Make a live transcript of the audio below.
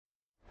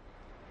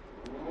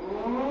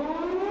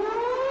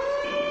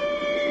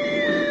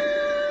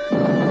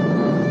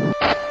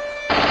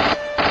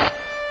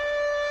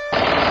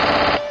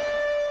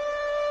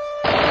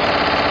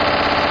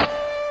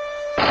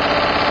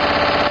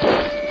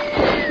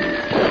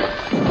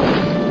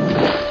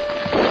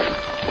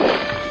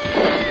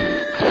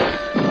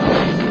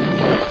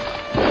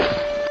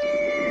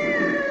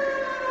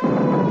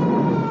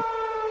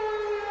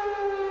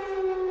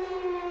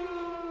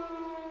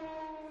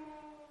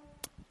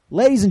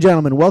Ladies and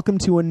gentlemen, welcome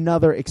to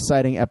another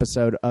exciting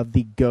episode of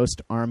the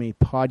Ghost Army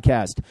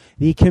podcast,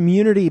 the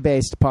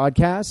community-based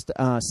podcast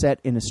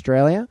set in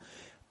Australia.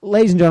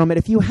 Ladies and gentlemen,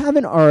 if you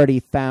haven't already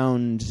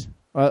found,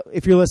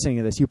 if you're listening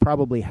to this, you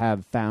probably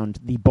have found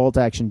the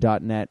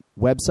boltaction.net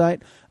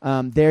website.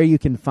 There you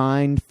can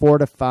find 4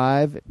 to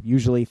 5,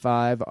 usually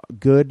 5,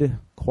 good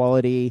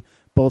quality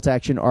bolt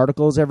action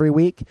articles every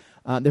week.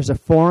 There's a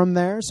forum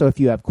there, so if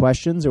you have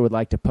questions or would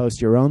like to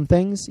post your own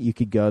things, you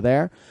could go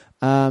there.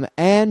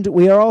 And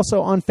we are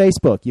also on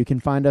Facebook. You can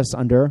find us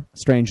under,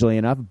 strangely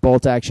enough,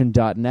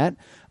 boltaction.net.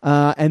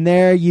 And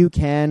there you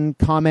can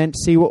comment,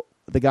 see what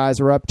the guys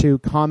are up to,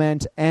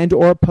 comment and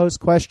or post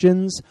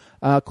questions,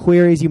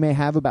 queries you may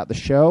have about the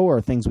show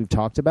or things we've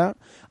talked about.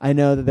 I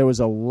know that there was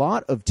a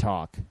lot of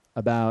talk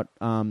about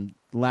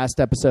last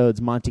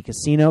episode's Monte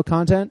Casino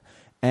content,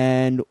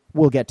 and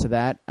we'll get to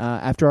that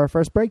after our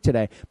first break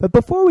today. But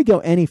before we go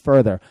any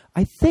further,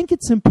 I think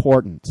it's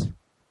important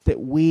that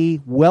we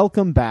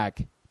welcome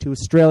back to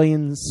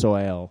Australian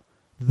soil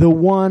the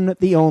one,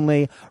 the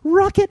only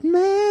Rocket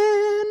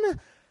Man.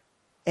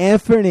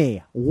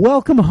 Anthony,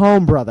 welcome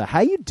home, brother.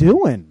 How you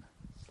doing?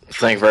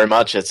 Thank you very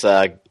much. It's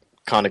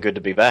kind of good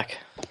to be back.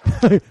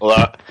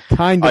 Although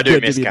Kind of I do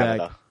good miss to be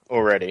Canada back.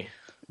 already.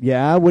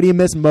 Yeah? What do you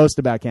miss most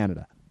about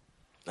Canada?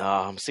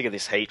 I'm sick of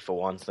this heat, for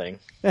one thing.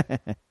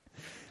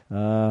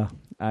 Yeah,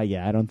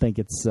 I don't think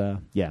it's,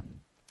 yeah.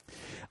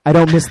 I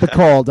don't miss the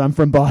cold. I'm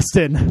from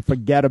Boston.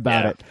 Forget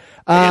about it.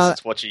 I guess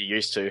it's what you're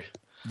used to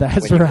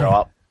That's when you right. grow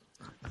up.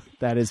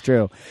 That is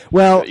true.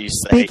 Well,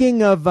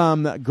 speaking of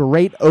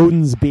great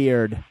Odin's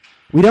beard,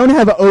 we don't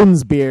have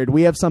Odin's beard.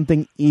 We have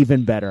something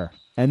even better.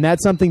 And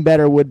that something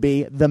better would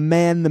be the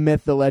man, the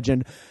myth, the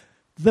legend,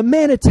 the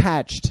man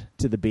attached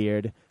to the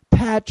beard.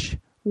 Patch,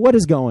 what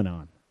is going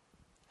on?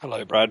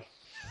 Hello, Brad.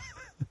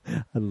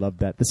 I love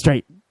that. The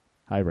straight.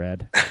 Hi,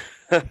 Brad.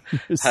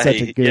 You're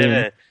such a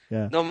goon.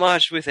 Yeah. Not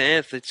much with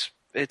Anth.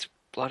 It's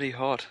bloody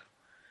hot.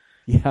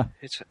 Yeah.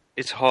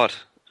 It's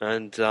hot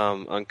and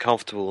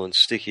uncomfortable and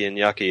sticky and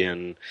yucky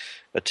and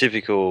a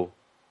typical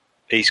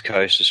East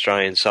Coast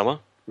Australian summer,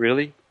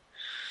 really.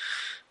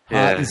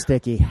 Hot and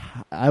sticky.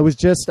 I was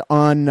just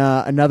on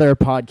another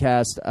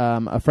podcast.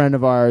 A friend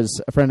of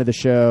ours, a friend of the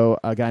show,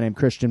 a guy named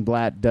Christian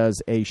Blatt,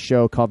 does a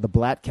show called The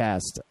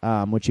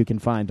Blattcast, which you can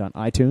find on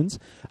iTunes.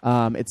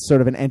 It's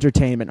sort of an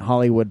entertainment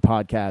Hollywood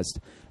podcast.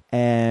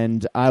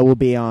 And I will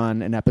be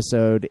on an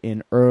episode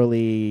in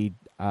early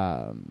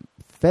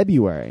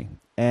February.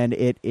 And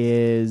it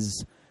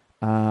is...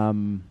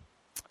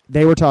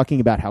 they were talking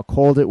about how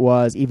cold it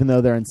was, even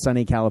though they're in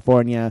sunny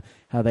California,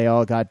 how they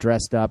all got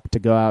dressed up to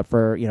go out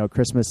for,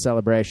 Christmas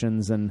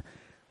celebrations. And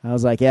I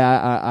was like,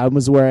 I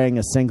was wearing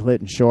a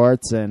singlet and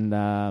shorts, and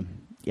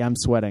I'm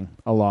sweating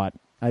a lot.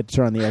 I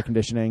turn on the air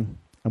conditioning.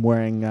 I'm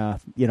wearing,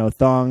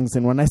 thongs.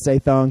 And when I say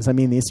thongs, I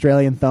mean the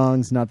Australian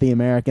thongs, not the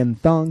American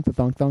thong.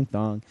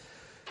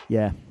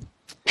 Yeah.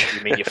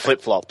 You mean your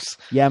flip-flops?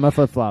 Yeah, my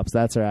flip-flops.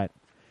 That's right.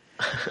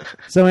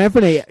 So,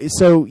 Anthony,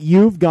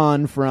 you've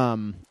gone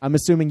from, I'm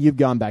assuming you've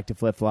gone back to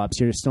flip-flops.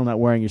 You're still not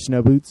wearing your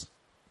snow boots?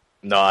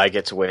 No, I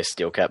get to wear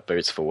steel cap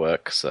boots for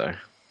work, so...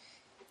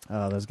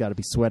 Oh, those got to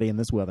be sweaty in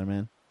this weather,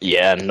 man.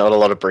 Yeah, not a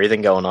lot of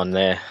breathing going on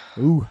there.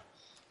 Ooh.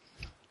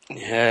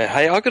 Yeah,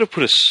 hey, I got to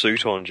put a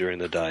suit on during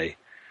the day.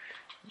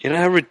 You know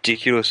how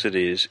ridiculous it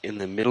is in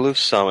the middle of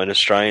summer, in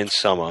Australian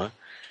summer,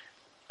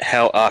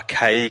 how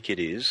archaic it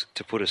is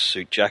to put a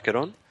suit jacket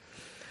on?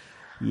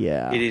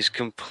 Yeah. It is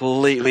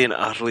completely and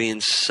utterly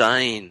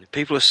insane.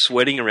 People are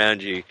sweating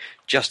around you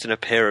just in a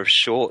pair of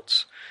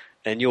shorts,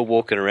 and you're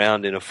walking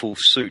around in a full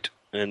suit.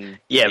 And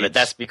yeah, but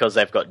that's because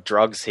they've got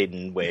drugs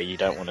hidden where you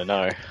don't want to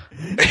know.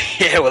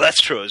 Yeah, well, that's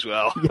true as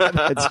well. Yeah,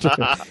 that's true.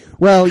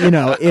 Well,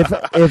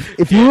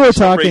 if you were For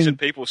some talking... reason,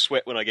 people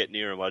sweat when I get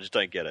near them. I just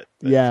don't get it.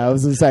 Yeah, I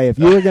was going to say, if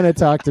you were going to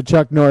talk to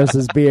Chuck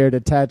Norris's beard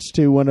attached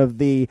to one of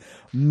the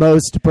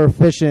most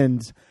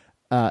proficient,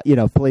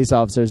 police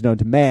officers known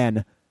to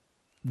man,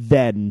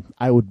 then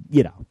I would,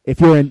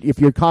 if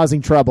you're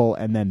causing trouble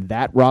and then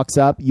that rocks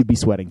up, you'd be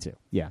sweating too.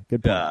 Yeah,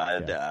 good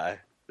point. Nah.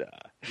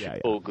 Yeah.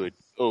 All good.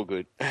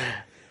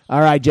 All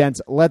right, gents,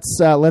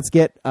 let's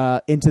get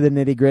into the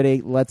nitty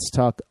gritty. Let's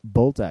talk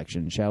bolt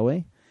action, shall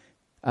we?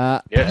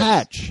 Yes.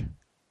 Patch,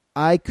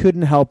 I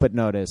couldn't help but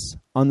notice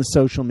on the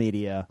social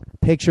media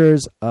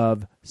pictures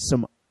of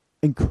some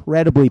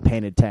incredibly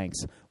painted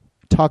tanks.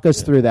 Talk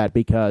us through that,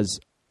 because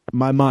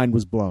my mind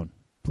was blown.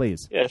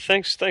 Please. Yeah,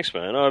 thanks,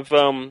 man.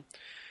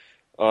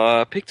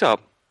 I've picked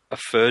up a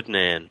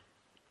Ferdinand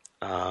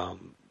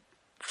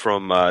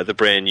from the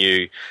brand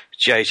new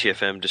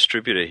JTFM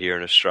distributor here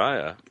in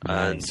Australia,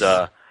 Nice.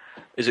 and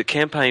is it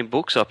Campaign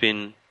Books up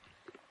in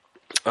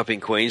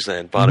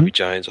Queensland? Barnaby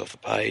Jones off the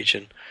page,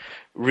 and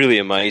really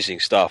amazing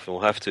stuff. And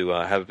we'll have to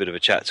have a bit of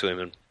a chat to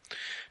him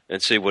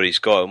and see what he's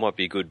got. It might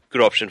be a good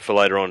option for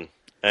later on.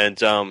 And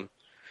so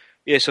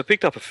I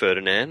picked up a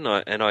Ferdinand,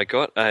 and I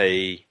got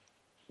a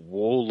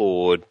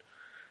Warlord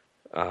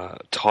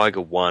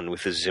Tiger 1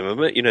 with a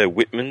Zimmerman,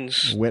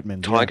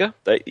 Whitman Tiger.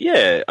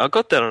 Tiger. I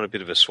got that on a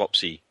bit of a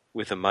swapsy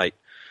with a mate,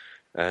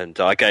 And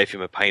I gave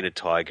him a painted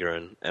tiger,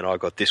 and I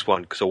got this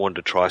one because I wanted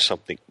to try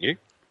something new.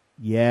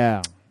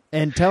 Yeah.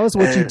 And tell us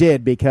what you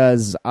did,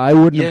 because I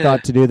wouldn't have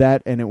thought to do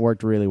that, and it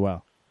worked really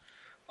well.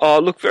 Oh,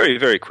 look, very,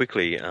 very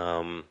quickly,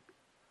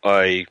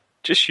 I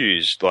just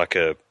used like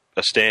a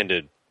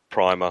standard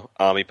primer,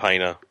 Army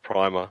Painter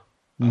primer,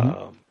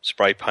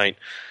 spray paint,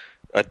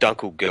 a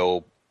Dunkel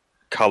Gelb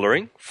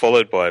colouring,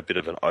 followed by a bit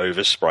of an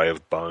overspray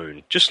of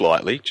bone, just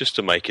lightly, just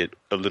to make it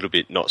a little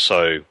bit not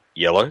so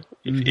yellow.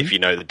 If you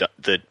know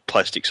the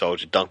plastic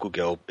soldier Dunkel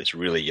Gelb, it's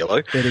really yellow.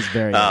 It is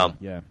very yellow,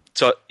 yeah.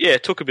 So, yeah,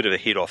 it took a bit of a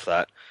hit off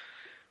that.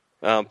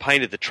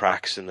 Painted the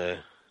tracks and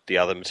the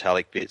other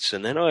metallic bits,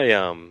 and then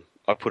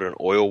I put an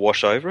oil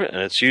wash over it,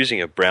 and it's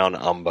using a brown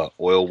umber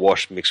oil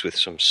wash mixed with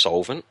some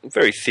solvent,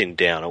 very thin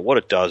down. And what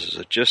it does is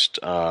it just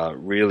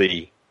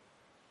really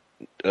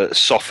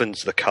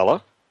softens the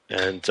colour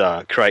and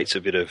creates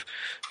a bit of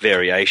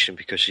variation,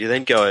 because you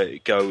then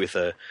go with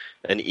an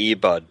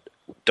earbud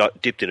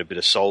dipped in a bit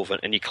of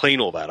solvent, and you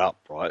clean all that up,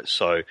 right?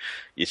 So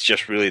it's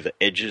just really the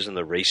edges and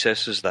the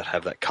recesses that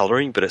have that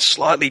colouring, but it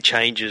slightly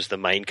changes the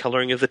main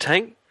colouring of the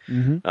tank,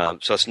 so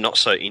it's not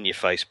so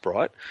in-your-face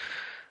bright.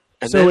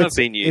 And so then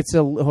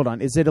hold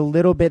on. Is it a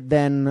little bit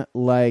then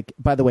like?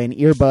 By the way, an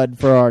earbud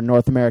for our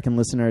North American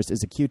listeners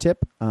is a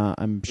Q-tip.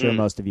 I'm sure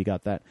most of you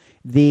got that.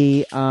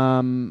 So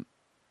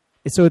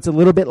it's a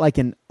little bit like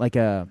an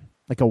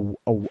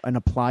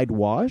applied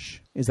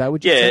wash. Is that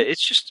what you said? Yeah,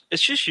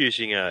 it's just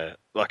using I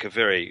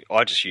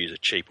just use a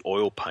cheap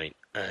oil paint,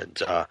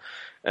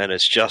 and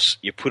it's just,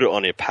 you put it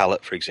on your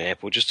palette, for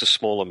example, just a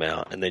small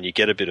amount, and then you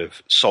get a bit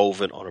of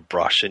solvent on a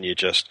brush, and you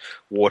just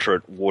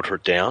water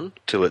it down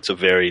till it's a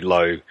very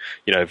low,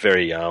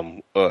 very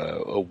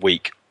a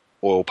weak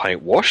oil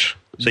paint wash.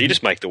 So you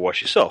just make the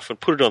wash yourself and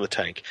put it on the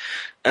tank,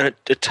 and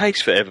it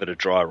takes forever to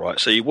dry, right?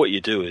 So what you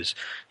do is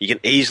you can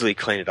easily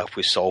clean it up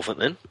with solvent.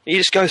 Then you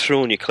just go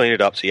through and you clean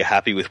it up so you're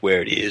happy with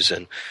where it is,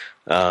 and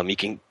you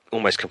can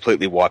almost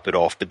completely wipe it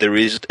off. But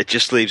it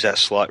just leaves that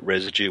slight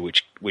residue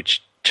which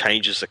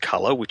changes the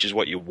color, which is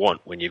what you want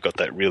when you've got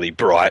that really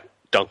bright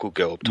Dunkel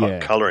Gelb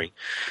type coloring.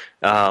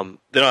 Then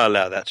I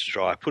allow that to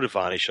dry, put a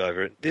varnish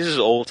over it. This has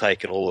all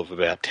taken all of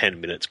about 10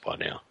 minutes by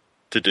now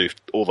to do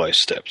all those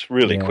steps,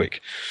 really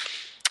quick.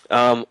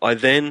 I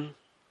then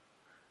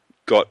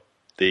got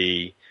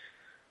the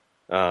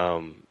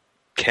camo.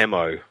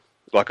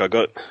 I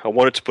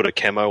wanted to put a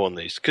camo on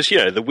these because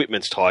the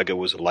Whitman's Tiger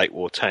was a late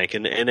war tank,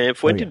 and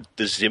when did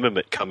the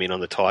Zimmermitt come in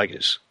on the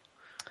Tigers?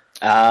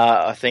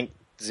 I think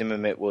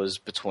Zimmermitt was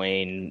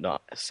between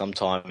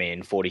sometime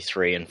in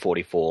 43 and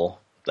 44.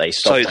 They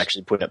stopped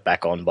actually putting it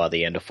back on by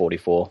the end of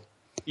 44.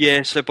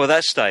 Yeah, so by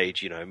that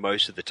stage,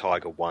 most of the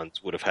Tiger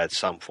ones would have had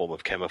some form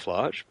of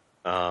camouflage.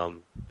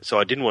 So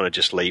I didn't want to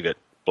just leave it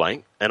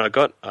blank, and I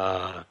got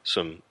the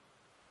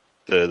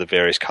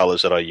various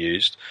colours that I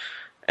used,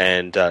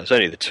 and it's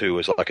only the two. It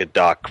was like a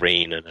dark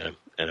green and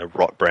a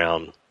rot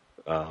brown,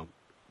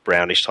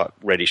 brownish type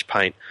reddish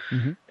paint,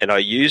 and I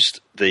used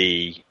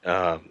the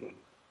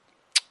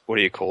what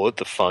do you call it?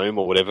 The foam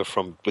or whatever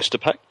from Blister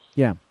Pack.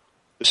 Yeah.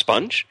 The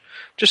sponge.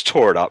 Just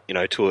tore it up,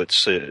 till it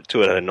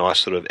had a nice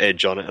sort of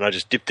edge on it, and I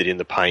just dipped it in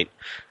the paint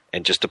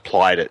and just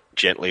applied it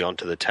gently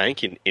onto the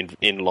tank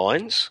in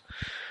lines.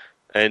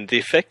 And the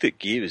effect it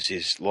gives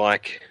is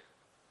like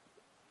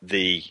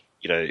the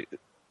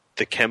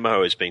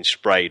camo has been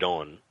sprayed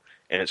on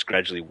and it's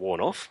gradually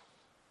worn off.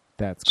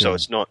 That's cool. So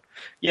it's not,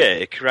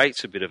 it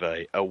creates a bit of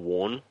a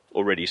worn,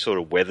 already sort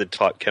of weathered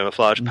type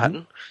camouflage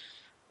pattern.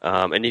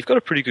 And you've got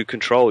a pretty good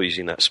control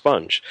using that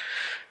sponge.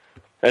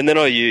 And then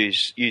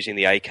using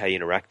the AK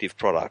Interactive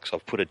products,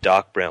 I've put a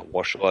dark brown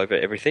wash all over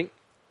everything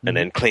and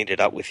then cleaned it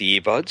up with the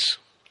earbuds.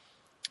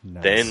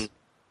 Nice. Then,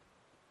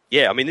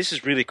 this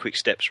is really quick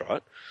steps,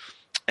 right?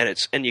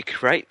 And you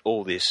create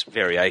all this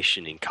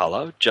variation in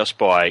colour just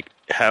by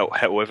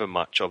however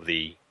much of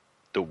the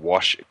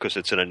wash, because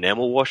it's an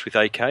enamel wash with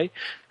AK,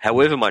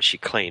 however much you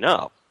clean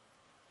up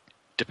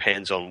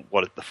depends on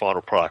what the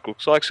final product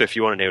looks like. So if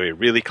you want an area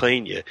really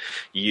clean, you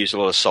use a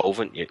lot of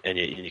solvent and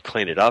you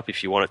clean it up.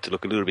 If you want it to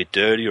look a little bit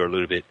dirty or a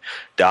little bit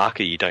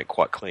darker, you don't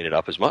quite clean it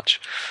up as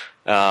much.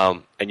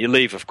 And you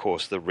leave, of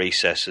course, the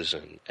recesses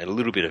and a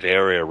little bit of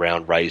area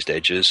around raised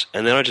edges.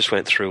 And then I just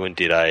went through and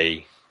did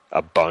a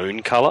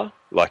bone colour,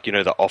 like,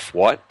 the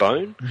off-white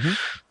bone,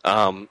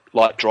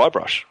 light dry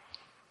brush.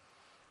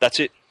 That's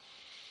it.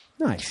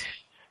 Nice.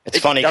 It's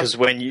funny because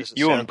when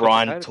you and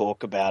Brian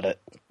talk about it,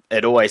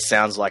 it always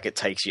sounds like it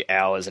takes you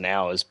hours and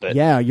hours. But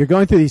yeah, you're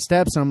going through these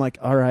steps, and I'm like,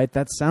 all right,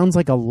 that sounds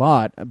like a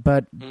lot,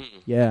 but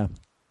yeah.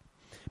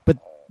 But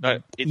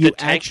you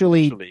take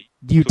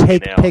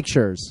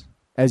pictures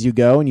as you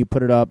go, and you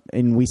put it up,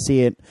 and we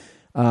see it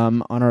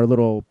on our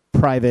little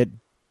private,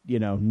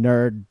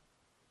 nerd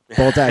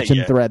bolt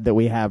action thread that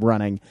we have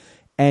running.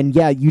 And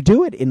you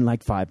do it in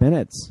like 5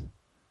 minutes.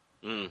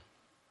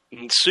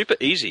 It's super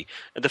easy.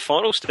 And the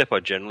final step I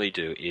generally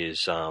do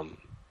is,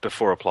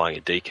 before applying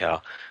a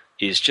decal,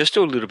 is just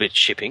do a little bit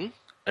chipping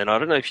and I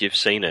don't know if you've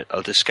seen it.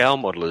 The scale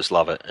modelers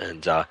love it,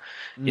 and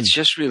it's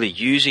just really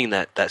using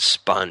that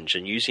sponge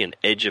and using an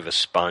edge of a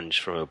sponge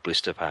from a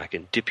blister pack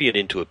and dipping it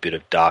into a bit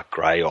of dark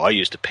grey, or I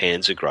used a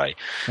Panzer grey,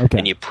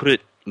 and you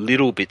put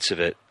little bits of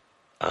it.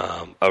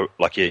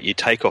 Like you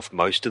take off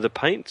most of the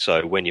paint,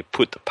 so when you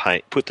put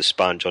the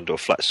sponge onto a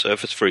flat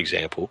surface, for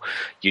example,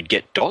 you'd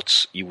get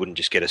dots. You wouldn't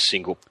just get a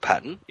single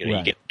pattern.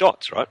 You get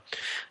dots, right?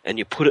 And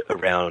you put it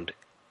around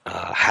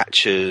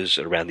hatches,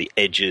 around the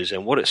edges,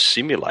 and what it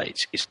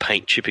simulates is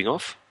paint chipping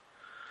off.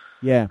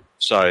 Yeah.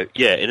 So,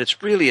 and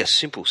it's really a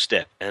simple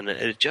step, and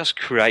it just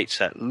creates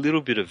that little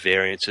bit of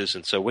variances.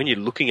 And so when you're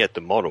looking at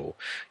the model,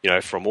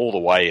 from all the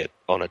way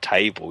on a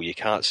table, you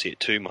can't see it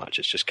too much.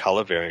 It's just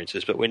color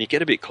variances. But when you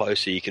get a bit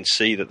closer, you can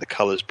see that the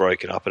color's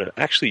broken up, and it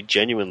actually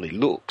genuinely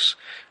looks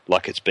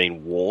like it's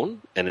been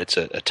worn, and it's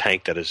a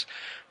tank that has,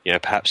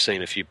 perhaps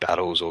seen a few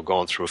battles or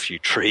gone through a few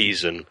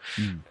trees, and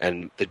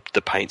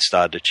the paint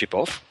started to chip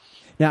off.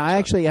 Now, I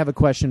actually have a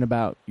question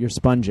about your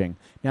sponging.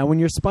 Now, when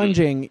you're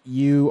sponging,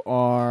 you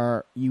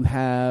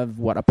have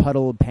a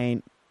puddle of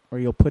paint, or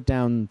you'll put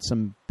down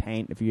some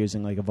paint. If you're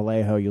using like a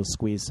Vallejo, you'll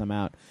squeeze some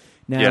out.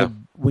 Now,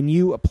 when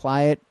you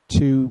apply it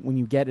when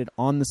you get it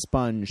on the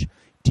sponge,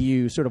 do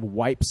you sort of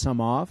wipe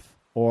some off,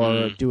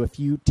 or do a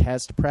few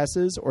test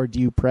presses, or do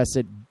you press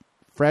it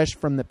fresh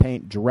from the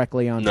paint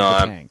directly onto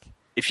the tank?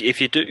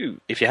 If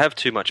you have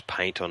too much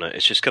paint on it,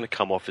 it's just going to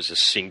come off as a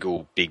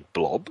single big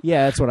blob.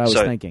 Yeah, that's what I was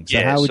thinking.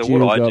 So how would you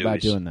go about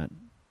doing that?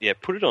 Yeah,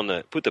 put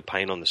the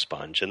paint on the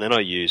sponge, and then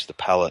I use the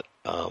palette.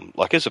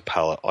 Like as a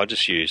palette, I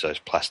just use those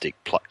plastic,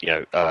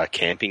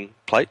 camping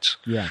plates.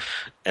 Yeah,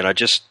 and I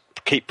just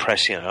keep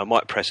pressing it. I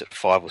might press it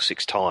 5 or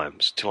 6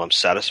 times till I'm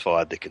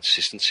satisfied the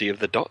consistency of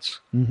the dots,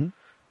 and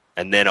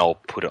then I'll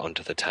put it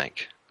onto the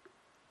tank.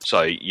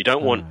 So you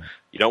don't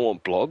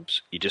want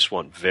blobs. You just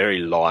want very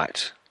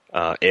light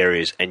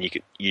areas, and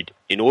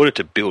in order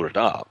to build it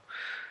up,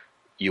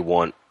 you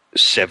want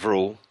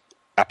several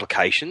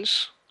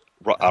applications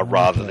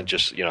rather than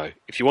just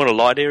if you want a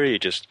light area, you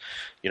just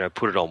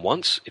put it on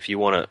once. If you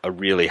want a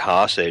really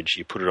harsh edge,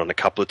 you put it on a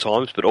couple of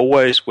times, but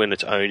always when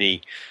it's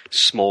only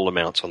small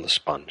amounts on the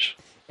sponge.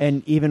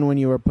 And even when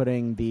you were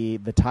putting the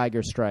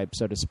tiger stripe,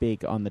 so to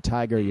speak, on the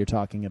tiger you're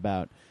talking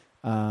about,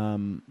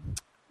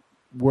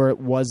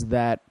 was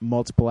that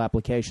multiple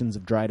applications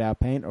of dried out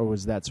paint, or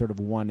was that sort of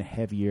one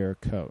heavier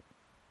coat?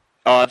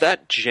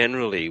 That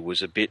generally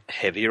was a bit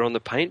heavier on the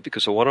paint,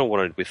 because what I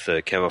wanted with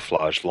the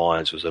camouflage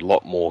lines was a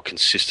lot more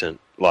consistent,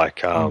 a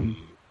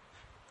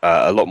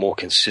lot more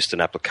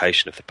consistent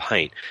application of the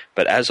paint.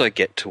 But as I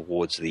get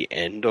towards the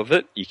end of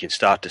it, you can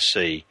start to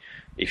see,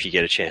 if you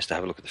get a chance to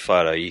have a look at the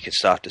photo, you can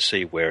start to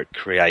see where it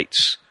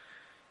creates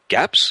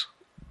gaps.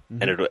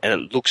 And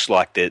it looks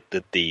like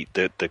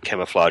the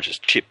camouflage is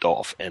chipped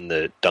off and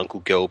the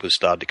Dunkelgelb has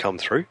started to come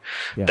through.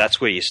 Yeah. That's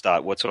where you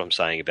start. What's what I'm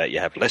saying about you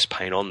have less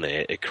paint on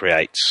there. It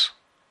creates,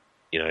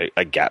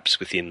 gaps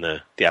within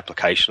the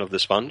application of the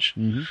sponge,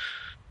 and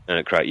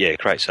it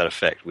creates that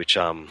effect. Which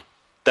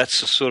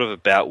that's sort of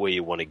about where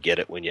you want to get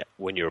it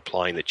when you're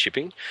applying the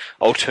chipping.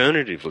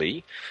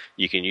 Alternatively,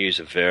 you can use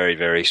a very,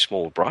 very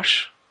small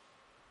brush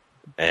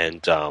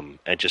and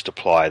just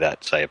apply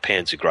that, say a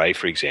Panzer Grey,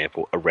 for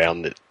example,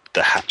 around the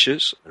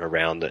hatches and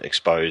around the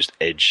exposed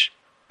edge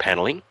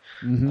paneling.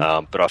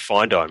 But I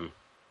find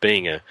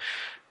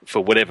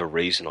for whatever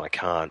reason, I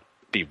can't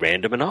be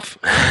random enough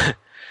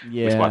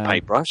with my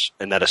paintbrush,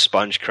 and that a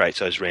sponge creates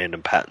those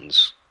random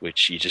patterns,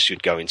 which you just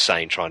would go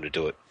insane trying to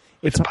do it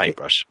with a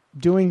paintbrush.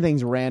 Doing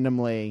things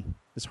randomly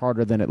is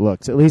harder than it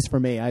looks, at least for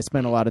me. I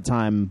spend a lot of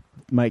time,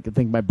 I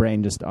think my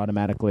brain just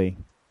automatically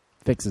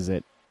fixes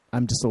it.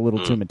 I'm just a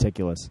little too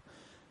meticulous.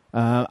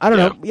 I don't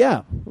know.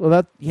 Yeah.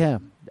 Well,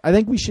 I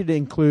think we should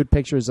include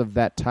pictures of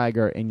that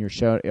tiger in your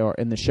show, or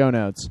in the show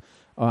notes,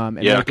 and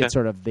make it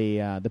sort of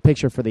the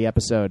picture for the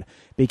episode.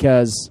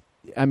 Because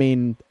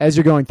as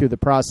you're going through the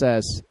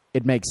process,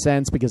 it makes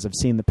sense because I've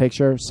seen the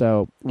picture.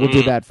 So we'll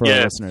do that for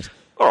our listeners.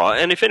 All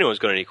right. And if anyone's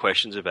got any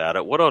questions about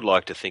it, what I'd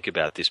like to think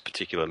about this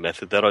particular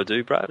method that I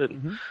do, Brad,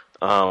 and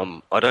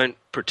I don't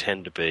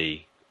pretend to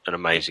be an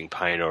amazing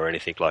painter or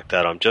anything like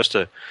that. I'm just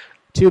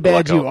Too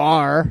bad you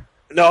are.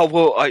 No,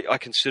 well, I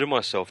consider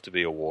myself to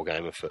be a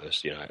wargamer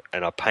first,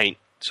 and I paint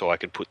so I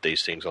can put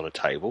these things on a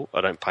table.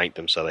 I don't paint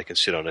them so they can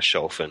sit on a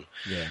shelf and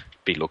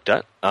be looked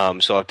at.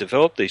 So I've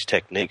developed these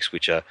techniques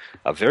which are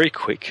very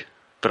quick,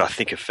 but I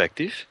think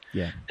effective,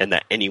 and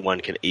that anyone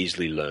can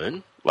easily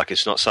learn. Like,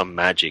 it's not some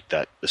magic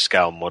that the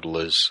scale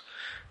modelers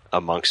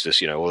amongst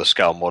us, or the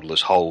scale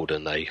modelers hold,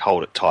 and they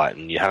hold it tight,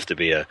 and you have to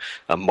be a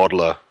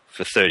modeler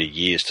for 30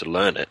 years to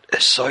learn it.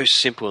 They're so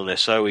simple and they're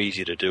so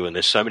easy to do, and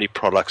there's so many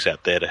products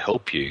out there to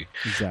help you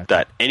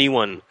that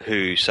anyone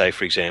who, say,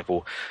 for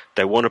example,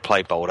 they want to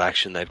play bolt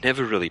action, they've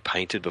never really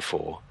painted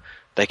before,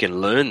 they can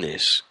learn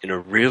this in a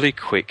really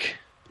quick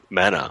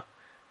manner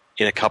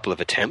in a couple of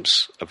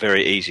attempts, a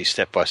very easy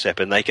step-by-step,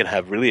 and they can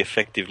have really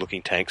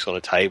effective-looking tanks on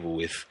a table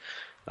with,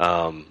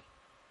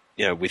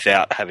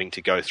 without having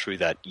to go through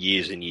that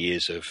years and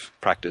years of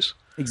practice.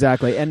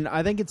 Exactly, and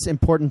I think it's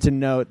important to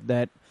note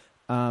that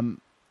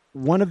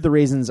one of the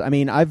reasons, I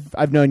mean,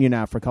 I've known you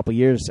now for a couple of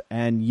years,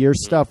 and your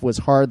stuff was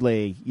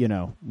hardly,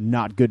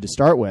 not good to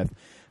start with.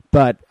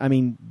 But, I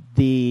mean,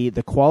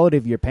 the quality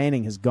of your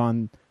painting has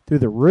gone through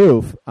the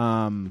roof.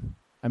 I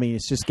mean,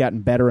 it's just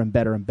gotten better and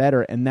better and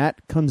better. And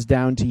that comes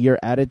down to your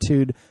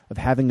attitude of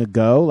having a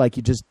go. Like,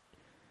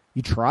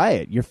 you try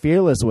it. You're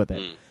fearless with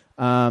it.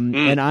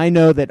 And I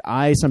know that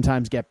I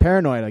sometimes get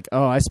paranoid, like,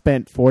 oh, I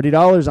spent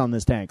 $40 on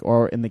this tank.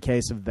 Or in the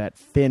case of that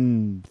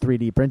thin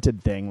 3D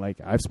printed thing, like,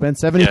 I've spent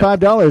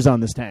 $75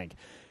 on this tank.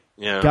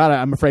 Yeah. God,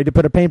 I'm afraid to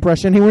put a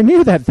paintbrush anywhere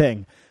near that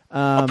thing.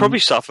 I probably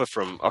suffer,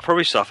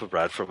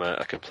 Brad, from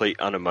a complete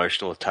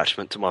unemotional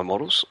attachment to my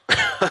models.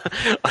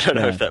 I don't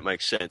know if that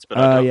makes sense, but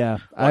I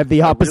have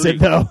the opposite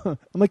though. I'm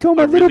like, oh,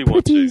 my little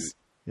pretties.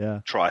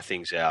 Try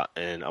things out,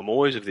 and I'm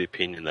always of the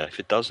opinion that if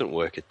it doesn't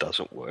work, it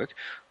doesn't work.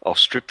 I'll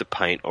strip the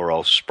paint or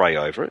I'll spray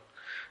over it,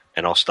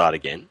 and I'll start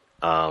again.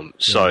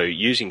 So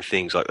using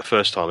things like the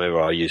first time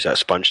ever I used that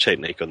sponge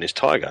technique on this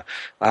tiger,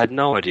 I had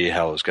no idea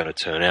how it was going to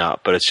turn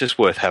out, but it's just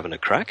worth having a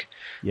crack.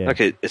 Yeah.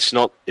 Like it's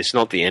not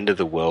the end of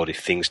the world if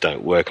things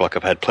don't work. Like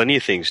I've had plenty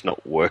of things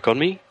not work on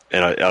me,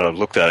 and I've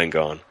looked at it and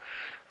gone,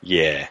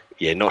 yeah,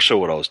 not sure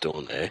what I was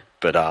doing there,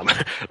 but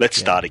let's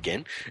start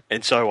again.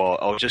 And so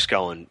I'll just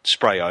go and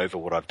spray over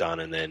what I've done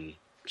and then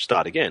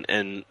start again.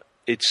 And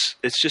it's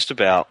just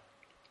about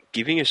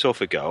giving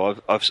yourself a go.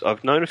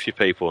 I've known a few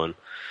people, and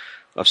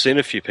I've seen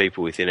a few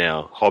people within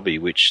our hobby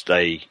which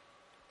they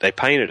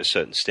paint at a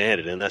certain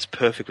standard, and that's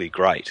perfectly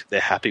great.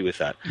 They're happy with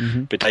that.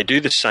 Mm-hmm. But they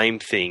do the same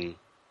thing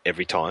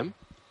every time.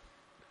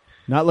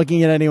 Not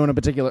looking at anyone in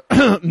particular.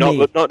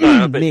 No,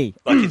 but me.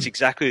 Like it's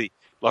exactly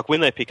like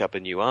when they pick up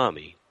a new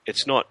army,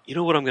 it's not, you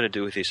know what I'm going to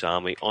do with this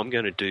army? I'm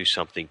going to do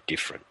something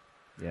different.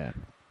 Yeah.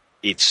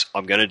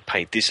 I'm going to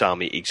paint this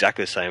army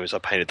exactly the same as I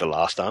painted the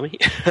last army,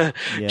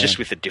 just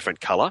with a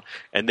different color.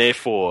 And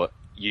therefore,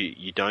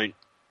 you don't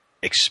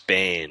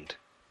expand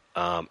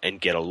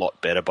and get a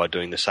lot better by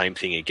doing the same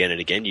thing again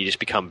and again. You just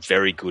become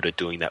very good at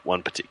doing that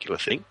one particular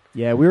thing.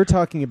 Yeah, we were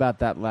talking about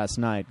that last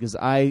night because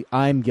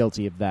I'm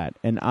guilty of that.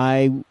 And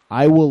I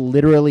will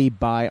literally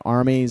buy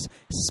armies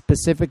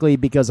specifically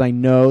because I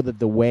know that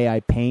the way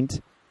I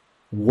paint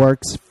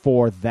works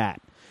for that.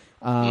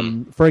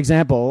 For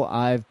example,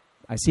 I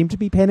seem to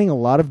be painting a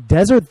lot of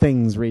desert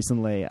things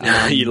recently.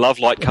 You love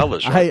light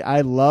colors, right?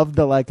 I love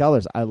the light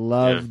colors. I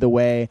love the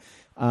way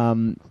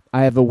I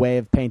have a way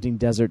of painting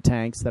desert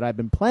tanks that I've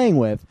been playing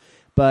with.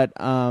 But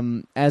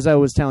as I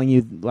was telling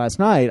you last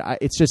night,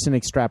 it's just an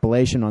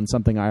extrapolation on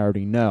something I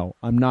already know.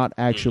 I'm not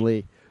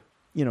actually,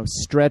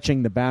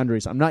 stretching the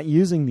boundaries. I'm not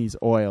using these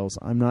oils.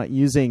 I'm not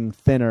using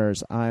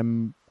thinners.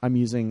 I'm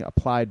using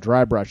applied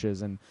dry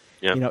brushes and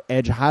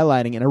edge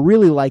highlighting, and I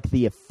really like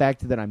the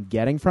effect that I'm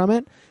getting from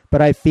it.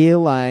 But I feel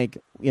like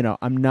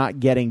I'm not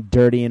getting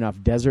dirty enough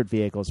desert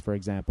vehicles, for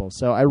example.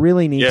 So I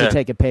really need to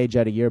take a page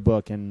out of your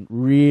book and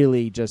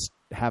really just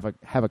have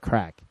a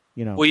crack.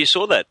 Well, you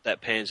saw that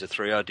Panzer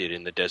III I did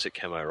in the desert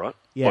camo, right?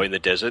 Yeah. Or in the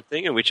desert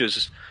thing, and which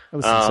was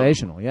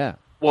sensational. Yeah.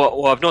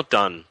 Well, I've not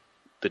done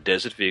the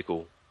desert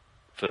vehicle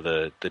for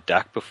the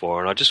DAC before,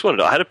 and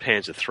I had a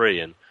Panzer III,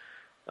 and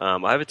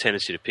I have a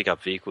tendency to pick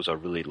up vehicles I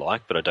really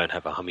like, but I don't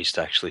have armies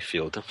to actually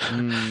field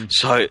them.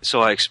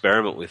 So I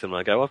experiment with them.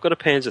 I go, I've got a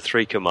Panzer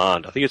III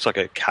Command. I think it's like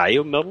a K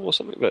model or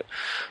something, but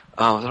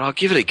I thought I'll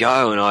give it a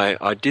go. And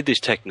I did this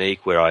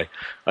technique where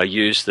I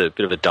used a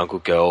bit of a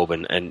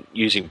Dunkelgelb and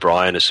using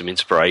Brian as some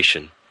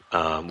inspiration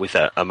with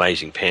that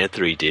amazing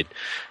Panther he did.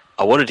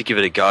 I wanted to give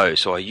it a go,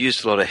 so I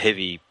used a lot of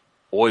heavy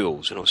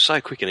oils, and it was so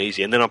quick and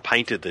easy. And then I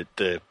painted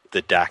the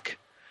DAC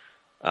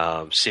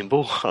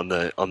symbol on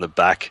the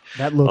back,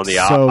 on the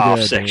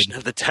aft section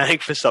of the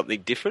tank for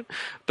something different.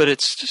 But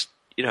it's just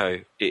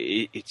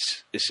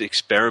it's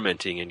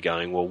experimenting and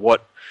going, well,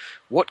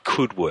 what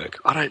could work?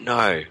 I don't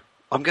know.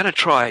 I'm going to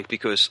try,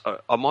 because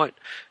I might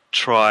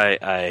try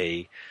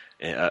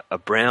a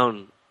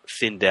brown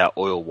thinned out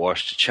oil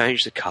wash to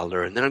change the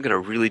color, and then I'm going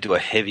to really do a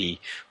heavy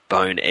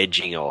bone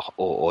edging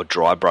or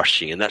dry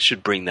brushing, and that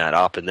should bring that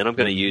up. And then I'm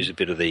going to use a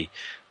bit of the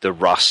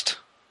rust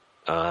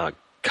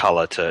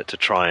color to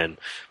try and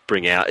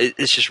bring out.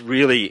 It's just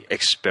really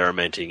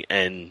experimenting,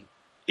 and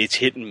it's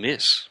hit and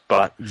miss.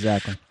 But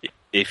exactly,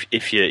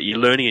 if you're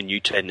learning a new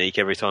technique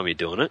every time you're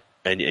doing it,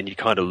 and you're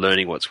kind of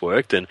learning what's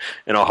worked, and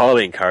I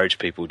highly encourage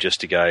people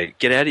just to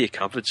get out of your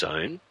comfort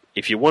zone.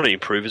 If you want to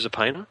improve as a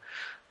painter,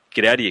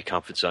 get out of your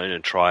comfort zone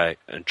and try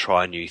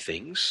new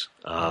things.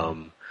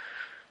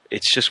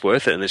 It's just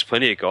worth it. And there's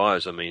plenty of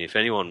guys. I mean, if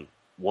anyone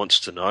wants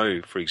to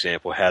know, for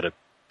example, how to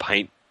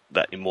paint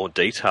that in more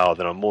detail,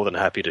 then I'm more than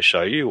happy to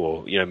show you,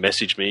 or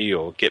message me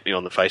or get me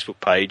on the Facebook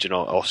page, and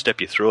I'll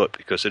step you through it,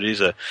 because it is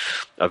a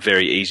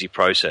very easy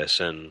process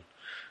and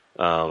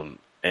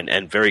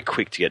very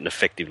quick to get an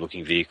effective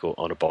looking vehicle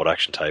on a bolt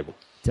action table.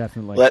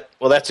 Definitely.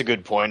 Well, that's a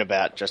good point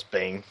about just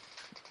being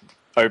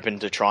open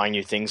to trying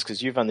new things,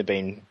 because you've only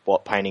been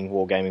painting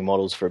wargaming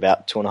models for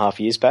about 2.5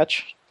 years,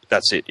 Patch.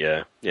 That's it.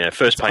 Yeah.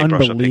 First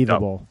paintbrush I picked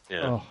up.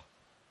 Yeah. Oh.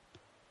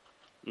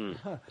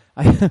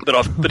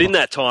 But in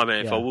that time,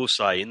 and if I will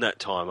say, in that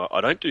time, I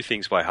don't do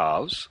things by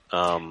halves.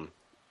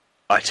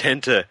 I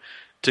tend to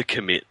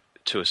commit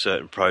to a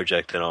certain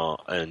project, and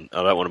I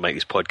don't want to make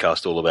this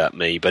podcast all about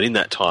me, but in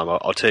that time,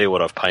 I'll tell you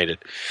what I've painted.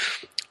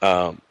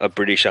 A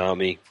British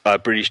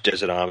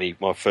Desert Army,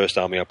 my first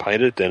army I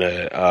painted, then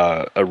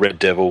a Red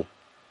Devil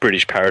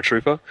British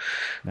paratrooper,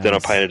 nice. Then I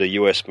painted a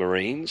US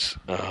Marines,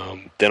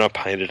 then I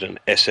painted an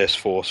SS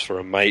Force for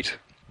a mate,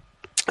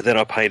 then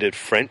I painted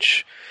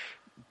French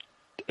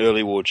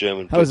early war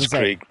German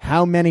Blitzkrieg.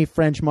 How many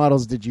French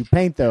models did you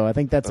paint, though? I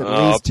think that's at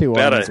least 2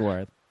 armies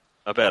worth.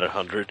 About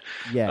 100.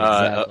 Yeah,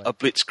 exactly. A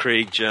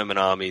Blitzkrieg German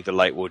army, the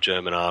late war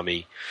German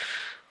army,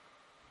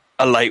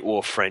 a late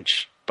war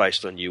French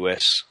based on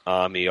US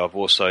army. I've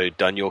also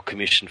done your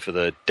commission for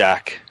the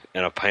DAC,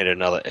 and I've painted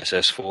another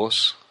SS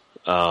Force,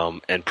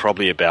 and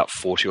probably about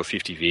 40 or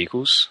 50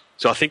 vehicles.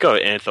 So I think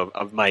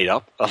I've made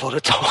up a lot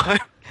of time.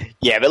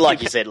 Yeah, but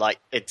like you said, like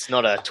it's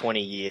not a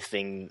 20-year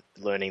thing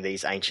learning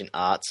these ancient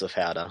arts of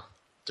how to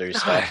do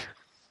stuff.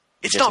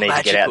 It's just not need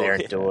magical. To get out there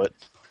and do it.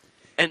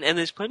 And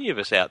there's plenty of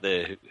us out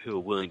there who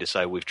are willing to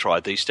say, we've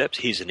tried these steps,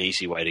 here's an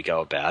easy way to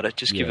go about it,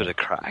 just give it a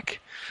crack.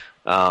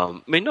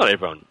 I mean, not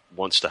everyone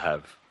wants to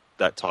have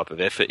that type of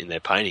effort in their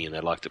painting and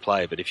they like to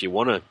play, but if you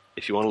want to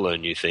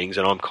learn new things,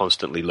 and I'm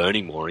constantly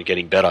learning more and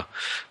getting better,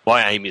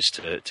 my aim is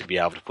to be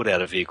able to put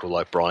out a vehicle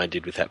like Brian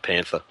did with that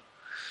Panther.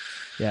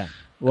 Yeah.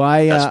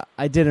 Well,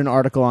 I did an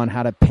article on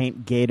how to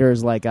paint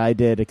gators like I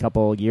did a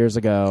couple years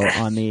ago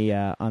on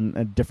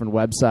a different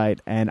website,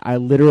 and I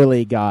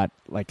literally got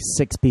like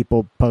 6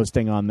 people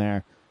posting on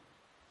there.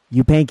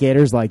 You paint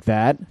gators like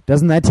that?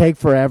 Doesn't that take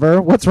forever?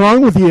 What's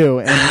wrong with you?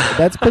 And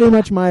that's pretty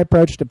much my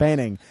approach to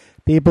painting.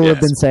 People have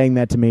been saying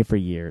that to me for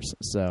years.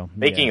 So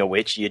speaking of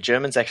which, your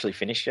German's actually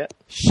finished yet?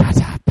 Shut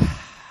up.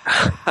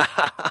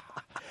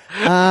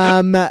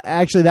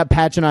 Actually, that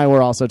Patch and I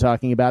were also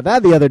talking about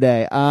that the other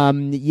day.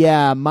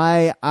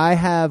 I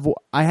have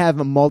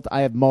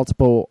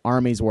multiple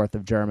armies worth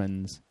of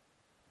Germans,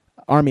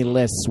 army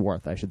lists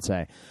worth, I should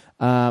say.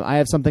 I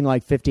have something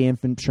like 50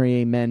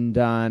 infantrymen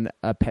done,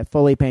 a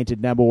fully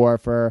painted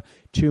Nebelwerfer,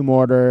 2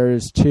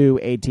 mortars, 2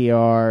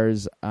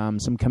 ATRs,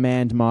 some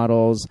command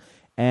models,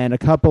 and a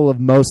couple of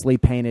mostly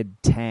painted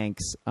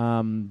tanks,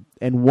 and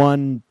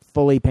 1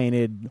 fully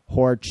painted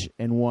Horch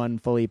and 1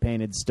 fully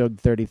painted Stug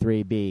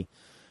 33B.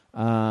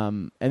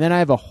 And then I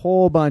have a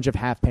whole bunch of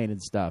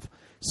half-painted stuff.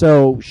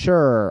 So,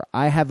 sure,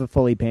 I have a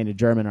fully painted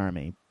German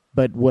army,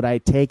 but would I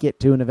take it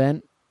to an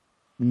event?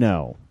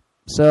 No.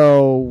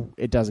 So,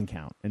 it doesn't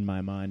count in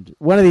my mind.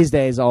 One of these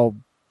days, I'll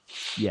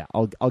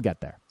get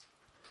there.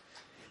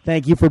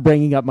 Thank you for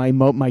bringing up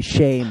my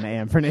shame,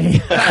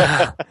 Anthony.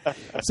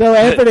 So,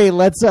 Anthony,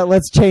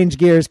 let's change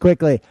gears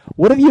quickly.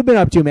 What have you been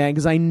up to, man?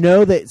 Because I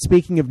know that,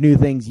 speaking of new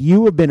things,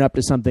 you have been up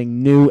to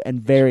something new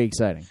and very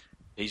exciting.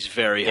 He's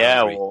very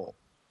hungry. Yeah, well,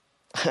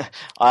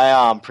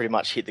 I pretty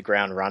much hit the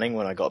ground running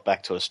when I got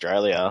back to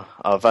Australia.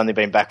 I've only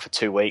been back for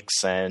 2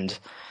 weeks, and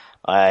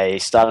I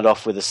started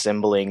off with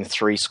assembling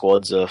 3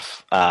 squads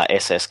of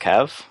SS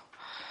Cav,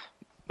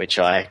 which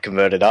I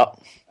converted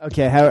up.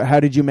 Okay,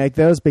 how did you make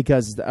those?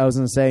 Because I was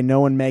going to say,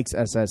 no one makes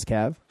SS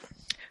Cav.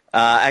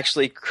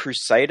 Actually,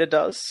 Crusader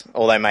does,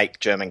 or they make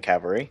German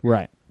cavalry.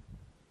 Right.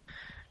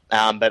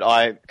 But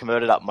I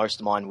converted up most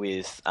of mine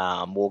with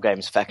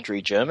Wargames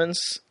Factory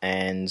Germans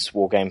and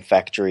Wargame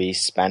Factory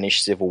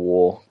Spanish Civil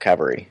War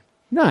cavalry.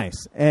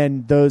 Nice.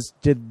 And those,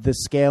 did the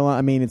scale,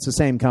 I mean, it's the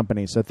same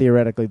company, so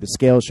theoretically the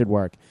scale should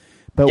work.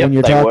 But when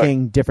you're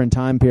talking different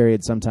time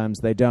periods, sometimes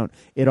they don't.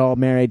 It all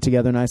married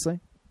together nicely?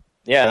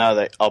 Yeah,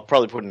 no, I'll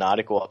probably put an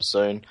article up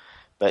soon.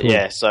 But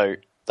yeah, so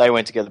they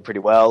went together pretty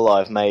well.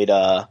 I've made,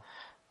 I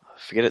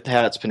forget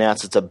how it's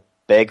pronounced, it's a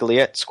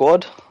Begliet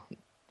squad,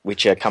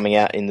 which are coming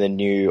out in the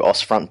new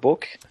Ostfront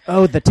book.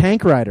 Oh, the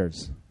tank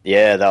riders.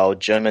 Yeah, they were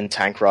German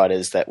tank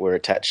riders that were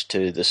attached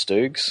to the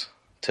Stugs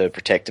to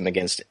protect them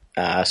against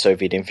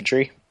Soviet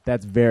infantry.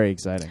 That's very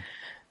exciting.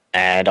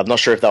 And I'm not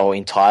sure if they were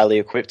entirely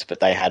equipped, but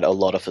they had a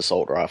lot of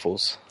assault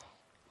rifles.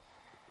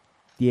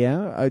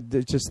 Yeah, I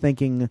just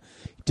thinking,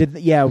 they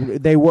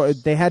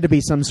had to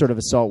be some sort of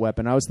assault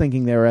weapon. I was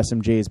thinking they were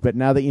SMGs, but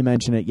now that you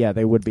mention it, yeah,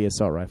 they would be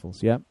assault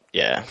rifles. Yeah.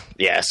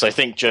 Yeah. So I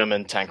think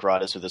German tank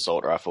riders with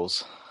assault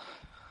rifles.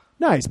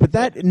 Nice,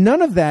 but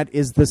none of that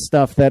is the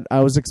stuff that I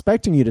was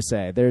expecting you to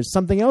say. There's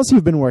something else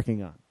you've been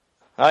working on.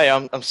 Oh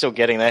yeah, I'm still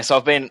getting there. So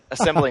I've been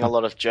assembling a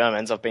lot of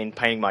Germans. I've been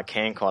painting my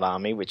Cancon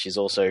army, which is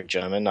also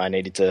German. I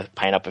needed to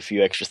paint up a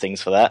few extra things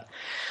for that.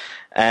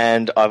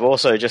 And I've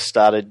also just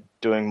started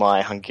doing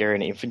my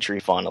Hungarian infantry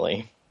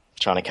finally,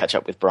 trying to catch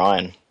up with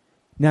Brian.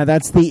 Now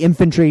that's the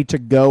infantry to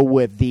go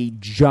with the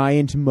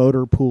giant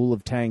motor pool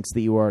of tanks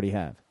that you already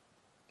have.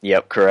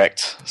 Yep,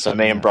 correct. So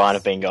me and Brian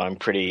have been going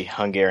pretty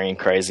Hungarian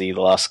crazy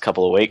the last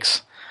couple of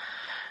weeks.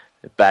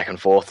 Back and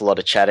forth, a lot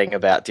of chatting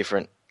about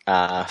different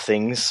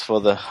things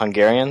for the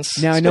Hungarians,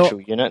 Now,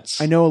 special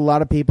units. I know a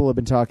lot of people have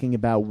been talking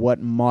about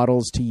what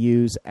models to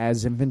use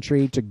as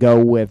infantry to go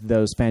with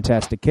those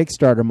fantastic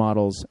Kickstarter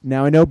models.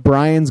 Now, I know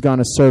Brian's gone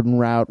a certain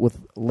route with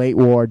late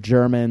war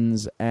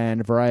Germans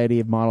and a variety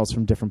of models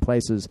from different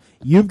places.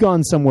 You've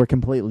gone somewhere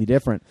completely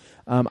different.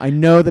 I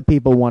know that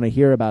people want to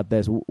hear about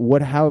this.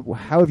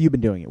 How have you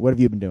been doing it? What have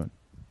you been doing?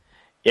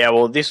 Yeah,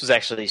 well, this was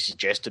actually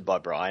suggested by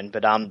Brian,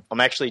 but I'm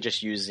actually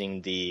just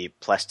using the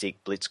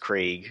plastic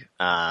Blitzkrieg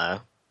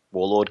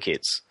Warlord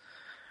kits,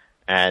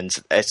 and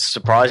it's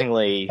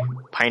surprisingly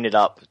painted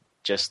up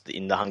just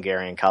in the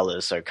Hungarian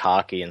colours, so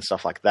khaki and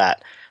stuff like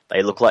that.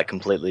 They look like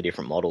completely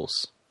different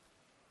models.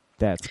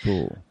 That's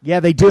cool. Yeah,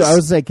 they do. I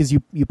was like, because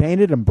you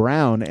painted them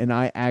brown, and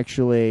I asked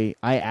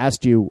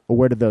you,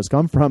 where did those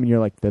come from? And you're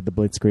like, they're the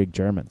Blitzkrieg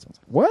Germans. I was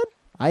like, what?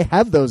 I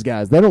have those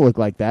guys. They don't look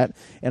like that.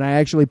 And I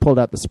actually pulled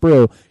out the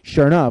sprue.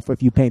 Sure enough,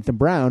 if you paint them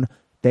brown,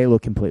 they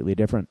look completely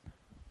different.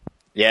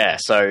 Yeah,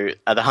 so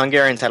the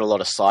Hungarians had a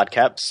lot of side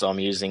caps, so I'm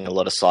using a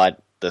lot of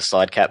the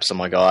side caps on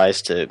my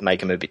guys to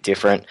make them a bit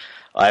different.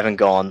 I haven't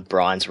gone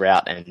Brian's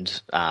route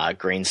and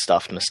green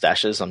stuffed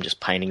moustaches. I'm just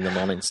painting them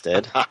on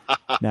instead.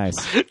 Nice.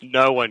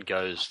 No one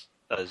goes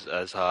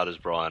as hard as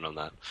Brian on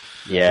that.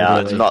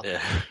 Yeah, Really?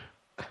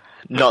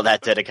 not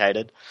that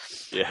dedicated.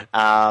 Yeah.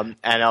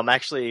 And I'm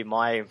actually,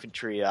 my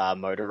infantry are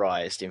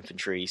motorized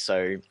infantry,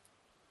 so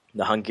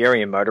the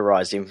Hungarian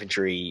motorized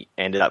infantry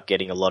ended up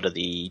getting a lot of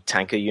the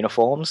tanker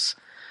uniforms,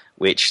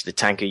 which the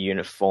tanker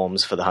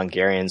uniforms for the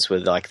Hungarians were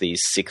like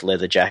these sick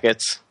leather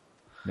jackets.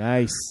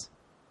 Nice.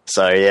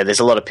 So yeah, there's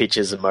a lot of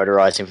pictures of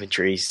motorized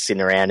infantry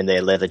sitting around in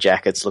their leather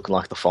jackets looking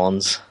like the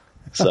Fonz.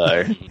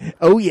 So,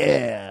 Oh,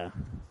 yeah.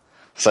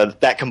 so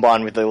that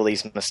combined with all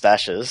these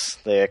moustaches,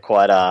 they're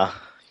quite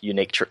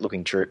unique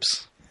looking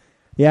troops.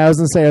 Yeah, I was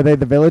going to say, are they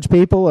the village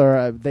people?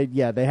 Or they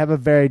have a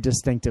very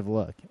distinctive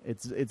look.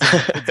 It's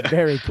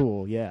very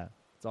cool. Yeah,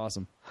 it's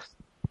awesome.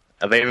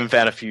 I've even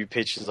found a few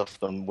pictures of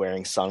them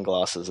wearing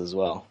sunglasses as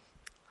well.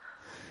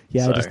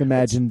 Yeah, So, I just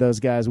imagine those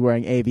guys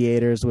wearing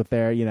aviators with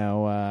their,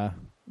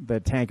 the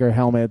tanker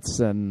helmets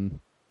and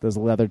those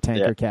leather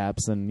tanker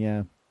caps. And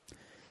yeah,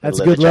 that's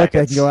a leather good look. They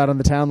jackets. can go out on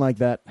the town like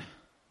that.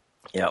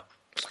 Yep.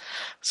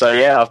 So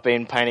yeah, I've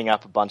been painting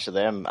up a bunch of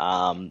them.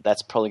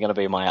 That's probably going to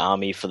be my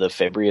army for the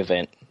February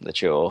event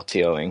that you're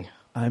TOing.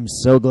 I'm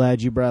so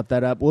glad you brought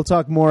that up. We'll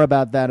talk more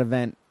about that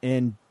event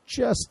in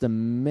just a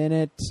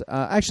minute.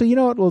 Actually, you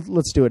know what?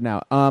 Let's do it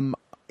now.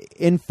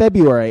 In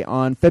February,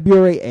 on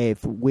February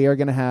 8th, we are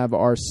going to have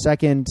our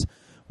second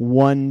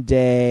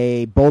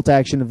one-day bolt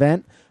action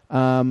event.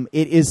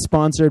 It is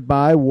sponsored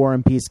by War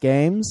and Peace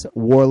Games,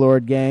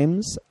 Warlord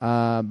Games.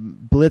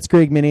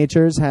 Blitzkrieg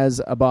Miniatures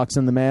has a box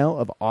in the mail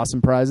of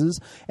awesome prizes.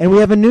 And we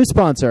have a new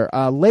sponsor,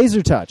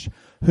 Laser Touch,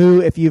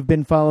 who, if you've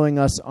been following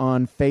us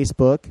on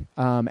Facebook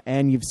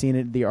and you've seen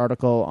it, the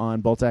article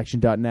on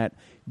boltaction.net,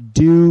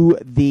 do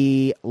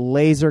the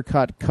laser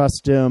cut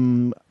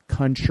custom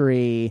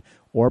country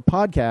or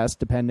podcast,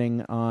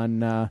 depending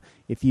on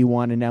if you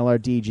want an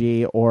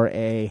LRDG or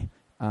a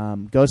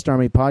Ghost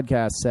Army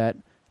podcast set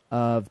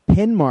of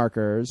pin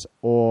markers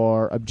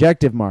or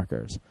objective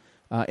markers.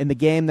 In the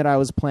game that I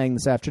was playing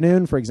this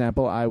afternoon, for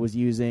example, I was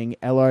using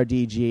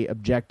LRDG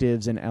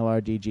objectives and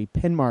LRDG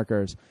pin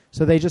markers.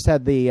 So they just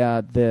had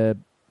the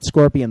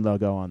Scorpion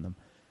logo on them.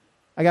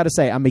 I got to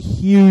say, I'm a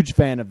huge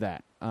fan of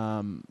that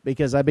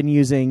because I've been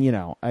using,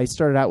 I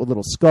started out with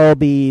little skull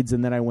beads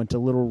and then I went to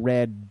little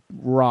red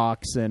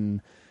rocks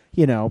and,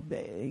 you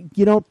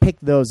don't pick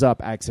those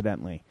up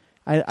accidentally.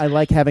 I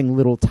like having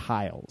little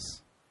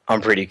tiles. I'm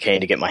pretty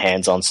keen to get my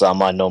hands on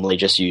some. I normally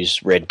just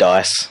use red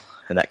dice,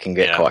 and that can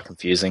get quite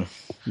confusing.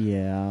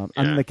 Yeah,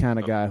 I'm the kind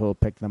of guy who'll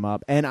pick them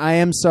up. And I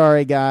am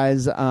sorry,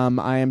 guys.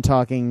 I am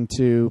talking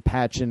to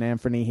Patch and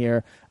Anthony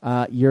here.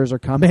 Yours are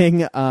coming.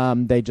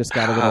 They just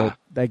got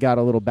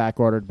a little back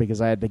ordered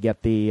because I had to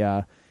get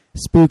the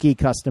spooky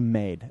custom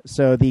made.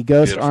 So the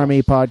Ghost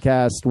Army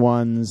podcast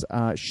ones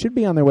should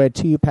be on their way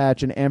to you,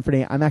 Patch and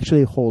Anthony. I'm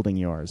actually holding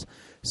yours,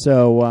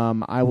 so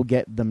I will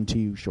get them to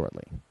you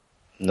shortly.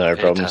 No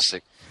problems.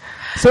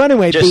 So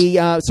anyway,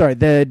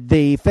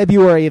 the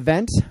February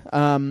event,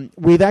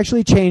 we've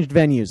actually changed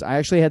venues. I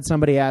actually had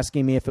somebody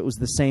asking me if it was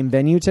the same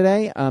venue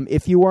today.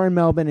 If you are in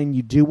Melbourne and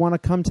you do want to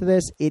come to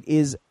this,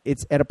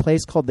 it's at a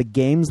place called the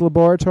Games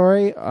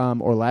Laboratory,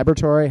 or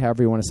Laboratory,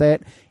 however you want to say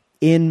it,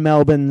 in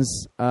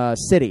Melbourne's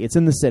city. It's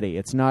in the city.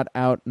 It's not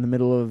out in the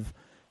middle of,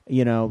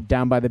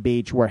 down by the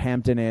beach where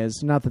Hampton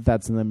is. Not that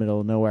that's in the middle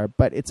of nowhere,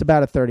 but it's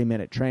about a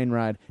 30-minute train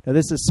ride. Now,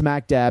 this is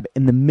smack dab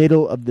in the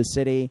middle of the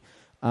city.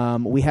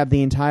 We have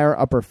the entire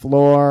upper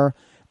floor.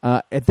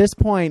 At this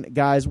point,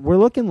 guys, we're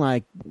looking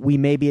like we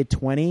may be at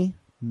 20,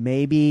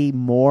 maybe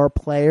more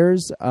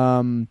players.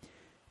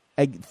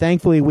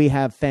 Thankfully, we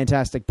have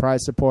fantastic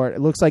prize support.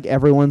 It looks like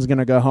everyone's going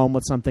to go home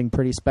with something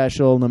pretty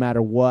special no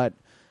matter what.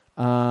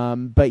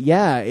 But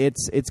yeah,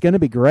 it's going to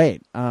be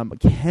great.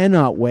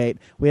 Cannot wait.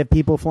 We have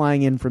people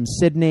flying in from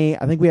Sydney.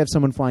 I think we have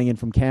someone flying in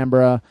from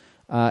Canberra.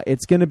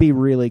 It's going to be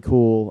really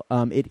cool.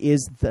 It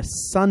is the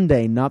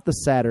Sunday, not the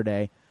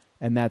Saturday.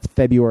 and that's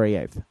February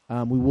 8th.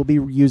 We will be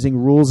using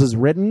rules as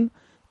written,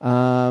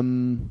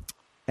 and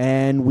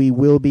we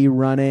will be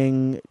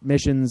running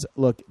missions.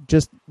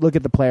 Just look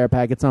at the player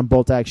pack. It's on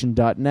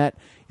boltaction.net.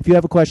 If you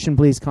have a question,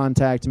 please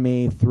contact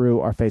me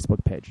through our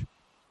Facebook page.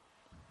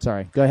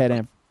 Sorry, go ahead,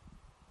 Am.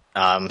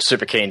 I'm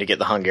super keen to get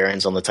the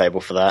Hungarians on the table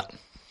for that.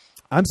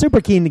 I'm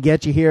super keen to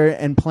get you here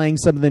and playing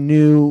some of the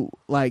new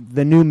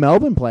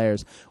Melbourne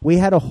players. We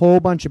had a whole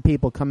bunch of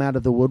people come out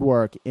of the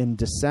woodwork in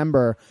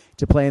December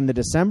to play in the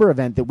December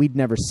event that we'd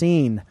never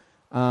seen,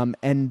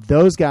 and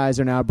those guys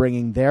are now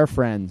bringing their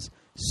friends.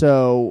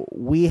 So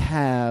we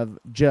have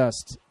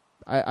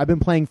I've been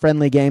playing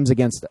friendly games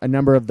against a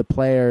number of the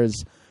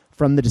players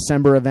from the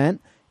December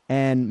event,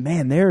 and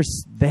man, they're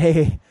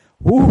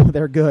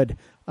good.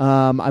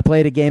 I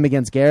played a game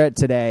against Garrett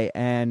today,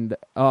 and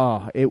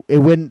it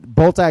wouldn't.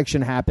 Bolt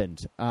action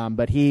happened,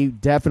 but he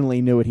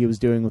definitely knew what he was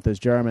doing with those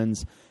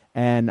Germans,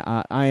 and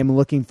I am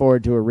looking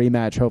forward to a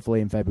rematch,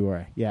 hopefully in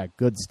February. Yeah,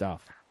 good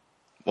stuff.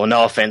 Well,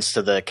 no offense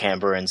to the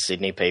Canberra and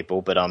Sydney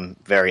people, but I'm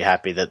very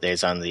happy that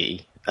there's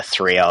only a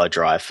 3-hour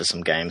drive for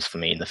some games for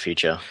me in the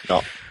future,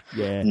 not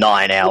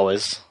 9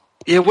 hours.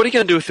 Yeah, what are you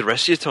going to do with the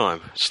rest of your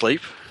time?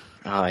 Sleep?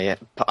 Oh, yeah.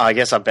 I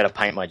guess I better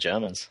paint my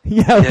Germans.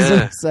 Yeah, I was going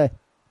to say.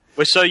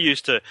 We're so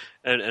used to,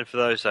 and for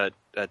those that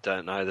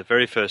don't know, the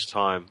very first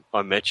time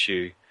I met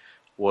you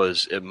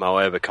was at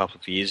Moab a couple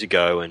of years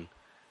ago, and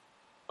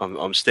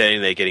I'm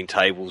standing there getting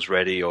tables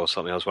ready or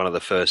something. I was one of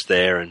the first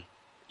there, and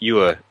you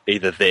were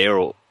either there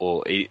or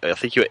I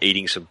think you were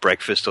eating some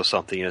breakfast or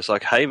something, and it's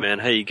like, hey man,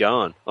 how you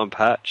going? I'm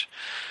Patch.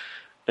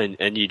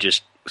 And you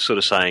just sort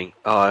of saying,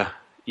 oh,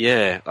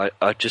 yeah,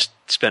 I just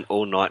spent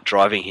all night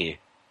driving here.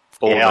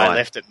 All night. I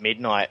left at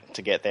midnight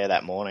to get there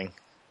that morning.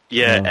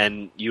 Yeah,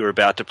 and you were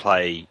about to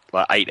play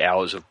like 8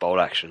 hours of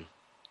bolt action.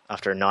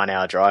 After a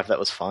 9-hour drive, that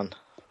was fun.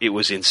 It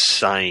was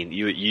insane.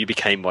 You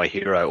became my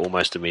hero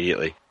almost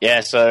immediately. Yeah,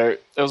 so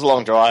it was a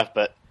long drive,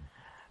 but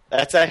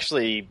that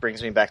actually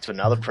brings me back to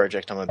another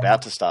project I'm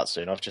about to start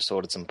soon. I've just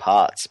ordered some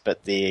parts,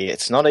 but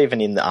it's not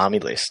even in the army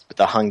list. But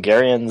the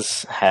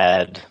Hungarians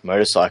had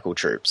motorcycle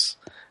troops,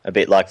 a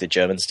bit like the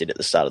Germans did at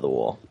the start of the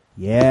war.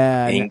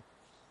 Yeah.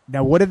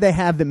 Now, what did they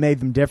have that made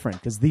them different?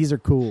 Because these are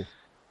cool.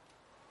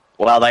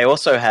 Well, they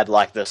also had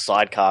like the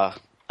sidecar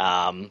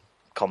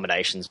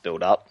combinations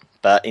built up,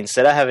 but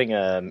instead of having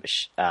a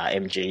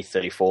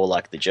MG34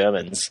 like the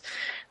Germans,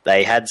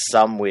 they had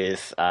some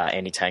with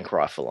anti-tank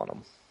rifle on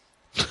them.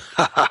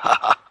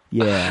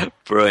 Yeah.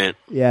 Brilliant.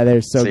 Yeah,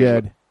 they're so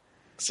good.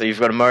 So you've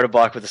got a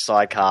motorbike with a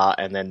sidecar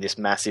and then this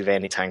massive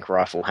anti-tank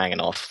rifle hanging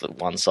off the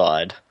one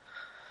side.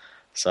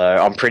 So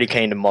I'm pretty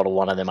keen to model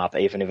one of them up,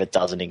 even if it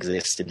doesn't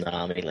exist in the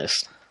army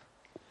list.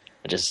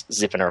 Just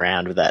zipping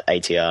around with that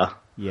ATR.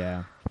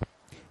 Yeah.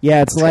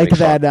 Yeah, it's like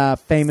that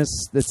famous.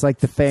 It's like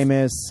the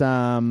famous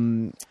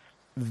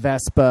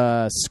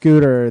Vespa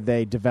scooter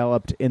they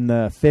developed in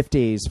the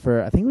 50s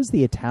for. I think it was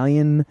the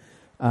Italian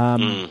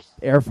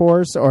Air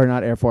Force, or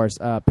not Air Force,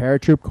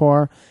 Paratroop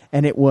Corps,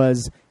 and it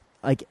was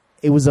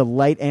a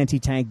light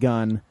anti-tank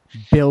gun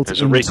built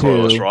into. It was a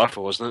recoilless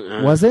rifle, wasn't it?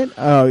 Yeah. Was it?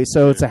 Oh,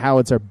 so it's a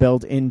howitzer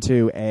built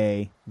into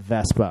a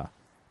Vespa.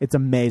 It's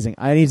amazing.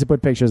 I need to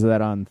put pictures of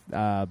that on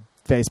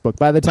Facebook.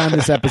 By the time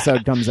this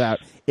episode comes out,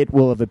 it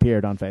will have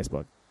appeared on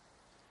Facebook.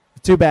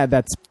 Too bad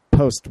that's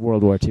post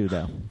World War II,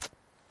 though.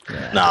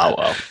 Yeah. No,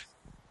 well,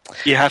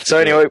 you have to. So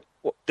anyway,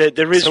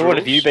 there is. So rules. what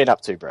have you been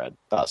up to, Brad?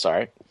 Oh,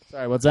 sorry.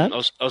 Sorry, what's that? I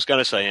was going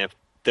to say,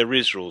 there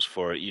is rules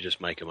for it. You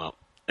just make them up,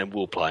 and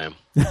we'll play them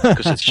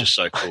because it's just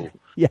so cool.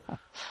 Yeah.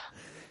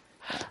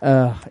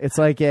 It's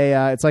like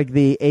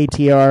the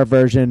ATR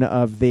version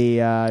of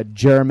the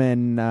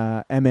German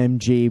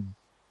MMG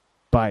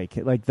bike.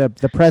 Like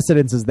the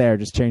precedence is there.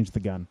 Just change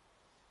the gun.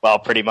 Well,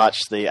 pretty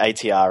much the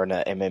ATR and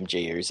a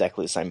MMG are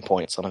exactly the same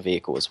points on a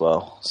vehicle as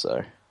well.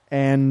 So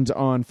and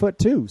on foot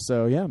too.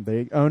 So yeah,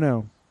 oh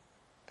no,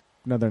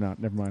 they're not.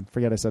 Never mind.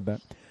 Forget I said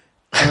that.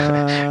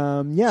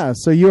 Yeah.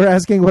 So you were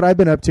asking what I've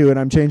been up to, and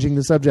I'm changing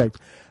the subject.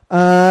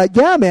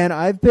 Yeah, man,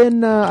 I've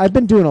been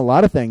doing a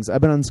lot of things.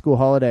 I've been on school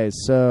holidays,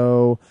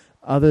 so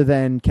other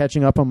than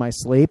catching up on my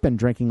sleep and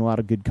drinking a lot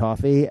of good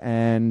coffee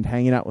and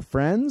hanging out with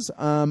friends,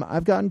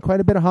 I've gotten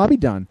quite a bit of hobby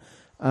done.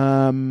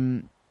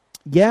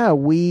 Yeah,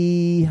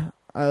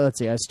 let's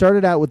see. I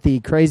started out with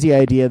the crazy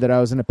idea that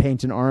I was going to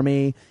paint an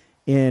army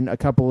in a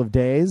couple of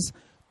days,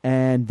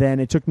 and then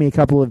it took me a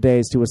couple of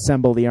days to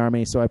assemble the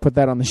army, so I put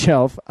that on the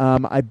shelf.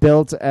 I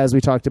built, as we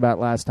talked about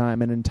last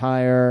time, an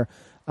entire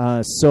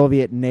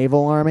Soviet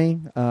naval army,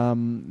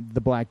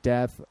 the Black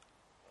Death.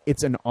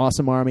 It's an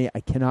awesome army. I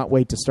cannot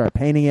wait to start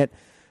painting it,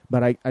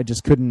 but I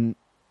just couldn't.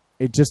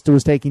 It just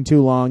was taking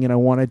too long, and I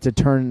wanted to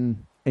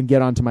turn and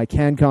get onto my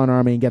CanCon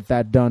army and get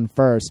that done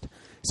first.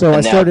 So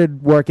I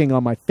started working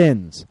on my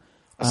Finns.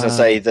 I was going to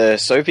say, the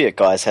Soviet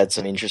guys had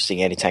some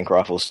interesting anti-tank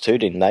rifles too,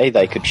 didn't they?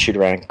 They could shoot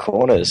around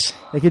corners.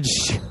 They could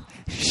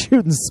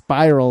shoot in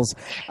spirals.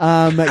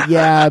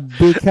 Yeah,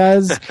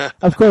 because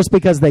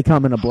they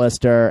come in a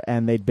blister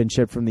and they'd been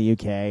shipped from the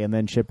UK and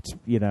then shipped,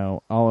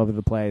 all over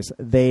the place.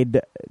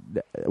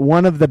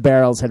 One of the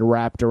barrels had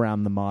wrapped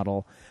around the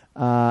model.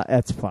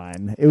 That's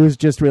fine. It was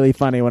just really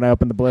funny when I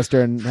opened the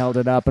blister and held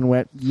it up and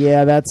went,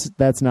 yeah,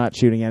 that's not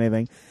shooting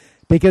anything.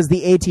 Because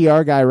the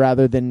ATR guy,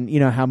 rather than,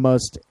 how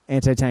most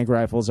anti-tank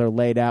rifles are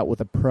laid out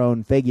with a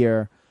prone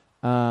figure,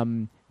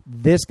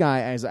 this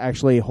guy is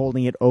actually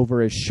holding it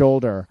over his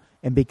shoulder.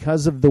 And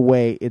because of the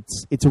way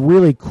it's a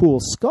really cool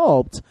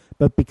sculpt,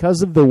 but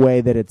because of the way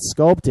that it's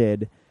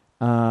sculpted,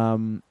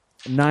 9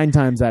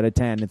 times out of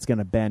 10 it's going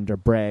to bend or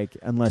break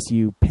unless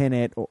you pin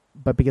it.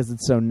 But because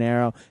it's so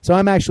narrow, so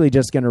I'm actually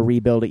just going to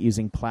rebuild it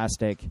using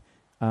plastic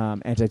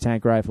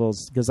anti-tank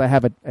rifles because I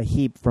have a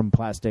heap from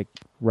plastic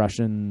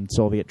Russian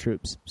Soviet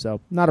troops, so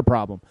not a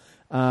problem.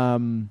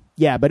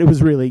 But it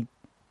was really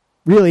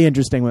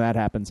interesting when that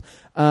happens.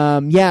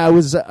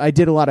 I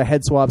did a lot of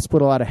head swaps,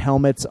 put a lot of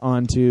helmets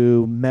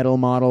onto metal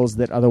models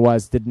that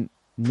otherwise didn't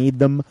need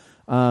them,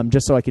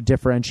 just so I could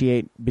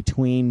differentiate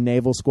between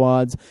naval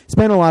squads.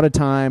 Spent a lot of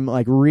time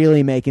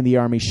really making the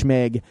Army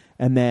schmig,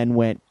 and then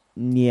went,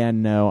 yeah,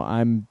 no,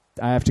 I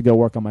have to go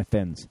work on my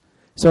fins.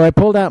 So I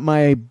pulled out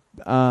my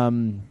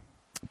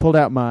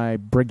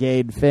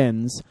brigade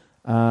fins,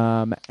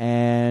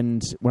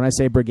 and when I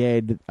say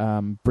brigade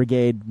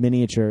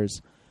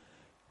miniatures.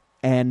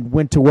 And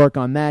went to work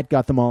on that,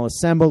 got them all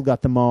assembled,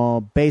 got them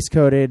all base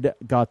coated,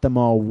 got them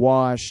all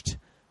washed,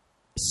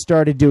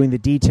 started doing the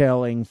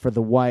detailing for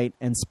the white,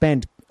 and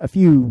spent a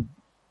few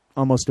days,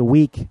 almost a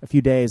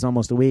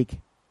week,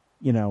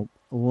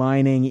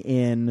 lining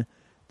in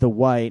the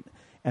white,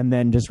 and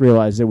then just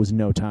realized there was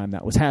no time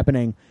that was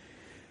happening.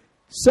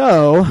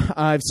 So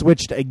I've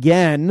switched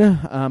again.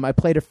 I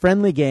played a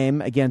friendly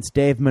game against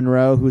Dave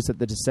Monroe, who's at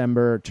the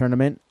December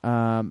tournament.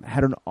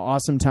 Had an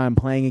awesome time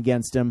playing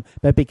against him,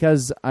 but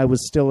because I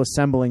was still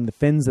assembling the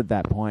fins at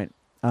that point,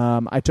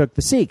 I took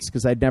the Sikhs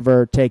because I'd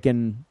never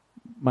taken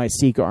my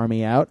Sikh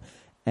army out,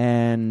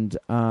 and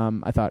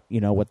I thought,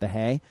 what the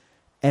hey?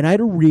 And I had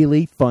a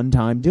really fun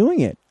time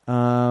doing it.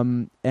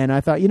 And I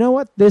thought,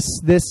 what, this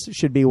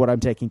should be what I'm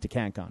taking to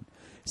CanCon.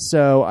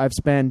 So I've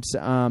spent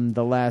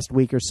the last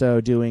week or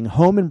so doing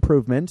home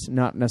improvement,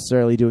 not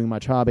necessarily doing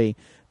much hobby,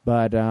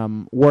 but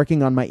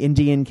working on my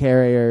Indian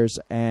carriers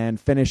and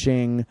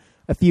finishing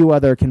a few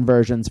other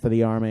conversions for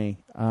the Army.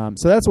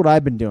 So that's what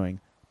I've been doing.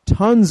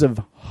 Tons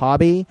of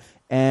hobby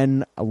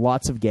and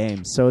lots of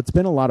games. So it's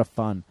been a lot of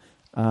fun.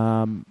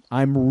 I'm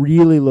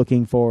really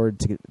looking forward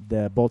to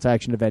the Bolt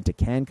Action event at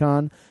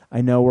CanCon.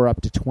 I know we're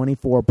up to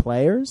 24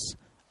 players.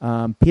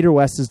 Peter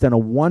West has done a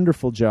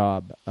wonderful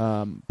job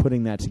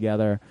putting that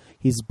together.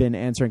 He's been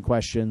answering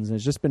questions, and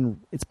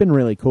it's been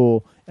really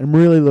cool. And I'm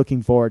really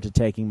looking forward to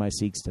taking my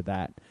Sikhs to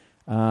that.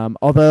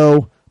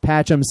 Although,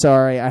 Patch, I'm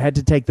sorry, I had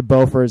to take the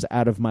Bofors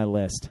out of my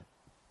list.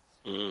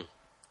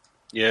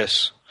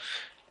 Yes.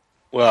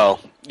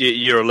 Well,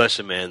 you're a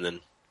lesser man than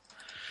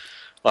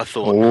I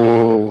thought.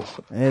 Ooh.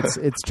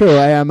 It's true.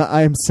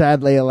 I am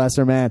sadly a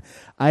lesser man.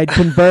 I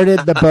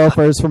converted the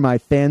Bofors for my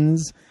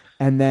fins.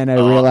 And then I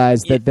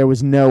realized that there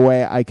was no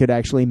way I could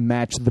actually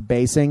match the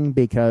basing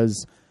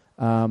because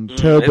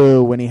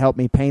Tobu, when he helped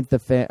me paint the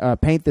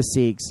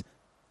Sikhs,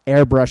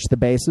 airbrushed the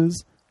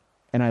bases,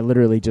 and I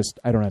literally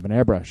I don't have an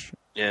airbrush.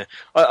 Yeah,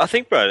 I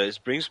think, Brad, it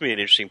brings me an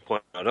interesting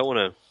point. I don't want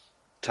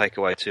to take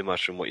away too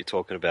much from what you're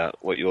talking about,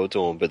 what you're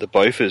doing, but the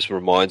Bofors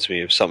reminds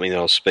me of something that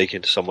I was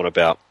speaking to someone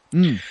about.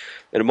 And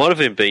it might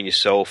have even been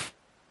yourself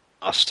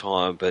last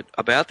time, but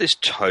about this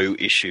toe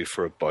issue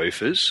for a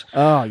Bofors.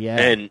 Oh, yeah.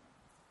 And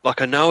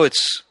I know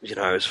it's,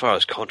 as far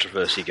as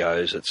controversy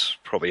goes, it's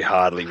probably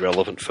hardly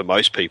relevant for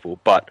most people,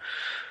 but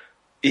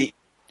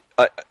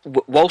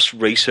whilst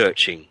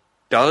researching,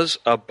 does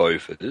a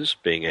Bofors,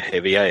 being a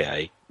heavy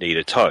AA, need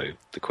a toe?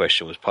 The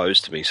question was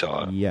posed to me, so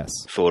I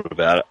thought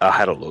about it. I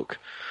had a look.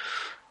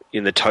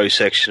 In the toe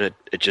section,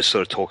 it just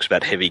sort of talks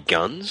about heavy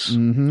guns,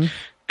 and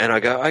I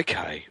go,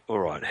 okay, all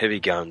right,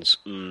 heavy guns,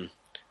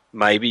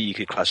 maybe you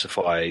could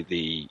classify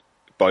the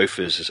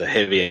Bofors as a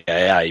heavy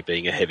AA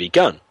being a heavy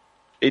gun.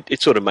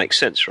 It sort of makes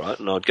sense, right?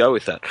 And I'd go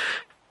with that.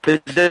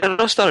 But then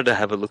I started to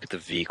have a look at the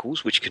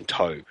vehicles which can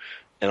tow.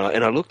 And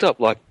I looked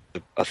up, I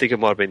think it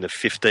might have been the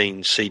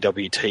 15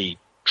 CWT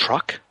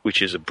truck,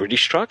 which is a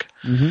British truck.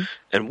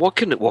 And what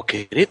can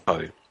it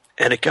tow?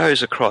 And it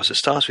goes across. It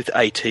starts with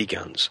AT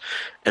guns.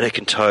 And it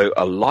can tow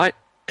a light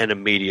and a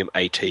medium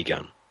AT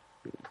gun.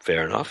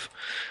 Fair enough.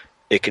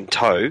 It can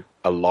tow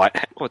a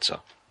light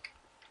howitzer.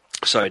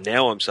 So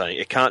now I'm saying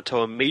it can't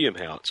tow a medium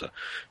howitzer.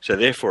 So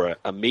therefore,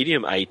 a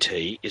medium AT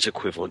is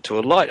equivalent to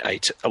a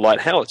light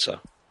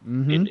howitzer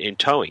in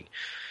towing.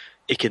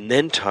 It can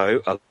then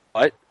tow a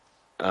light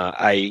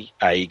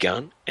AA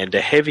gun and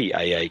a heavy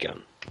AA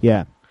gun.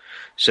 Yeah.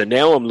 So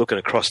now I'm looking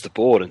across the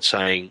board and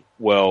saying,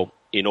 well,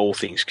 in all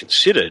things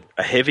considered,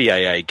 a heavy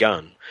AA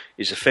gun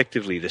is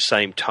effectively the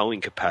same towing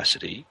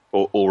capacity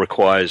or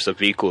requires the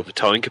vehicle of a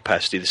towing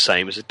capacity the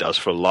same as it does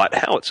for a light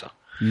howitzer.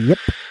 Yep.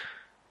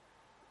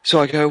 So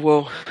I go,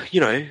 well,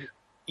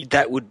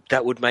 that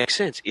would make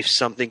sense. If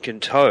something can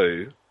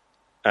tow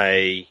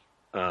a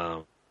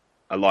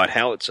light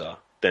howitzer,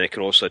 then it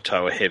can also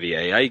tow a heavy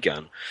AA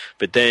gun.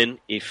 But then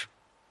if,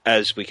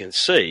 as we can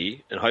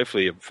see, and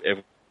hopefully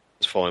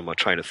following my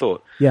train of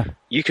thought. Yeah.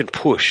 You can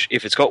push,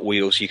 if it's got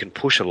wheels, you can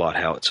push a light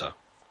howitzer.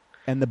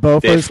 And the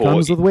Bofors Therefore,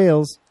 comes with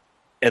wheels.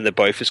 And the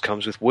Bofors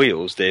comes with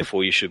wheels,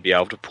 therefore you should be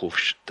able to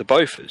push the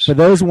Bofors. For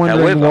those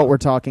wondering However, what we're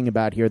talking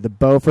about here, the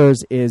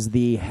Bofors is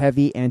the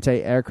heavy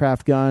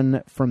anti-aircraft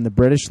gun from the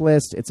British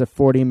list. It's a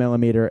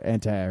 40mm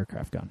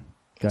anti-aircraft gun.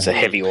 It's a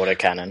heavy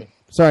autocannon.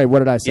 Sorry, what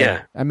did I say?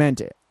 Yeah. I meant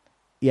it.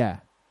 Yeah.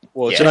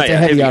 Well, it's Yeah, an It's a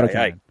heavy AA.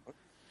 autocannon.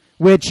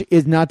 Which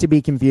is not to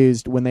be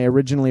confused. When they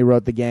originally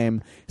wrote the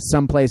game,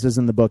 some places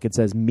in the book it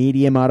says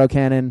medium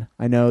autocannon.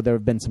 I know there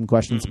have been some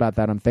questions about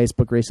that on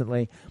Facebook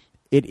recently.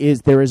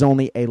 There is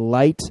only a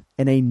light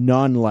and a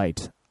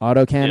non-light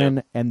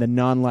autocannon, and the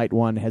non-light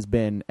one has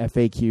been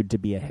FAQ'd to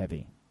be a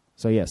heavy.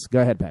 So yes,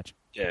 go ahead, Patch.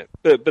 Yeah,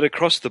 but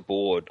across the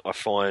board, I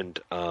find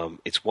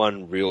it's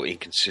one real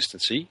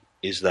inconsistency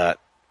is that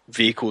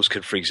vehicles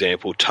can, for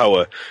example,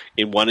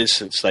 in one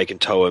instance, they can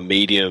tow a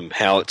medium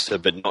howitzer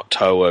but not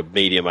tow a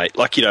medium.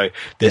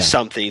 There's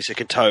some things that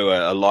can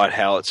tow a light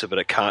howitzer but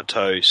it can't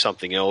tow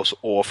something else.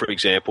 Or, for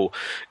example,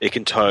 it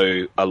can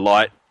tow a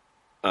light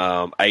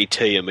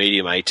AT, a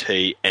medium AT,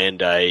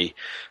 and a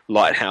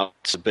light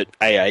howitzer, but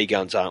AA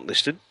guns aren't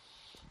listed.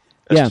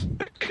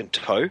 Can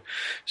tow.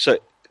 So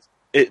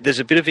there's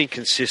a bit of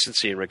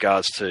inconsistency in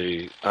regards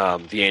to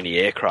the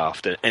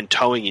anti-aircraft and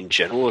towing in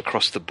general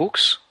across the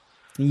books.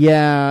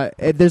 Yeah,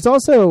 there's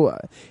also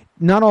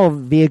not all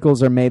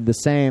vehicles are made the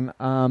same.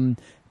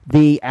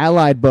 The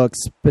Allied books,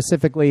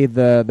 specifically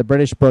the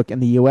British book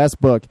and the U.S.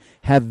 book,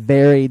 have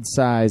varied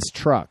size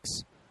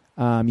trucks.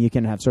 You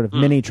can have sort of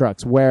mini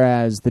trucks,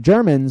 whereas the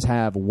Germans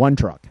have one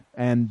truck,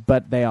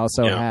 but they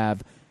also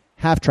have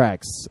half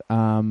tracks,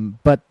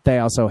 but they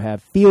also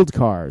have field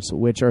cars,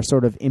 which are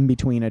sort of in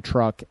between a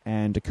truck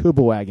and a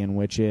Kübelwagen,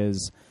 which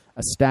is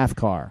a staff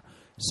car.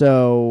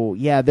 So,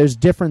 yeah, there's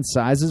different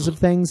sizes of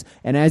things,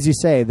 and as you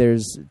say,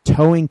 there's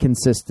towing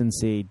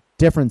consistency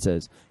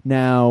differences.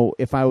 Now,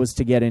 if I was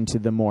to get into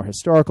the more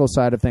historical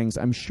side of things,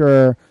 I'm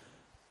sure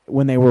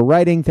when they were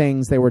writing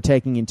things, they were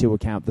taking into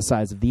account the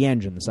size of the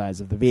engine, the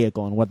size of the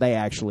vehicle, and what they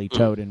actually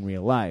towed in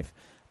real life.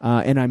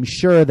 And I'm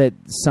sure that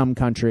some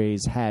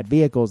countries had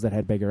vehicles that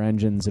had bigger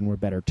engines and were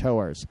better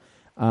towers.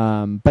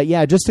 But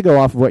yeah, just to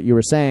go off of what you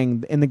were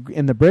saying, in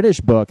the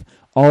British book,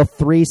 all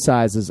three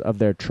sizes of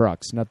their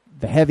trucks, not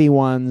the heavy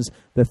ones,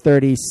 the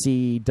 30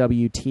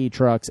 CWT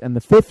trucks, and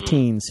the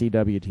 15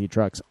 CWT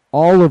trucks,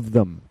 all of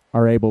them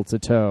are able to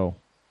tow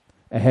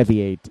a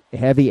heavy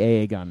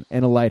AA gun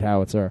and a light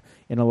howitzer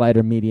and a light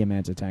or medium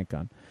anti-tank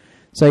gun.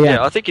 So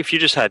yeah, I think if you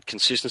just had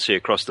consistency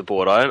across the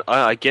board,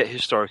 I get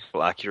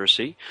historical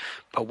accuracy,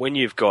 but when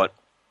you've got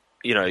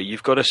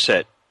to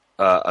set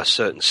a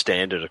certain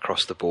standard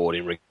across the board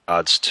in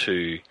regards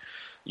to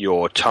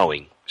your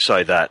towing,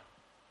 so that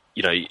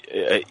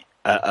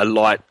a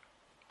light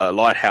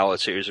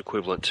howitzer is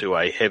equivalent to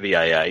a heavy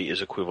AA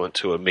is equivalent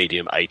to a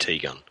medium AT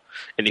gun,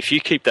 and if you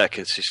keep that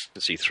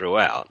consistency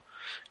throughout,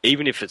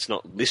 even if it's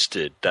not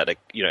listed that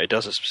it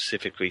doesn't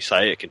specifically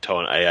say it can tow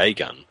an AA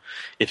gun,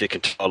 if it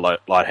can tow a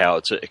light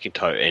howitzer, it can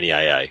tow any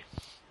AA.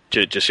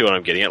 Do you see what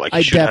I'm getting at? Like,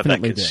 you should have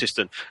that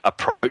consistent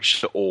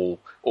approach to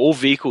all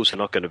vehicles are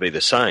not going to be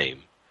the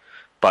same,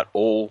 but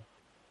all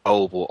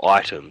towable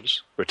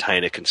items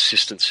retain a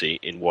consistency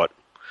in what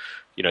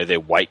their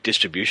weight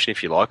distribution,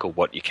 if you like, or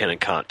what you can and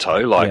can't tow.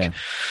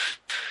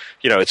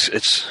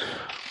 It's.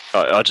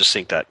 I just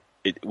think that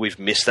we've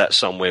missed that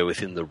somewhere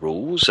within the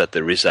rules, that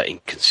there is that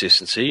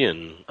inconsistency,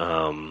 and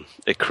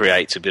it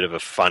creates a bit of a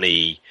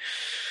funny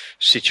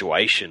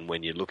situation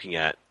when you're looking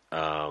at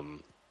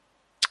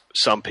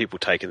some people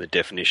taking the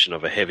definition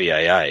of a heavy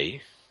AA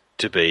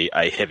to be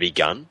a heavy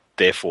gun,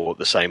 therefore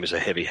the same as a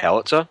heavy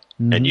howitzer,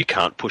 and you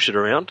can't push it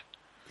around.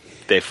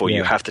 Therefore,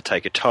 you have to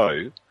take a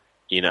tow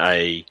in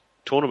a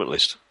tournament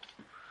list.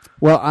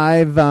 Well,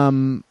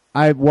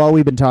 while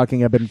we've been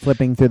talking, I've been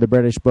flipping through the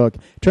British book.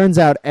 Turns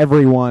out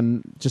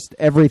everything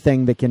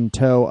that can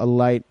tow a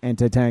light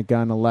anti-tank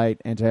gun, a light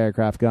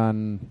anti-aircraft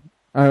gun,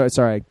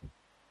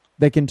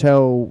 they can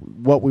tow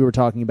what we were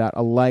talking about,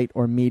 a light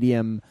or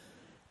medium,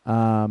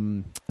 a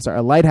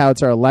light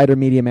howitzer, a light or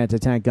medium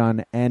anti-tank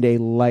gun, and a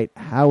light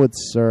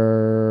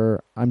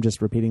howitzer, I'm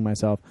just repeating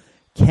myself,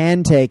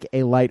 can take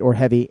a light or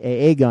heavy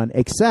AA gun,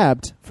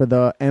 except for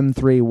the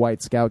M3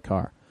 White Scout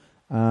car.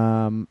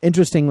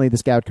 Interestingly, the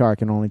Scout car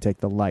can only take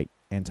the light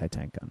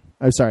anti-tank gun.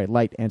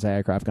 Light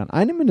anti-aircraft gun.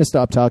 I'm going to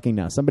stop talking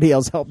now. Somebody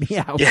else help me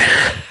out.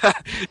 Yeah,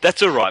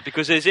 that's all right,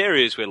 because there's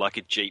areas where, like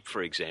a Jeep,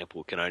 for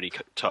example, can only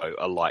tow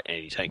a light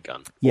anti-tank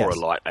gun or a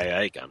light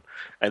AA gun,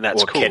 and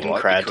that's cool,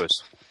 right?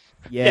 Because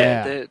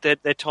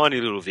they're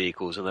tiny little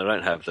vehicles and they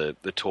don't have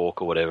the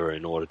torque or whatever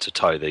in order to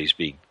tow the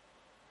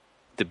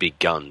big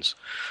guns.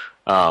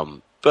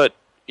 But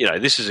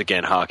this is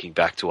again harking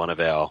back to one of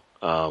our.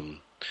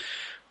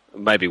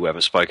 Maybe we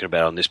haven't spoken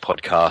about on this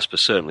podcast, but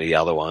certainly the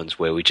other ones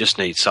where we just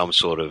need some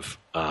sort of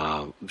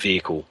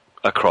vehicle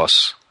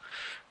across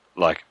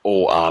like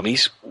all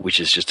armies,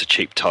 which is just a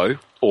cheap tow,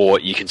 or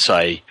you can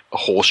say a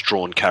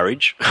horse-drawn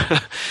carriage,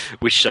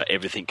 which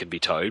everything can be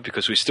towed,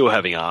 because we're still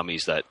having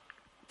armies that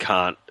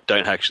don't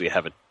actually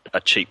have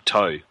a cheap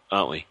tow,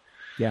 aren't we?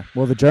 Yeah.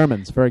 Well, the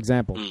Germans, for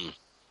example.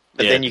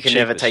 But Yeah, then you can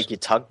never cheapest. take your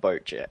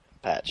tugboat jet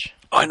patch.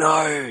 I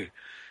know.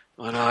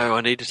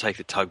 I need to take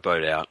the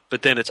tugboat out.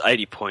 But then it's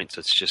 80 points.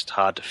 It's just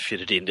hard to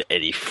fit it into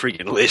any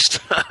friggin' list.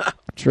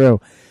 True.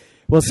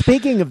 Well,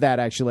 speaking of that,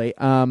 actually,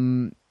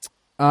 I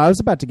was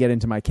about to get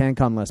into my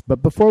CanCon list,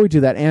 but before we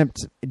do that, Amped,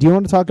 do you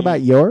want to talk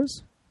about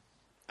yours?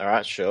 All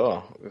right,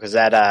 sure. Because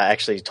that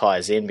actually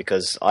ties in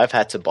because I've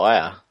had to buy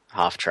a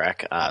half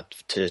track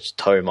to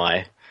tow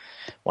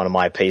one of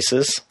my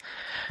pieces.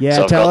 Yeah,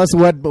 So I've tell got- us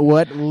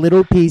what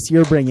little piece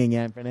you're bringing,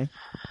 Anthony.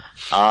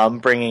 I'm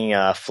bringing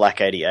a Flak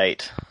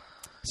 88.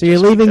 So you're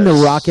Just leaving the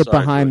because rocket so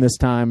behind good. this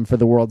time for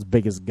the world's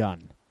biggest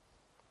gun.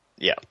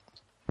 Yeah.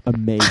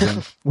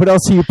 Amazing. What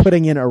else are you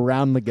putting in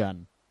around the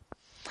gun?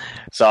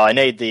 So I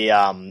need the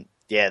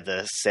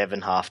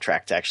 7 half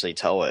track to actually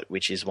tow it,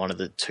 which is one of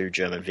the 2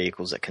 German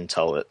vehicles that can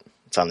tow it.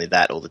 It's only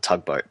that or the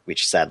tugboat,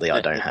 which sadly I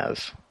don't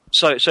have.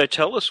 So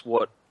tell us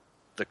what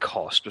the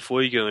cost,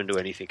 before you go into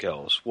anything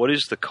else, what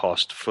is the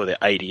cost for the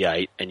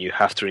 88 and you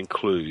have to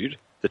include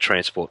the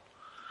transport?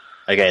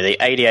 Okay, the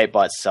 88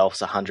 by itself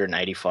is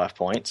 185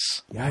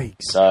 points. Yikes.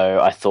 So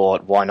I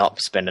thought, why not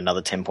spend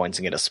another 10 points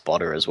and get a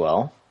spotter as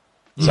well?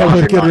 So Yeah,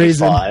 with good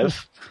reason.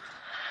 195.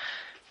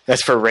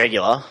 That's for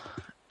regular.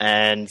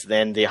 And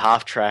then the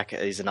half track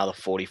is another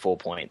 44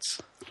 points.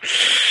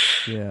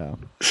 Yeah.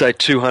 So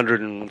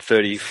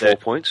 234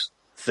 points?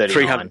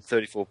 39.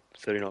 334,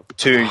 39.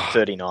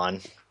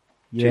 239.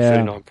 Yeah.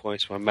 239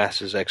 points. My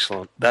maths is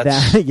excellent.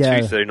 That's Yeah.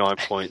 239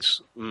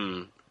 points.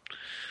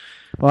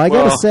 Well, I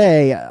gotta Well-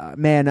 say,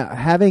 man,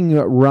 having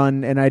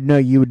run, and I know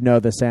you would know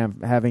this,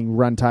 Sam, having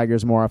run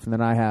Tigers more often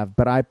than I have,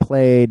 but I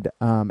played,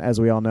 as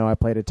we all know, I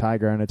played a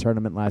Tiger in a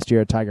tournament last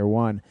year, Tiger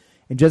 1,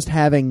 and just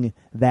having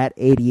that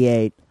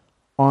 88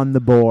 on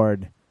the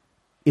board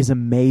is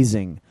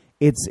amazing.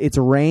 Its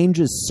range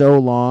is so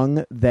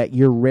long that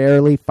you're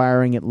rarely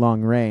firing at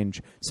long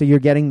range, so you're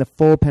getting the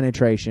full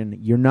penetration,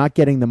 you're not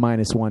getting the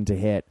 -1 to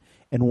hit,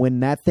 and when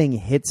that thing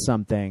hits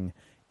something,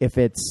 if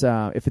it's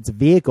a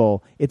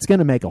vehicle, it's going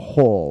to make a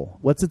hole.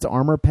 What's its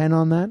armor pen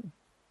on that?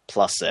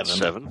 Plus 7.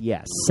 7.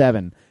 Yes,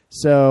 7.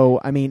 So,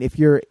 I mean, if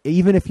you're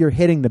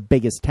hitting the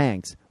biggest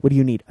tanks, what do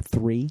you need? A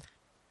 3?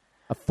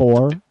 A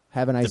 4?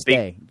 Have a nice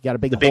day. You got a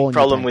big The hole big in your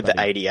problem tank, with buddy.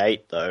 the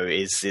 88, though,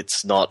 is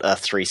it's not a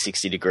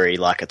 360 degree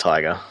like a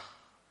Tiger.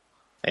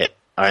 It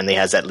only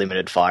has that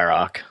limited fire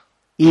arc.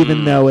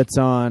 Even though it's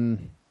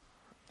on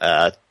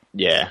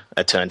Yeah,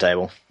 a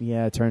turntable.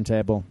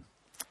 turntable.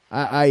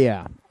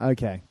 Yeah.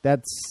 Okay.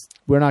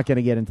 We're not going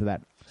to get into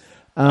that.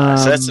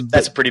 So that's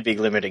but a pretty big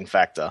limiting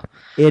factor.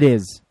 it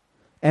is.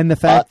 And the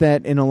fact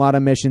that in a lot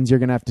of missions you're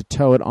going to have to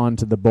tow it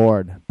onto the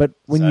board. But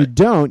when So- you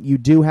don't, you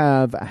do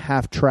have a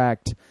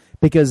half-tracked,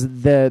 because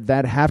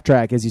that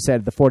half-track, as you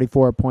said, the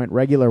 44-point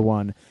regular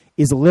one,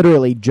 is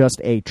literally just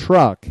a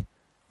truck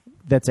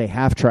that's a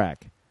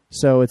half-track.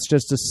 So it's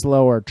just a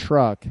slower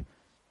truck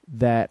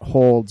that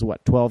holds,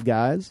 12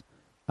 guys?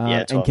 Yeah,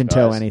 and 12 can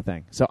tow guys.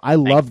 anything. So I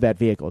love that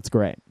vehicle. It's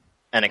great.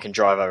 And it can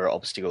drive over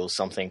obstacles,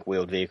 something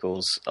wheeled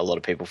vehicles a lot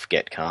of people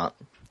forget can't.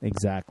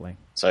 Exactly.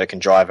 So it can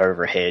drive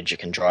over a hedge, it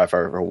can drive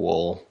over a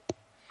wall.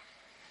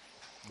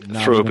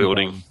 Not Through a even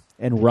building. wrong.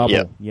 And rubble.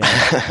 Yep.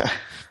 Yeah.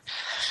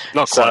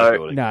 Not So- quite a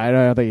building. No, I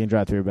don't think you can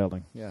drive through a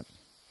building. Yeah.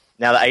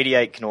 Now, the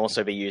 88 can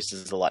also be used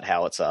as a light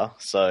howitzer,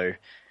 so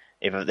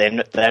if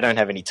they don't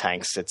have any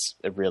tanks, it's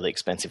a really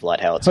expensive light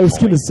howitzer. I was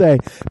for going me. to say,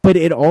 but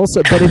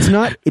it's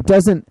not, it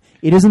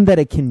isn't that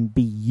it can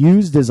be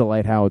used as a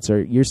light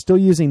howitzer. You're still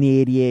using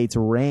the 88's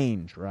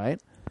range, right?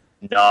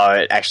 No,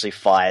 it actually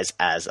fires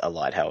as a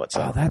light howitzer.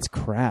 Oh, that's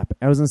crap.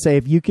 I was going to say,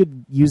 if you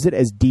could use it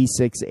as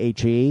D6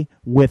 HE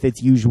with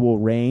its usual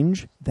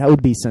range, that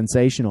would be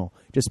sensational.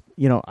 Just,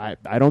 I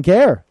don't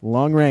care.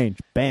 Long range.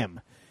 Bam.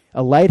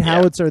 A light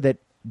howitzer that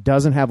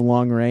doesn't have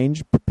long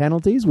range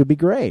penalties would be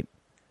great.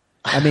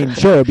 I mean,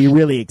 sure, it'd be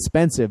really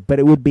expensive, but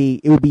it would be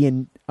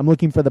I'm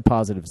looking for the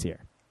positives here.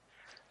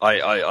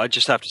 I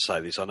just have to say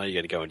this. I know you're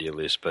going to go into your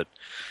list, but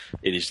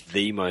it is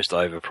the most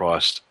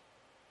overpriced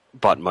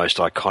but most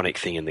iconic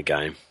thing in the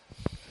game.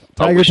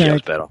 I Tiger wish it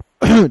was tank.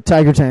 better.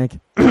 Tiger tank.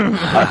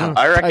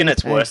 I reckon Tiger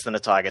it's tank. worse than a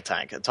Tiger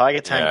tank. A Tiger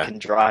tank Yeah. can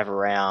drive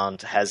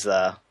around, has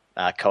a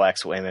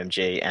coaxial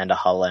MMG and a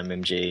Hull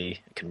MMG,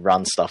 can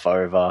run stuff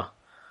over.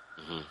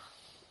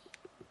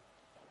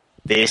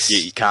 This,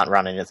 you can't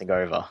run anything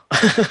over.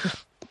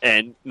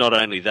 And not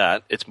only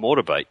that, it's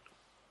mortar bait.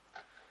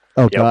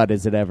 Oh, Yep. God,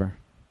 is it ever?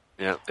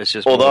 Yeah, it's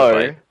just mortar Although,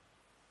 bait.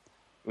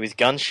 with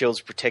gun shields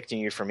protecting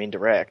you from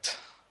indirect,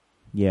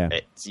 Yeah.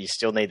 you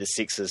still need the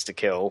 6s to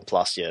kill,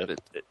 plus your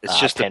It's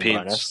just the pen pins.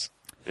 bonus.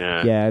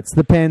 Yeah. Yeah, it's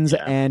the pins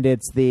Yeah. and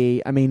it's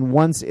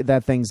once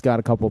that thing's got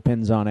a couple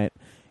pins on it,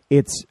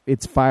 it's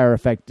fire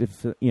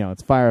effective,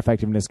 its fire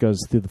effectiveness goes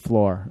through the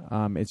floor.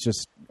 It's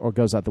just, or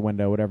goes out the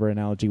window, whatever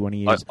analogy you want to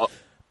use.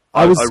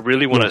 I was-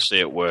 really want yeah. to see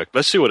it work.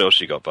 Let's see what else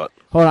you got, but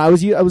Hold on, I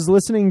was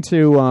listening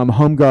to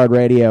Home Guard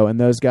Radio, and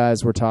those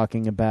guys were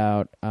talking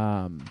about.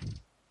 I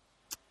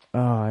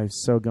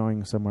was so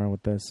going somewhere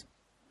with this.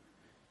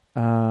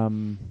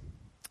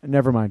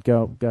 Never mind.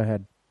 Go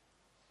ahead.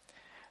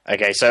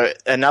 Okay, so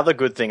another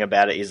good thing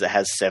about it is it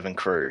has 7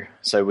 crew.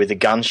 So with a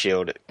gun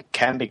shield, it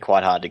can be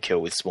quite hard to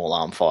kill with small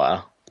arm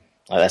fire.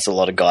 That's a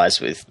lot of guys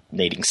with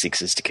needing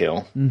 6s to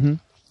kill. Mm-hmm.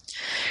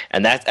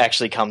 And that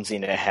actually comes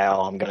into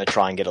how I'm going to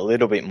try and get a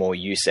little bit more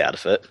use out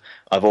of it.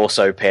 I've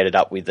also paired it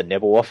up with the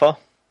Nebelwerfer.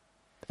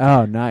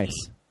 Oh,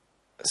 nice.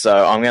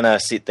 So I'm going to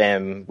sit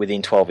them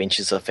within 12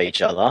 inches of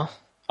each other.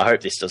 I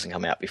hope this doesn't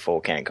come out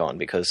before CanCon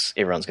because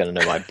everyone's going to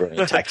know my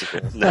brilliant tactical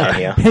plan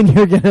here. And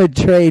you're going to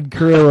trade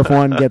crew if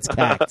one gets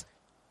cacked.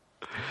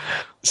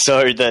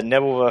 So the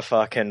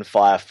Nebelwerfer can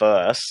fire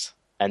first,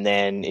 and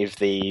then if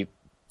the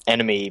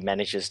enemy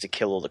manages to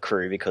kill all the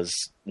crew, because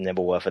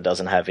Nebelwerfer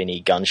doesn't have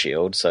any gun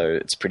shield, so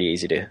it's pretty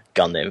easy to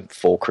gun them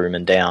 4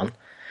 crewmen down.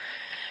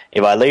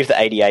 If I leave the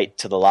 88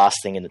 to the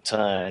last thing in the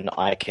turn,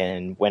 I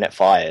can, when it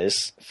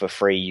fires, for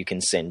free, you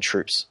can send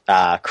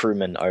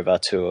crewmen over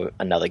to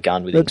another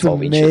gun within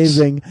 12 inches. That's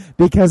amazing,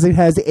 because it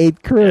has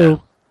 8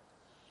 crew.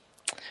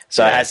 Yeah.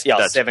 So it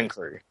has 7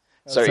 crew.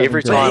 So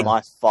every crew. time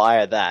I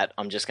fire that,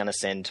 I'm just going to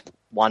send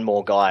one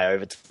more guy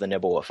over to the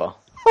Nebelwerfer.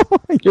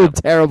 You're a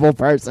terrible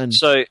person.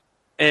 So,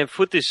 and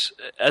put this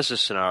as a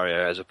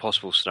scenario, as a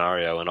possible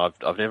scenario, and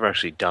I've never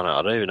actually done it.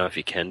 I don't even know if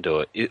you can do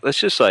it. Let's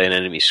just say an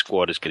enemy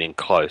squad is getting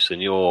close,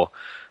 and your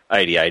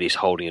 88 is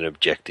holding an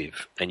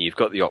objective, and you've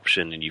got the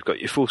option, and you've got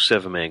your full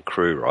 7-man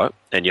crew, right?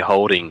 And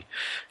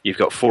you've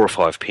got 4 or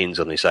 5 pins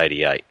on this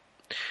 88,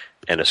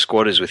 and a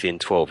squad is within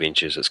 12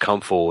 inches. It's come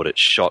forward,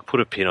 it's shot,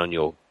 put a pin on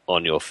your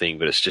thing,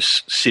 but it's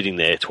just sitting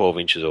there 12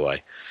 inches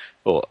away,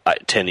 or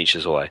 10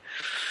 inches away.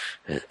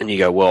 And you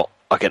go, well,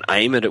 I can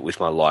aim at it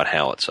with my light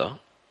howitzer,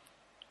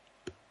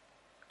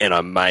 and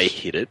I may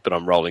hit it, but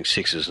I'm rolling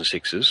 6s and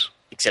 6s.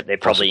 Except they're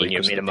probably in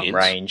your minimum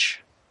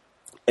range.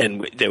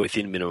 And they're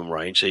within minimum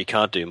range, so you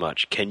can't do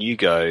much. Can you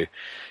go,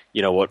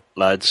 you know what,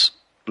 lads,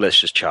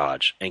 let's just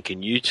charge? And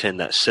can you send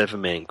that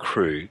 7-man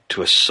crew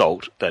to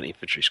assault that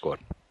infantry squad?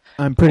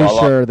 I'm pretty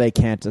sure they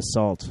can't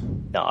assault.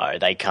 No,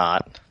 they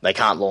can't. They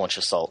can't launch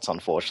assaults,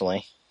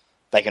 unfortunately.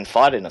 They can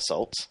fight in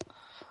assaults.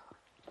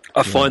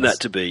 I find that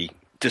to be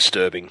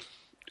disturbing.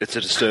 It's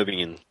a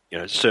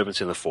disturbance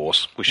in the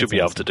force. We should be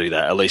able to do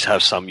that. At least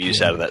have some use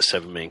out of that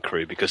 7-man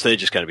crew, because they're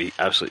just going to be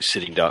absolute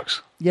sitting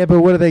ducks. Yeah, but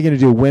what are they going to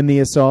do? Win the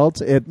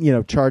assault?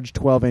 Charge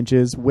 12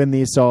 inches, win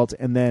the assault,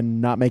 and then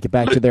not make it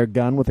back to their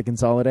gun with a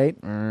consolidate?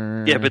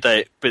 Yeah, but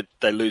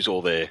they lose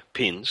all their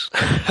pins,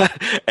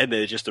 and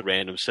they're just a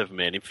random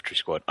 7-man infantry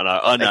squad. And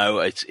I know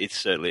it's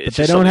certainly. But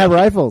they don't have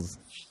rifles.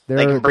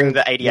 They can bring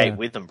the 88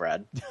 with them,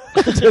 Brad.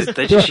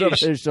 They just use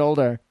their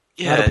shoulder.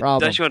 Yeah, not a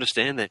problem. Don't you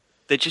understand that?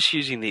 They're just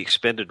using the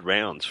expended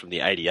rounds from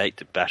the 88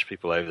 to bash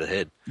people over the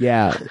head.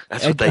 Yeah.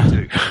 That's what they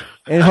do.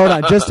 And hold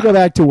on, just to go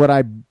back to what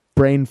I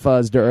brain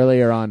fuzzed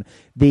earlier on,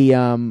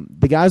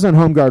 the guys on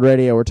Home Guard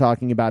Radio were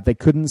talking about they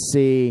couldn't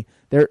see,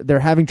 they're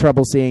having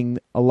trouble seeing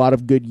a lot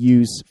of good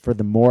use for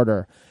the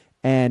mortar.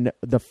 And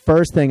the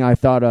first thing I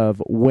thought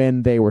of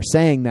when they were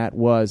saying that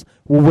was,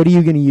 well, what are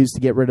you going to use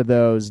to get rid of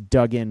those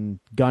dug-in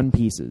gun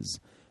pieces?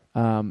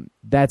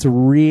 That's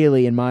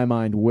really, in my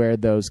mind, where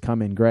those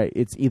come in great.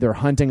 It's either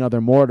hunting other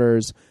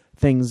mortars,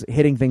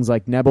 hitting things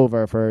like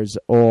Nebelwerfers,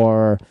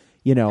 or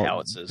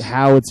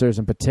howitzers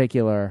in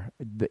particular.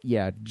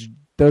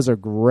 Those are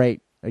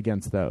great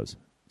against those.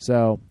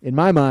 So, in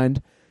my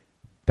mind,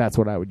 that's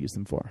what I would use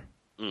them for.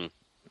 Mm.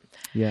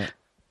 Yeah.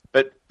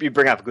 But you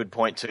bring up a good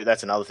point too.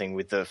 That's another thing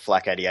with the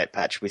Flak 88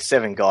 patch. With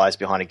 7 guys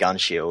behind a gun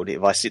shield,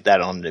 if I sit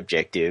that on an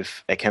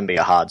objective, it can be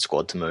a hard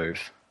squad to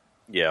move.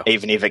 Yeah.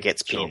 Even if it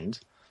gets pinned,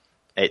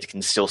 it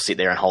can still sit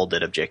there and hold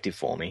that objective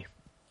for me.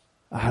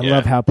 I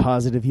love how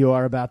positive you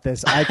are about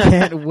this. I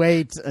can't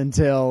wait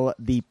until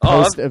the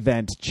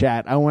post-event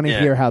chat. I want to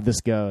hear how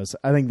this goes.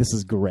 I think this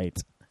is great.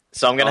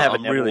 So I'm going to have a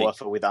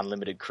Nebelwerfer with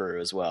unlimited crew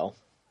as well.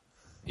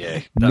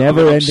 Yeah.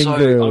 Never-ending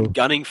crew. I'm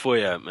gunning for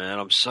you, man.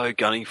 I'm so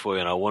gunning for you,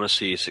 and I want to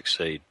see you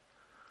succeed.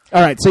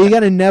 All right, so you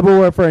got a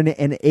Nebelwerfer,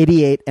 an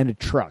 88, and a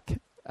truck.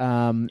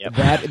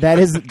 That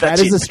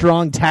is a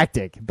strong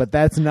tactic, but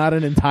that's not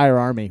an entire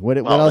army. What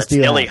else do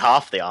you have? Nearly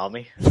half the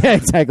army. Yeah,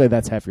 exactly.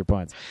 That's half your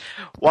points.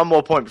 One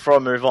more point before I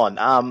move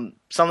on.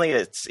 Something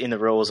that's in the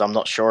rules I'm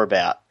not sure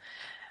about.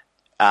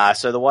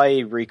 So the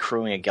way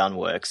recrewing a gun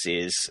works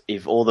is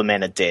if all the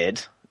men are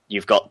dead,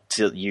 you've got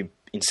to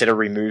instead of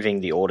removing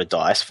the order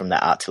dice from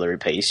that artillery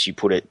piece, you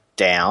put it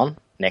down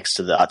next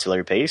to the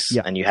artillery piece,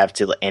 and you have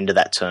till the end of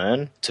that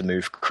turn to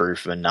move crew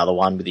from another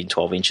one within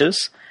 12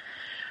 inches.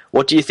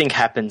 What do you think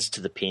happens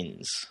to the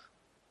pins?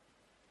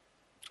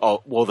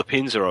 Oh, well, the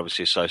pins are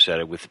obviously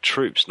associated with the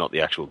troops, not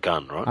the actual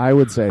gun, right? I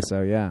would say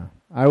so, yeah.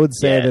 I would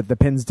say that the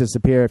pins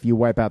disappear if you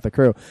wipe out the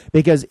crew.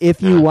 Because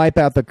if you wipe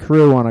out the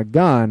crew on a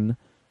gun,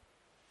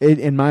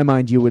 in my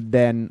mind, you would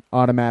then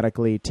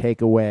automatically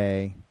take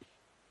away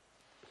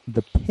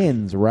the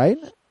pins, right?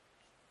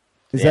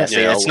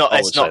 It's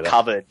not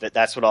covered, but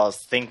that's what I was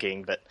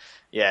thinking. But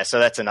yeah, so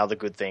that's another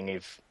good thing.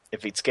 If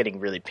it's getting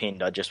really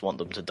pinned, I just want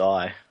them to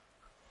die.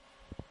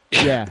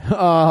 Yeah.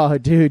 Oh,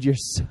 dude, you're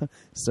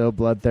so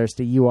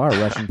bloodthirsty. You are a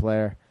Russian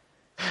player.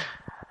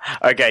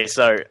 Okay,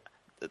 so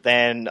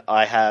then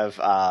I have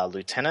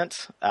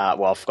lieutenant.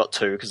 Well, I've got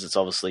two because it's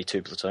obviously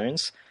two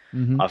platoons.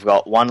 Mm-hmm. I've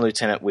got one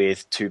lieutenant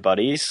with two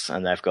buddies,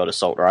 and they've got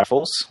assault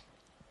rifles.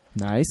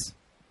 Nice.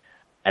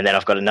 And then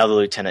I've got another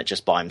lieutenant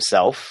just by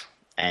himself,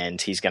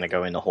 and he's going to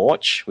go in the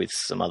Horch with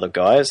some other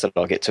guys that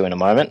I'll get to in a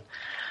moment.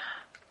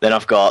 Then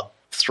I've got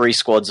 3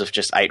 squads of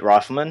just 8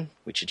 riflemen,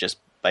 which are just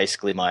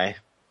basically my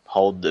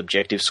hold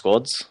objective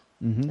squads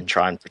and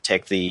try and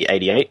protect the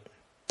 88.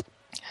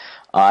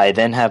 I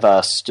then have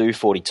a Stu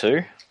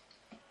 42.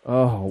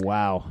 Oh,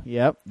 wow.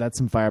 Yep, that's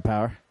some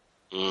firepower.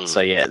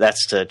 So yeah,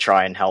 that's to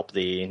try and help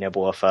the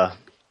Nebelwerfer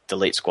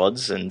delete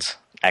squads and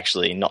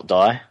actually not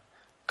die,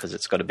 because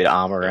it's got a bit of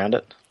armor around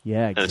it.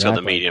 Yeah, exactly. And it's got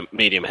the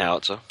medium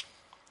howitzer.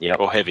 Yep.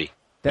 Or heavy.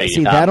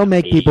 That'll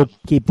make people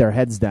keep their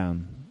heads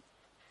down.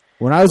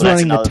 When I was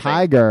running the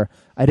Tiger,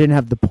 I didn't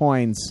have the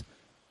points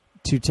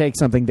to take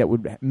something that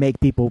would make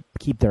people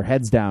keep their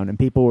heads down, and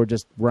people were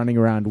just running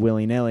around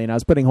willy-nilly, and I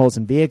was putting holes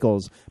in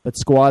vehicles, but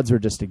squads were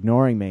just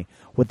ignoring me.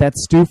 With that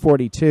Stu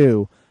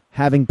 42,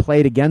 having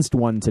played against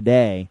one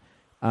today,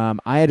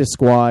 I had a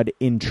squad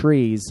in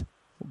trees,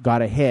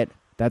 got a hit.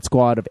 That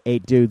squad of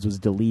 8 dudes was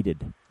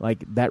deleted.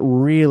 Like, that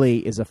really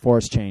is a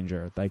force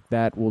changer. Like,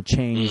 that will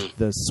change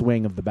the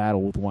swing of the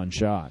battle with one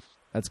shot.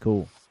 That's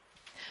cool.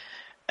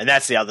 And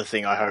that's the other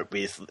thing I hope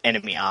with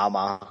enemy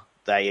armor.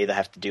 They either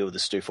have to deal with the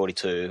Stu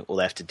 42 or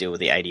they have to deal with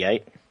the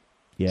 88.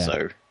 Yeah.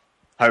 So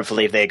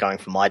hopefully if they're going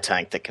for my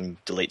tank that can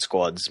delete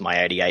squads,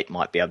 my 88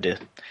 might be able to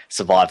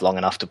survive long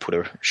enough to put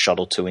a shot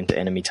or two into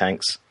enemy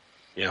tanks.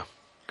 Yeah.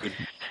 Good.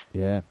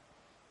 Yeah.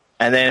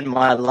 And then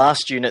my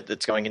last unit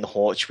that's going in the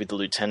Horch with the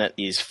lieutenant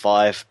is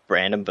 5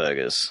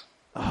 Brandenburgers.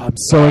 Oh, I'm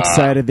so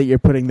excited that you're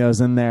putting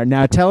those in there.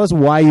 Now, tell us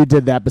why you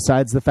did that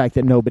besides the fact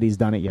that nobody's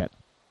done it yet.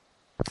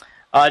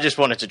 I just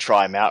wanted to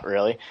try them out,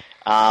 really.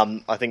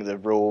 I think the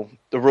rule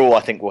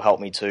I think will help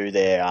me too.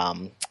 They're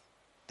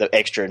the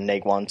extra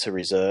neg 1 to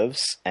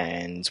reserves,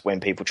 and when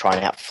people try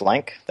and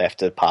outflank, they have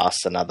to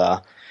pass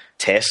another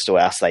test, or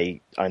else they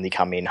only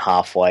come in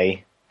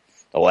halfway,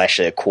 or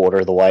actually a quarter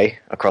of the way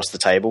across the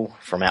table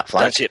from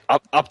outflank. That's it.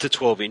 Up to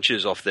 12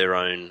 inches off their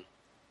own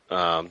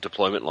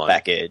deployment line.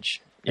 Back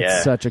edge. Yeah.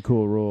 It's such a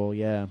cool rule,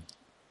 yeah.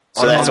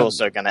 So that's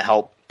also going to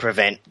help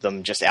prevent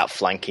them just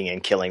outflanking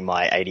and killing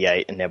my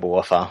 88 and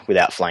Nebelwerfer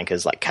without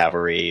flankers like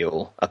cavalry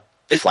or a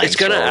flamethrower. It's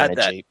going to add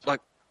that. Jeep.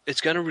 Like, it's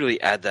going to really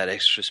add that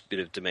extra bit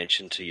of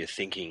dimension to your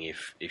thinking.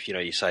 If you know,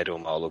 you say to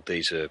them, "Oh, look,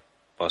 these are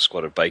my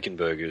squad of bacon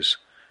burgers,"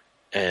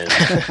 and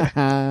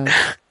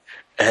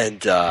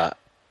and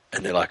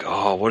they're like,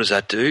 "Oh, what does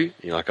that do?"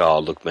 And you're like, "Oh,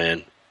 look,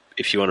 man.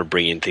 If you want to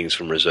bring in things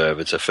from reserve,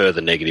 it's a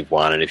further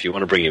 -1, and if you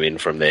want to bring them in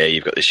from there,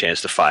 you've got this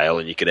chance to fail,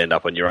 and you could end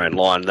up on your own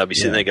line." And they'll be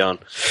sitting there going,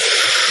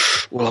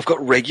 "Well, I've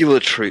got regular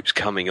troops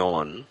coming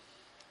on,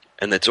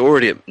 and that's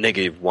already at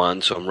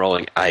 -1, so I'm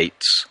rolling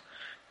 8s.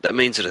 That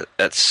means that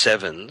that's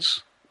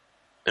 7s,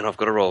 and I've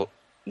got to roll.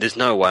 There's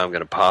no way I'm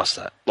going to pass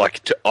that.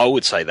 I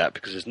would say that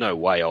because there's no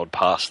way I would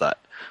pass that,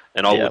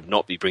 and I would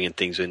not be bringing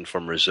things in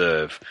from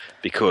reserve,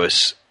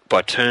 because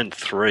by turn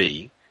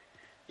 3,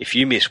 if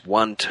you miss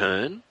one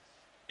turn,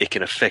 it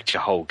can affect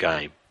your whole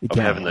game of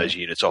having those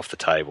units off the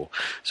table.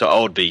 So I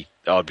would be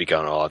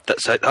going, oh,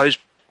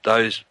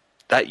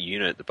 that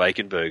unit, the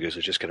Bacon Burgers,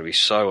 are just going to be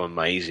so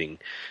amazing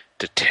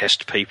to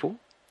test people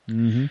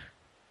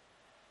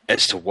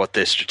as to what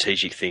their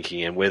strategic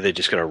thinking, and where they're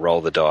just going to roll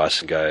the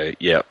dice and go,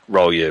 yeah,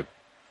 roll your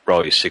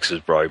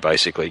 6s, bro.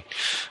 Basically,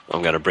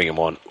 I'm going to bring them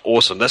on.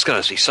 Awesome. That's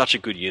going to be such a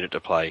good unit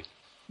to play.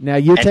 Now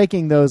you're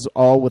taking those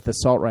all with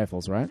assault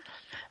rifles, right?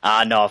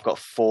 No, I've got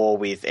 4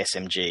 with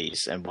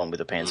SMGs and 1 with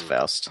a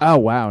Panzerfaust. Oh,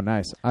 wow,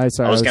 nice. I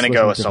was going to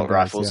go assault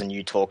rifles, and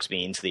you talked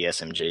me into the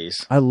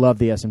SMGs. I love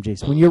the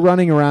SMGs. When you're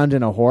running around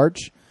in a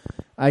Horch,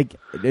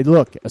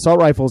 look, assault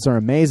rifles are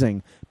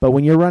amazing, but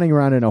when you're running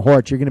around in a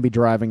Horch, you're going to be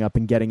driving up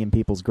and getting in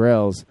people's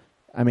grills.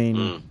 I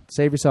mean,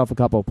 save yourself a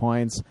couple of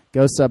points,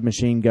 go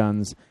submachine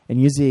guns,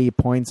 and use the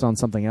points on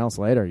something else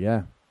later,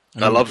 yeah.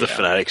 I love the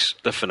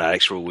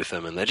Fanatics rule with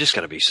them, and they're just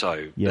going to be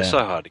they're so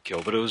hard to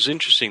kill. But it was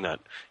interesting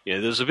that, you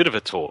know, there was a bit of a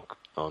talk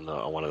on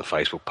one of the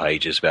Facebook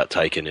pages about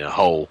taking a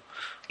whole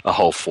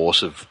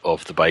force of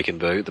the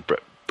Baconburg.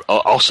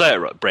 I'll say it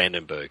right,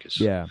 Brandenburgers.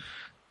 Yeah.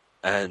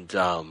 And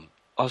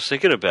I was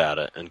thinking about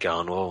it and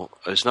going, well,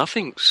 there's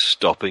nothing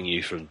stopping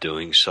you from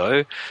doing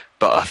so,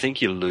 but I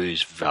think you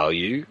lose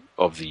value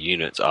of the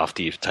units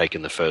after you've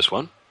taken the first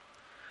one.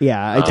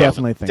 Yeah, I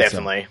definitely think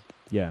definitely. so.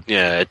 Yeah.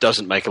 Yeah, it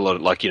doesn't make a lot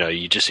of,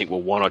 you just think,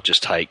 well, why not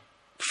just take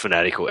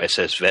Fanatical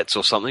SS Vets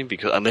or something?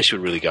 Because unless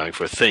you're really going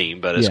for a theme,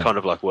 but it's kind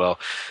of like, well,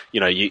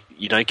 you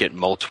don't get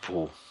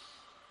multiple.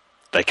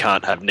 They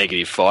can't have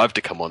 -5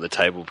 to come on the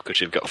table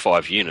because you've got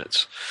 5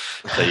 units.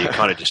 So you're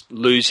kind of just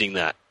losing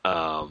that.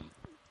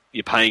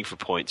 You're paying for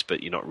points,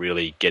 but you're not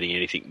really getting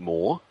anything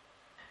more.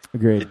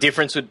 Agreed. The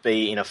difference would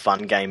be in a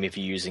fun game if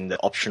you're using the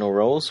optional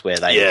rules where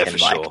they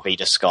can be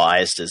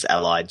disguised as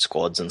allied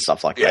squads and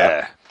stuff like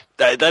that.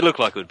 They look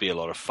like it would be a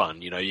lot of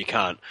fun. You know, you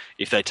can't,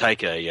 if they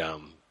take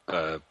a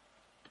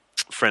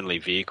friendly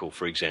vehicle,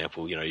 for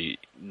example, none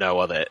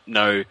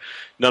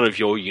of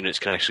your units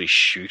can actually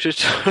shoot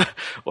it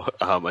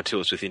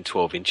until it's within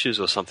 12 inches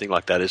or something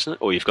like that, isn't it?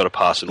 Or you've got to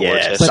pass an order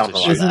test.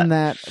 something like isn't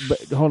that.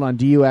 But hold on,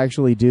 do you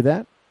actually do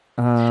that?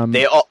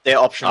 They're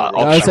optional.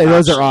 I would say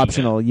those are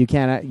optional. You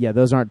can't. Yeah,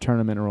 those aren't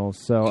tournament rules.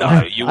 So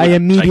No, I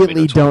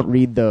immediately don't tournament.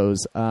 read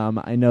those.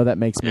 I know that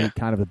makes me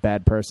kind of a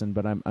bad person,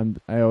 but I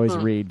always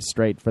read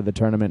straight for the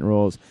tournament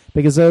rules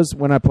because those,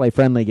 when I play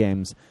friendly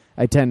games,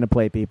 I tend to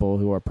play people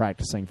who are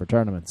practicing for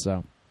tournaments.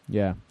 So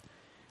yeah.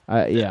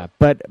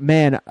 But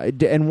man,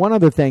 and one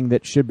other thing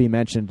that should be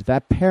mentioned: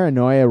 that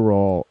paranoia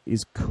roll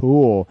is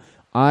cool.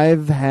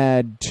 I've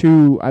had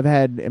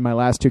in my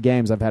last 2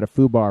 games, I've had a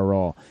FUBAR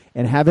roll,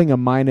 and having a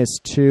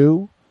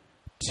 -2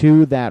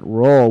 to that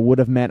roll would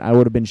have meant I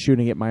would have been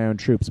shooting at my own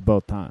troops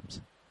both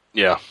times.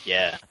 Yeah.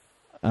 Yeah.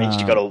 Means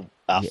you've got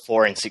a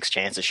 4 in 6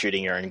 chance of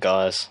shooting your own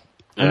guys.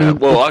 I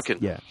can.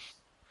 Yeah.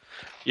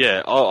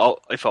 Yeah, I'll,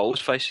 if I was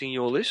facing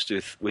your list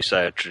with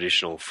say a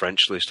traditional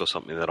French list or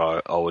something that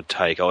I would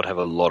take, I would have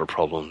a lot of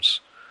problems.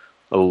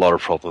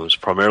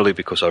 Primarily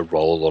because I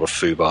roll a lot of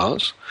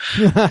FUBARs.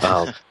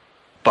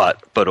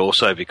 But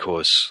also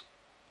because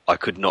I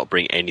could not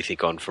bring anything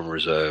on from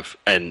reserve,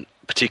 and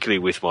particularly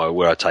with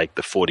where I take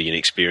the 40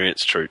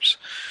 inexperienced troops,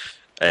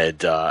 and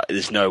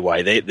there's no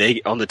way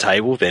they're on the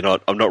table. They're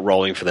not. I'm not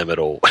rolling for them at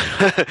all.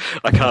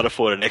 I can't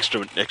afford an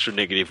extra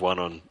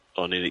 -1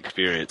 on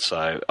inexperience.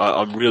 So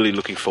I'm really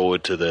looking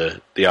forward to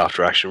the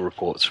after action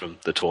reports from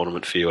the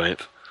tournament for you,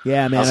 Amp.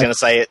 Yeah, man. I was going to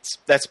say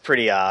that's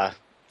pretty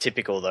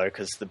typical though,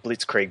 because the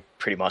Blitzkrieg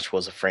pretty much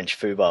was a French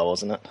FUBAR,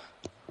 wasn't it?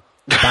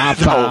 The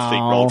whole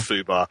thing rolled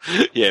FUBAR.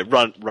 Yeah,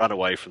 run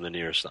away from the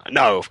nearest.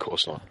 No, of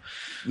course not.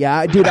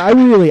 Yeah, dude, I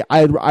really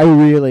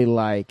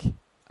like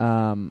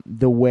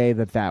the way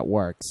that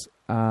works.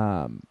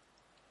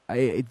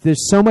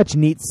 There's so much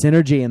neat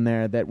synergy in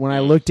there that when I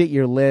looked at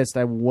your list,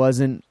 I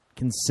wasn't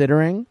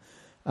considering.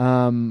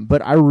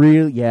 But I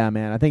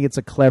think it's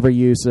a clever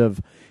use of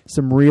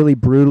some really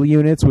brutal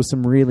units with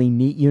some really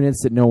neat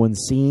units that no one's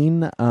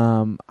seen.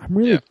 I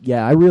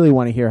really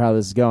want to hear how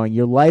this is going.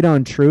 You're light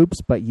on troops,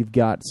 but you've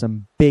got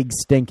some big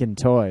stinking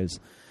toys.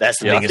 That's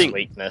the biggest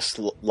weakness,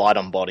 light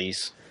on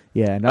bodies.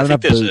 Yeah, not I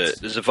enough think boots.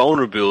 there's a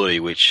vulnerability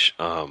which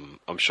I'm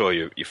sure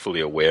you're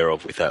fully aware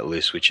of with that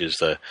list, which is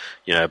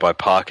by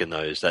parking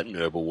that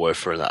Noble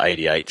Werfer and the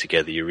 88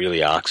 together, you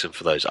really ask them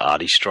for those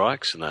arty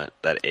strikes and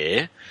that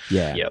air.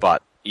 Yeah. Yep.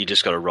 But you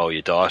just got to roll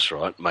your dice,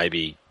 right?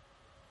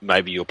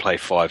 Maybe you'll play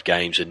 5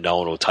 games and no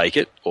one will take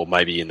it, or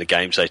maybe in the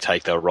games they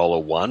take they'll roll a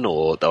 1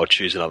 or they'll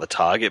choose another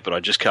target. But I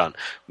just can't.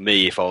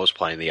 If I was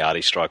playing the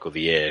arty strike or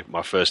the air,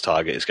 my first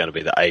target is going to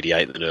be the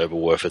 88 and the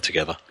Noble Werfer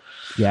together.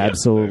 Yeah,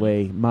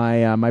 absolutely.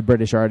 My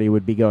British arty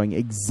would be going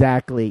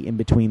exactly in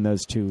between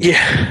those two.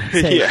 Yeah.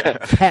 Say,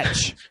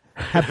 catch,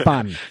 have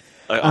fun.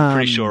 I'm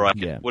pretty sure I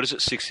can. Yeah. What is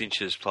it? 6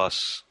 inches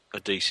plus a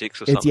D6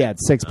 or It's something?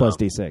 it's 6 plus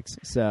D6.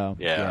 So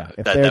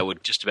that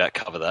would just about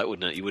cover that,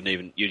 wouldn't it? You wouldn't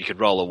even. You could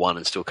roll a 1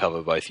 and still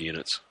cover both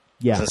units.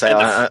 Yeah.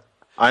 I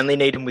only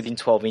need them within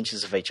 12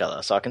 inches of each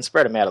other, so I can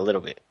spread them out a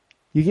little bit.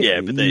 You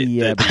get, but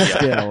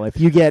still, if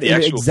you get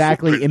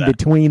exactly in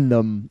between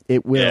them,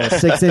 it will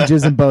 6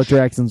 inches in both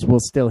directions will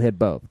still hit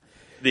both.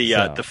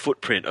 The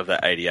footprint of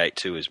that 88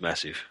 too is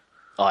massive.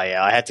 Oh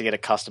yeah, I had to get a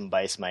custom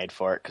base made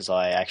for it because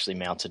I actually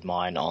mounted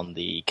mine on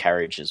the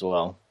carriage as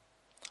well.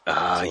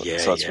 So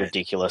it's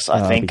ridiculous.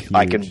 I think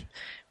I can,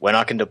 when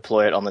I can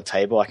deploy it on the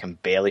table, I can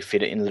barely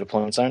fit it in the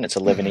deployment zone. It's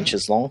 11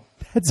 inches long.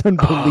 That's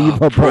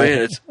unbelievable.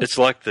 Brilliant. It's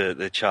like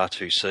the Char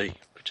 2C,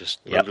 but just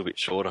a little bit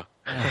shorter.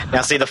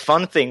 Now, see, the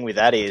fun thing with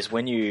that is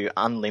when you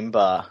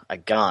unlimber a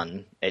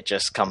gun, it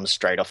just comes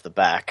straight off the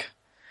back.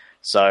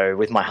 So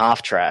with my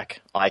half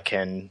track, I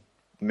can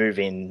move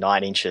in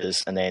 9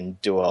 inches and then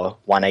do a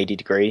 180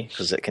 degree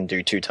because it can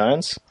do 2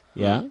 turns.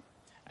 Yeah.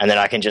 And then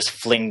I can just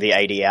fling the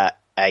 88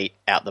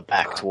 out the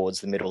back towards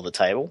the middle of the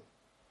table.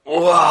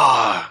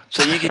 Wow!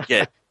 So you could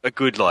get a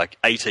good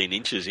 18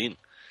 inches in.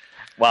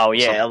 Well,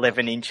 yeah,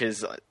 11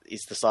 inches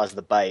is the size of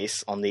the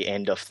base on the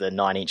end of the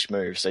 9-inch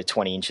move, so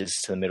 20 inches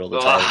to the middle of the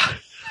table.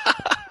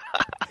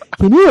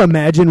 Can you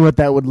imagine what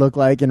that would look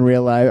like in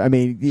real life? I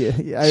mean,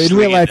 in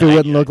real life it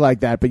wouldn't look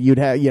like that, but you'd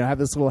have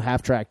this little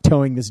half track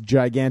towing this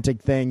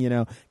gigantic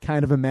thing.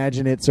 Kind of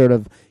imagine it sort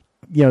of,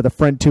 the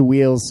front 2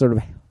 wheels sort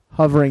of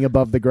hovering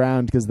above the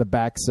ground because the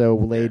back's so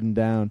laden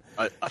down.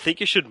 I think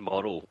you should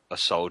model a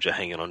soldier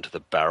hanging onto the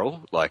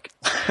barrel,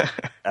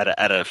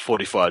 at a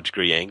 45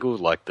 degree angle,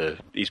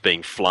 he's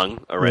being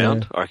flung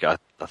around. Yeah.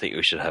 I think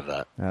we should have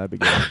that. That'd be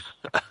good.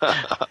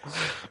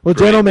 Well,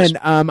 gentlemen,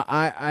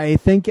 I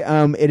think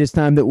it is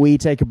time that we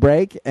take a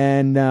break,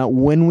 and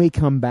when we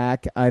come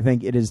back, I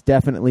think it is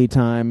definitely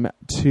time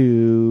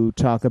to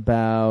talk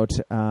about,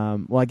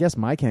 I guess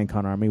my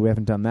CanCon Army. We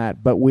haven't done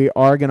that, but we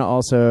are going to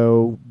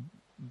also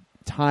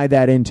tie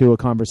that into a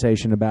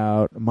conversation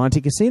about Monte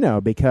Cassino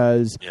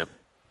because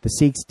the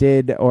Sikhs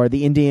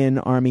the Indian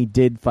Army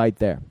did fight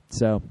there.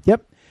 So,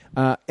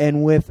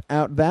 and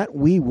without that,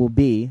 we will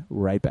be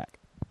right back.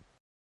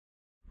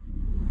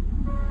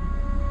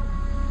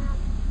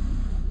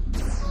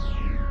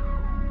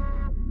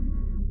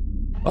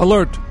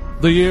 Alert!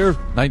 The year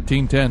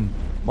 1910.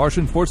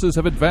 Martian forces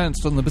have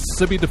advanced on the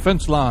Mississippi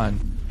defense line.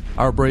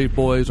 Our brave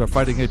boys are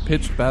fighting a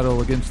pitched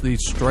battle against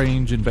these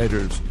strange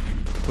invaders.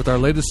 With our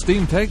latest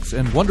steam tanks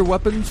and wonder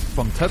weapons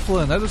from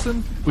Tesla and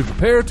Edison, we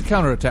prepare to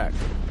counterattack.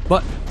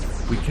 But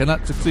we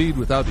cannot succeed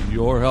without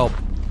your help.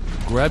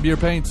 Grab your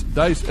paints,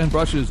 dice, and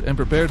brushes and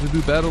prepare to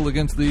do battle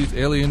against these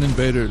alien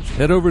invaders.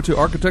 Head over to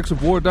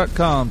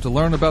architectsofwar.com to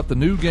learn about the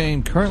new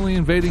game currently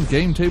invading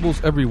game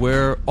tables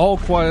everywhere, All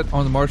Quiet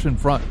on the Martian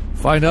Front.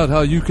 Find out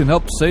how you can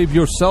help save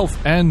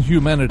yourself and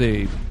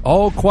humanity.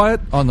 All Quiet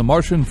on the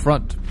Martian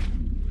Front.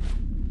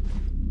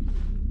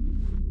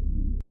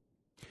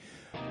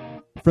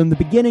 From the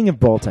beginning of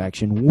Bolt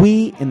Action,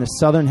 we in the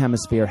Southern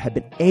Hemisphere have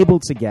been able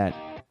to get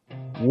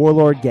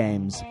Warlord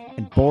Games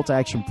and Bolt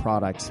Action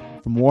products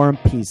from War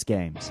and Peace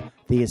Games,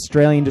 the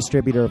Australian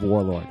distributor of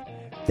Warlord.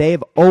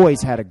 They've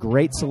always had a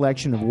great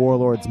selection of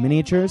Warlords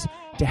miniatures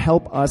to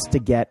help us to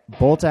get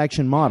Bolt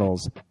Action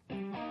models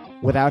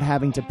without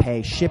having to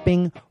pay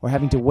shipping or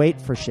having to wait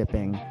for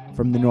shipping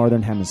from the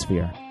Northern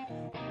Hemisphere.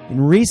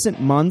 In recent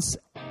months,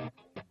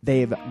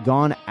 they've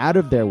gone out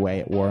of their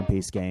way at War and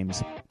Peace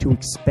Games to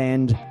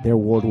expand their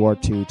World War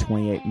II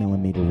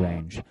 28mm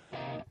range.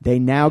 They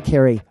now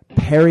carry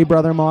Perry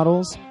Brother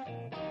models,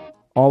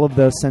 all of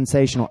those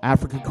sensational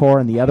Africa Corps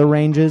and the other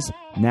ranges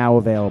now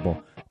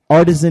available.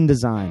 Artisan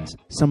Designs,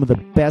 some of the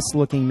best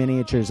looking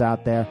miniatures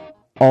out there,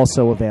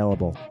 also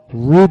available.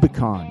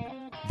 Rubicon,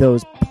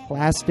 those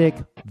plastic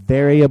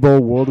variable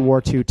World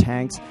War II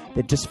tanks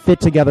that just fit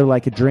together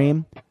like a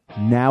dream,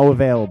 now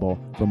available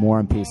from War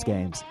and Peace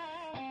Games.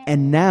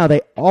 And now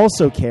they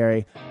also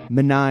carry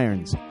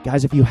Menirons.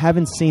 Guys, if you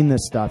haven't seen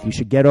this stuff, you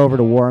should get over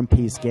to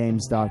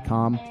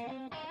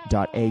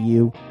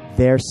warandpeacegames.com.au.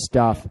 Their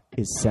stuff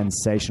is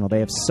sensational. They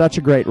have such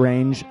a great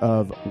range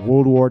of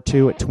World War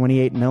II at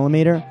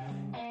 28mm.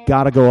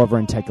 Gotta go over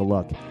and take a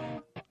look.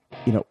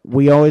 You know,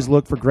 we always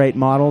look for great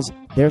models.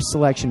 Their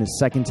selection is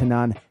second to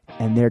none,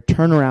 and their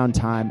turnaround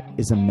time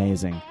is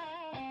amazing.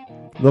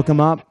 Look them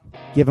up,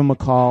 give them a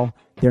call.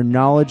 Their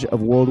knowledge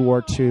of World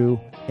War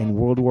II and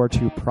World War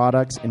II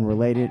products in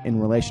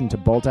relation to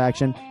Bolt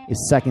Action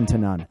is second to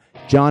none.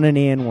 John and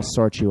Ian will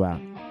sort you out.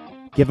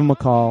 Give them a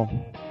call.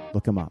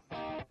 Look them up.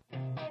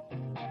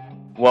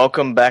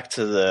 Welcome back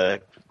to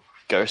the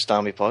Ghost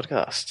Army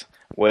podcast.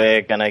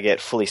 We're going to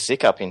get fully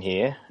sick up in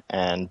here,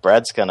 and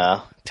Brad's going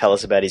to tell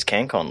us about his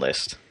CanCon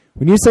list.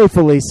 When you say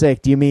fully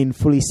sick, do you mean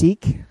fully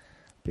sick?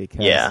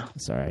 Because, yeah.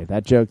 Sorry,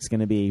 that joke's going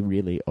to be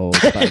really old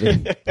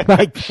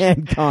by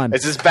CanCon.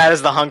 It's as bad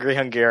as the Hungry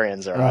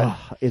Hungarians, all right?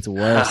 Oh, it's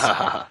worse.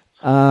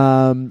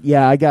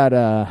 Yeah, I got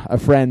a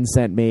friend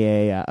sent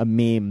me a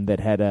meme that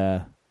had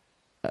a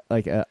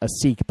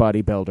Sikh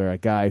bodybuilder, a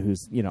guy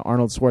who's, you know,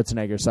 Arnold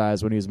Schwarzenegger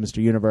size when he was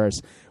Mr.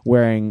 Universe,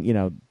 wearing, you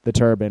know, the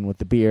turban with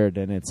the beard,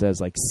 and it says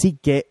like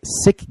sick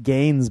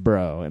gains,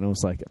 bro. And it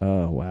was like,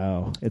 oh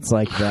wow, it's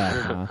like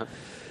that, huh?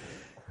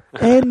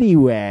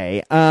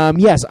 Anyway,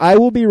 yes, I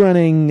will be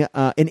running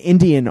an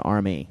Indian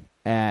army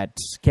at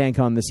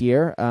CanCon this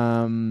year.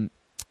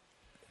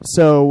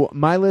 So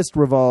my list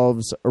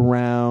revolves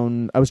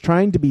around, I was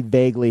trying to be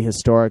vaguely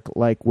historic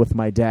like with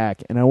my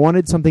deck, and I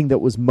wanted something that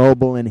was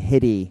mobile and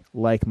hitty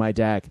like my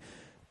deck.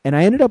 And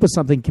I ended up with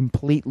something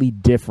completely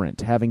different,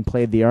 having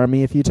played the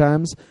army a few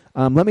times.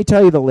 Let me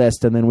tell you the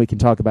list, and then we can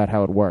talk about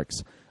how it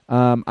works.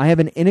 I have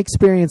an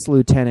inexperienced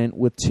lieutenant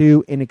with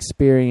two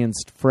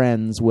inexperienced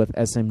friends with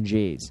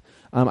SMGs.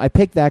 I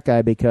picked that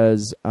guy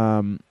because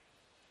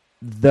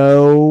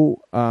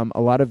though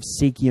a lot of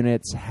Sikh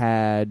units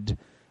had...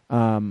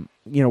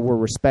 were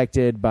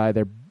respected by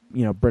their,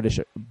 British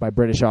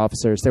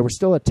officers. They were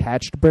still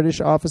attached British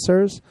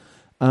officers,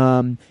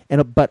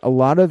 but a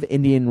lot of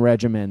Indian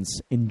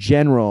regiments in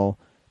general,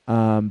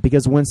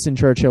 because Winston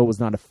Churchill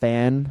was not a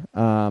fan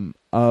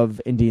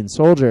of Indian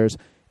soldiers,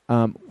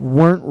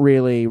 weren't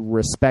really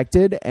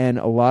respected, and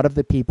a lot of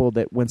the people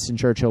that Winston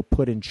Churchill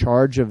put in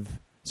charge of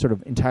sort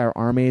of entire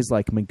armies,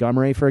 like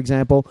Montgomery, for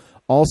example,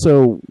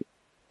 also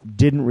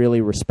didn't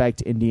really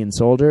respect Indian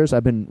soldiers.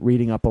 I've been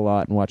reading up a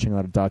lot and watching a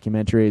lot of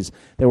documentaries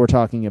that were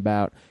talking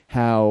about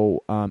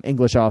how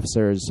English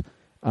officers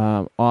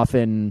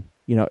often,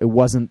 it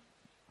wasn't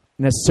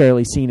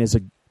necessarily seen as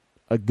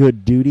a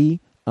good duty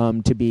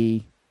to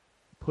be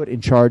put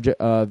in charge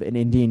of an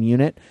Indian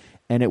unit.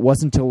 And it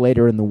wasn't until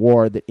later in the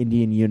war that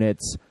Indian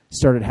units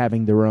started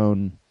having their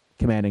own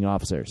commanding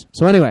officers.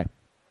 So anyway,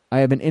 I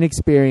have an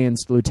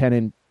inexperienced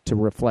lieutenant to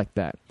reflect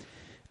that.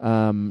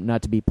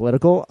 Not to be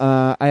political.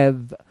 I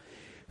have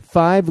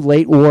 5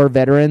 late war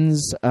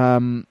veterans,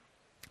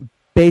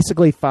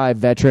 basically 5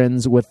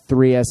 veterans with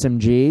 3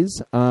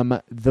 SMGs.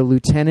 The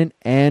lieutenant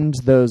and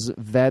those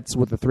vets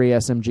with the 3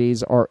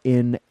 SMGs are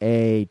in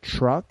a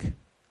truck.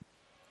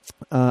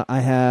 I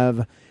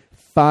have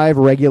 5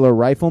 regular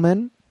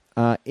riflemen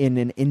in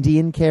an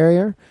Indian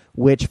carrier,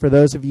 which for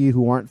those of you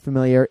who aren't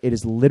familiar, it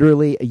is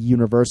literally a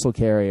universal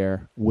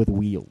carrier with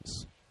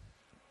wheels.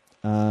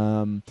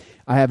 I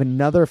have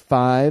another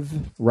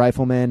 5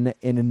 riflemen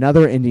in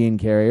another Indian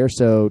carrier,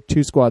 so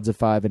 2 squads of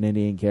 5 in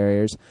Indian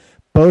carriers,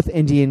 Both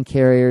Indian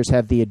carriers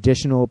have the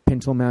additional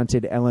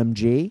pintle-mounted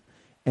LMG,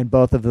 and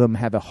both of them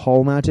have a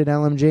hull-mounted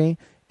LMG.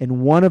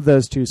 And one of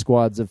those two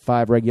squads of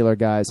 5 regular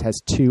guys has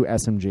 2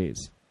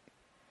 SMGs.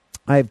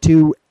 I have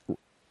 2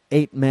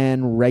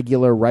 8-man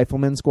regular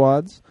rifleman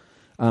squads.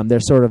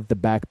 They're sort of the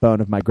backbone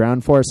of my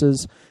ground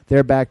forces.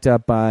 They're backed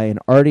up by an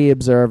arty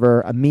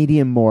observer, a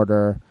medium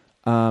mortar,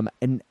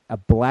 and a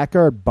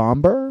Blackguard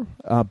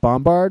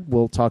bombard.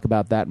 We'll talk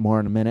about that more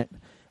in a minute.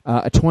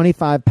 A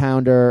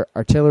 25-pounder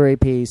artillery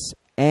piece,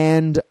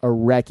 and a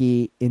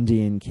Recce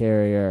Indian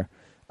carrier.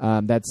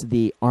 That's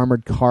the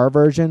armored car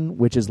version,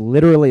 which is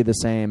literally the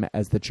same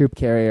as the troop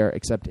carrier,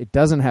 except it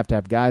doesn't have to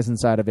have guys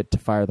inside of it to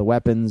fire the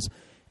weapons,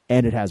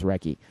 and it has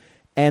Recce.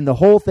 And the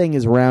whole thing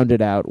is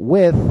rounded out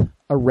with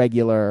a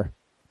regular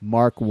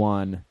Mark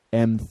I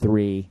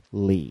M3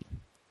 Lee,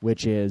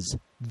 which is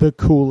the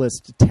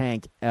coolest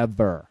tank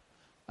ever.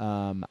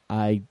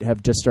 I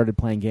have just started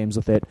playing games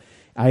with it.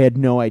 I had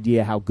no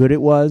idea how good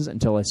it was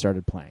until I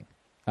started playing.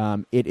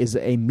 It is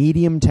a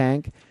medium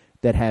tank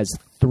that has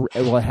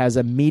it has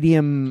a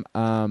medium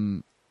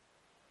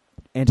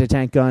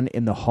anti-tank gun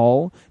in the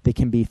hull that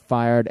can be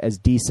fired as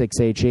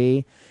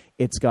D6HE.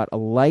 It's got a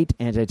light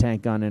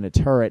anti-tank gun in a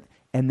turret,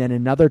 and then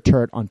another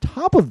turret on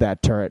top of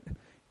that turret.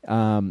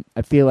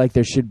 I feel like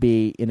there should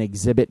be an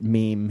exhibit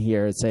meme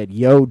here that said,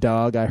 "Yo,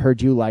 dog, I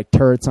heard you like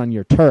turrets on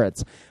your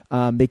turrets,"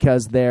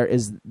 because there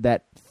is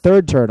that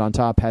third turret on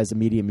top has a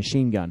medium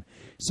machine gun.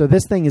 So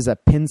this thing is a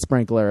pin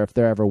sprinkler if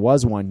there ever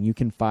was one. You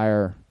can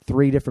fire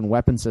 3 different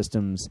weapon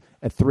systems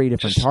at 3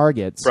 different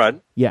targets.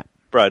 Brad? Yeah.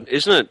 Brad,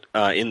 isn't it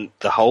in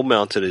the hull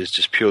mounted is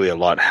just purely a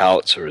light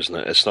howitzer, isn't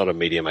it? It's not a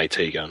medium AT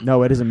gun.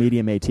 No, it is a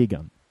medium AT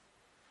gun.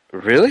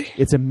 Really?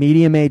 It's a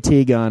medium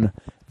AT gun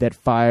that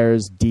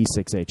fires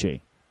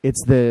D6HE.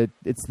 It's the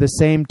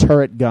same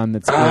turret gun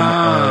that's in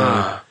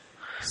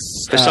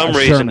for some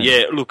reason, Sherman.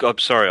 yeah. Look, I'm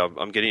sorry,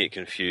 I'm getting it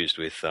confused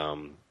with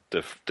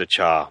the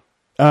Char.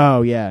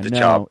 Oh yeah,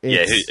 Char.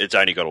 It's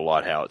only got a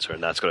light howitzer,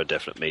 and that's got a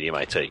definite medium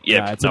AT.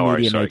 Yeah, it's a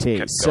medium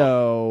AT.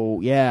 So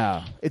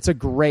yeah, it's a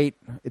great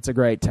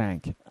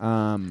tank.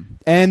 And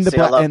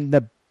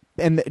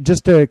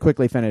just to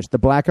quickly finish, the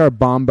Blackguard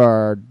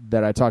bombard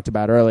that I talked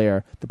about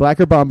earlier, the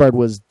Blackguard bombard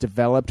was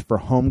developed for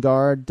home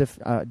guard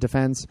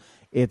defense.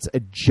 It's a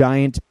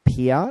giant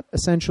Piat,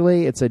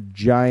 essentially. It's a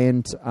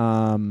giant,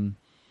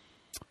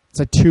 it's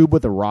a tube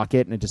with a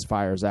rocket, and it just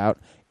fires out.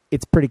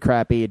 It's pretty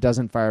crappy. It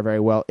doesn't fire very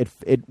well.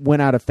 It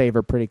went out of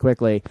favor pretty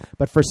quickly.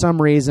 But for some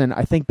reason,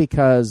 I think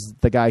because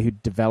the guy who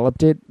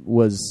developed it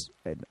was...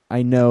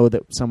 I know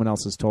that someone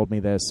else has told me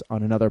this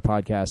on another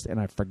podcast, and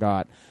I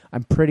forgot.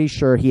 I'm pretty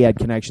sure he had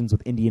connections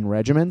with Indian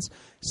regiments.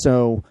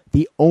 So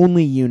the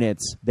only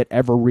units that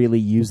ever really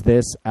used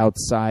this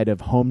outside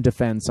of home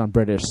defense on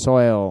British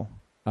soil,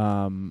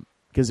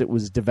 because it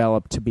was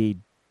developed to be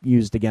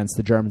used against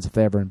the Germans if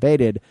they ever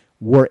invaded,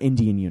 were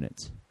Indian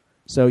units.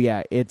 So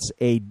yeah, it's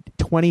a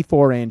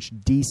 24-inch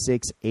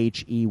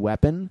D6HE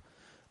weapon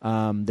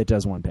that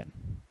does 1 pin.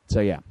 So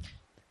yeah.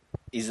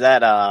 Is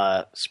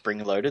that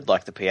spring-loaded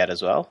like the Piat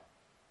as well?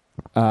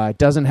 It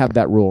doesn't have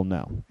that rule,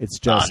 no. It's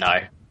just...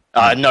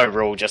 no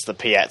rule, just the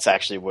Piats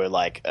actually were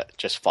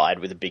just fired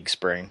with a big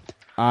spring.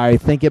 I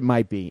think it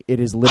might be. It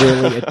is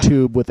literally a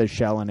tube with a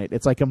shell in it.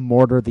 It's like a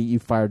mortar that you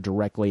fire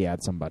directly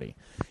at somebody.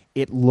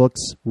 It looks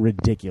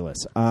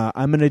ridiculous.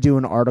 I'm going to do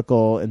an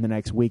article in the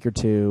next week or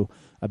two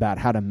about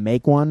how to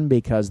make one,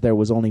 because there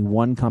was only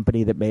one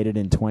company that made it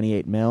in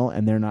 28 mil,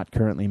 and they're not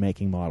currently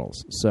making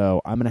models.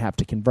 So I'm going to have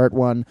to convert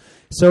one.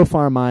 So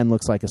far, mine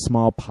looks like a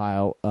small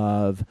pile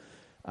of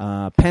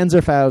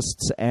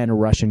Panzerfausts and a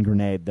Russian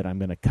grenade that I'm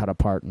going to cut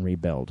apart and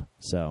rebuild.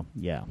 So,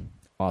 yeah,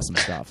 awesome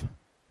stuff.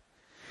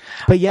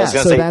 But yeah,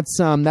 so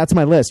that's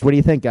my list. What do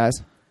you think, guys?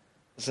 I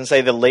was going to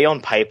say the Lee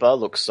on paper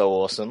looks so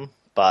awesome,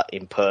 but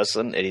in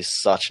person, it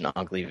is such an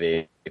ugly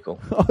vehicle.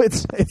 Oh,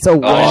 it's a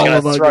wall. I'm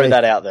just going to throw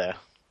that out there.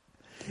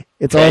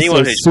 It's also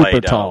anyone who's super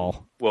played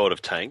tall. World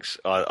of Tanks,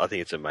 I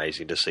think it's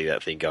amazing to see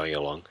that thing going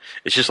along.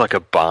 It's just like a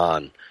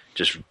barn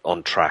just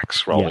on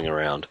tracks rolling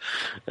around.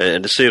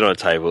 And to see it on a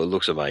table, it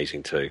looks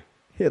amazing too.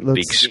 It looks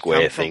big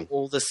square thing.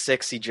 All the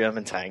sexy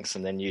German tanks,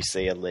 and then you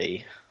see a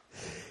Lee.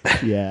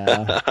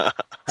 Yeah.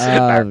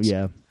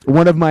 Yeah.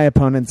 One of my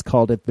opponents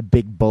called it the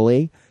Big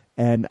Bully,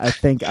 and I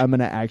think I'm going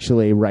to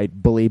actually write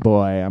Bully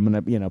Boy. I'm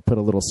going to put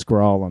a little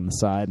scrawl on the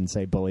side and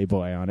say Bully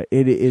Boy on it.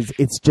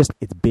 It's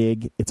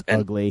big, it's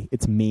ugly,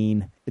 it's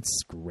mean,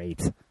 it's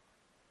great.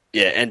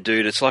 Yeah, and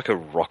dude, it's like a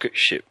rocket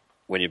ship.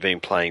 When you've been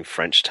playing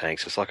French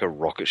tanks, it's like a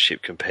rocket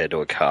ship compared to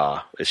a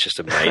car. It's just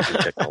amazing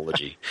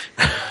technology.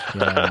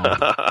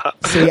 Yeah.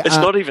 See, it's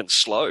not even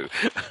slow.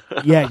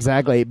 Yeah,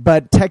 exactly.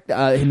 But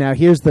now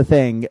here's the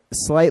thing.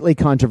 Slightly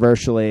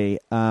controversially,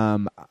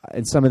 and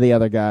some of the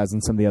other guys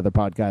and some of the other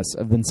podcasts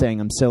have been saying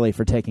I'm silly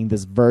for taking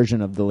this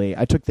version of the Lee.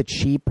 I took the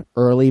cheap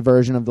early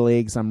version of the Lee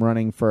because I'm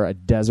running for a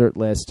desert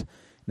list,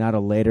 not a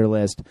later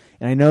list.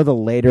 And I know the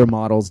later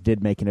models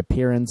did make an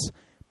appearance,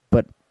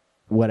 but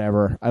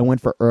whatever. I went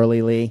for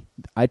early Lee.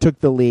 I took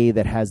the Lee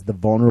that has the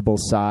vulnerable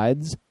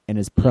sides and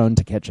is prone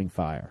to catching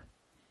fire.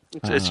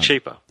 It's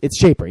cheaper. It's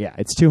cheaper, yeah.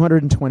 It's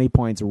 220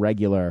 points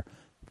regular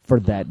for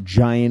that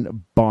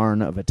giant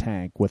barn of a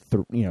tank with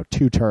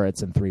 2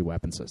 turrets and 3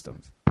 weapon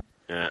systems.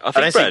 Yeah, I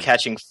don't see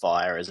catching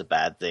fire as a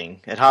bad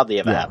thing. It hardly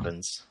ever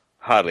happens.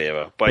 Hardly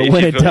ever. But when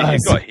if it you've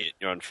does, got hit,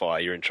 you're on fire,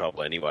 you're in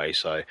trouble anyway.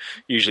 So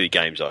usually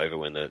game's over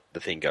when the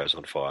thing goes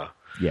on fire.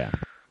 Yeah.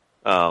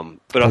 But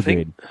Agreed. I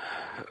think,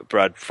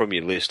 Brad, from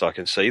your list, I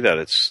can see that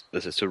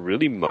it's a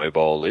really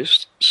mobile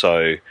list.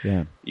 So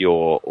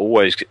you're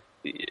always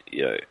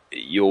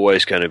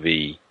going to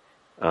be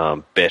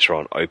better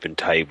on open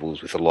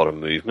tables with a lot of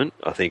movement.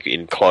 I think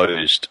in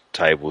closed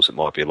tables it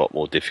might be a lot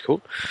more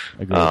difficult,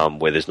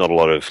 where there's not a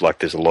lot of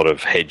there's a lot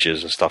of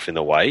hedges and stuff in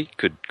the way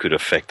could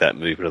affect that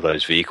movement of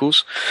those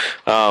vehicles.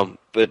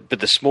 But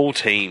the small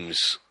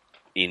teams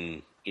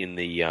in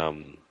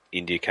the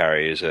India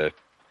carriers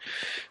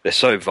they're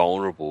so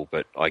vulnerable.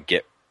 But I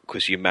get,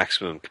 because your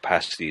maximum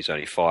capacity is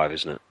only 5,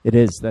 isn't it? It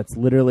is. That's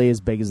literally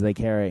as big as they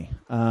carry.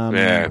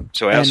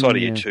 So outside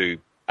of your 2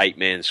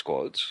 8-man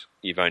squads,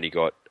 you've only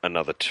got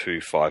another 2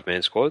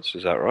 5-man squads.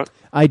 Is that right?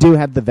 I do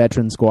have the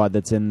veteran squad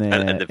that's in the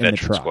and the veteran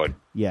truck. squad.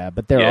 Yeah,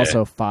 but they're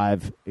also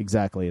 5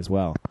 exactly as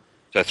well.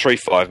 So 3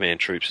 5-man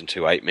troops and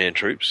 2 8-man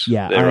troops.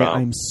 Yeah,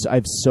 I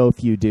have so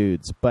few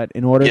dudes, but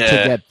in order to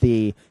get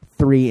the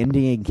 3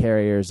 Indian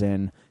carriers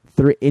in,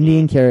 3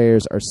 Indian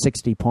carriers are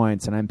 60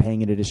 points, and I'm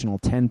paying an additional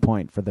 10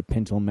 point for the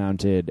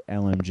pintle-mounted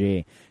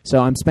LMG. So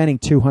I'm spending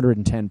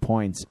 210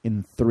 points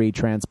in 3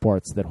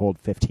 transports that hold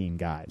 15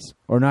 guys,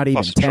 or not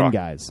even 10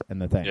 guys in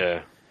the thing.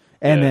 Yeah.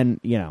 And then,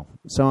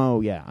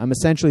 I'm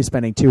essentially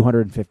spending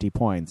 250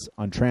 points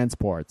on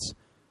transports,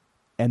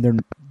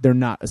 and they're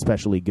not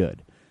especially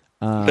good.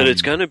 But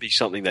it's going to be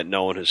something that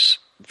no one has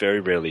very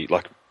rarely,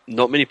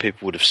 not many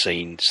people would have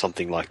seen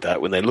something like that.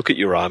 When they look at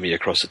your army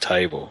across the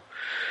table,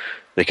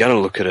 they're going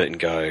to look at it and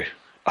go,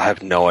 I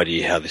have no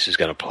idea how this is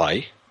going to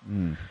play.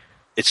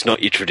 It's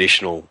not your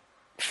traditional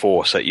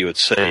force that you would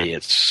see.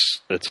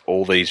 It's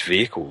all these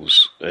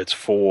vehicles. It's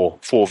four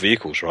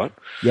vehicles, right?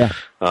 Yeah.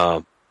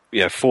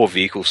 4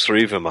 vehicles.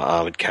 3 of them are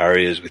armoured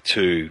carriers with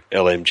 2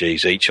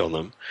 LMGs each on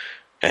them.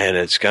 And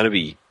it's going to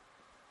be,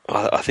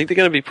 I think they're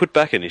going to be put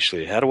back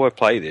initially. How do I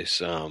play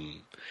this?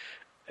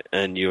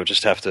 And you'll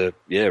just have to,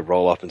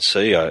 roll up and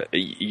see.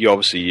 You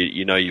obviously,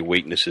 you know your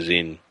weaknesses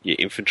in your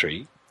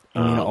infantry.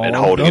 And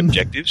holding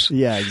objectives.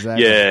 Yeah,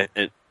 exactly. Yeah,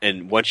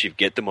 and once you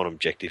get them on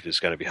objective, it's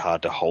going to be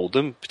hard to hold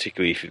them,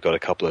 particularly if you've got a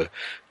couple of,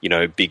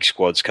 big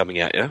squads coming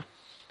at you.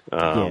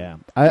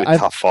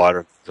 Tough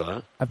fighter.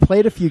 I've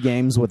played a few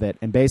games with it,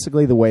 and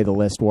basically the way the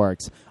list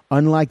works,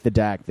 unlike the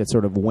DAC that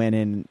sort of went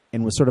in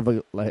and was sort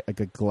of like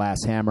a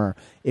glass hammer,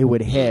 it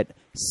would hit,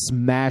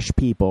 smash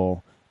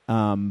people,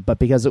 but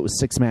because it was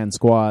 6-man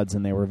squads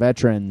and they were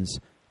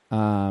veterans,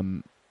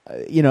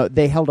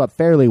 they held up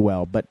fairly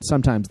well, but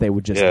sometimes they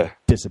would just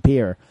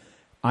disappear.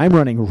 I'm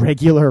running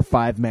regular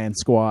 5-man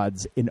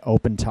squads in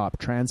open top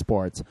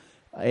transports.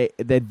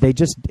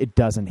 It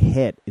doesn't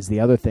hit is the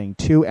other thing.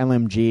 2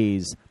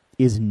 LMGs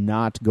is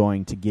not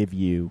going to give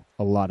you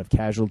a lot of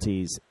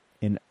casualties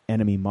in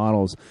enemy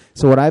models.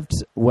 So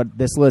what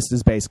this list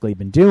has basically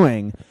been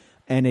doing,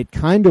 and it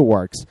kind of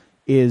works,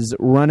 is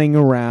running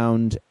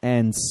around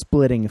and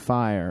splitting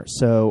fire.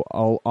 So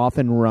I'll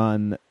often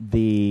run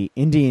the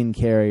Indian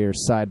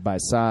carriers side by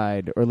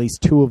side, or at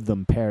least 2 of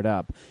them paired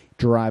up,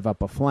 drive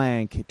up a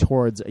flank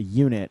towards a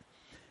unit,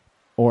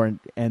 or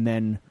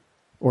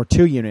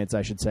 2 units,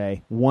 I should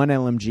say. 1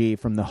 LMG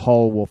from the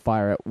hull will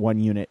fire at 1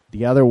 unit.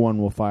 The other one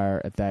will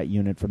fire at that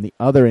unit from the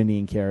other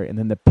Indian carrier, and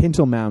then the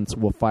pintle mounts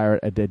will fire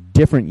at a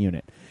different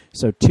unit.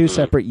 So 2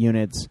 separate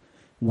units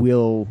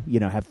will,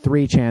 have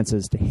 3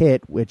 chances to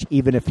hit, which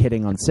even if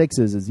hitting on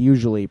 6s is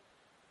usually,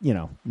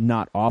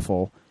 not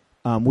awful,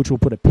 which will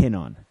put a pin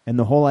on. And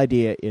the whole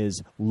idea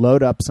is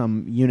load up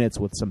some units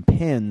with some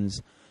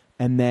pins,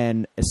 and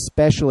then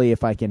especially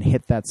if I can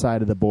hit that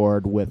side of the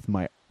board with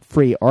my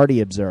free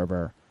arty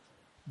observer,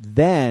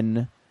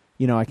 then,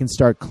 I can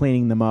start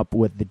cleaning them up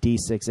with the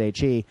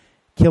D6HE,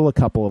 kill a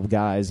couple of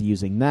guys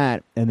using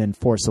that, and then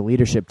force a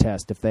leadership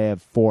test. If they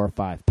have 4 or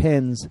 5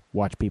 pins,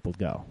 watch people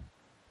go.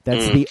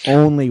 That's the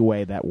only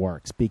way that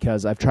works,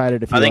 because I've tried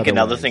it a few I think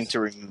another ways. thing to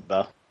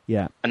remember.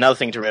 Yeah. Another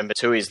thing to remember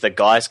too is the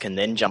guys can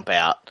then jump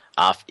out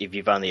if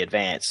you've only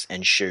advanced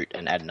and shoot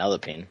and add another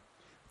pin.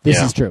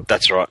 This is true.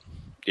 That's right.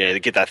 Yeah, they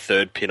get that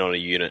 3rd pin on a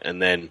unit, and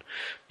then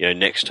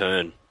next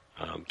turn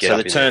get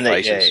up in their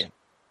faces.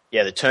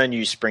 The turn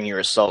you spring your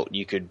assault,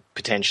 you could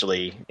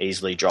potentially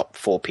easily drop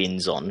 4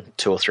 pins on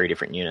 2 or 3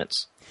 different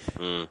units.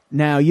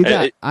 Now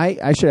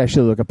I should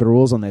actually look up the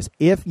rules on this.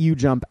 If you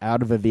jump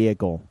out of a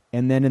vehicle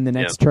and then in the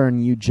next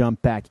turn you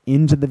jump back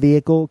into the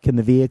vehicle, can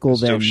the vehicle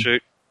still then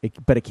shoot?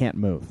 But it can't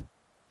move.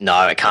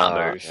 No, it can't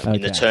move. Okay.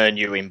 In the turn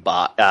you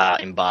embark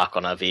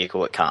on a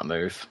vehicle, it can't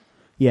move.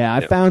 Yeah,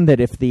 I found that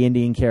if the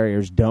Indian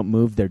carriers don't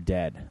move, they're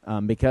dead.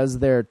 Because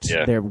they're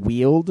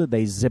wheeled,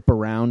 they zip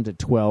around at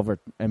 12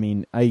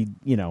 I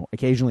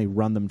occasionally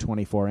run them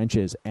 24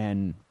 inches,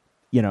 and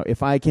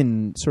if I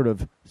can sort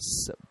of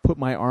put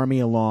my army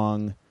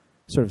along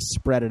sort of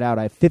spread it out.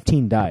 I have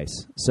 15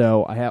 dice,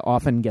 so I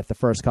often get the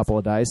first couple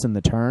of dice in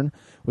the turn,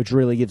 which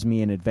really gives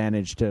me an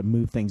advantage to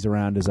move things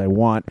around as I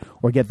want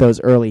or get those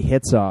early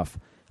hits off.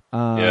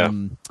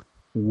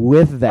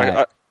 With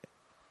that,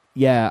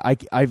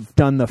 I've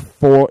done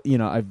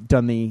I've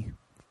done the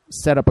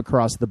setup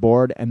across the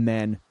board and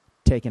then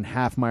taken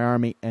half my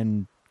army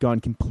and gone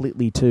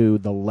completely to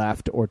the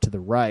left or to the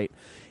right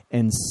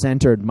and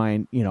centered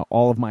my,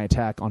 all of my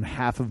attack on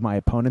half of my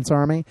opponent's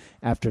army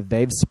after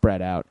they've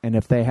spread out. And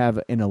if they have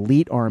an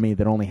elite army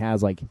that only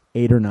has like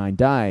 8 or 9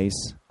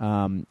 dice,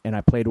 and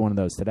I played one of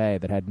those today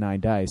that had 9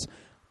 dice,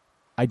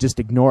 I just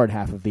ignored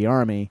half of the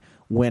army,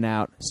 went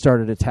out,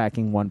 started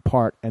attacking one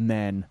part, and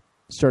then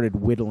started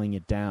whittling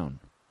it down.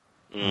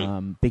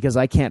 Because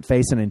I can't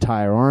face an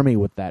entire army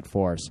with that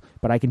force,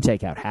 but I can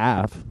take out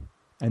half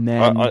and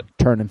then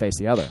turn and face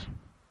the other.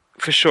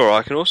 For sure.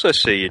 I can also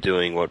see you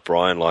doing what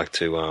Brian liked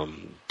to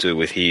do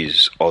with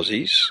his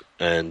Aussies,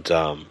 and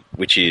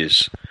which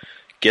is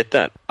get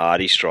that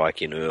arty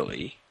strike in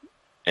early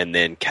and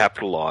then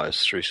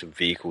capitalise through some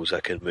vehicles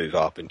that can move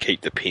up and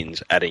keep the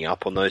pins adding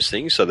up on those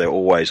things so they're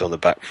always on the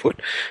back foot.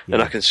 Yeah.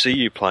 And I can see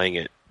you playing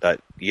it,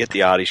 that you get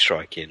the arty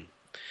strike in,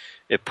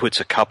 it puts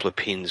a couple of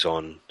pins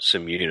on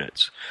some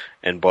units,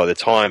 and by the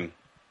time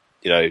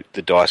the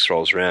dice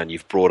rolls around,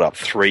 you've brought up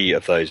 3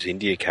 of those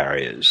India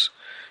carriers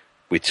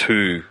with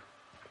 2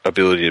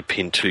 ability to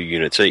pin 2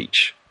 units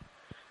each,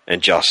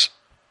 and just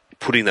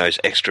putting those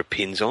extra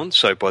pins on.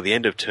 So by the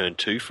end of turn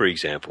 2, for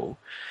example,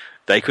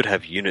 they could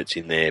have units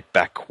in their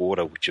back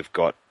quarter which have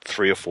got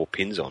 3 or 4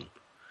 pins on.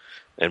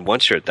 And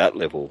once you're at that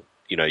level,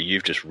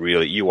 you've just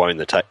you own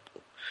the table.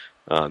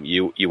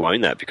 You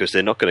own that because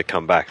they're not going to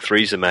come back.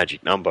 3's the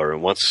magic number,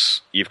 and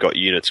once you've got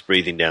units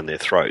breathing down their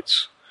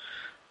throats,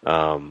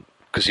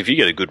 because if you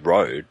get a good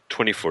road,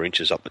 24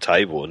 inches up the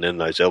table, and then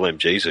those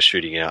LMGs are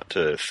shooting out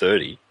to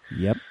 30,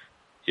 yep,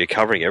 you're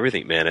covering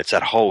everything, man. It's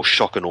that whole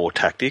shock and awe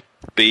tactic.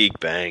 Big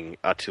bang,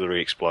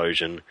 artillery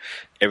explosion,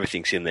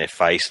 everything's in their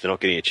face. They're not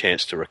getting a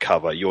chance to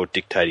recover. You're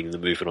dictating the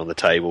movement on the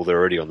table. They're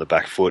already on the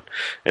back foot,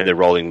 and they're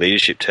rolling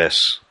leadership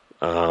tests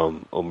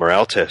or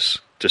morale tests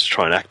just to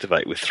try and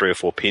activate with 3 or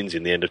 4 pins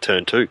in the end of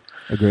turn 2.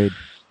 Agreed.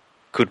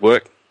 Could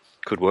work.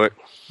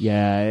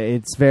 Yeah,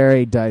 it's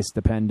very dice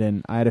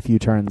dependent. I had a few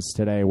turns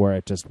today where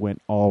it just went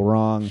all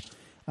wrong.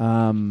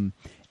 And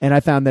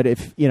I found that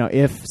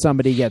if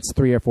somebody gets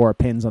 3 or 4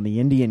 pins on the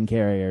Indian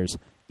carriers,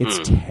 it's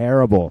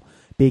terrible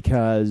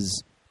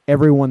because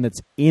everyone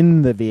that's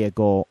in the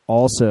vehicle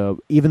also,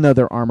 even though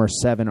they're Armor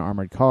 7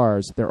 armored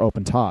cars, they're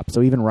open top.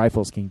 So even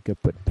rifles can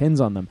put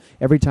pins on them.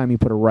 Every time you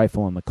put a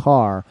rifle in the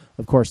car,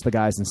 of course, the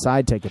guys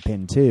inside take a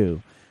pin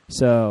too.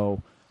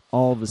 So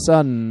all of a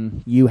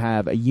sudden, you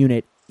have a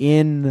unit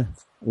in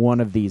one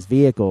of these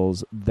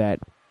vehicles that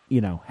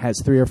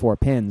has 3 or 4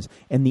 pins,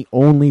 and the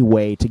only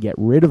way to get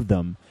rid of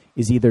them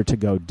is either to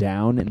go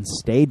down and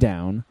stay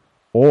down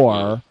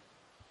or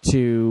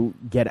to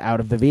get out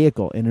of the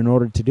vehicle. And in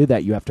order to do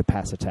that, you have to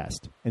pass a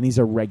test. And these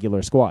are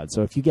regular squads.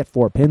 So if you get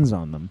 4 pins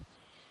on them,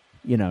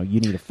 you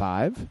need a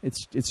 5.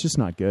 It's just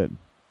not good.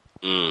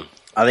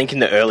 I think in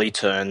the early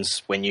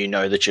turns, when you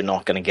know that you're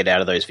not going to get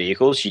out of those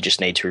vehicles, you just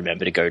need to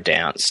remember to go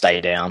down, stay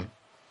down.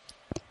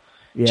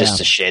 Yeah. Just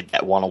to shed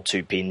that 1 or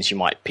 2 pins you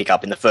might pick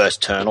up in the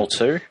first turn or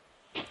 2.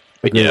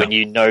 But when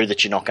you know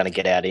that you're not going to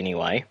get out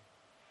anyway.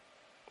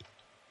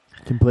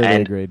 Completely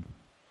agreed.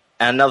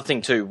 And another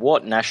thing too,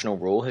 what national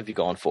rule have you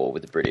gone for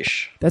with the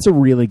British? That's a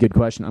really good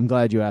question. I'm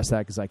glad you asked that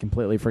because I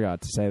completely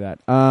forgot to say that.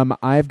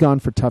 I've gone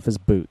for tough as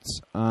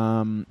boots.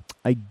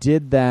 I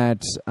did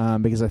that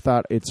because I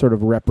thought it sort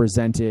of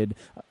represented...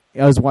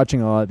 I was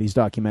watching a lot of these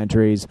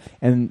documentaries,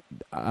 and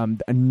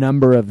a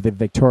number of the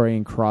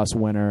Victorian Cross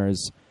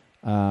winners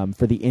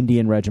for the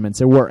Indian regiments,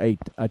 there were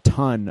a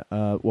ton,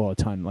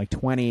 like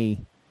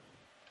 20...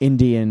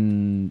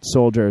 Indian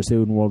soldiers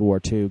who in World War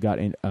II got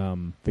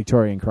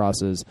Victorian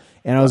Crosses.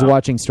 And I was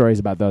watching stories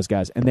about those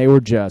guys, and they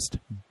were just,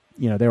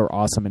 they were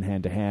awesome in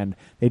hand-to-hand.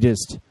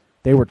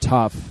 They were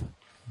tough.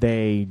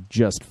 They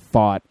just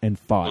fought and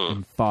fought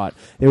and fought.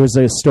 There was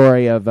a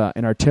story of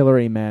an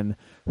artilleryman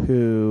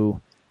who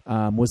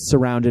was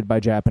surrounded by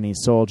Japanese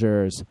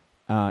soldiers,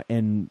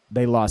 and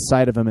they lost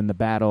sight of him in the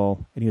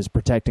battle, and he was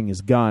protecting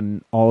his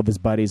gun. All of his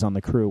buddies on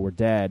the crew were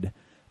dead.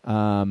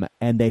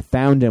 And they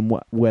found him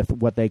with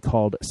what they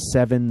called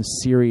 7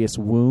 serious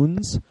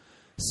wounds,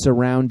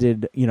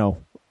 surrounded,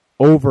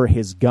 over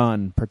his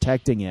gun,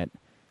 protecting it,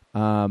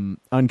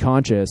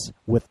 unconscious,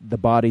 with the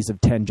bodies of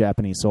 10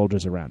 Japanese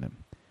soldiers around him.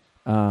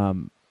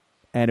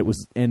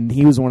 And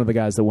he was one of the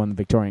guys that won the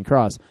Victorian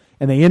Cross.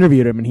 And they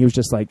interviewed him, and he was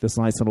just like this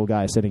nice little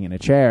guy sitting in a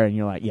chair. And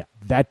you're like, yeah,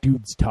 that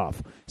dude's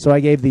tough. So I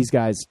gave these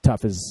guys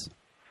tough as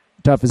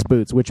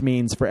boots, which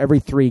means for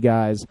every 3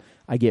 guys,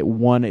 I get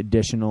 1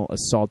 additional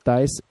assault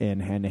dice in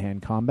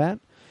hand-to-hand combat,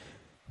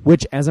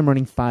 which, as I'm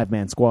running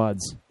 5-man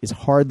squads, is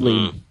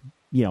hardly,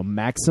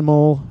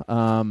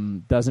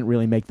 maximal. Doesn't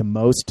really make the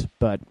most,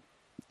 but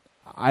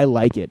I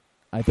like it.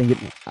 I think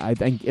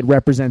it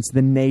represents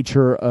the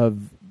nature of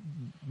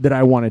that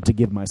I wanted to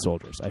give my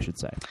soldiers, I should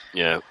say.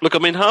 Yeah. Look, I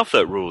mean, half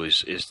that rule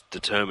is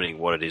determining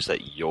what it is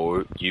that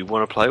you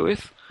want to play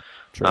with.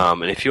 True.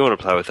 And if you want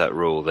to play with that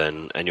rule,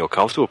 and you're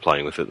comfortable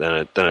playing with it,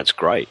 then it's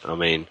great. I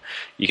mean,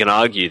 you can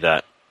argue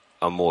that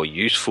a more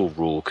useful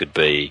rule could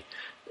be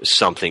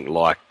something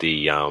like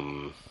the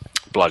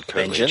blood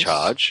curdling Vengeance?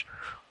 charge,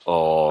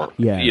 or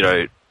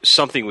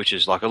something which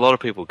is like a lot of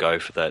people go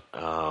for that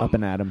Up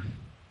and at 'em.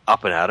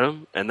 up and at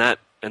 'em, and that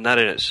in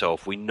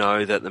itself, we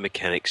know that the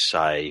mechanics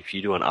say if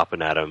you do an up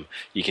and at 'em,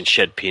 you can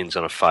shed pins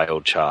on a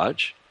failed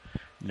charge,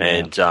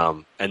 and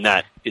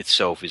that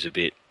itself is a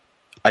bit.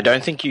 I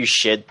don't think you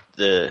shed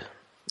the...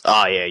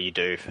 Oh, yeah, you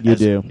do. You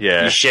do.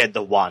 Yeah. You shed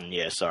the one,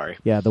 yeah, sorry.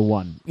 Yeah, the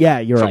one. Yeah,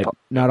 you're right.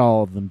 Not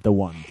all of them, the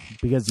one.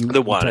 Because you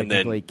The one, and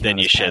technically then count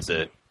you as shed passing.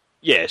 the...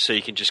 Yeah, so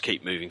you can just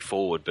keep moving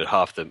forward, but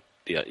half the...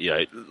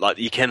 like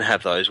you can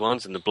have those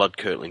ones, and the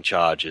blood-curdling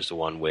charge is the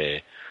one where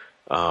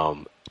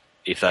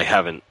if they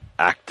haven't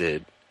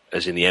acted,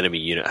 as in the enemy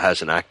unit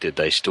hasn't acted,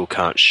 they still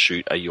can't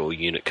shoot at your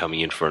unit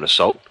coming in for an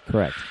assault.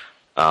 Correct.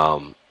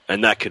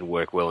 And that can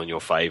work well in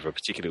your favour,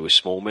 particularly with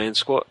small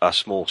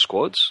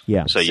squads.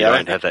 Yeah. So you See, I don't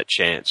think- have that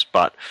chance.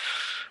 But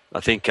I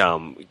think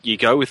you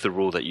go with the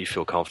rule that you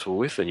feel comfortable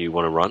with and you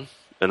want to run,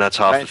 and that's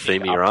I half don't the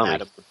theme of think your up army.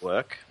 and at 'em would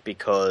work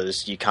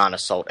because you can't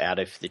assault out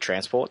of the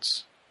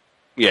transports.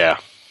 Yeah,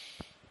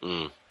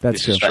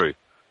 That's this true. is true.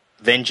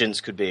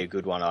 Vengeance could be a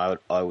good one,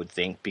 I would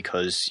think,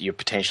 because you're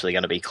potentially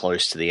going to be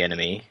close to the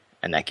enemy,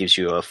 and that gives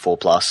you a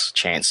 4+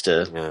 chance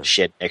to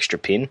shed extra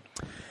pin.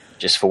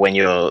 Just for when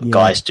your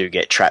guys do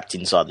get trapped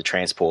inside the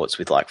transports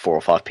with like 4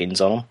 or 5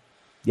 pins on them.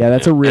 Yeah,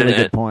 that's a really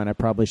And- good point. I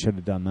probably should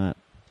have done that.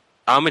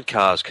 Armoured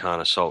cars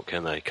can't assault,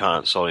 can they?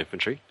 Can't assault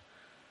infantry.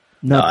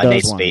 Not it those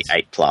needs to ones. be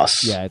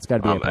 8+. Yeah, it's got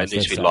to be 8+. It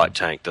needs to be That's light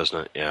tank, doesn't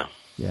it? Yeah.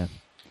 Yeah.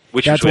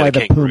 Which That's is where why the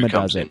the Kangaroo Puma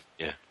comes does in. it.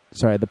 Yeah.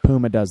 Sorry, the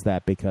Puma does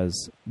that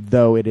because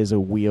though it is a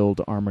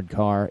wheeled armored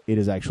car, it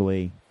is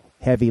actually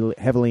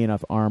heavily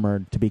enough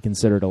armored to be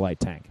considered a light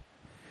tank.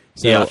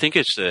 So, Yeah, I think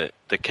it's the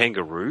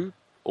Kangaroo,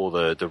 or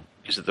the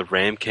is it the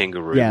Ram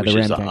Kangaroo, Yeah, which the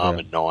is Ram the Kangaroo.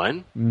 Armored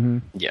 9? Mm-hmm.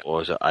 Yeah.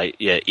 Or is it 8?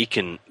 Yeah, it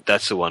can.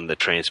 That's the one. The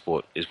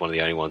transport is one of the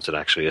only ones that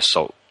actually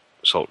assault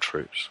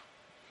troops.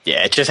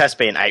 Yeah, it just has to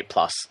be an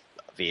 8+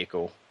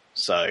 vehicle.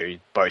 So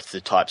both the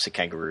types of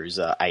Kangaroos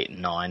are 8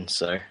 and 9.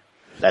 So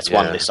that's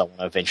one Yeah. list I want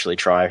to eventually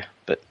try.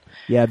 But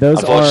Yeah, those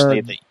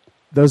unfortunately,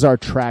 are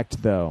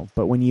tracked though.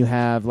 But when you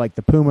have like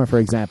the Puma, for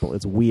example,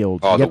 it's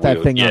wheeled. Oh, You get the that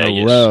wheeled. thing on Yeah, a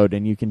yes. road,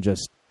 and you can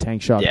just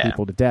tank shot Yeah.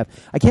 people to death.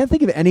 I can't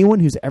think of anyone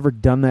who's ever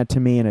done that to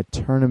me in a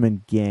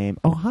tournament game.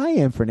 Oh, hi,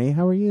 Anthony.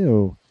 How are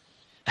you?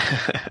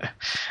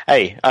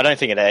 hey, I don't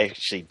think it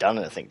actually done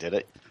anything, did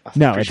it? I'm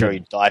No, pretty it sure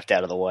didn't. he dived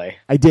out of the way.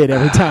 I did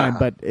every time,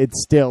 but it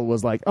still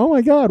was like, oh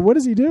my god, what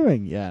is he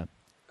doing? Yeah,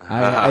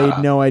 I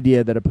had no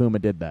idea that a Puma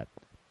did that.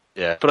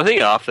 Yeah, but I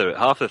think half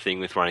the thing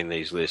with running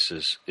these lists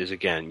is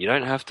again, you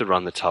don't have to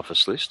run the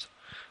toughest list.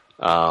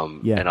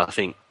 And I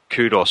think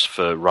kudos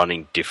for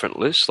running different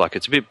lists. Like,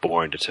 it's a bit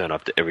boring to turn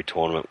up to every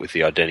tournament with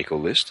the identical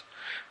list.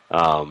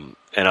 And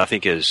I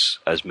think as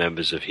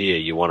members of here,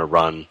 you want to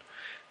run,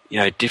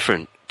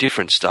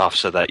 different stuff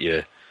so that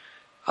you're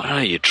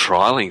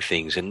trialing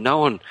things.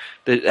 And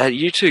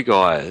you two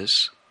guys,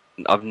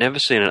 I've never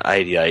seen an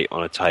 88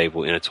 on a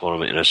table in a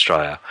tournament in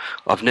Australia.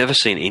 I've never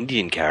seen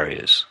Indian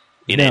carriers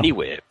in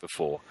anywhere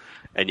before.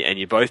 And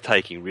you're both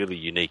taking really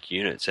unique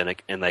units, and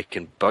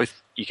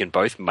you can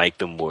both make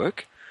them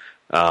work,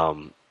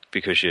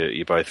 because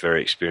you're both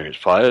very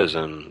experienced players,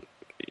 and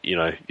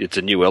it's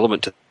a new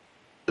element to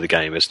the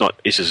game.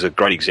 This is a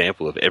great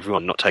example of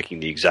everyone not taking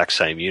the exact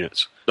same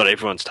units. Not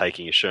everyone's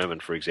taking a Sherman,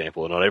 for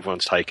example, or not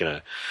everyone's taking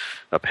a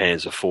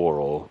Panzer IV,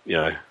 or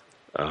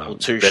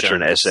Two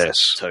veteran Shermans, SS,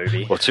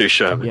 Toby. or 2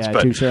 Shermans. Yeah,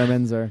 but 2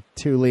 Shermans or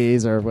 2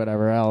 Lees or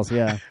whatever else.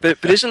 Yeah,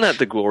 But isn't that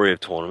the glory of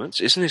tournaments?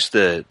 Isn't this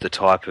the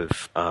type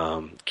of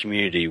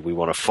community we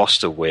want to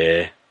foster,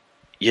 where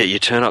you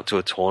turn up to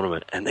a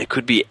tournament and there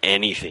could be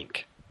anything.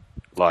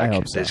 I Like,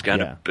 hope so, there's going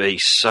yeah. to be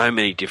so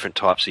many different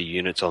types of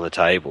units on the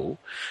table,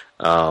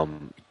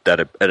 that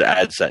it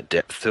adds that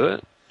depth to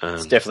it.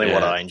 It's definitely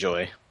what I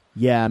enjoy.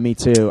 Yeah, me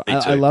too. Me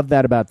I too. love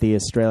that about the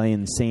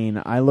Australian scene.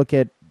 I look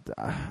at,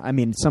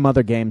 some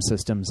other game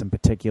systems in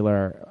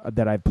particular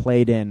that I've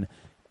played in,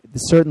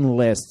 certain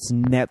lists,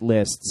 net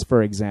lists,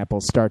 for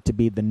example, start to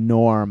be the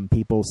norm.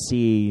 People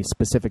see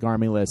specific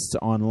army lists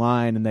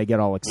online and they get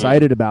all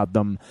excited about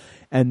them.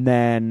 And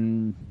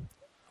then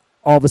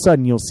all of a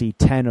sudden you'll see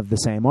 10 of the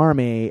same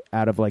army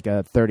out of like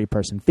a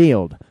 30-person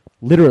field.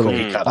 Literally,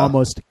 Cookie cutter.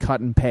 almost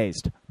cut and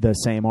paste the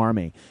same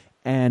army.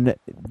 And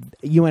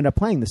you end up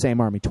playing the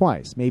same army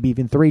twice, maybe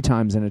even 3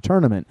 times in a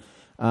tournament.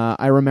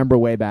 I remember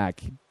way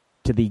back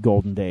to the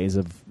golden days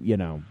of,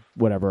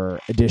 whatever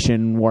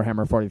edition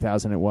Warhammer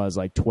 40,000 it was,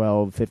 like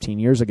 12, 15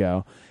 years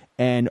ago.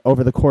 And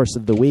over the course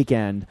of the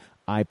weekend,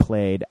 I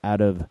played,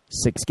 out of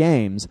 6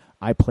 games,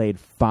 I played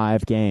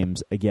 5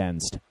 games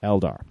against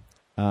Eldar.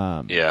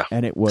 And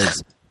it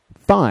was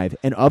 5.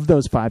 And of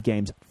those 5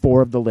 games,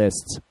 4 of the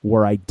lists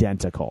were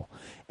identical.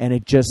 And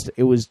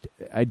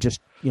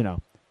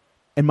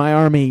and my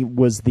army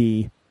was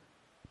the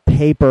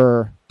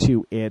paper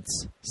to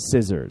its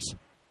scissors.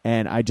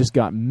 And I just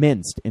got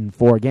minced in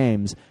 4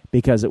 games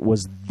because it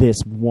was this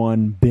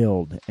one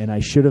build. And I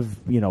should have,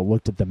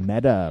 looked at the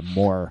meta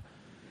more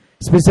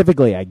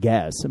specifically, I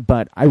guess.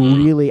 But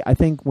I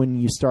think when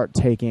you start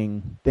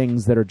taking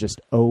things that are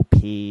just OP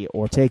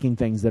or taking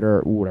things that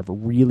are whatever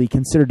really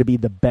considered to be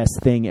the best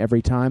thing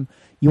every time,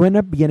 you end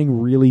up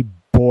getting really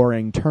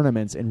boring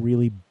tournaments and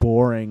really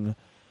boring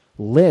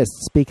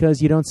lists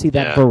because you don't see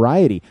that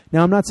variety.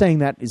 Now, I'm not saying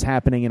that is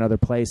happening in other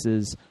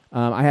places.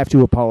 I have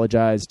to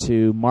apologize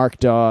to Mark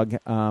Dog,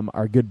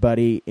 our good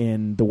buddy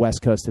in the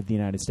West Coast of the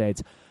United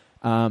States.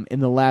 In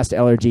the last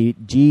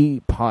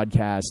LRG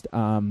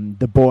podcast,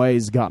 the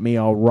boys got me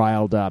all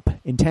riled up,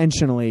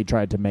 intentionally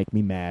tried to make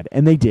me mad,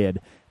 and they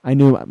did. I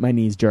knew my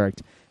knees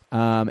jerked.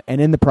 And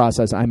in the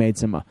process, I made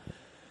some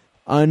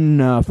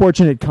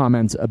unfortunate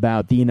comments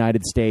about the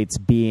United States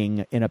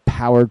being in a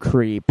power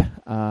creep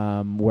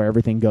where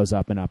everything goes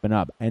up and up and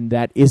up. And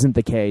that isn't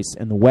the case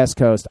in the West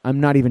Coast. I'm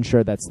not even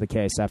sure that's the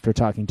case after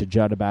talking to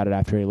Judd about it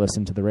after he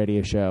listened to the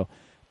radio show.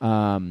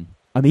 On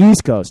the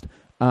East Coast,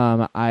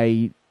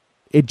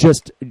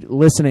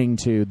 listening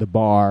to the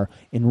bar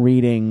and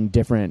reading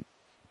different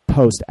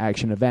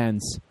post-action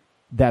events,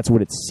 that's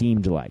what it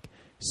seemed like.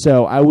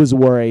 So I was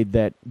worried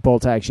that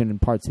bolt action in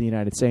parts of the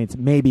United States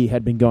maybe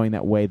had been going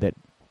that way that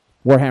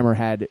Warhammer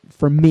had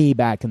for me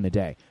back in the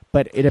day.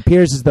 But it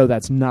appears as though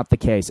that's not the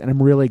case, and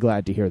I'm really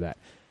glad to hear that.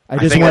 I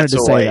just wanted to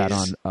say that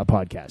on a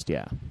podcast,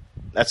 yeah.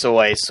 That's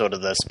always sort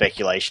of the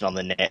speculation on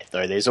the net,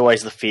 though. There's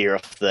always the fear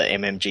of the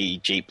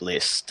MMG Jeep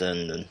list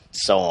and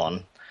so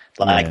on.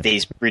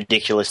 These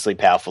ridiculously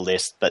powerful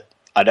lists, but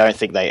I don't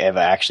think they ever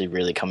actually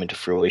really come into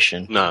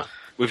fruition. No,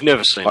 we've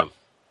never seen them.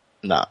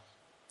 No.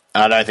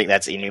 I don't think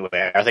that's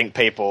anywhere. I think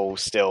people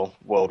still,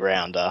 world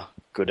round, are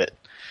good at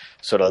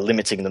sort of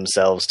limiting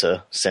themselves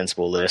to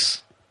sensible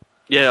lists.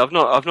 Yeah, I've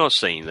not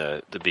seen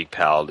the big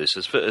power list.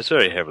 It's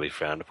very heavily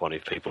frowned upon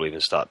if people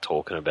even start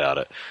talking about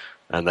it,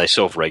 and they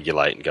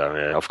self-regulate and go.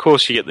 Of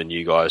course, you get the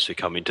new guys who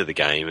come into the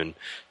game and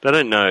they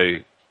don't know.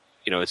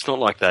 It's not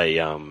like they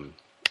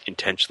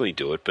intentionally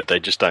do it, but they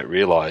just don't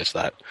realise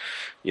that.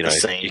 You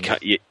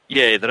can't.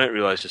 They don't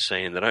realise the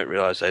scene. They don't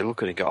realise they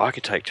look at it and go, I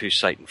could take 2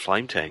 Satan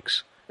flame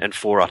tanks and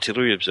 4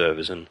 artillery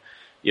observers, and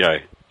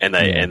and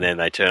then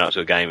they turn up to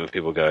a game and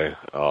people go,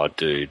 oh,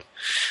 dude,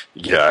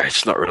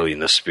 it's not really in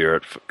the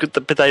spirit.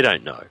 But they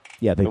don't know.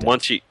 Yeah, they don't.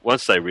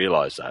 Once they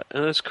realise that,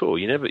 and that's cool.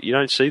 You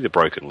don't see the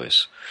broken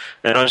list.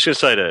 And I was going to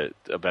say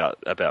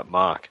about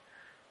Mark,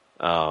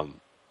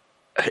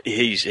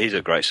 he's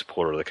a great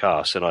supporter of the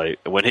cast, and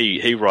when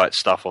he writes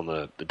stuff on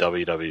the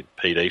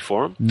WWPD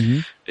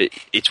forum,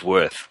 it's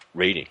worth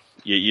reading.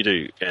 You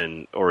do,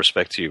 and all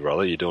respect to you,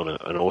 brother. You're doing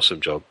an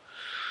awesome job.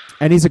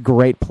 And he's a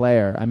great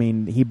player. I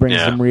mean, he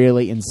brings some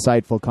really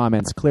insightful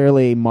comments.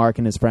 Clearly, Mark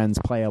and his friends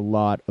play a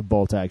lot of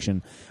bolt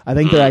action. I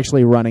think they're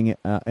actually running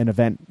an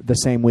event the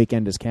same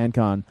weekend as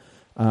CanCon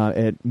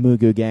at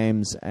Mugu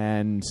Games.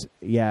 And,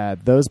 yeah,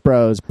 those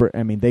bros,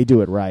 I mean, they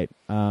do it right.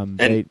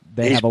 They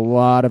have a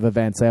lot of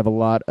events. They have a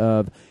lot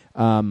of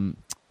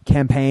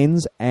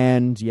campaigns.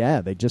 And,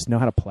 yeah, they just know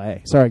how to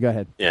play. Sorry, go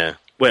ahead. Yeah.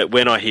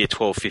 When I hear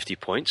 1250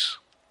 points,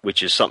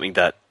 which is something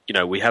that,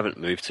 we haven't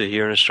moved to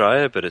here in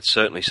Australia, but it's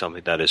certainly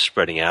something that is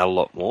spreading out a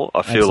lot more.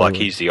 I feel like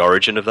he's the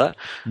origin of that,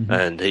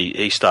 and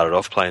he started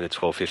off playing at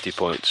 1250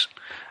 points,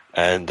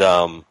 and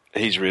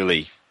he's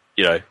really,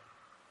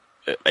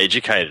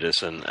 educated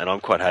us, and I'm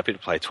quite happy to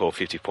play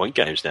 1250 point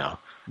games now.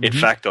 In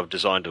fact, I've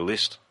designed a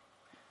list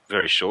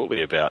very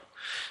shortly about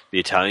the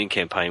Italian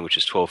campaign, which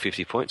is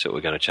 1250 points that we're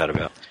going to chat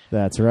about.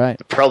 That's right.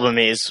 The problem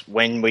is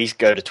when we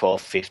go to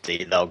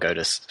 1250, they'll go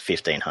to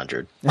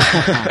 1500.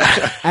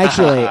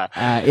 Actually,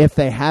 if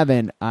they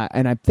haven't,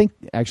 and I think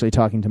actually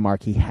talking to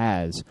Mark, he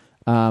has.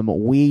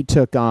 We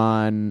took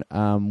on,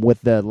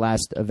 with the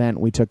last event,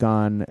 we took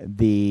on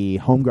the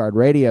Home Guard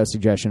Radio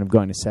suggestion of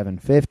going to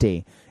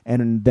 750.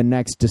 And the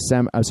next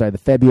the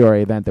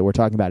February event that we're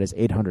talking about is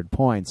 800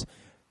 points.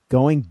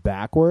 Going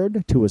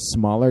backward to a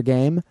smaller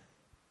game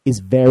is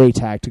very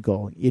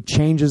tactical. It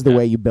changes the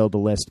way you build a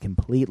list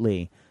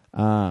completely,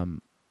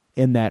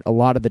 in that a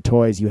lot of the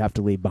toys you have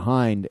to leave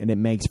behind, and it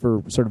makes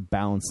for sort of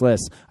balanced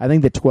lists. I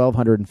think that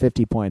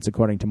 1,250 points,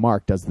 according to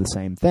Mark, does the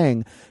same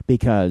thing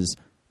because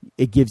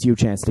it gives you a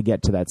chance to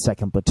get to that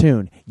second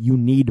platoon. You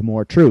need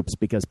more troops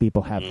because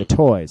people have the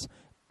toys,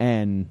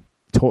 and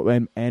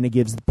it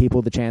gives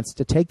people the chance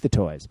to take the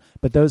toys.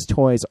 But those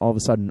toys all of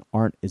a sudden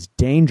aren't as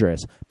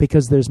dangerous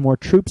because there's more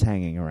troops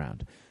hanging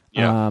around.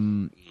 Yeah.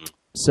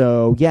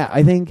 So, yeah,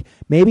 I think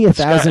maybe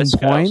 1,000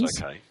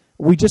 points. Okay.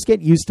 We just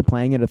get used to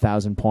playing at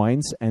 1,000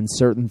 points, and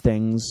certain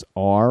things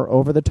are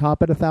over the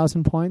top at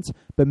 1,000 points,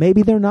 but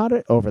maybe they're not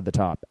over the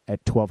top at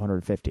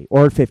 1,250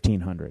 or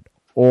 1,500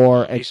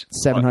 or at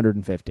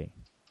 750.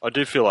 I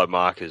do feel like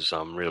Mark is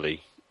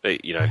really,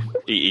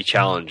 he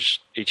challenged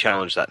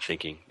that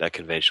thinking, that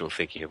conventional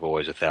thinking of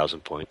always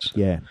 1,000 points.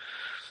 Yeah,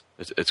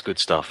 it's good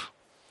stuff.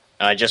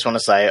 I just want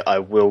to say I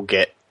will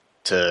get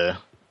to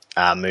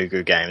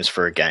Mugu Games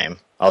for a game.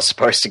 I was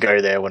supposed to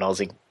go there when I was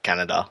in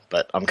Canada,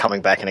 but I'm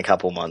coming back in a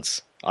couple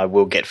months, I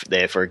will get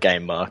there for a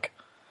game, Mark.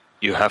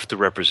 You have to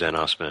represent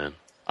us, man.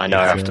 I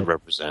know. You have to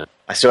represent.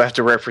 I still have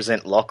to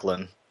represent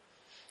Lachlan.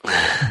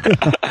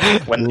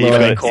 when You've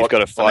they got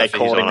to fight for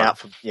his called him honour.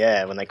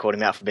 out when they called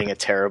him out for being a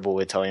terrible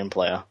Italian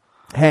player.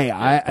 Hey,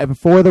 I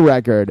for the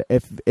record,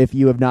 if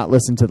you have not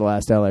listened to the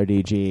last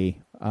LRDG,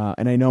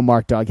 and I know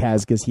Mark Dog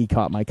has because he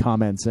caught my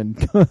comments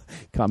and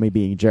caught me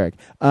being a jerk.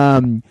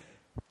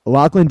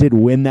 Lachlan did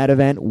win that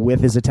event with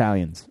his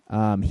Italians.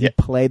 He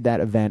played that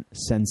event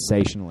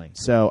sensationally.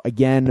 So,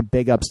 again,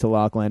 big ups to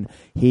Lachlan.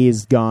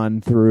 He's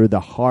gone through the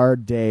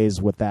hard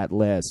days with that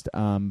list,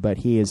 but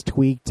he has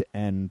tweaked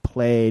and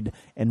played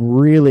and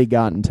really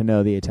gotten to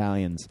know the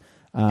Italians.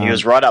 He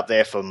was right up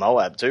there for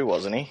Moab too,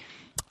 wasn't he?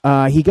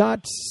 He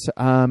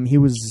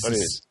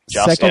was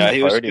Just second. on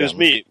He was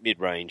podium.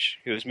 mid-range.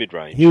 He was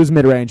mid-range. He was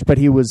mid-range, but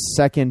he was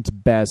second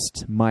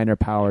best minor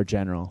power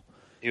general.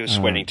 He was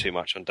sweating too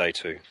much on day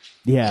 2.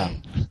 Yeah,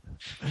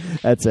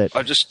 that's it.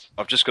 I've just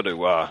got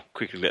to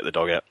quickly let the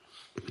dog out.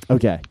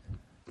 Okay.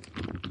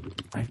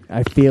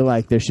 I feel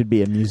like there should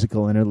be a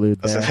musical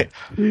interlude there.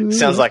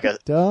 Sounds like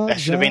Dog, that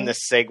should have been dog.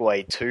 the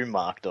segue to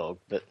Mark Dog,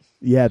 but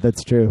Yeah,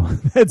 that's true.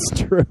 That's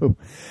true.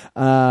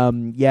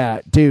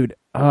 Yeah, dude.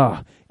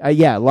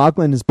 Yeah,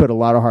 Lachlan has put a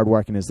lot of hard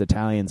work in his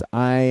Italians.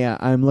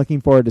 I'm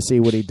looking forward to see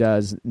what he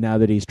does now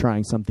that he's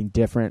trying something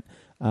different.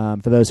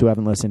 For those who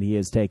haven't listened, he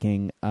is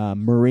taking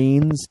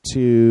Marines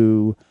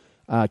to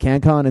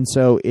CanCon, and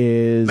so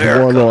is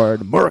Warlord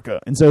Murica,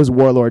 and so is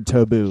Warlord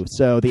Tobu.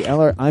 So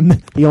I'm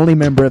the only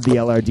member of the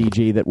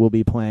LRDG that will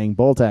be playing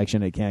Bolt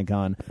Action at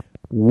CanCon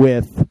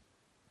with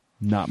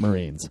not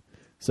Marines.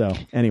 So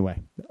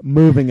anyway,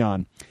 moving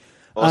on.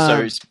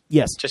 also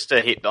Yes. just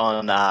to hit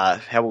on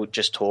how we're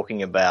just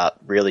talking about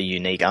really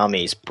unique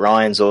armies,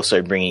 Brian's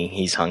also bringing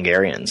his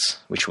Hungarians,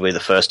 which will be the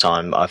first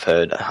time I've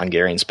heard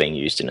Hungarians being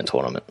used in a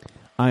tournament.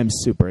 I'm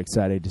super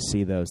excited to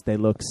see those. They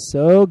look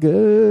so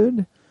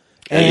good.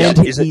 Yeah,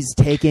 And is it- he's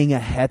taking a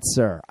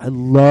Hetzer. I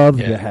love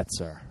the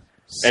Hetzer.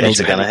 So And he's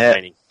Those are gonna panic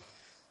hit.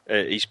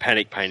 painting. He's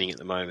panic painting at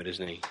the moment,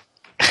 isn't he?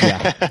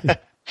 yeah.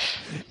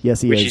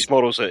 Yes, he Which is.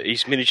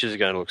 his miniatures are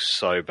going to look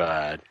so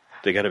bad.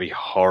 They're going to be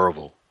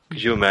horrible.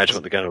 Could you imagine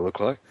what they're going to look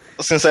like? I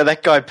was going to say,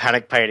 that guy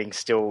panic painting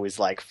still is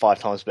like 5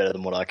 times better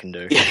than what I can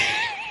do.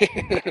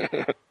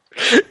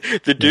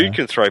 The dude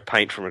can throw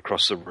paint from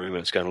across the room and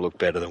it's going to look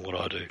better than what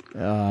I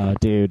do.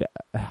 Dude,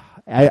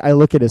 I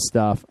look at his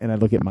stuff, and I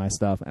look at my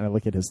stuff, and I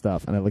look at his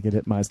stuff, and I look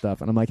at my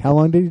stuff, and I'm like, how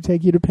long did it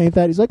take you to paint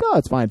that? He's like, oh,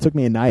 it's fine. It took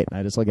me a night. And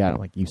I just look at it, I'm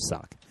like, you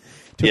suck.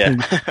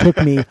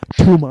 Took me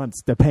 2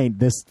 months to paint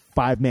this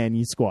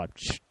 5-man squad.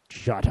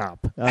 Shut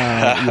up.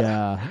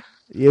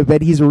 Yeah,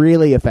 but he's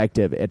really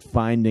effective at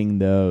finding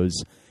those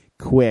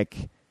quick,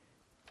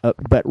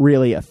 but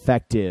really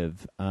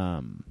effective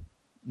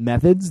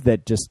methods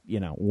that just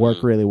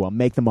work really well.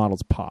 Make the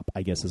models pop,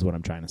 I guess is what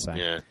I'm trying to say.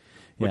 Yeah.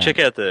 Well, Yeah. check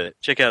out the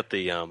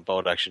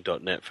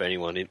boltaction.net for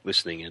anyone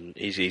listening, and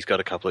he's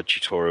got a couple of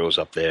tutorials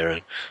up there,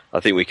 and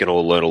I think we can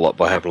all learn a lot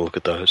by having a look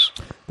at those.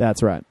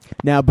 That's right.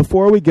 Now,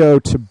 before we go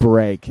to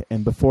break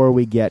and before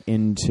we get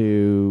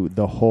into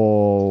the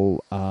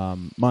whole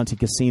Monte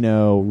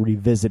Cassino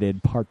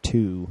Revisited Part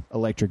 2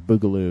 Electric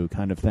Boogaloo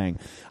kind of thing,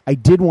 I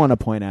did want to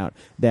point out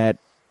that,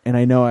 and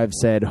I know I've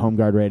said Home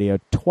Guard Radio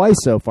twice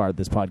so far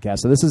this podcast,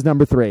 so this is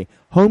number 3.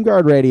 Home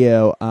Guard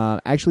Radio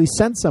actually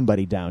sent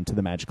somebody down to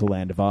the magical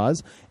land of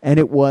Oz, and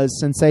it was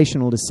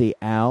sensational to see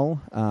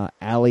Al,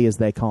 Allie as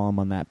they call him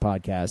on that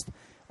podcast,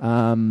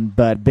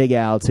 but Big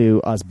Al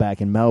to us back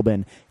in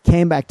Melbourne,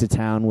 came back to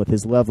town with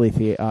his lovely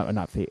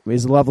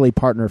his lovely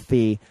partner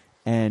Fee,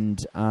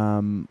 and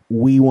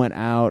we went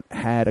out,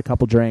 had a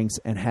couple drinks,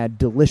 and had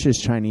delicious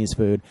Chinese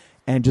food,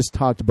 and just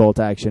talked Bolt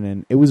Action,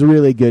 and it was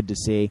really good to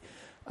see.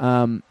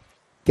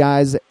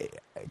 Guys,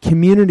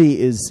 community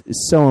is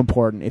so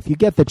important. If you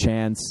get the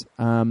chance,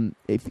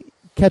 if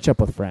catch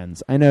up with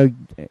friends. I know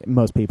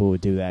most people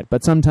would do that,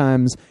 but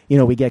sometimes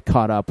we get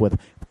caught up with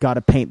got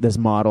to paint this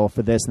model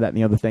for this, that, and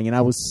the other thing. And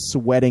I was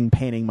sweating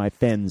painting my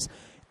fins,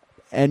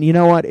 and you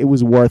know what? It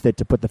was worth it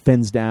to put the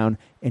fins down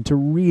and to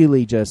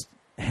really just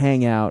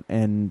hang out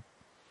and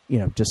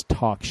just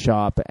talk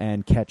shop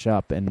and catch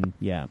up, and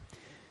yeah.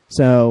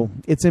 So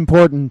it's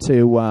important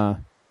to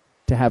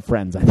have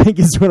friends, I think,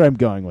 is what I'm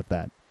going with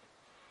that.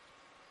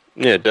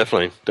 Yeah,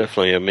 definitely.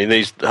 I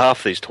mean,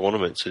 half these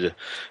tournaments,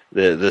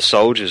 the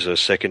soldiers are a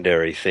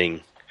secondary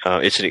thing.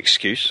 It's an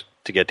excuse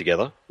to get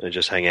together and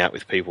just hang out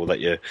with people that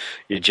you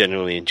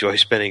generally enjoy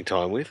spending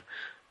time with.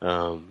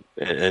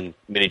 And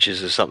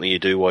miniatures is something you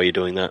do while you're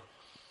doing that.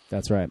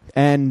 That's right.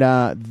 And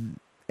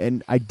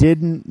I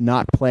didn't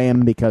not play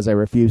him because I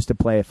refused to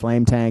play a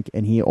flame tank,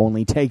 and he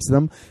only takes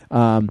them.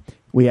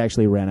 We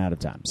actually ran out of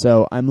time.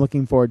 So I'm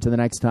looking forward to the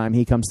next time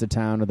he comes to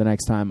town, or the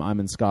next time I'm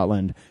in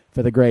Scotland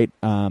for the great,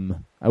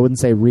 I wouldn't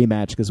say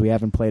rematch because we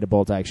haven't played a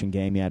Bolt Action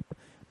game yet,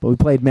 but we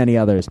played many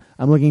others.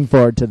 I'm looking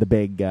forward to the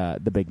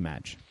big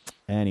match.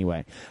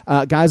 Anyway,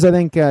 guys, I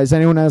think, does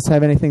anyone else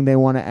have anything they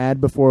want to add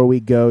before we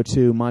go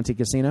to Monte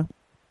Cassino?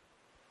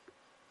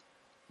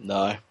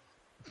 No.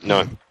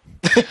 No.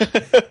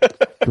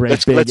 Great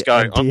Let's big go.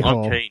 empty I'm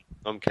hole. keen.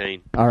 I'm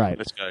keen. All right.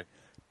 Let's go.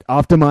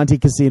 Off to Monte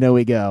Casino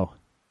we go.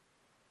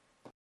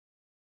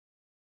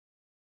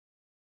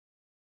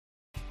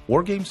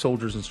 Wargame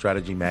Soldiers and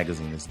Strategy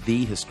magazine is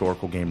the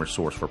historical gamer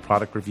source for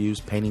product reviews,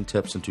 painting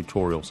tips, and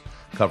tutorials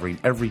covering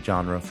every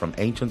genre from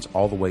ancients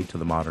all the way to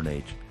the modern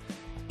age.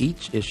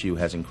 Each issue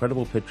has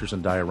incredible pictures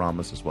and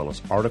dioramas as well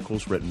as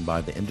articles written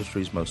by the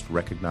industry's most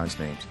recognized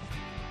names.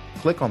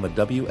 Click on the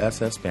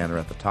WSS banner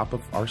at the top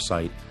of our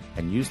site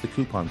and use the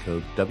coupon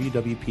code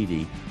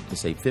WWPD to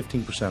save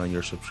 15% on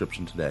your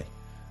subscription today.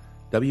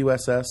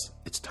 WSS,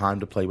 it's time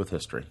to play with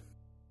history.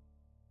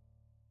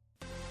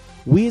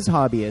 We as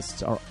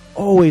hobbyists are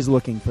always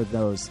looking for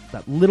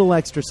that little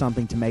extra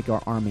something to make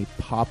our army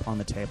pop on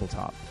the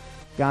tabletop.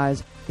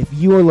 Guys, if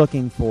you are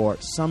looking for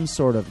some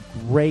sort of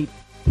great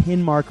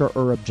pin marker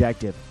or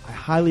objective, I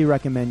highly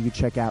recommend you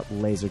check out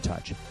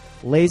LaserTouch.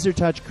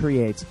 LaserTouch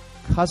creates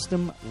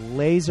custom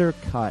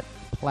laser-cut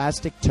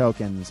plastic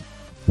tokens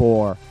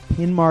for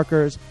pin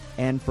markers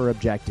and for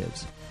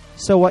objectives.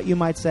 So what, you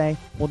might say?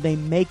 Well, they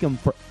make them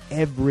for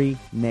every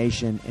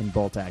nation in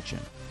Bolt Action.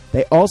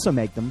 They also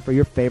make them for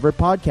your favorite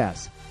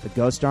podcasts, the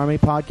Ghost Army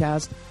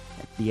podcast,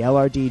 the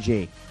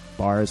LRDG.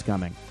 Bar is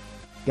coming.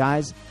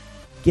 Guys,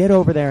 get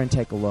over there and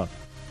take a look.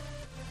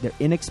 They're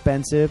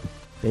inexpensive,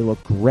 they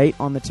look great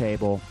on the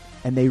table,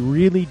 and they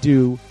really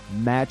do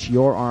match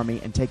your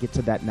army and take it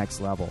to that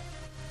next level.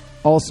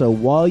 Also,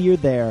 while you're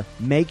there,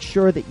 make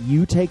sure that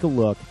you take a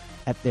look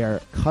at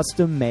their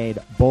custom-made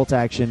Bolt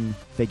Action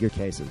figure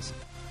cases.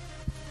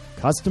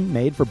 Custom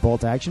made for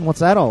Bolt Action?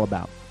 What's that all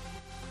about?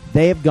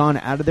 They have gone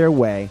out of their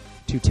way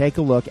to take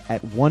a look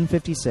at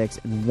 156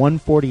 and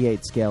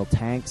 148 scale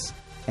tanks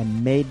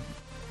and made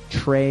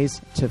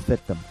trays to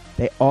fit them.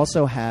 They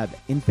also have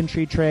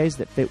infantry trays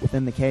that fit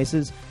within the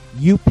cases.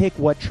 You pick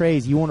what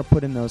trays you want to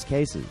put in those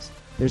cases.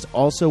 There's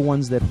also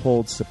ones that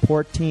hold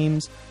support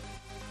teams,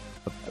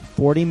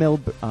 40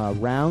 mil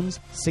rounds,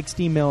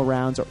 60 mil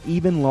rounds, or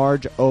even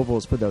large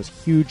ovals for those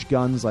huge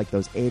guns like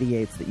those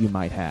 88s that you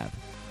might have.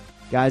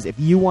 Guys, if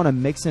you want to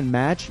mix and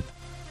match,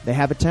 they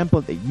have a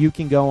template that you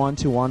can go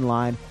onto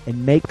online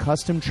and make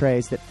custom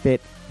trays that fit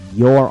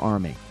your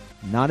army.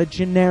 Not a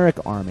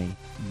generic army,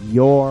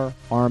 your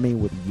army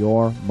with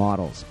your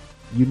models.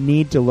 You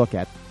need to look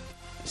at.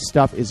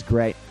 Stuff is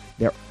great.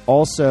 There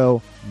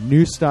also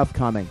new stuff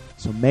coming,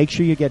 so make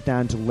sure you get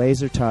down to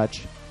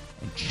LaserTouch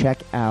and check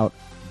out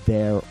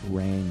their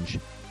range.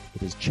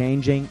 It is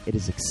changing, it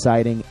is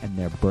exciting, and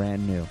they're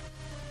brand new.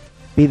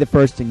 Be the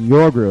first in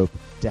your group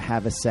to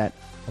have a set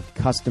of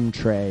custom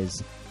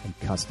trays and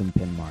custom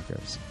pin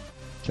markers.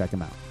 Check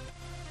them out.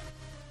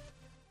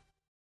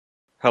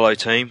 Hello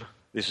team,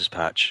 this is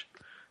Patch,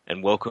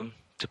 and welcome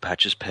to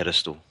Patch's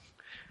Pedestal.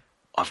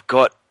 I've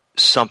got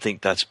something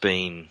that's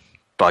been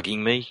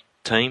bugging me,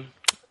 team.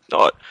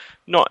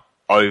 Not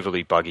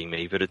overly bugging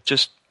me, but it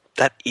just,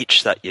 that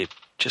itch that you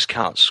just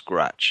can't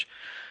scratch.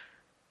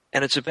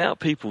 And it's about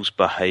people's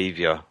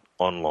behaviour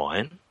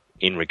online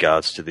in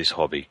regards to this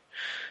hobby.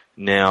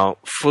 Now,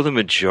 for the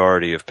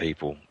majority of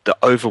people, the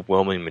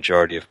overwhelming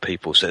majority of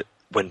people that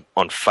when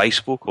on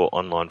Facebook or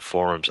online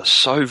forums are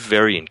so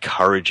very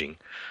encouraging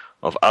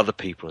of other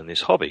people in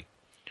this hobby.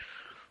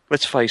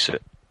 Let's face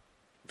it,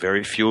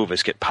 very few of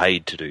us get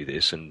paid to do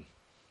this, and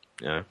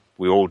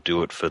we all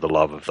do it for the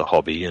love of the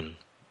hobby, and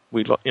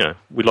we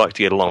like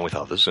to get along with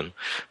others and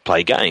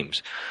play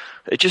games.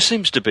 It just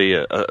seems to be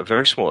a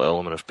very small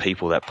element of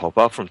people that pop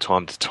up from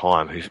time to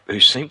time who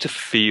seem to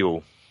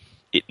feel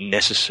it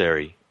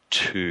necessary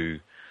to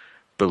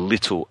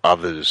belittle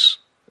others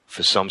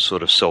for some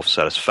sort of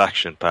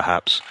self-satisfaction,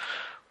 perhaps,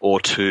 or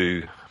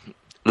to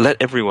let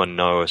everyone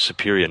know a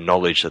superior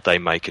knowledge that they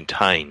may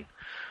contain,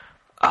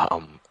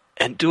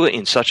 and do it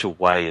in such a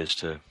way as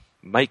to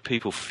make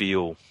people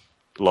feel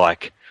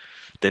like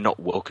they're not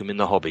welcome in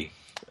the hobby.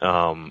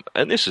 And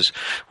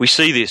we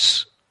see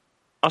this,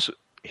 us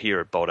here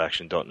at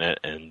boltaction.net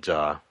and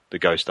the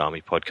Ghost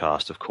Army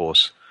podcast, of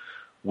course,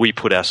 we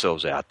put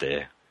ourselves out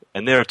there.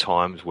 And there are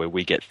times where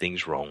we get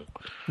things wrong.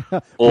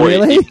 Or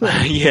really?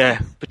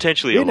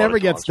 Potentially. We never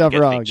get stuff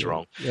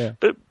wrong. Yeah.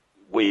 But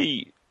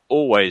we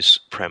always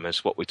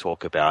premise what we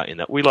talk about in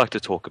that we like to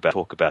talk about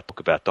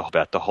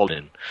the whole.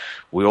 And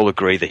we all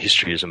agree that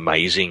history is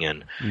amazing,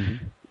 and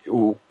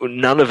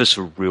none of us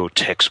are real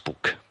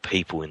textbook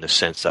people in the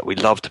sense that we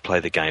love to play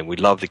the game. We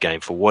love the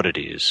game for what it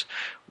is.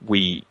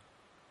 We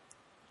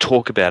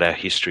talk about our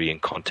history in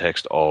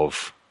context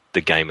of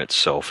the game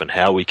itself and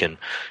how we can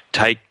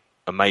take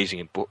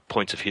amazing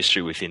points of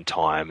history within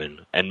time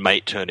and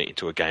turn it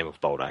into a game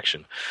of bolt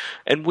action.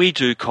 And we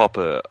do cop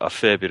a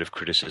fair bit of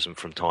criticism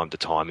from time to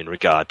time in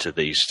regard to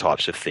these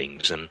types of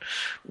things, and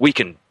we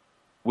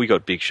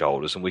got big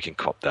shoulders and we can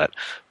cop that.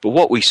 But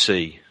what we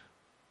see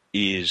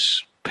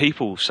is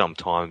people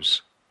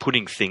sometimes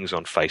putting things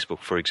on Facebook,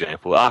 for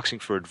example, asking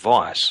for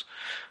advice,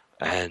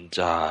 and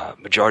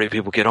majority of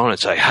people get on and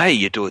say, hey,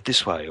 you do it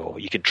this way, or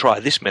you can try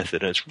this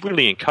method, and it's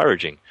really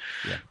encouraging.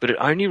 Yeah. But it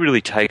only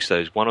really takes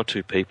those one or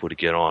two people to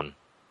get on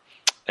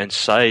and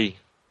say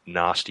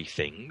nasty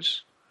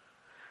things,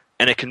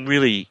 and it can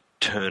really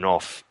turn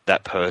off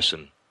that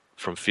person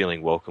from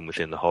feeling welcome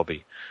within the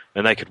hobby.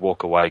 And they could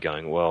walk away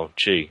going, well,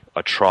 gee,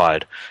 I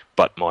tried,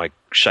 but my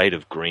shade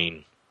of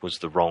green was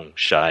the wrong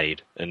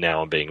shade, and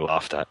now I'm being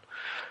laughed at.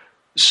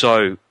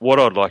 So what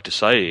I'd like to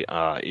say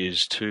is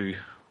to,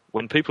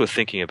 when people are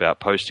thinking about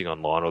posting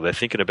online, or they're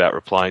thinking about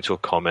replying to a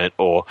comment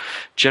or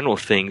general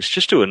things,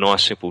 just do a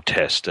nice simple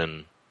test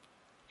and,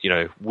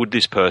 would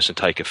this person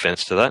take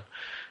offense to that?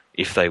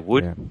 If they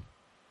would,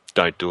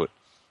 don't do it.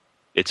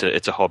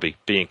 It's a hobby.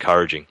 Be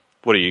encouraging.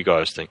 What do you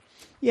guys think?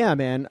 Yeah,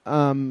 man.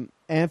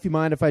 Amph, you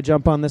mind if I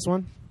jump on this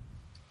one?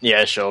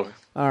 Yeah, sure.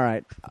 All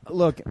right.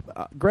 Look,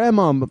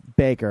 Grandma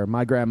Baker,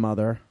 my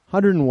grandmother,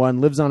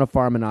 101, lives on a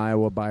farm in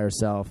Iowa by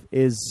herself,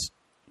 is,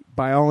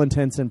 by all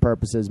intents and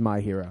purposes, my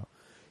hero.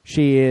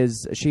 She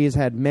has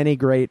had many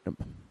great,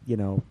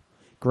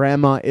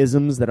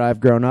 grandma-isms that I've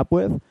grown up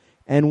with.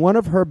 And one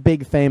of her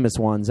big famous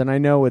ones, and I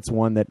know it's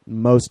one that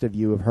most of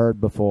you have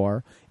heard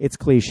before, it's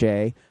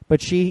cliche,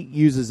 but she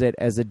uses it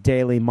as a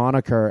daily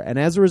moniker. And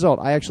as a result,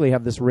 I actually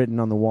have this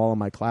written on the wall in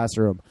my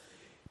classroom.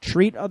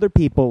 Treat other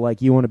people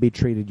like you want to be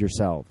treated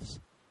yourselves.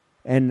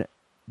 And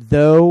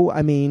though,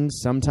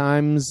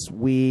 sometimes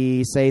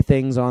we say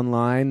things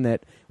online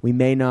that we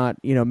may not,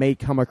 may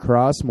come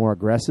across more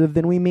aggressive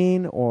than we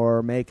mean,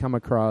 or may come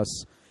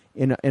across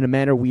in a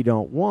manner we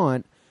don't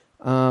want.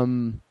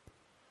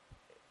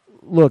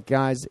 Look,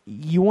 guys,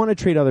 you want to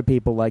treat other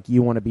people like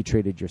you want to be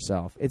treated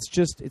yourself.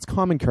 It's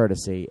common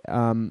courtesy.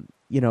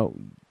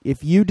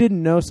 If you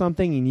didn't know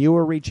something and you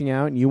were reaching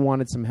out and you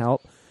wanted some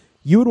help,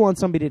 you would want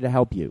somebody to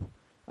help you.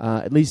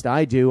 At least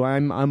I do.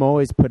 I'm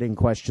always putting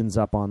questions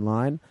up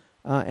online.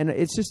 And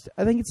I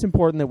think it's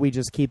important that we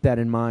just keep that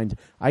in mind.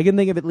 I can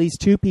think of at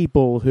least two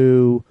people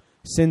who,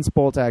 since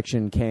Bolt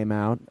Action came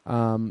out,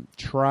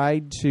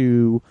 tried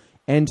to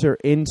enter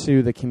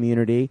into the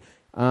community.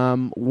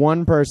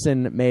 One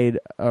person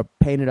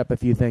painted up a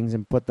few things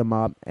and put them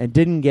up and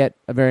didn't get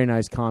a very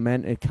nice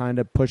comment. It kind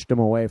of pushed him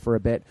away for a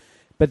bit.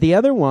 But the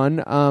other one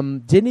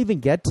didn't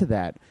even get to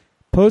that.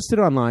 Posted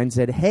online,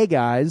 said, "Hey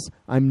guys,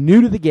 I'm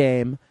new to the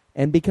game,"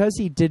 and because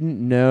he didn't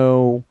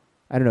know,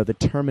 the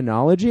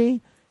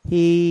terminology,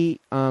 he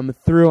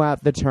threw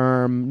out the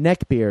term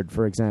neckbeard,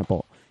 for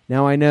example.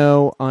 Now I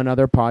know on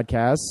other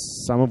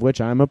podcasts, some of which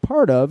I'm a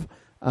part of,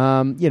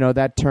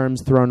 that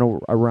term's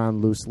thrown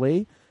around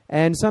loosely.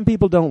 And some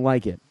people don't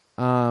like it.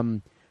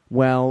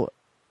 Well,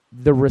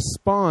 the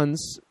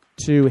response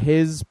to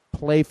his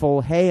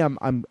playful, "Hey,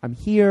 I'm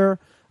here.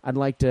 I'd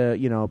like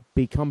to,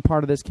 become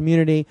part of this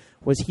community,"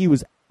 was he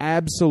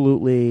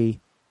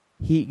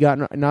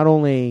got not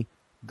only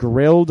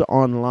grilled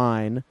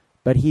online,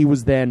 but he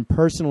was then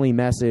personally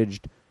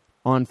messaged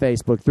on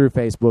Facebook, through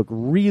Facebook,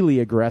 really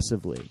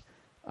aggressively.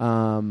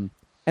 And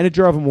it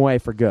drove him away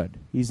for good.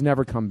 He's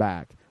never come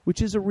back, which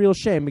is a real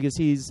shame because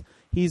he's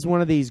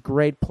one of these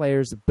great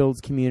players that builds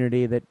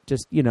community that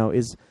just,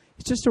 is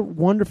just a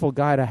wonderful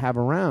guy to have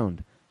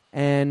around.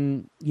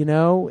 And,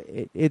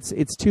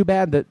 it's too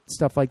bad that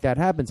stuff like that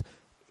happens.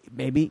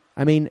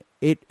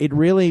 It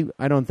really,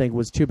 I don't think,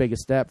 was too big a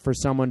step for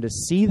someone to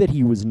see that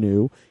he was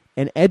new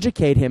and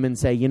educate him and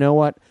say, you know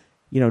what,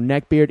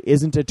 neckbeard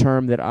isn't a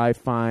term that I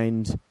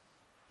find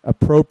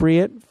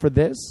appropriate for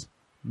this.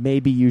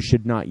 Maybe you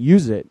should not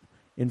use it.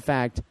 In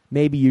fact,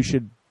 maybe you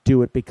should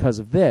do it because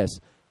of this.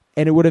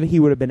 And he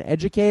would have been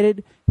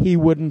educated. He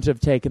wouldn't have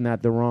taken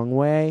that the wrong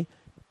way.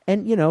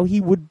 And,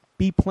 he would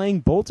be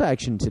playing Bolt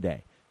Action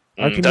today.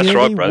 Our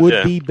community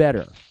would be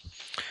better.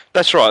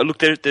 That's right. Look,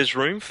 there's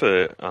room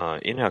for,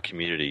 in our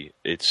community,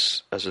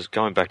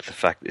 going back to the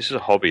fact this is a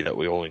hobby that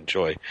we all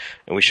enjoy,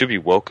 and we should be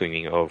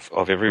welcoming of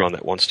everyone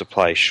that wants to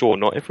play. Sure,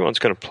 not everyone's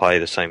going to play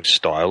the same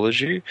style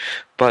as you,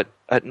 but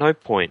at no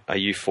point are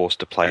you forced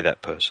to play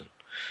that person.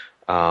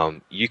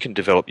 You can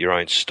develop your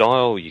own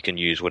style. You can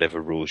use whatever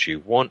rules you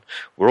want.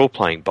 We're all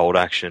playing Bolt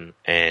Action,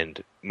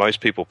 and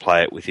most people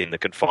play it within the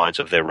confines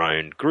of their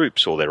own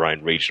groups or their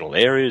own regional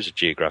areas,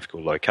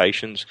 geographical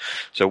locations.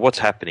 So what's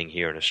happening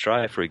here in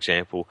Australia, for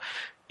example,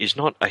 is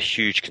not a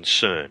huge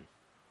concern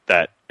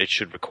that it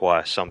should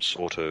require some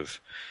sort of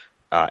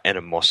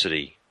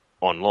animosity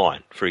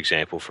online, for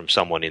example, from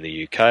someone in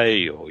the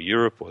UK or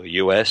Europe or the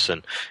US,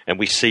 and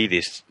we see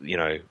this,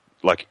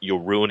 like, you're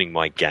ruining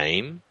my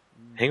game.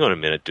 Hang on a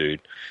minute,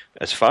 dude.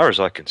 As far as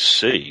I can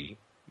see,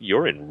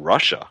 you're in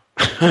Russia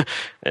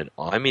and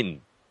I'm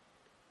in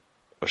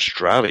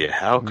Australia.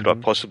 How could I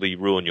possibly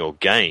ruin your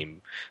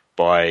game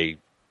by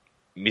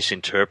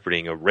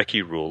misinterpreting a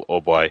recce rule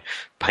or by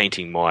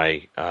painting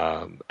my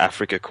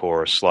Africa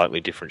core a slightly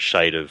different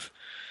shade of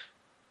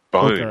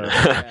bone?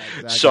 Yeah,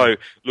 exactly. So,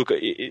 look,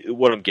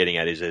 what I'm getting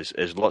at is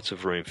there's lots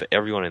of room for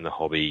everyone in the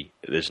hobby.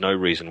 There's no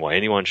reason why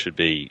anyone should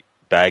be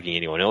bagging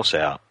anyone else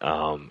out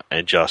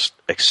and just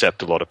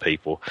accept a lot of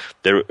people.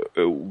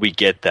 We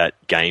get that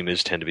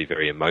gamers tend to be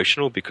very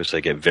emotional because they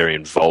get very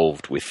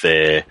involved with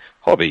their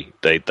hobby.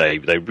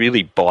 They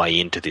really buy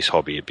into this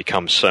hobby. It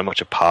becomes so much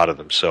a part of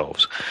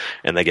themselves,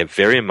 and they get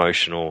very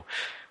emotional.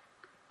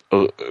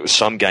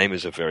 Some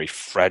gamers are very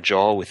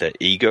fragile with their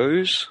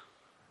egos,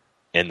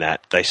 and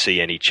that they see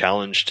any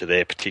challenge to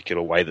their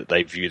particular way that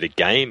they view the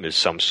game as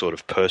some sort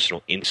of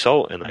personal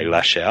insult, and they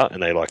lash out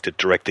and they like to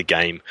direct the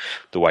game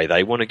the way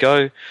they want to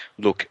go.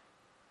 Look,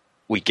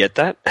 we get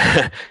that.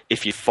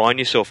 If you find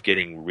yourself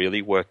getting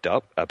really worked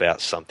up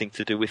about something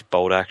to do with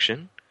bolt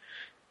action,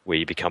 where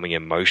you're becoming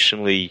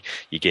emotionally,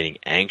 you're getting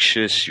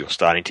anxious, you're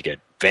starting to get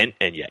vent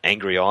and your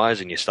angry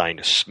eyes, and you're starting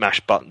to smash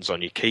buttons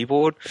on your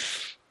keyboard,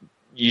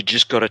 you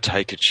just got to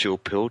take a chill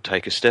pill,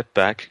 take a step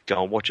back,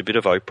 go and watch a bit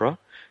of Oprah.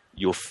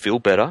 You'll feel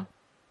better.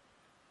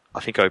 I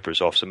think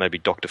Oprah's off, so maybe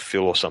Dr.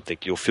 Phil or something.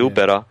 You'll feel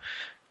better.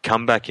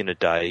 Come back in a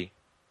day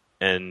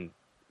and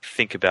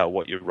think about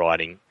what you're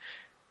writing,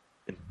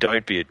 and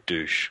don't be a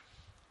douche.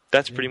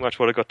 That's pretty much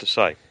what I got to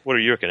say. What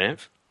do you reckon,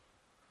 Anv?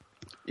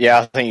 Yeah,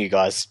 I think you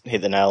guys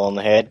hit the nail on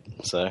the head,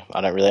 so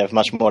I don't really have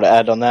much more to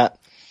add on that.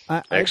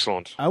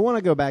 Excellent. I want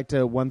to go back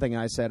to one thing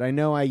I said. I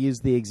know I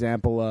used the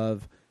example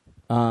of,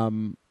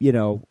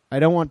 I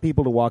don't want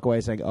people to walk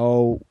away saying,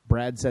 oh,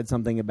 Brad said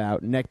something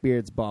about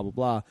neckbeards, blah, blah,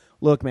 blah.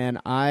 Look, man,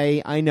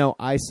 I know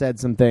I said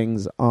some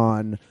things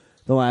on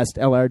the last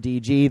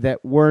LRDG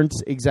that weren't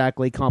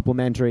exactly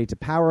complimentary to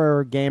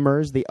Power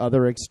Gamers, the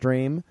other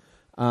extreme,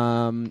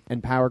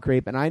 and Power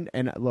Creep.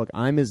 And look,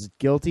 I'm as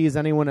guilty as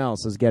anyone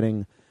else as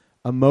getting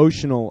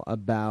emotional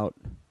about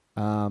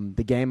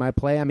the game I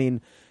play. I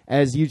mean,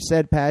 as you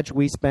said, Patch,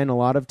 we spend a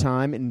lot of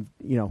time, and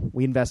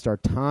we invest our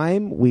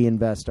time, we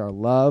invest our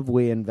love,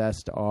 we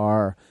invest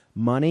our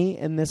money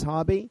in this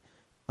hobby,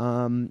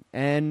 and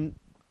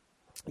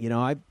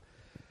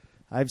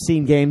I've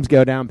seen games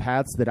go down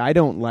paths that I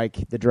don't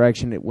like the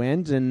direction it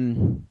went,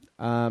 and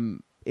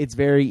it's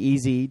very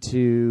easy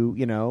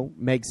to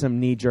make some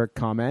knee-jerk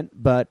comment,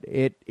 but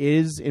it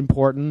is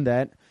important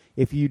that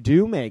if you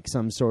do make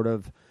some sort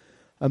of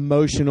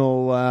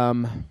emotional,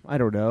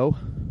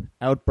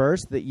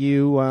 outburst, that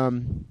you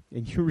and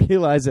you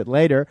realize it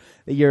later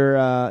that you're,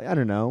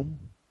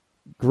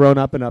 grown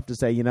up enough to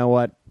say, you know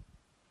what,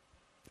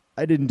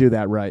 I didn't do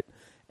that right.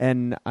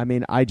 And, I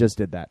mean, I just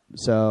did that.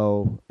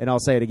 So, and I'll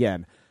say it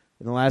again.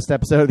 In the last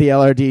episode of the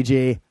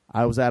LRDG,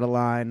 I was out of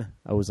line.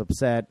 I was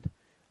upset.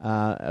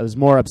 I was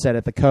more upset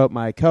at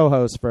my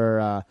co-host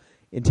for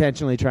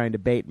intentionally trying to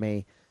bait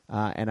me.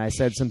 And I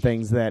said some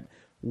things that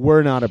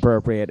were not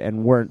appropriate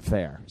and weren't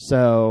fair.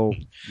 So,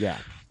 yeah.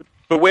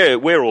 But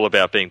we're all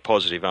about being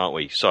positive, aren't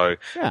we? So,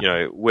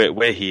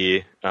 we're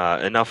here.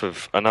 Enough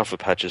of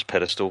Patch's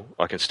pedestal.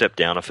 I can step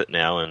down off it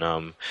now,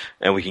 and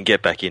we can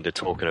get back into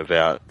talking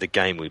about the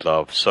game we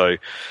love. So,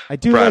 I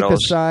do Brad, like the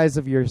size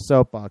of your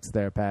soapbox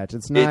there, Patch.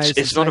 It's nice.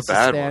 It's not nice a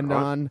bad to stand one,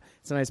 right? on.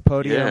 It's a nice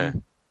podium. Yeah.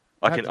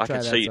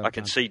 I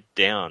can see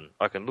down.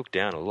 I can look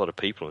down at a lot of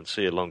people and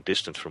see a long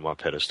distance from my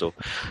pedestal.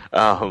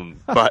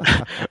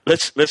 But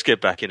let's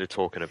get back into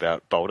talking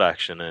about bolt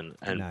action and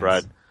Nice.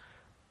 Brad.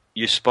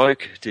 You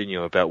spoke, didn't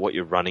you, about what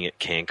you're running at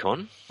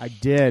CanCon? I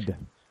did.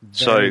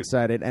 Very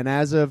excited. And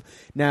as of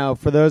now,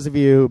 for those of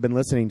you who've been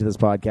listening to this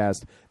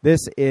podcast,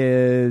 this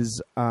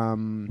is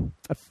not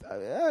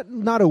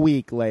a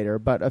week later,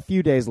 but a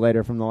few days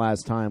later from the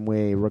last time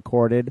we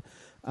recorded.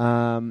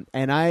 And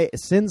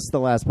since the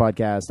last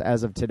podcast,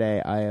 as of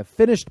today, I have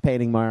finished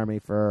painting my army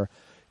for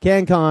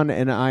CanCon,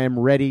 and I am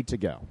ready to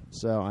go.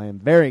 So I am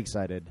very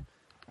excited.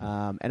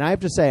 And I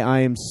have to say, I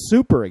am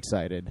super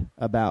excited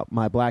about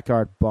my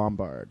Blackheart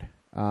Bombard.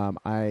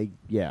 Very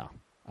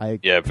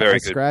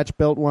good. Scratch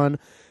built one.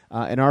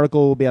 An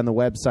article will be on the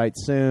website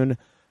soon.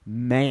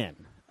 Man,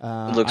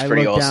 It looks I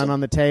pretty look awesome. down on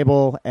the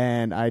table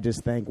and I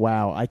just think,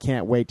 wow, I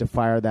can't wait to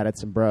fire that at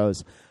some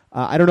bros.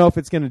 I don't know if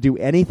it's going to do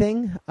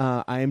anything.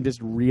 I am just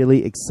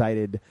really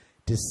excited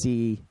to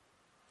see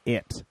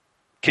it.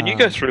 Can you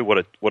go through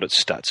what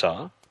its stats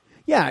are?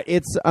 Yeah,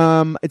 it's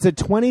a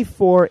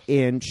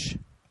 24-inch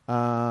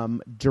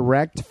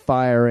direct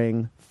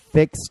firing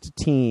fixed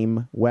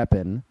team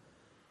weapon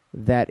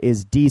that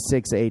is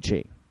D6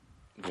 HE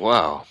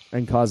Wow.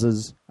 and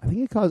causes. I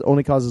think it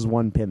only causes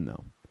one pin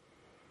though.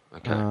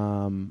 Okay.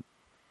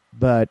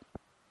 But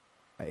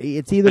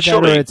it's either But that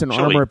or surely- it's an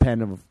surely- armor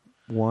pen of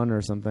one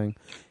or something.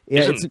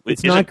 Yeah, Isn't-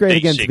 it's isn't not great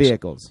against D6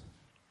 vehicles.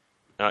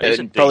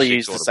 It'd probably D6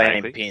 use the auto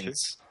same baby?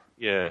 pins.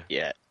 Yeah.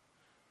 Yeah.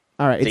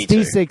 All right, it's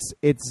D2.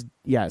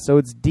 D6. So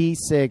it's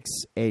D6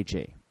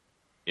 HE.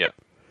 Yeah.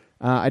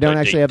 I don't So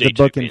actually have the D2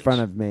 book in pins.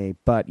 front of me,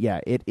 but yeah,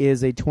 it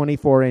is a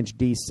 24-inch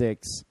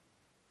D6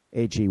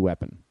 HE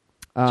weapon.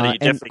 So you and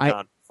definitely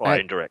can't fire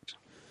indirect.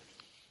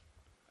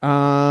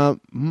 I'm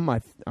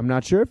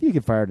not sure if you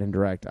could fire it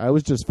indirect. I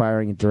was just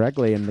firing it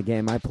directly in the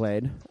game I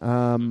played.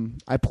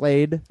 I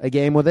played a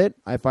game with it.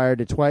 I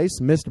fired it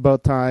twice, missed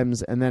both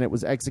times, and then it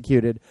was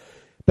executed.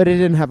 But it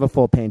didn't have a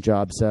full paint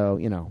job, so,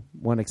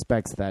 one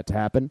expects that to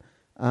happen.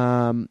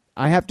 I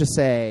have to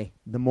say,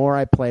 the more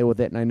I play with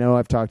it, and I know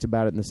I've talked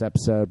about it in this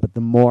episode, but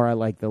the more I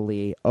like the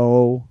Lee.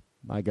 Oh,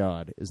 my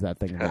God, is that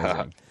thing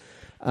amazing.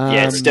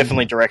 Yeah, it's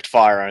definitely direct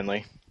fire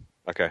only.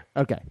 Okay.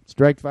 Okay, it's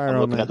direct fire I'm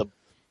only.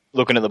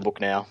 looking at the book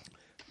now.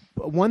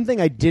 one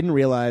thing I didn't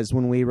realize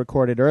when we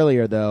recorded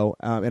earlier, though,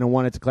 and I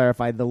wanted to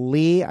clarify, the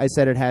Lee, I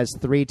said it has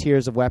 3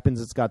 tiers of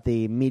weapons. It's got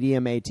the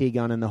medium AT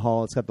gun in the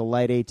hull. It's got the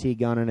light AT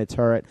gun in a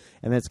turret.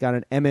 And then it's got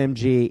an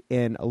MMG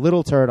in a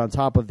little turret on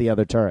top of the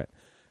other turret.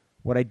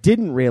 What I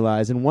didn't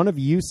realize, and one of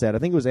you said, I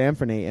think it was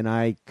Anthony, and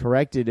I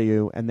corrected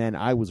you, and then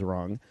I was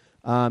wrong,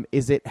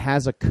 is it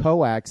has a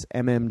coax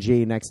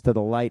MMG next to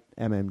the light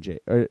MMG,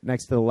 or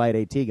next to the light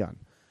AT gun.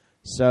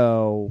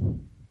 So,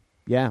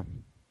 yeah.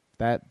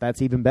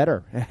 That's even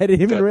better. I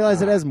didn't even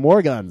realize it has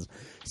more guns.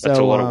 That's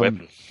a lot of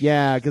weapons.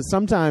 Yeah, because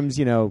sometimes,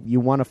 you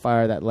want to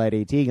fire that light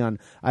AT gun.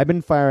 I've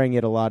been firing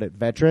it a lot at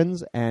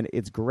veterans, and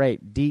it's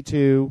great.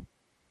 D2,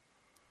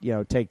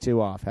 take 2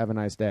 off. Have a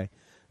nice day.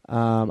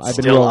 I've been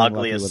still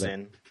ugly as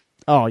sin.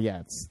 Oh,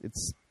 yeah.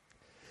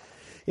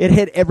 It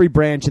hit every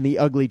branch in the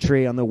ugly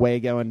tree on the way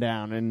going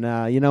down.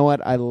 And you know what?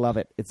 I love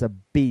it. It's a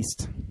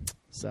beast.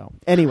 So,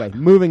 anyway,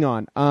 moving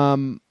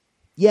on.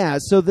 Yeah,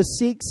 so the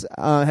Sikhs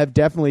have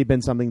definitely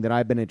been something that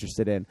I've been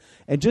interested in.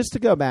 And just to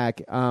go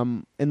back,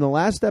 in the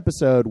last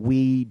episode,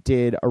 we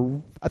did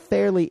a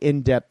fairly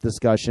in-depth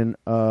discussion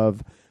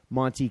of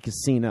Monte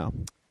Cassino.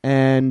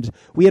 And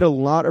we had a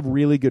lot of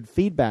really good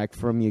feedback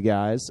from you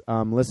guys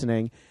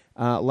listening.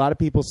 A lot of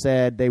people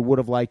said they would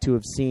have liked to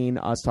have seen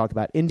us talk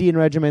about Indian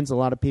regiments. A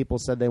lot of people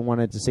said they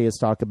wanted to see us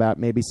talk about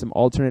maybe some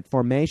alternate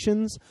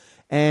formations.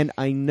 And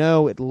I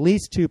know at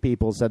least 2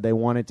 people said they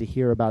wanted to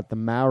hear about the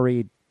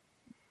Maori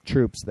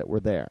troops that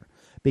were there,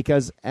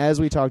 because as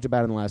we talked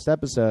about in the last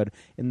episode,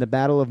 in the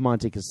Battle of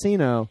Monte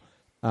Cassino,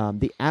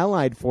 the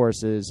Allied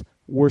forces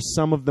were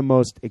some of the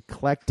most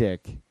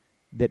eclectic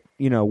that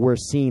were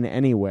seen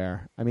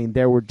anywhere. I mean,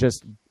 there were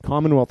just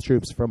Commonwealth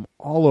troops from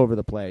all over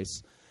the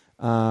place.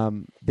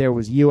 There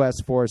was U.S.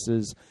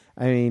 forces.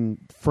 I mean,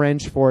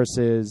 French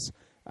forces.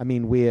 I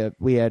mean, we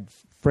had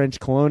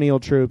French colonial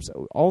troops.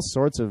 All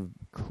sorts of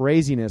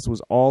craziness was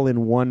all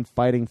in one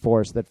fighting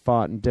force that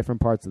fought in different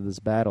parts of this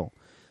battle.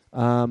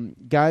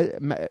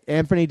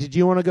 Anthony, did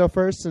you want to go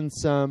first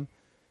since,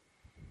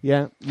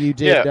 you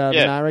did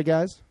the Maori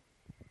guys?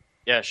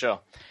 Yeah, sure.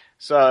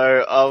 So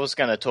I was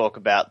going to talk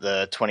about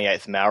the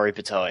 28th Maori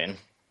Battalion.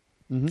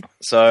 Mm-hmm.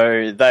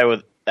 So they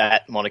were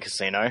at Monte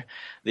Cassino.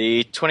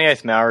 The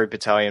 28th Maori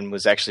Battalion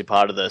was actually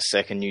part of the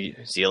 2nd New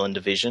Zealand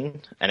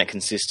Division, and it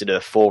consisted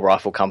of 4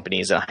 rifle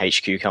companies and a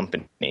HQ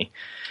company.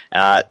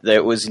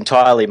 It was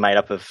entirely made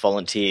up of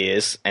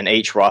volunteers, and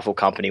each rifle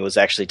company was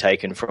actually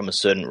taken from a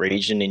certain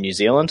region in New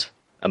Zealand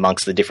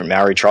amongst the different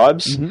Maori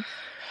tribes. Mm-hmm.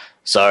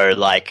 So,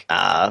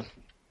 the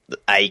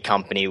A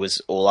company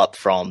was all up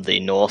from the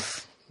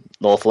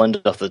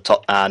Northland of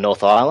the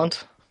North Island.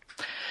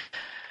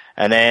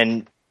 And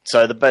then,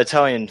 so the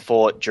battalion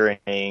fought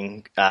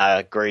during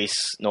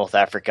Greece, North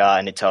Africa,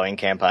 and Italian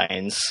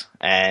campaigns.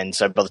 And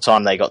so by the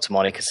time they got to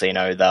Monte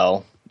Cassino,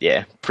 they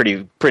were,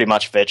 pretty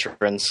much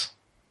veterans,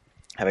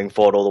 having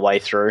fought all the way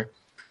through.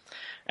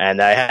 And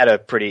they had a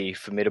pretty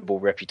formidable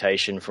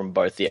reputation from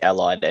both the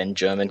Allied and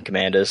German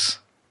commanders.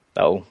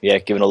 They were,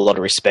 given a lot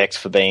of respect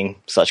for being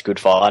such good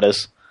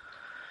fighters.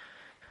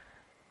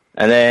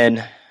 And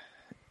then,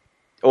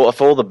 for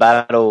all the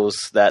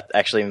battles that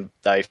actually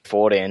they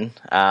fought in,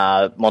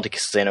 Monte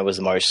Cassino was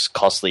the most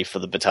costly for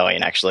the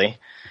battalion, actually.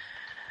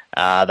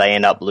 They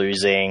end up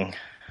losing,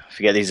 I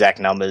forget the exact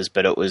numbers,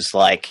 but it was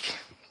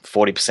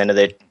 40% of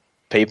their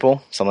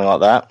people, something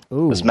like that.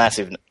 Ooh. It was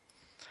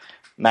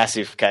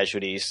massive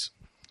casualties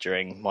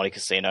during Monte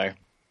Cassino.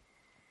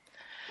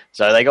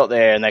 So they got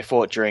there and they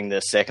fought during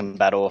the 2nd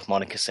Battle of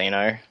Monte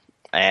Cassino,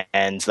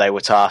 and they were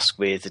tasked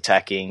with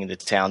attacking the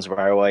town's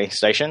railway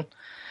station.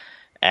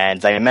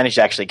 And they managed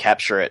to actually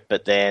capture it,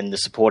 but then the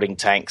supporting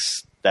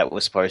tanks that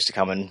were supposed to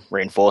come and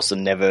reinforce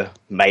them never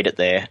made it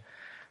there.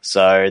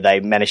 So they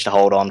managed to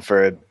hold on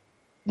for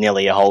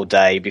nearly a whole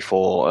day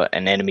before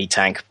an enemy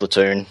tank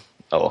platoon,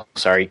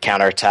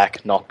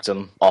 counterattack, knocked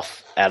them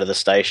off out of the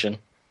station.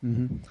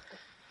 Mm-hmm.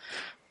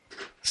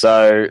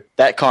 So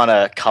that kind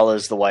of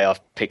colours the way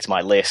I've picked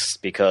my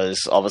list,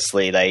 because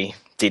obviously they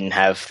didn't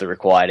have the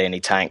required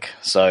anti-tank.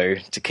 So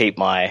to keep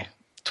my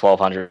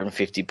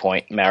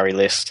 1,250-point Maori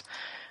list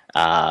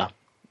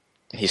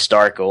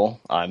historical,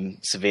 I'm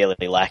severely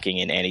lacking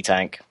in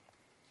anti-tank.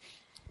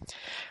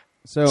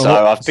 So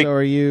how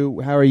are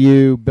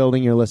you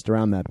building your list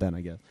around that then,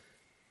 I guess?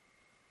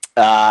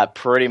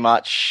 Pretty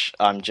much,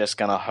 I'm just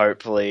going to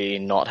hopefully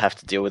not have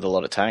to deal with a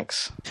lot of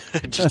tanks.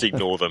 Just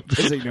ignore them.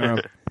 Just ignore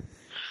them.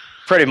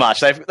 Pretty much.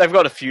 They've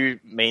got a few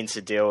means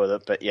to deal with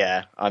it, but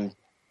yeah, I'm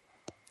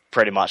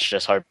pretty much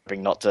just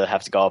hoping not to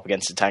have to go up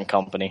against a tank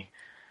company.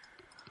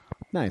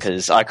 Nice.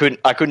 Because I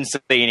couldn't see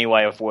any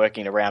way of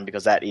working around,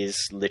 because that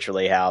is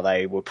literally how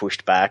they were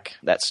pushed back.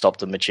 That stopped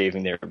them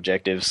achieving their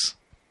objectives.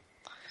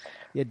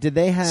 Yeah. Did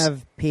they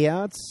have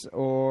payouts,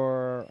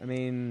 or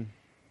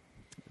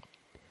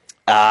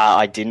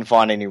I didn't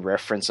find any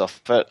reference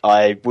of it.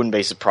 I wouldn't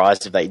be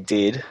surprised if they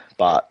did,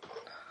 but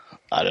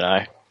I don't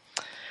know.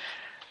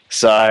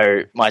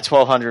 So my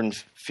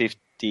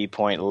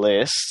 1,250-point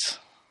list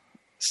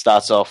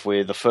starts off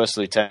with a first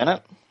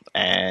lieutenant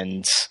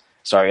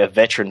a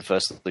veteran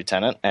first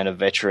lieutenant and a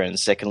veteran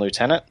second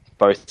lieutenant,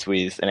 both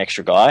with an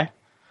extra guy.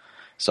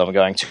 So I'm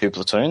going 2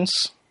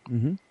 platoons.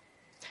 Mm-hmm.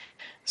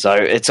 So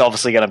it's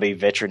obviously going to be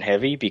veteran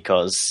heavy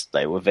because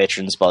they were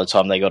veterans by the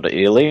time they got to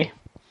Ely.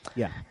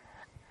 Yeah.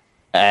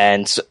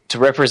 And to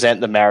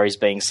represent the Maoris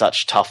being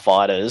such tough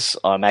fighters,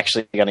 I'm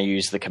actually going to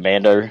use the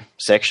commando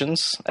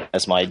sections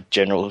as my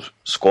general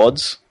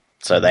squads.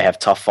 So they have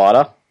tough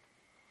fighter.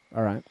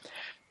 All right.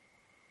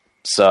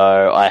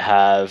 So I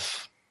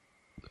have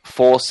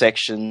 4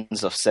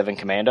 sections of 7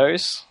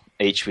 commandos,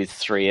 each with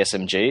 3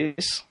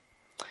 SMGs.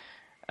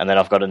 And then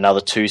I've got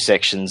another 2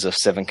 sections of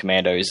 7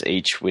 commandos,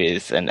 each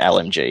with an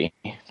LMG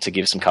to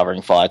give some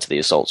covering fire to the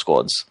assault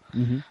squads.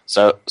 Mm-hmm.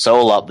 So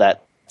all up,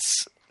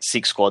 that's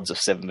 6 squads of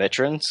 7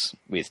 veterans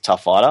with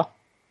tough fighter.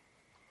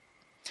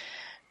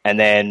 And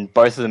then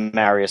both of the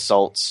Maori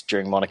assaults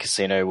during Monte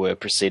Cassino were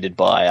preceded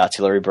by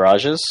artillery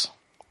barrages.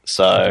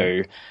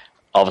 So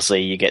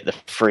obviously you get the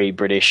free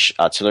British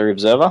artillery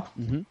observer,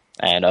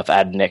 and I've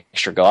added an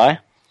extra guy.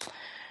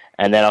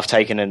 And then I've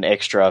taken an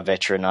extra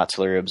veteran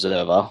artillery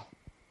observer,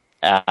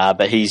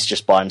 but he's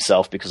just by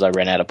himself because I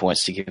ran out of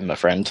points to give him a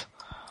friend.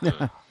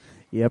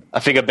 Yep. I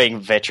figure being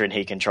veteran,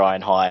 he can try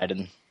and hide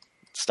and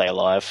stay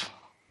alive.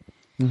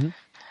 Mm-hmm.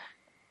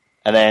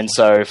 And then,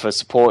 so for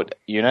support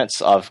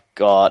units, I've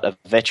got a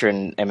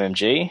veteran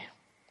MMG,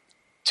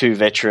 2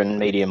 veteran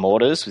medium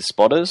mortars with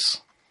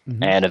spotters,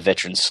 and a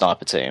veteran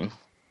sniper team.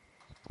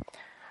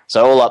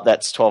 So all up,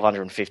 that's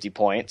 1,250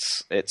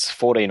 points. It's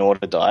 14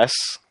 order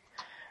dice.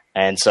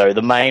 And so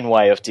the main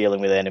way of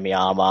dealing with enemy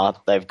armor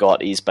they've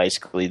got is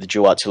basically the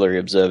dual artillery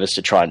observers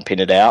to try and pin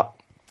it out,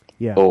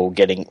 or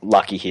getting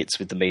lucky hits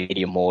with the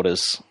medium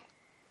mortars.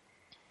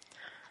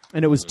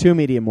 And it was 2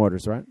 medium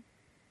mortars, right?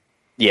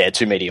 Yeah,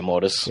 2 medium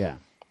mortars. Yeah.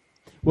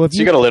 Well, if So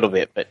you got a little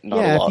bit, but not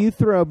a lot.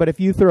 if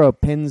you throw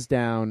pins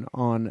down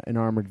on an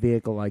armored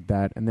vehicle like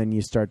that, and then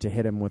you start to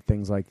hit them with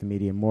things like the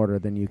medium mortar,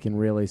 then you can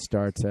really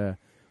start to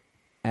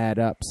add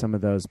up some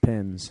of those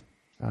pins.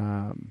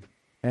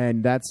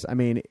 And that's, I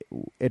mean,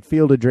 at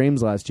Field of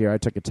Dreams last year, I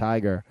took a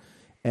Tiger,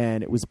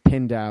 and it was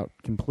pinned out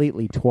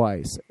completely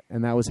twice,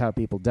 and that was how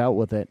people dealt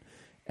with it.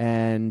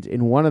 And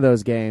in one of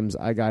those games,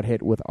 I got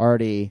hit with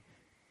Artie,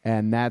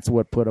 and that's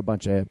what put a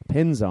bunch of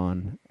pins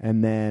on.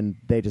 And then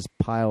they just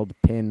piled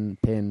pin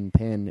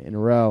in a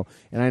row.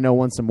 And I know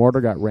once the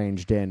mortar got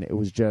ranged in, it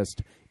was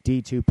just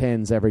D2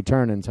 pins every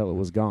turn until it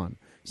was gone.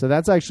 So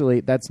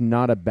that's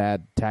not a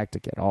bad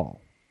tactic at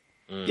all.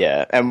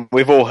 Yeah, and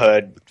we've all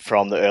heard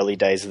from the early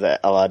days of the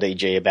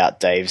LRDG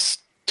about Dave's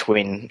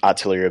twin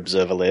artillery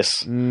observer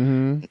list,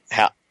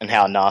 how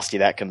nasty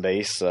that can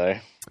be. So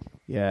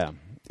yeah.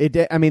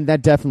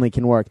 That definitely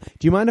can work.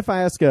 Do you mind if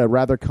I ask a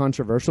rather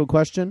controversial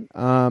question?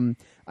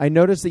 I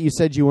noticed that you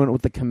said you went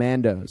with the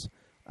commandos.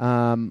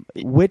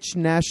 Which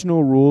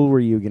national rule were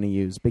you going to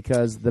use?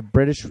 Because the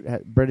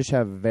British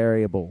have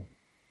variable.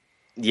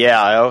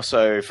 Yeah, I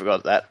also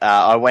forgot that.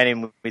 I went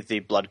in with the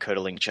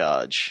blood-curdling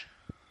charge.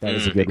 That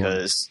is a good one.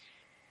 Because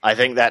I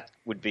think that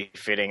would be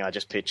fitting. I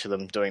just picture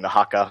them doing the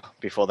haka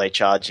before they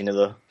charge into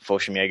the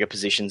Fallschirmjäger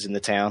positions in the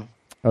town.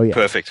 Oh, yeah.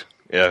 Perfect.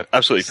 Yeah,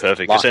 absolutely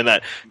perfect. Because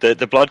then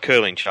the blood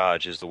curling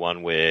charge is the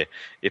one where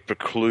it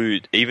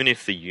precludes, even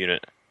if the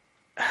unit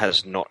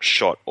has not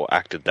shot or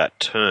acted that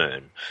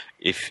turn,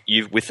 if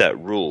you with that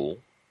rule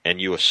and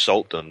you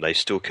assault them, they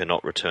still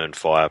cannot return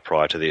fire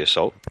prior to the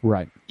assault.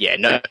 Right. Yeah,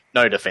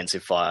 no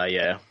defensive fire.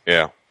 Yeah.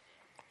 Yeah.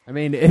 I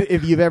mean,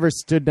 if you've ever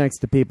stood next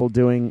to people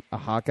doing a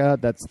haka,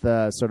 that's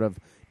the sort of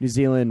New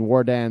Zealand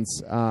war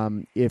dance.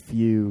 If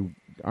you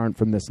aren't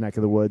from this neck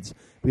of the woods,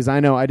 because I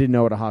didn't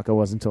know what a haka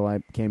was until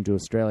I came to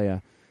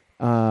Australia.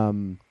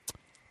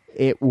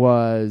 It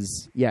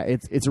was,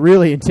 it's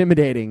really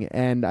intimidating,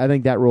 and I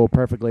think that rule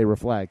perfectly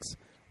reflects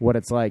what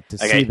it's like to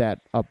see that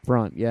up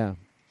front. Yeah.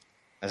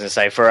 As I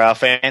say, for our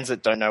fans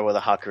that don't know where the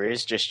haka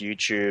is, just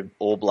YouTube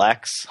All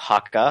Blacks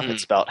haka.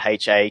 It's spelled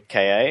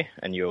Haka,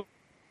 and you'll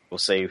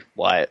see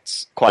why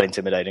it's quite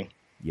intimidating.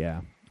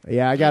 Yeah.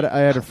 Yeah, I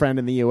had a friend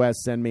in the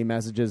U.S. send me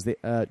messages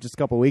just a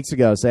couple of weeks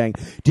ago saying,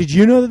 "Did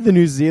you know that the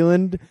New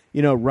Zealand,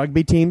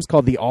 rugby team's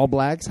called the All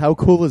Blacks? How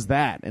cool is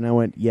that?" And I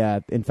went, "Yeah,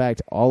 in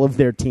fact, all of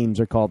their teams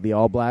are called the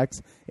All Blacks,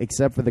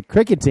 except for the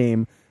cricket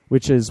team,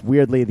 which is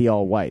weirdly the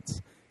All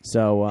Whites."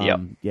 So,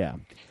 yeah.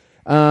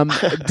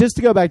 Just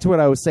to go back to what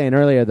I was saying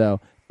earlier, though,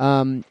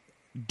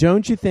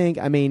 don't you think?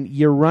 I mean,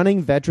 you're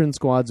running veteran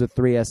squads with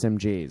 3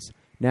 SMGs.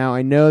 Now,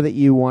 I know that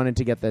you wanted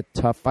to get the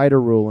tough fighter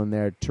rule in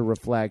there to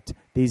reflect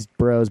these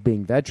bros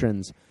being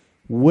veterans.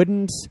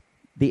 Wouldn't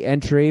the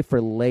entry for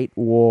late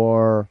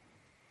war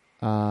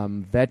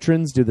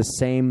veterans do the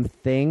same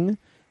thing?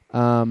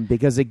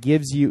 Because it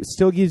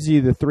still gives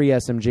you the 3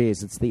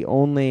 SMGs. It's the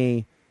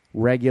only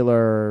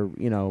regular,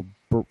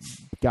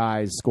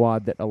 guys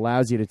squad that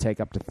allows you to take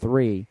up to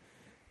 3.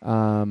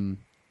 And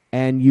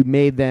you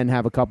may then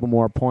have a couple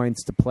more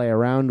points to play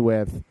around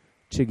with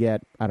to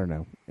get, I don't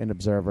know, an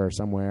observer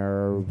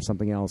somewhere or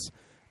something else.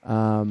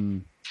 I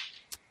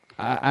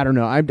don't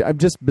know. I'm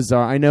just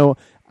bizarre. I know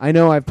I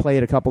know I've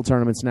played a couple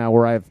tournaments now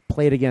where I've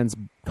played against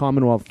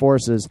Commonwealth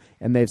forces,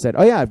 and they've said,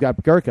 "Oh yeah, I've got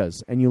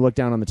Gurkhas," and you look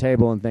down on the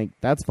table and think,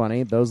 "That's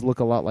funny. Those look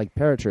a lot like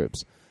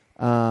paratroops."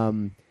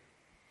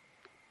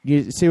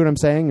 You see what I'm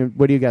saying?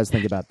 What do you guys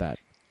think about that?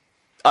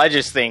 I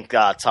just think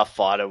Tough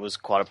Fighter was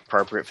quite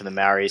appropriate for the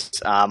Maoris.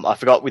 I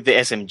forgot with the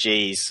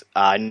SMGs,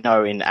 I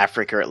know in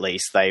Africa at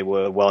least, they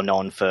were well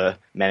known for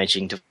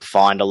managing to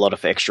find a lot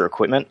of extra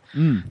equipment.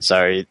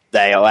 So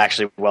they are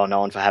actually well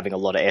known for having a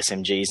lot of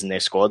SMGs in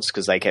their squads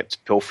because they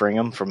kept pilfering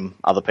them from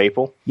other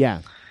people.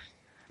 Yeah.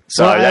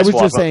 So Well, I that's was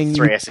why just I've got saying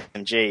 3 you-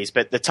 SMGs.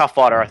 But the Tough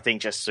Fighter, I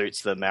think, just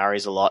suits the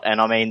Maoris a lot. And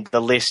I mean,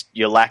 the list,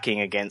 you're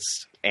lacking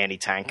against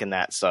anti-tank and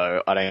that,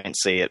 so I don't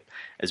see it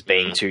as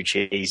being too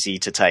cheesy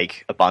to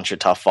take a bunch of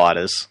Tough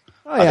Fighters.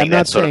 Oh, I yeah, think I'm not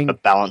that sort saying-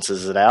 of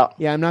balances it out.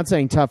 Yeah, I'm not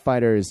saying Tough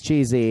Fighter is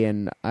cheesy,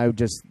 and I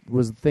just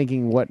was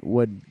thinking what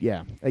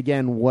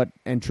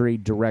entry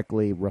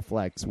directly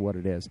reflects what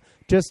it is.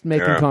 Just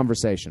making Yeah.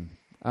 conversation.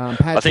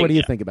 Pat, think- what do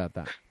you think about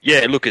that?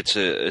 Yeah, look, it's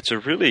a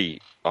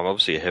really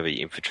obviously a heavy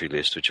infantry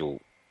list, which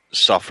will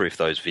suffer if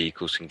those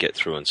vehicles can get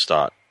through and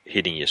start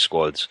hitting your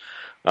squads.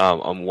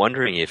 I'm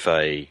wondering if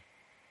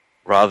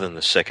rather than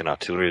the second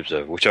artillery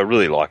observer, which I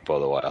really like, by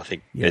the way, I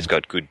think it's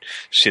got good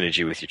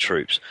synergy with your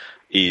troops,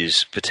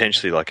 is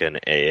potentially like an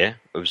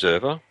air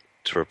observer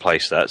to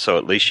replace that. So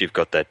at least you've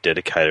got that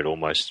dedicated,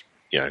 almost,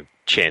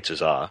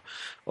 chances are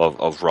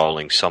of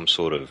rolling some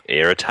sort of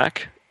air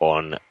attack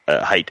on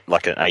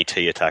like an AT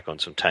attack on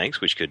some tanks,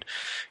 which could,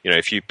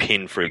 if you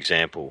pin, for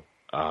example,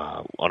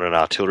 on an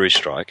artillery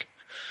strike,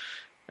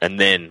 and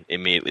then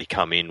immediately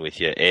come in with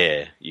your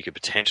air, you could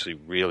potentially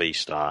really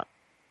start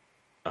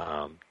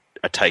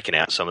taking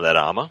out some of that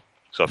armour.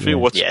 So I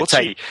feel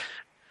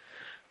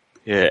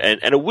and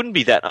it wouldn't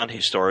be that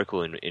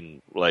unhistorical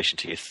in relation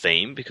to your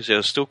theme, because there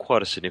was still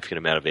quite a significant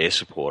amount of air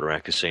support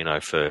around Casino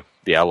for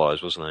the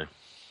Allies, wasn't there?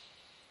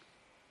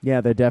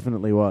 Yeah, there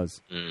definitely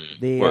was.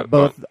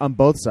 On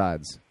both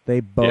sides, they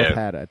both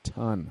had a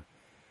ton.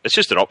 It's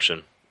just an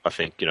option. I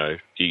think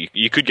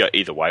you could go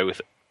either way with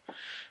it.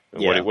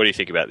 Yeah. What do you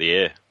think about the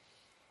air?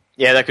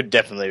 Yeah, that could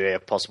definitely be a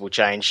possible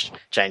change.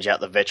 Change out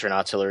the veteran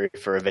artillery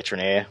for a veteran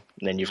air,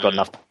 and then you've got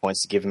enough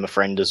points to give him a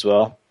friend as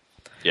well.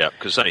 Yeah,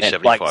 because it's only And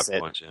 75 like I said,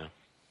 points. Yeah.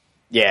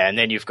 Yeah, and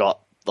then you've got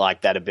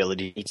like that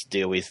ability to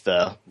deal with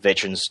the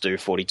veteran Stu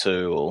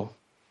 42 or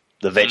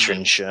the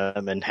veteran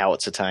Sherman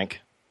howitzer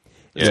tank.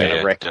 It's going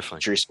to wreck definitely.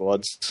 infantry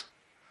squads.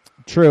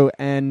 True,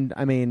 and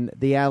I mean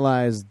the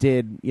Allies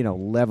did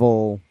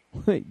level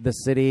the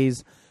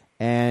cities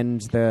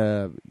and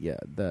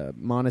the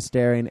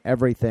monastery and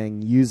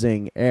everything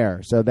using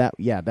air. So that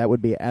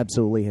would be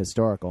absolutely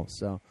historical.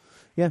 So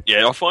yeah,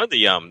 I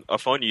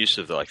find use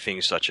of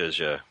things such as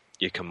your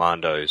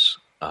commandos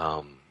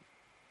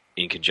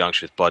in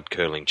conjunction with blood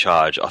curdling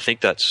charge. I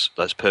think that's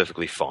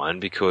perfectly fine,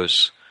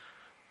 because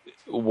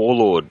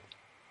Warlord,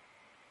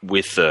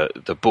 with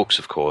the books,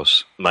 of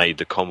course, made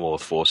the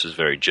Commonwealth forces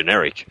very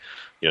generic.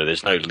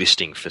 There's no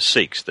listing for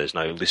Sikhs, there's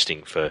no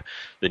listing for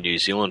the New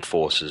Zealand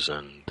forces,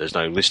 and there's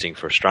no listing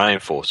for Australian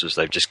forces.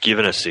 They've just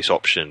given us this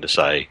option to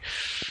say,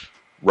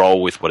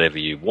 roll with whatever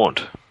you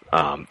want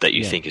that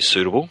you think is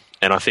suitable.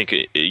 And I think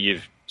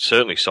you've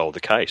certainly sold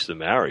the case. The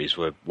Maoris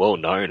were well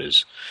known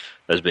as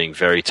being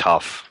very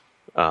tough,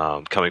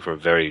 coming from a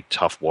very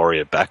tough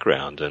warrior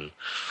background, and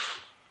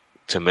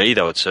to me,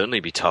 they would certainly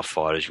be tough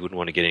fighters. You wouldn't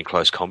want to get in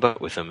close combat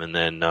with them. And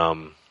then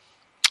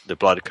the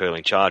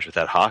blood-curdling charge with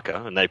that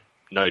haka, and they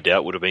no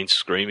doubt would have been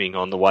screaming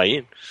on the way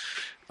in.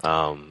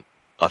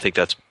 I think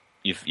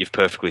you've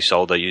perfectly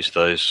sold their use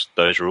of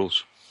those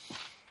rules.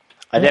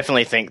 I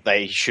definitely think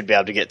they should be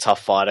able to get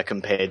tough fighter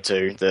compared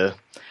to the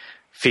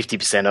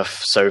 50% of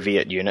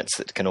Soviet units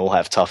that can all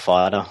have tough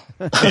fighter.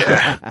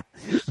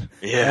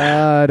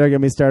 Yeah. Don't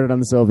get me started on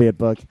the Soviet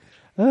book.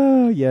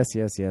 Oh, yes.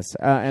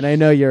 And I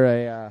know you're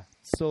a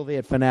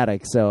Soviet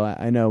fanatic, so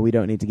I know we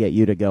don't need to get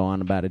you to go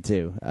on about it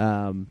too.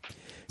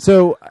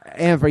 So,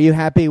 Amph, are you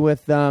happy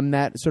with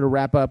that sort of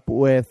wrap up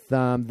with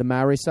the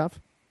Maori stuff?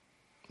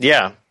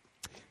 Yeah.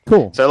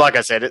 Cool. So like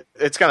I said,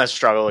 it's going to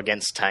struggle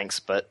against tanks,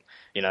 but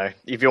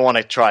if you want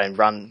to try and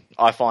run,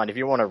 I find if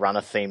you want to run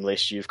a theme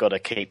list, you've got to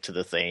keep to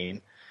the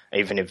theme,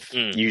 even if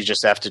you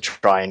just have to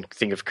try and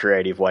think of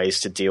creative ways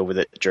to deal with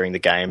it during the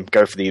game.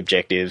 Go for the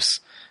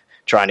objectives,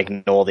 try and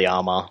ignore the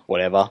armor,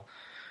 whatever.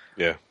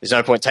 Yeah. There's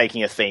no point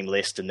taking a theme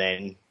list and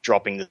then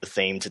dropping the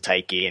theme to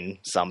take in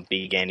some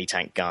big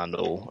anti-tank gun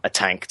or a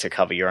tank to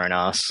cover your own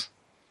ass.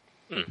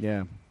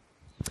 Yeah.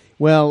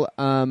 Well,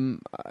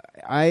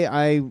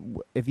 I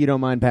if you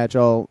don't mind, Patch,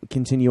 I'll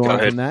continue on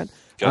from that.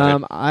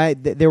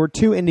 There were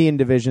 2 Indian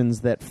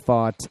divisions that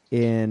fought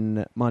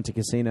in Monte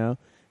Cassino.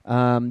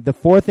 The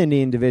 4th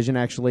Indian Division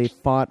actually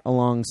fought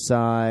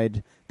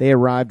alongside. They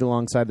arrived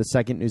alongside the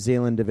 2nd New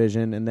Zealand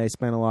Division, and they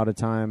spent a lot of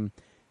time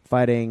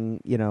fighting.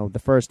 The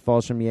 1st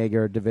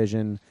Fallschirmjäger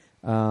Division.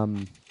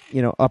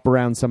 Up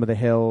around some of the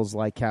hills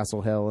like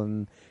Castle Hill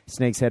and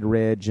Snake's Head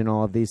Ridge and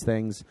all of these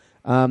things.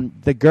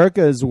 The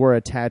Gurkhas were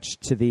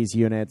attached to these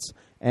units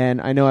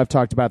And I know I've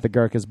talked about the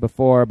Gurkhas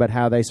before, but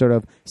how they sort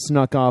of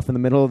snuck off in the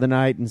middle of the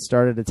night and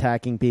started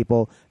attacking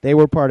people. They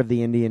were part of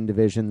the Indian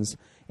divisions.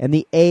 And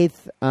the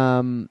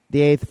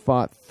 8th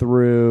fought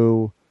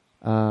through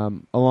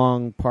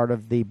along part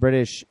of the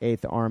British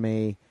 8th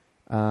Army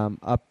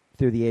up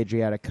through the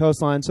Adriatic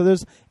coastline. So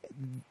there's,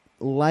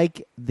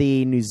 like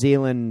the New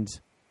Zealand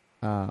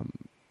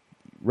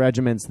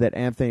regiments that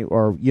Anthony,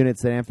 or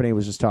units that Anthony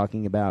was just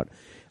talking about,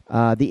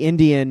 the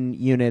Indian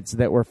units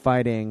that were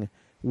fighting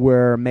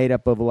were made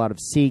up of a lot of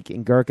Sikh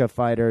and Gurkha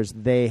fighters.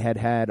 They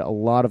had a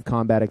lot of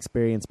combat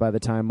experience by the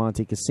time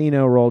Monte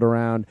Cassino rolled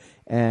around.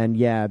 And,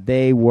 yeah,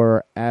 they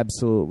were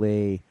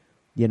absolutely,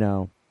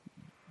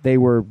 they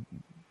were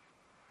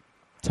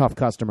tough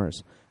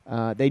customers.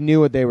 They knew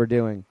what they were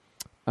doing.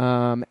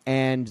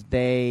 And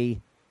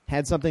they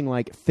had something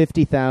like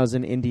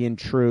 50,000 Indian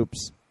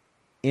troops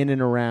in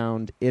and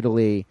around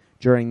Italy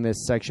during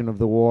this section of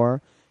the war.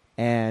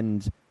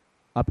 And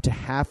up to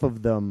half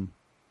of them,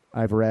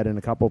 I've read in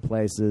a couple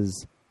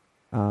places,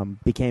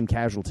 became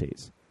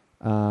casualties.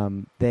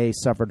 They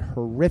suffered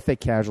horrific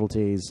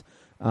casualties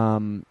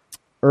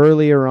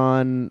earlier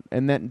on,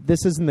 and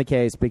this isn't the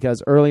case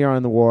because earlier on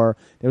in the war,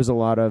 there was a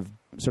lot of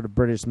sort of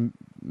British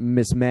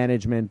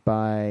mismanagement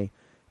by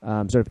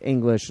sort of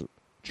English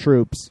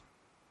troops,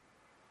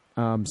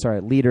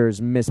 leaders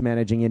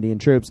mismanaging Indian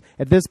troops.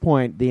 At this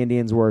point, the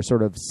Indians were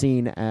sort of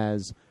seen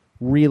as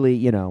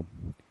really,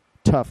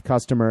 tough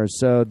customers,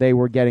 so they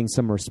were getting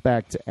some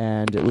respect,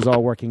 and it was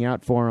all working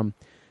out for them.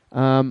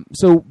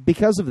 So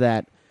because of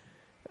that,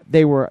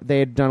 they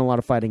had done a lot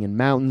of fighting in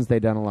mountains.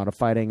 They'd done a lot of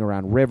fighting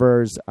around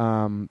rivers.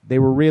 They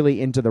were really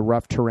into the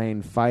rough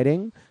terrain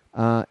fighting,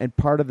 and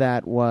part of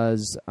that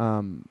was,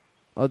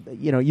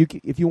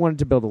 if you wanted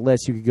to build a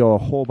list, you could go a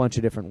whole bunch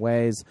of different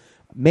ways.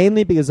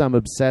 Mainly because I'm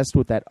obsessed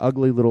with that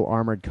ugly little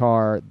armored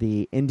car,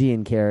 the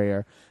Indian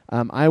Carrier.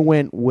 I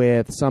went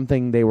with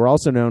something they were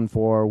also known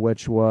for,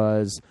 which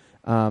was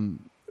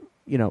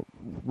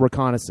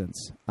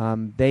reconnaissance.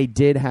 They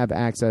did have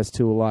access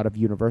to a lot of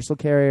universal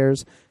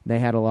carriers. They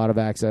had a lot of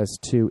access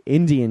to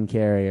Indian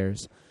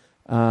carriers.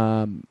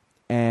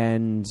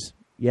 And,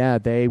 yeah,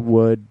 they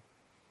would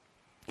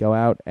go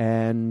out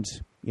and,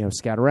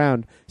 scout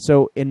around.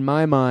 So in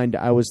my mind,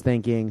 I was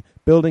thinking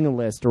building a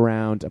list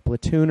around a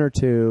platoon or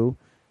two,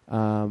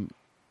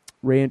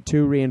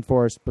 two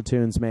reinforced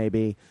platoons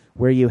maybe,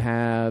 where you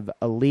have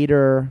a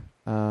leader,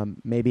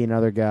 maybe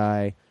another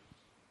guy,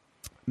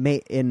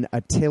 in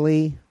a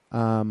Tilly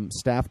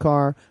staff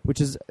car, which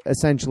is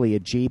essentially a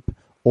Jeep,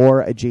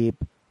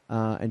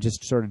 and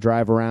just sort of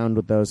drive around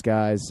with those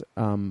guys,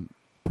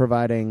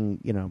 providing,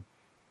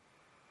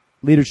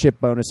 leadership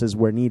bonuses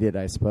where needed,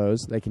 I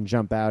suppose. They can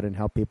jump out and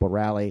help people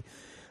rally.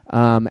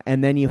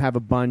 And then you have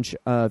a bunch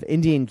of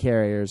Indian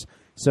carriers,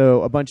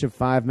 so a bunch of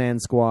 5-man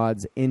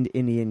squads in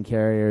Indian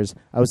carriers.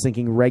 I was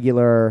thinking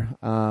regular,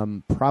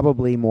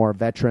 probably more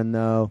veteran,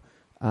 though.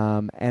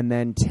 And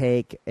then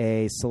take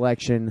a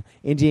selection.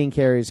 Indian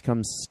carriers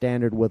come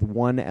standard with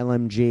 1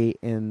 LMG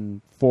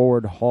in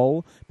forward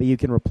hull, but you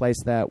can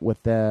replace that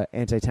with the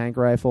anti-tank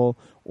rifle,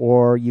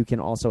 or you can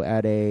also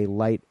add a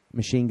light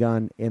machine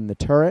gun in the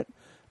turret.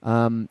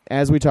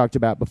 As we talked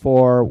about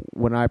before,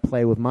 when I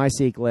play with my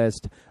Sikh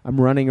list, I'm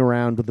running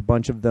around with a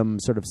bunch of them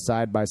sort of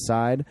side by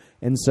side,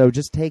 and so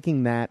just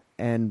taking that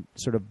and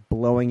sort of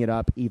blowing it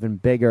up even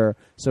bigger,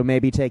 so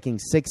maybe taking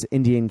 6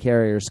 Indian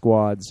carrier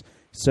squads,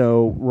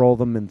 so roll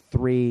them in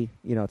 3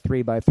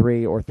 by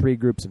 3 or 3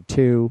 groups of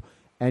 2,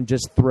 and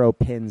just throw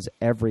pins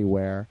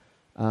everywhere.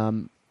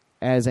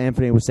 As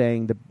Anthony was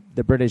saying,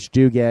 the British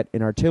do get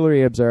an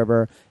artillery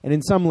observer, and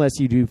in some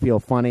lists you do feel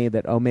funny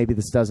that, maybe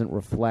this doesn't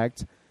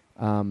reflect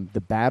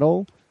the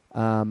battle,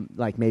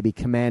 like maybe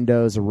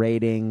commandos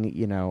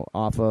raiding,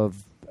 off of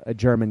a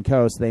German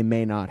coast. They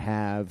may not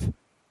have,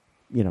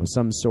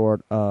 some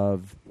sort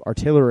of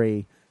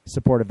artillery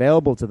support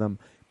available to them,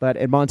 but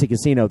at Monte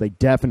Cassino they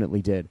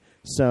definitely did.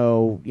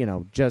 So,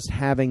 just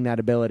having that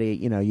ability,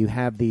 you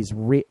have these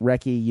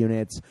recce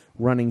units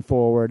running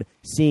forward,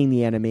 seeing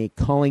the enemy,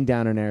 calling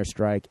down an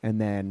airstrike, and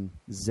then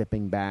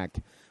zipping back.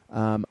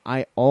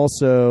 I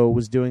also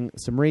was doing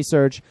some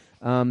research.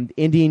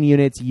 Indian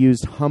units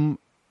used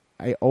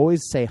I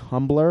always say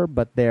Humbler,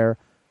 but they're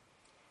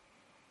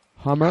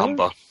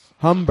Humber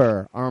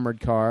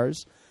armored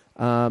cars.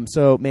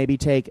 So maybe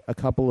take a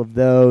couple of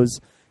those.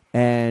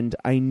 And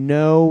I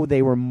know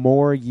they were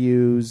more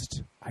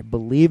used, I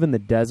believe, in the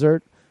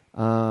desert.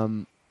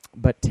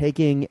 But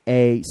taking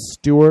a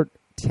Stuart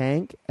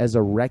tank as a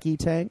recce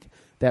tank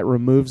that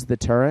removes the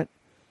turret.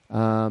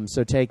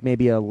 So take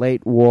maybe a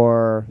late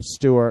war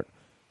Stuart,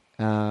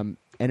 and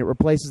it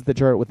replaces the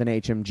turret with an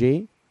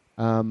HMG.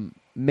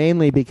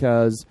 Mainly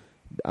because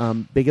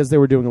they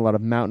were doing a lot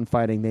of mountain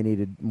fighting, they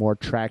needed more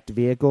tracked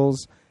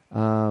vehicles.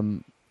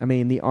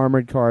 The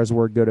armored cars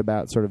were good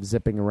about sort of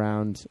zipping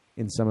around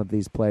in some of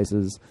these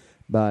places,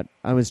 but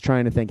I was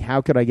trying to think,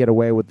 how could I get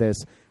away with this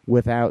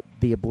without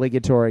the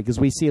obligatory, because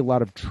we see a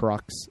lot of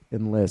trucks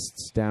in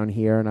lists down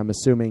here, and I'm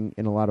assuming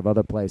in a lot of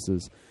other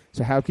places.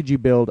 So how could you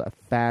build a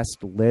fast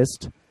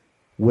list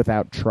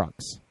without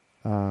trucks?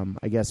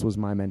 I guess was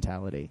my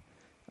mentality.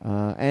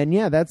 And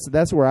yeah,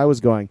 that's where I was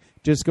going.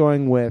 Just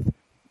going with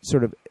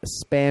sort of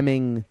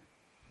spamming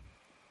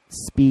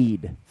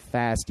speed,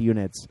 fast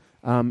units.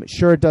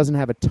 Sure, it doesn't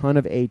have a ton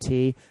of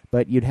AT,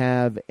 but you'd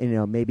have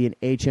maybe an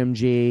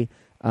HMG.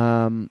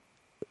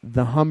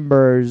 The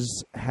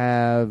Humbers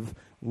have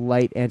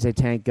light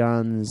anti-tank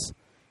guns,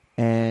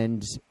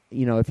 and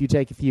if you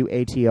take a few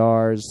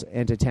ATRs,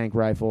 anti-tank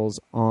rifles,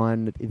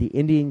 on the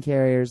Indian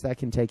carriers, that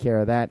can take care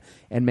of that.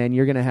 And man,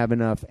 you're going to have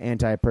enough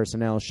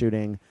anti-personnel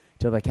shooting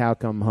till the cow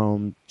come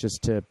home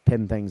just to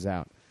pin things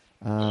out.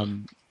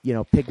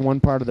 Pick one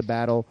part of the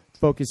battle,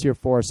 focus your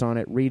force on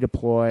it,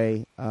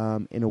 redeploy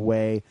in a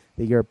way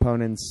that your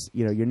opponents,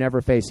 you're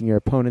never facing your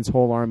opponent's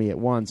whole army at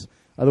once.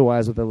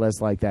 Otherwise, with a list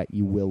like that,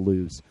 you will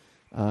lose.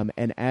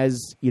 And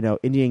as,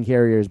 Indian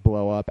carriers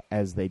blow up,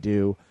 as they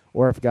do,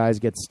 or if guys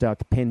get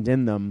stuck pinned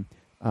in them,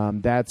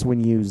 that's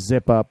when you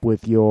zip up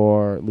with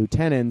your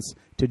lieutenants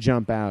to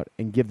jump out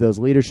and give those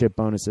leadership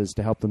bonuses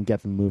to help them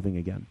get them moving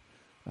again.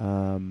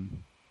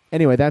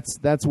 Anyway,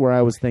 that's where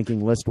I was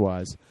thinking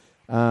list-wise.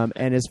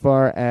 And as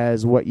far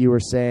as what you were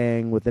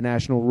saying with the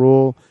national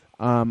rule,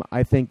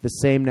 I think the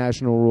same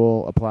national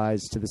rule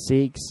applies to the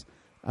Sikhs,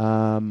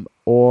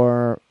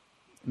 or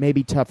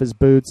maybe Tough as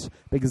Boots,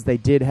 because they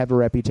did have a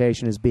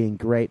reputation as being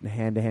great in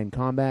hand-to-hand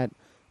combat,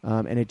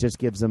 and it just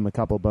gives them a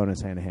couple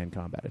bonus hand-to-hand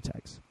combat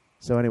attacks.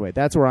 So anyway,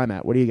 that's where I'm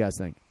at. What do you guys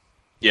think?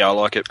 Yeah, I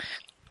like it.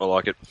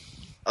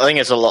 I think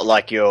it's a lot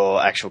like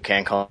your actual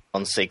CanCon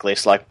Sikh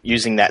list. Like,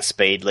 using that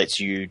speed lets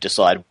you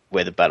decide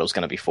where the battle's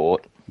going to be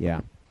fought.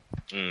 Yeah.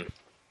 Mm.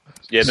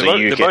 Yeah, the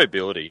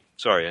mobility.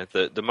 Sorry,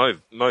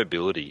 the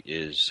mobility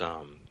is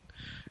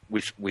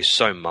with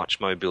so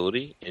much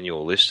mobility in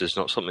your list is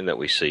not something that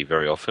we see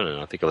very often. And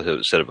I think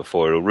I said it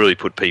before. It'll really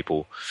put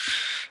people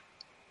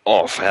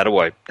off. How do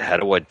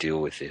I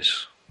deal with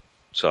this?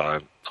 So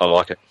I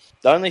like it.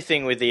 The only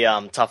thing with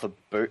the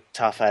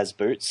Tough as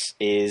Boots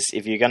is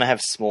if you're going to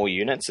have small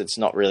units, it's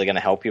not really going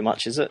to help you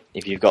much, is it?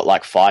 If you've got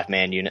like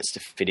 5-man units to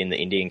fit in the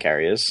Indian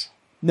carriers,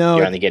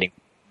 you're only getting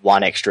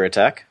one extra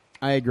attack.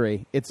 I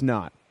agree. It's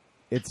not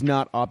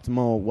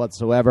optimal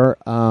whatsoever,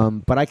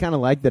 but I kind of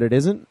like that it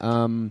isn't.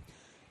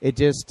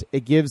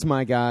 It gives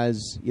my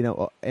guys,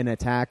 an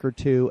attack or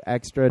two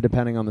extra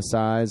depending on the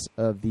size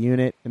of the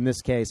unit. In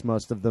this case,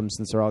 most of them,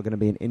 since they're all going to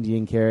be in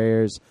Indian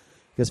carriers,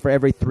 because for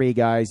every 3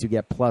 guys, you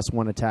get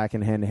 +1 attack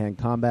in hand-to-hand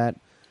combat.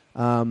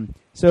 So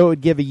it would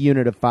give a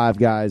unit of 5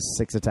 guys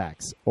 6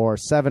 attacks, or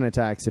 7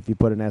 attacks if you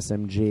put an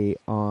SMG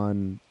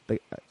on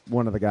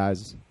one of the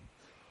guys.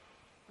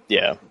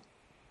 Yeah.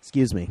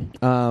 Excuse me.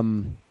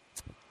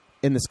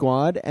 In the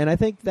squad, and I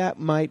think that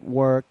might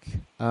work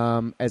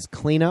as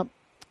cleanup.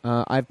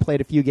 I've played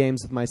a few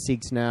games with my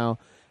Sikhs now,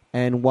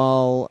 and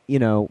while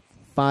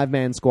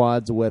 5-man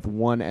squads with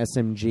 1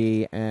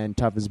 SMG and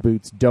Tough as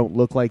Boots don't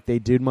look like they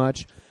do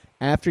much,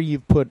 after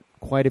you've put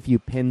quite a few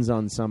pins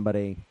on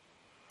somebody,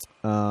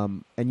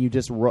 and you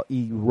just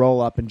you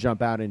roll up and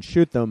jump out and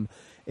shoot them,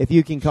 if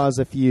you can cause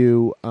a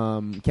few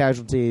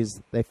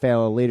casualties, they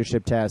fail a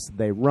leadership test,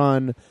 they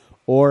run.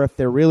 Or if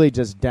they're really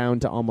just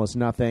down to almost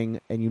nothing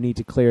and you need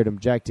to clear an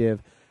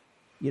objective,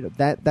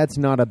 that's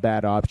not a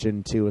bad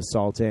option to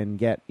assault in.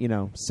 Get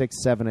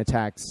 6-7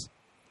 attacks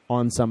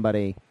on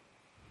somebody,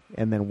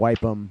 and then wipe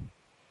them,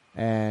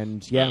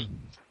 and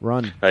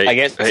run. I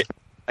guess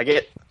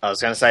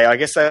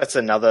that's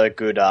another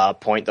good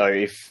point though.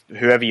 If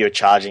whoever you're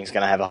charging is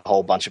going to have a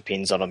whole bunch of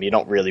pins on them, you're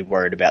not really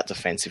worried about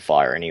defensive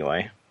fire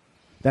anyway.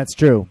 That's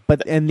true.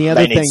 And the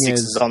other thing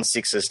is 6s on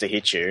 6s to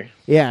hit you.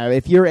 Yeah,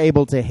 if you're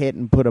able to hit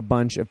and put a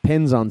bunch of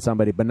pins on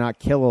somebody but not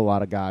kill a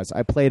lot of guys.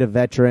 I played a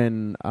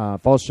veteran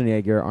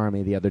Fallschirmjäger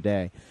army the other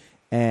day,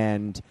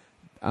 and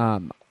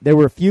there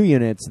were a few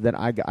units that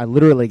I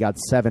literally got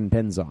 7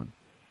 pins on.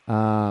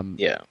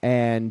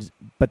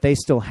 But they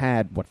still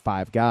had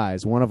 5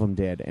 guys. One of them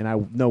did,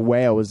 and no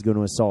way I was going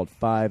to assault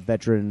 5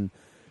 veteran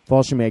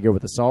Fallschirmjäger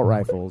with assault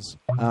rifles.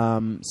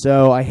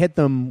 So I hit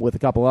them with a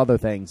couple other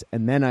things,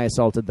 and then I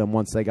assaulted them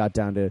once they got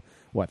down to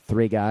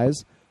 3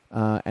 guys,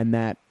 and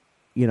that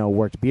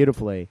worked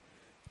beautifully.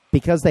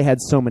 Because they had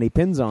so many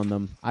pins on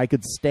them, I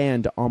could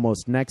stand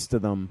almost next to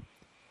them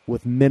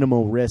with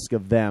minimal risk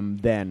of them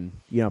then,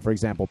 for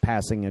example,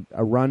 passing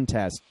a run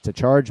test to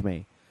charge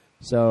me.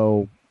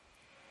 So,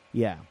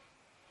 yeah.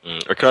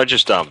 Can I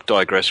just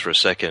digress for a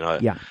second?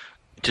 Yeah.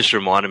 Just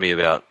reminded me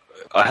about,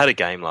 I had a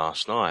game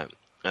last night,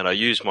 and I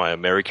used my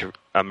American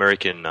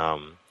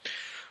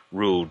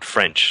ruled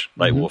French,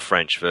 late war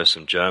French versus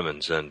some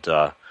Germans, and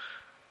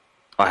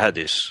I had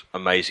this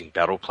amazing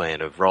battle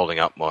plan of rolling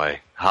up my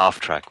half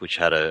track, which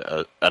had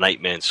an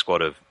 8-man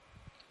squad of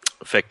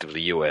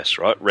effectively US,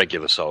 right,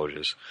 regular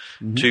soldiers,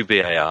 2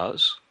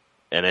 BARs,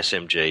 an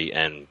SMG,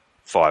 and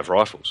 5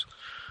 rifles.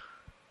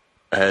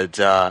 And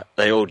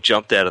they all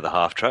jumped out of the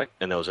half track,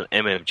 and there was an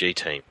MMG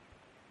team,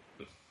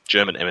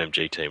 German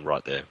MMG team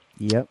right there.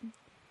 Yep.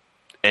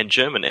 And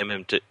German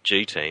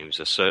MMG teams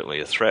are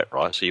certainly a threat,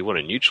 right? So you want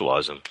to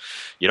neutralise them.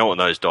 You don't want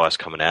those dice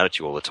coming out at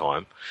you all the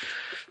time.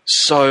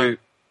 So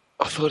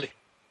I thought,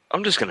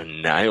 I'm just going to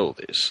nail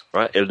this,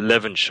 right?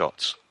 11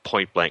 shots,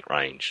 point blank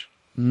range.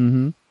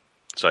 Mm-hmm.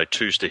 So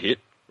 2's to hit,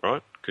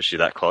 right? Because you're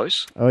that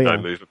close. Oh, yeah.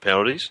 No movement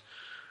penalties.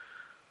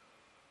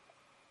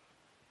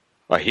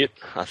 I hit,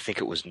 I think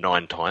it was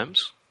 9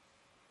 times.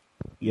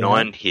 Yeah.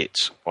 9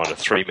 hits on a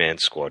 3-man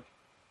squad.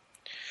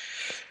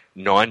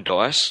 9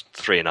 dice,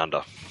 3 and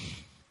under.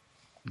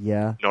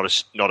 Yeah.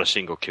 Not a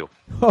single kill.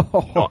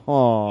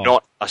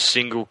 Not a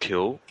single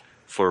kill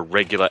for a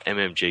regular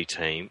MMG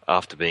team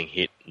after being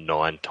hit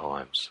 9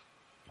 times.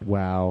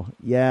 Wow.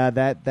 Yeah,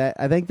 that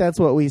I think that's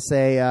what we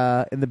say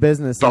in the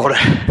business.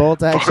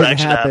 Bolt action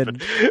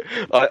happened.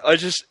 I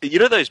just, you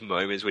know those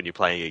moments when you're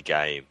playing a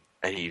game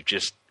and you've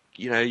just,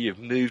 you know, you've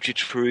moved your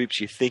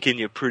troops, you're thinking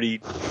you're pretty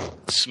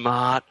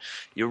smart,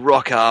 you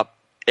rock up,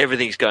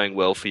 everything's going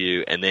well for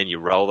you, and then you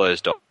roll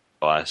those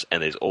dice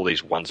and there's all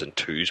these 1s and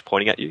 2s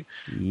pointing at you.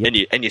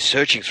 Yep. And you're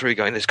searching through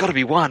going, there's got to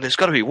be one,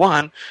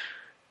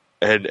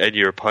 and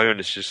your opponent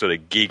is just sort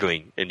of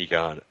giggling and you're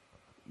going,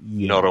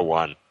 not a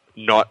 1,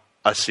 not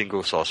a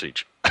single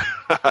sausage.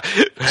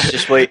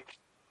 Just wait.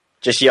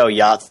 Just yell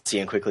Yahtzee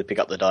and quickly pick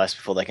up the dice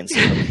before they can see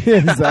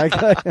them.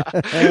 Exactly.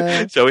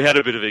 So we had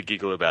a bit of a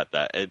giggle about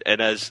that.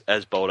 And as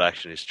bolt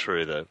action is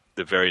true,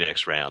 the very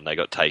next round they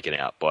got taken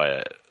out by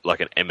an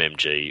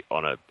MMG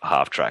on a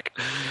half track.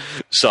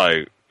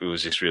 So it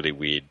was this really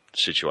weird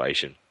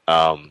situation.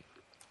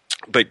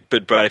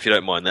 But Brad, if you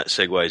don't mind, that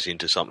segues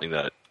into something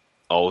that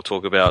I'll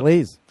talk about.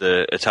 Please.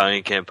 The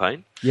Italian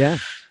campaign. Yeah.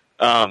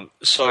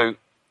 So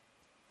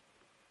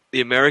the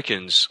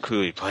Americans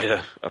clearly played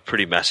a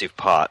pretty massive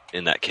part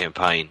in that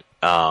campaign.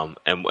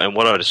 And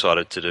what I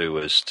decided to do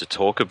was to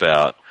talk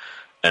about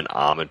an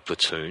armoured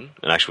platoon,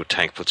 an actual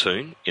tank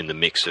platoon, in the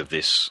mix of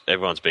this.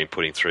 Everyone's been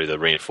putting through the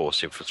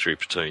reinforced infantry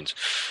platoons.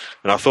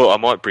 And I thought I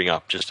might bring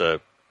up just a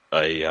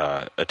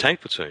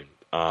tank platoon.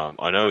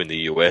 I know in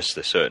the US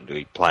they're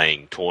certainly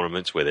playing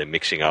tournaments where they're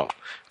mixing up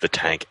the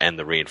tank and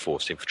the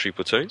reinforced infantry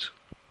platoons.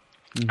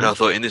 Mm-hmm. And I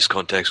thought in this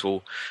context,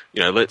 well,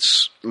 you know,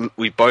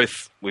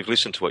 we've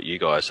listened to what you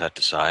guys had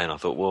to say, and I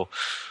thought, well,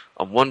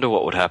 I wonder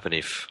what would happen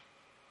if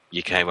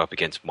you came up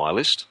against my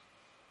list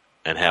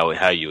and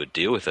how you would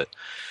deal with it.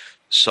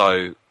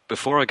 So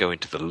before I go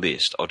into the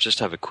list, I'll just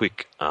have a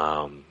quick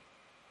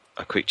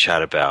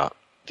chat about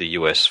the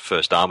US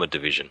 1st Armored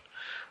Division,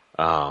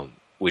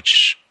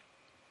 which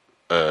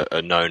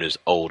are known as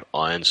Old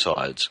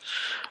Ironsides.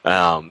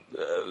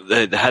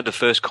 They had the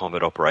first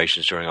combat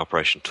operations during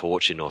Operation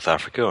Torch in North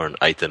Africa on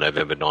 8th of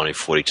November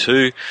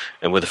 1942,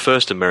 and were the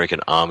first American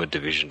armoured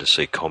division to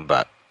see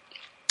combat.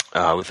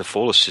 With the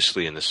fall of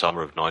Sicily in the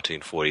summer of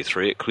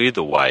 1943, it cleared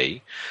the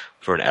way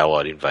for an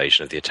Allied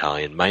invasion of the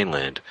Italian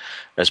mainland.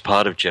 As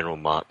part of General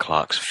Mark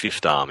Clark's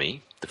 5th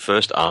Army, the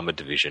 1st Armoured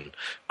Division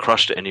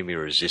crushed enemy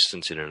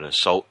resistance in an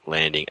assault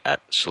landing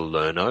at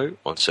Salerno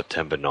on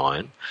September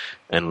 9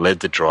 and led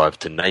the drive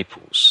to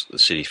Naples. The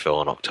city fell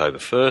on October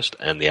 1st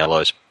and the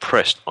Allies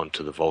pressed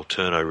onto the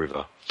Volturno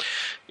River.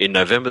 In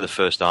November, the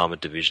 1st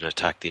Armoured Division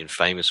attacked the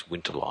infamous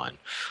Winter Line.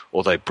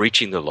 Although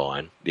breaching the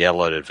line, the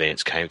Allied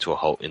advance came to a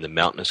halt in the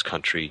mountainous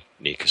country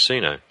near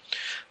Cassino.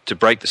 To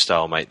break the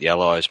stalemate, the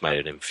Allies made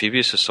an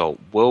amphibious assault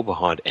well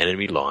behind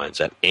enemy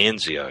lines at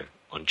Anzio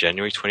on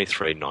January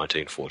 23,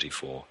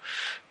 1944,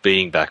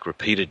 beating back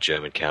repeated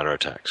German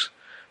counterattacks.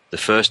 The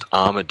 1st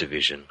Armoured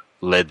Division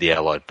led the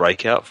Allied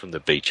breakout from the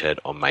beachhead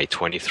on May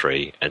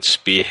 23 and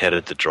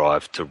spearheaded the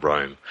drive to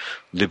Rome,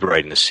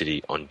 liberating the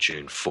city on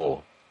June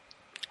 4.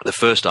 The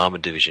 1st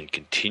Armoured Division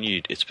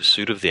continued its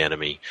pursuit of the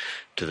enemy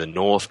to the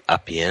North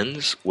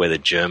Apennines, where the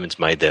Germans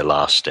made their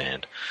last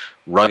stand.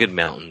 Rugged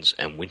mountains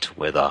and winter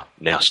weather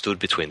now stood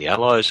between the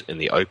Allies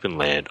and the open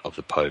land of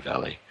the Po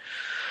Valley.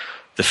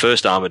 The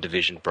 1st Armoured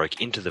Division broke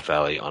into the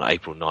valley on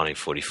April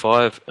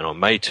 1945, and on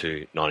May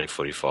 2,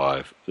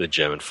 1945, the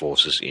German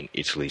forces in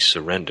Italy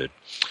surrendered.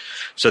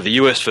 So the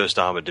US 1st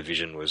Armoured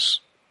Division was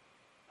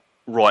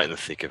right in the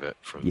thick of it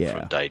from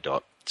day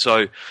dot.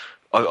 So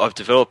I've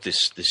developed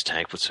this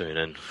tank platoon,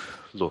 and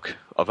look,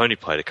 I've only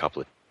played a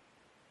couple of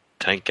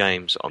tank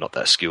games. I'm not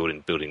that skilled in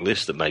building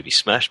lists that may be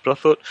smashed, but I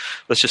thought,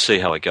 let's just see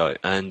how I go.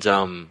 And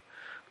I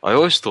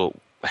always thought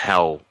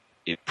how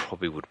it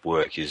probably would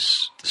work is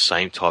the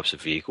same types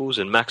of vehicles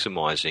and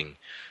maximising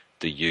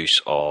the use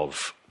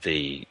of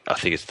I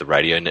think it's the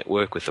radio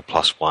network with the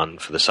 +1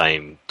 for the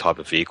same type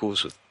of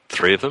vehicles with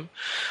 3 of them.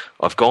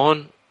 I've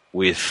gone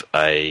with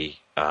the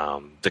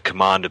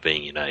Commander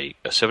being in a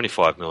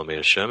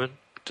 75mm Sherman,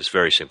 just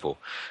very simple.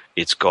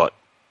 It's got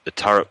the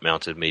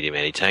turret-mounted medium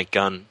anti-tank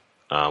gun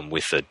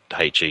with the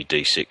HE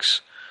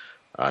D6.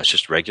 It's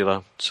just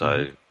regular,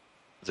 so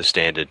the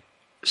standard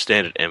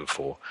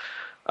M4.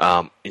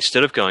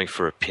 Instead of going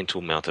for a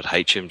pintle-mounted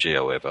HMG,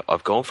 however,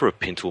 I've gone for a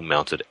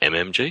pintle-mounted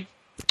MMG.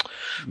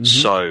 Mm-hmm.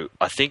 So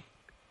I think,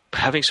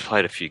 having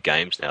played a few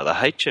games now, the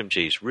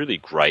HMG is really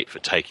great for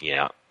taking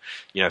out,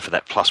 for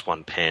that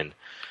 +1 pen.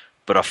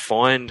 But I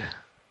find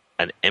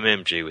an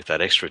MMG with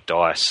that extra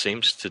dice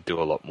seems to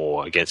do a lot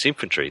more against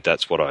infantry.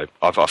 That's what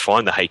I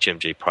find the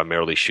HMG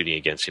primarily shooting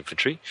against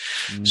infantry.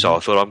 Mm-hmm. So I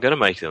thought I'm going to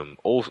make them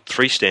all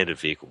 3 standard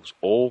vehicles,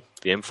 all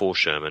the M4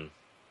 Sherman,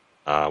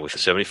 with a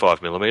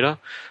 75mm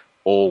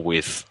or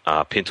with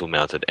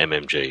pintle-mounted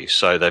MMGs.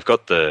 So they've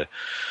got the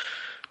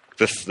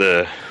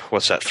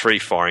what's that? 3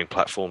 firing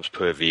platforms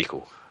per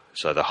vehicle.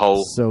 So the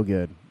whole so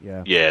good,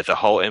 yeah, the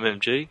whole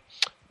MMG,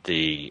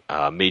 the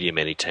medium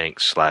anti-tank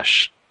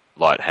 /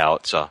 light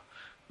howitzer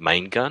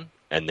main gun,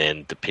 and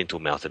then the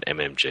pintle-mounted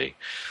MMG.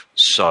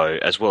 So,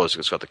 as well as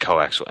it's got the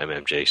coaxial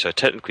MMG. So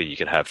technically you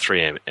can have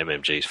 3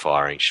 MMGs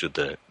firing should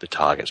the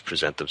targets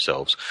present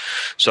themselves.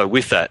 So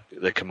with that,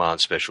 the command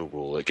special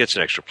rule, it gets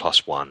an extra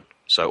 +1.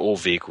 So all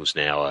vehicles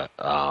now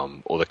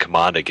are, or the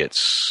commander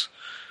gets,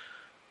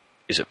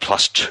 is it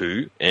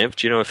 +2 amp?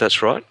 Do you know if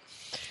that's right?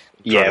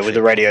 Yeah, with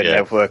the radio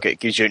network, it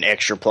gives you an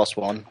extra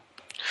 +1.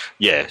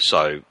 Yeah,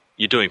 so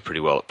you're doing pretty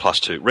well at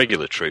 +2.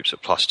 Regular troops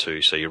at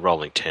 +2, so you're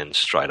rolling 10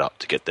 straight up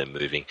to get them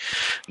moving.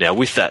 Now,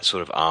 with that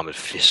sort of armoured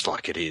fist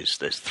like it is,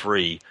 there's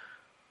 3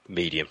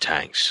 medium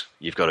tanks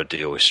you've got to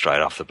deal with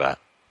straight off the bat.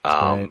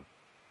 Right.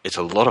 It's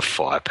a lot of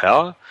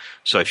firepower.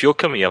 So if you're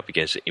coming up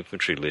against an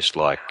infantry list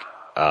like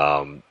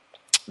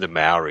the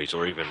Maoris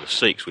or even the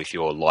Sikhs with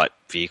your light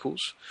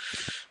vehicles,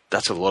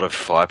 that's a lot of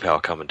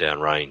firepower coming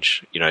down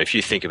range. You know, if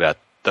you think about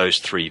those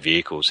 3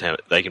 vehicles, how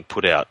they can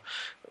put out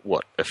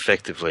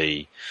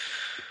effectively...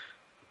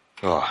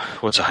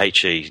 what's a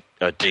HE?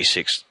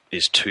 D6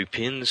 is 2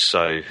 pins,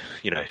 so,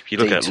 you know, if you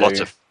look D2. at lots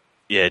of...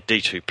 Yeah,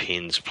 D2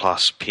 pins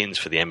plus pins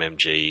for the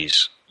MMGs,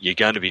 you're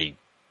going to be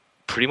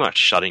pretty much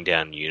shutting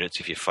down units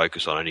if you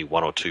focus on only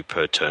 1 or 2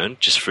 per turn,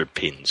 just for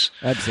pins.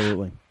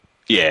 Absolutely.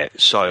 Yeah,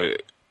 so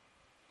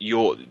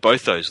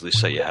both those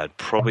lists that you had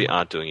probably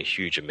aren't doing a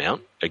huge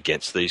amount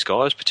against these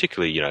guys,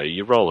 particularly, you know,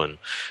 you're rolling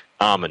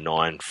armor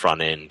 9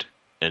 front end,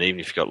 and even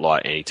if you've got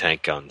light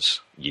anti-tank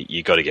guns,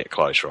 you got to get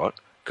close, right?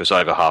 Because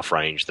over half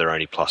range, they're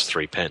only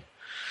 +3 pen.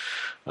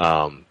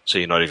 So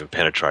you're not even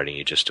penetrating,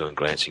 you're just doing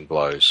glancing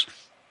blows.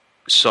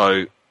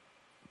 So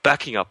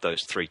backing up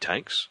those 3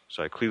 tanks,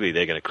 so clearly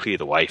they're going to clear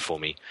the way for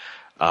me,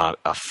 are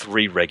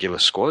 3 regular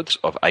squads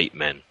of 8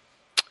 men.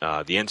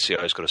 The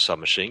NCO's got a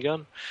submachine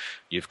gun,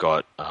 you've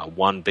got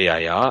 1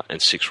 BAR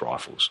and 6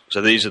 rifles.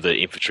 So these are the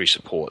infantry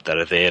support that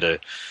are there to,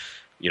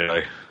 you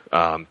know,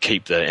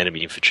 keep the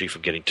enemy infantry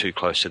from getting too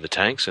close to the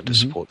tanks and to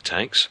support the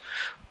tanks.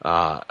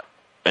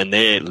 And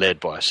they're led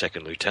by a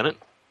 2nd lieutenant.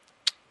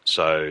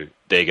 So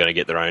they're going to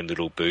get their own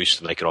little boost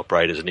and they can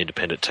operate as an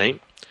independent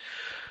team.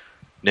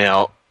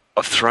 Now,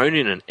 I've thrown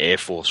in an Air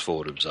Force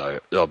forward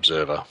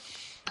observer.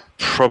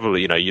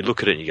 Probably, you know, you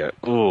look at it and you go,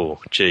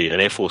 oh, gee,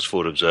 an Air Force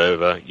forward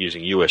observer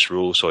using US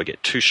rules, so I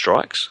get 2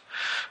 strikes.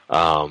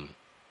 And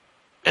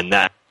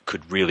that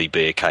could really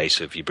be a case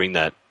of you bring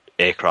that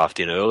aircraft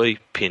in early,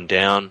 pin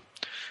down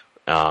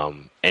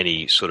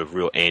any sort of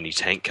real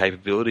anti-tank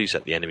capabilities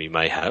that the enemy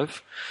may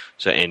have.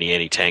 So any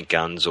anti-tank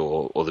guns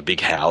or the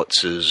big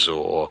howitzers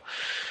or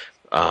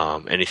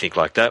anything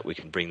like that, we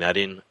can bring that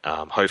in.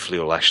 Hopefully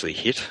it'll actually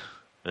hit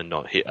and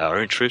not hit our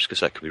own troops, because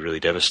that could be really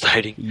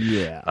devastating.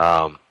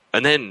 Yeah.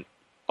 And then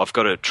I've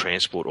got to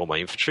transport all my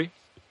infantry.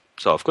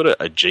 So I've got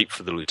a Jeep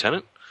for the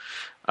lieutenant.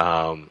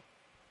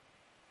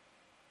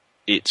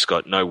 It's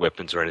got no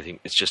weapons or anything.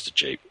 It's just a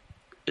Jeep.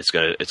 It's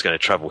going to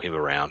travel him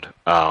around.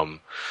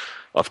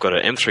 I've got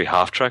an M3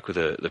 half-track with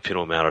the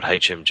pintle-mounted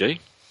HMG.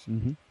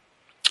 Mm-hmm.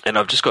 And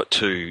I've just got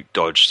 2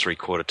 Dodge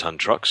 3/4-ton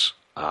trucks.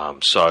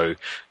 So,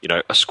 you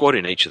know, a squad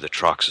in each of the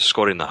trucks, a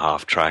squad in the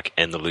half-track,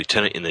 and the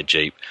lieutenant in the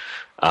Jeep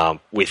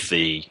with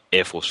the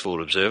Air Force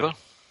forward observer.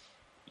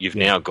 You've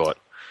now got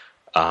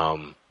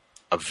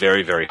a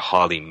very, very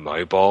highly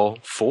mobile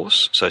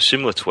force. So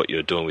similar to what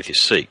you're doing with your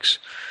Sikhs,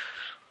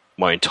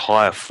 my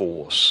entire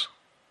force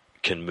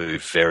can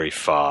move very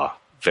far,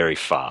 very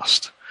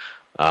fast.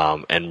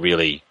 And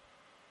really,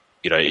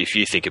 you know, if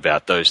you think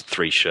about those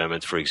 3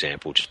 Shermans, for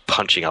example, just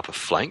punching up a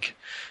flank,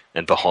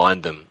 and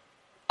behind them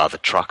are the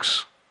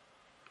trucks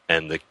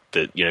and the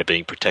you know,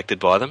 being protected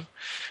by them,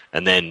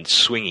 and then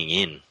swinging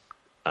in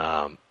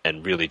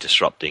and really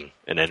disrupting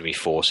an enemy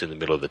force in the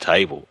middle of the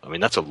table. I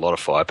mean, that's a lot of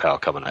firepower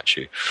coming at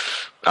you.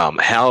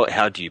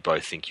 How do you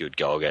both think you would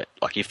go at,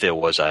 like, if there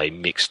was a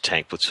mixed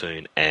tank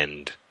platoon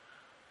and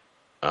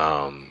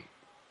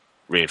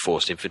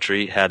reinforced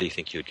infantry, how do you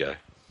think you would go?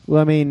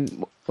 Well, I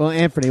mean,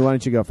 Anthony, why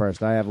don't you go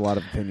first? I have a lot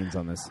of opinions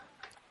on this.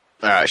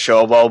 All right,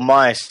 sure. Well,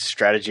 my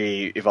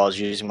strategy, if I was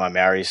using my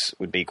Maoris,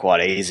 would be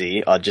quite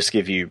easy. I'd just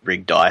give you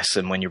rigged dice,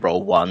 and when you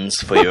roll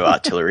 1s for your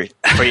artillery,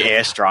 for your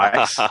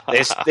airstrikes,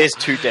 there's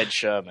 2 dead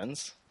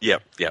Shermans.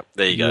 Yep.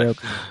 There you go. Yep.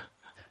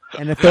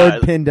 And a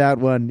 3rd pinned out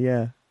one,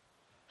 yeah.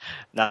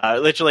 No,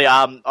 literally,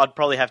 I'd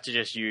probably have to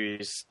just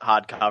use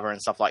hard cover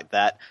and stuff like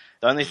that.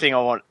 The only thing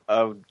I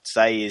would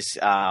say is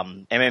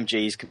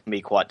MMGs can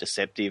be quite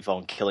deceptive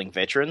on killing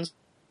veterans.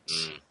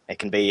 It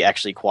can be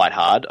actually quite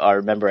hard. I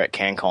remember at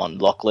CanCon,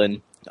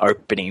 Lachlan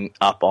opening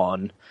up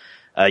on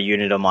a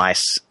unit of my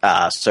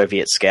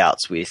Soviet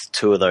scouts with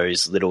 2 of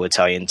those little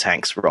Italian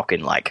tanks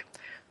rocking like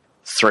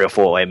 3 or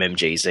 4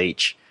 MMGs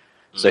each.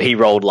 So he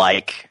rolled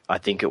like, I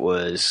think it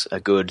was a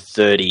good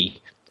 30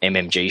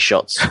 MMG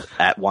shots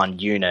at one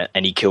unit,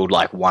 and he killed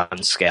like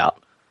 1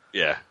 scout.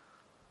 Yeah.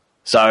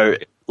 So,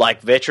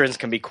 like veterans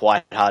can be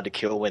quite hard to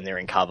kill when they're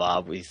in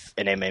cover with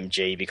an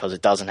MMG because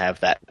it doesn't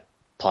have that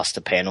plus to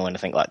pen or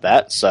anything like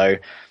that. So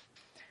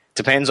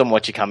depends on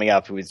what you're coming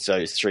up with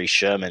those 3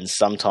 Shermans.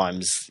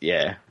 Sometimes,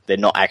 yeah, they're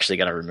not actually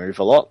going to remove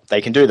a lot.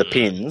 They can do the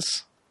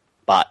pins,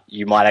 but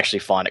you might actually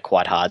find it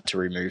quite hard to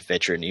remove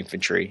veteran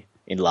infantry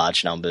in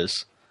large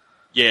numbers.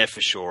 Yeah,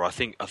 for sure. I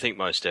think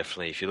most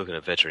definitely, if you're looking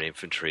at veteran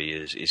infantry,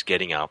 is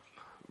getting up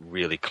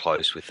really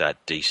close with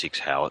that D6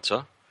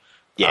 howitzer.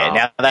 Yeah,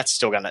 now that's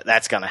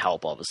gonna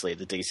help. Obviously,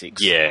 the D6.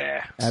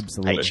 Yeah,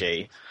 Absolutely.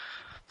 HE.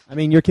 I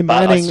mean, you're But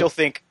combining. I still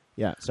think.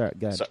 Yeah, sorry,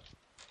 go ahead. So-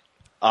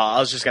 I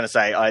was just going to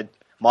say,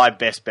 my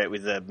best bet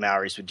with the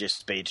Maoris would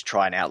just be to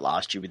try and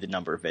outlast you with the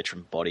number of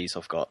veteran bodies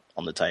I've got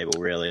on the table.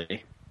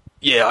 Really.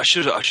 yeah. I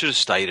should have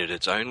stated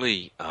it's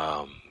only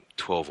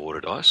 12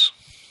 order dice,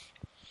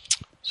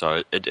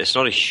 so it's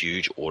not a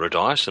huge order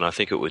dice, and I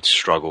think it would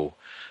struggle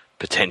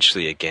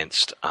potentially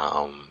against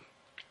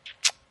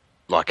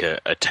like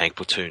a tank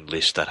platoon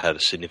list that had a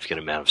significant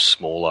amount of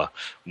smaller,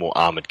 more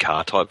armoured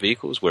car type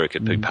vehicles, where it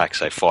could pack,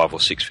 say, 5 or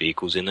 6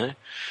 vehicles in there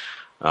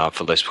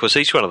for less, because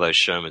each one of those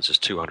Shermans is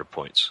 200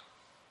 points.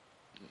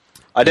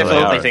 I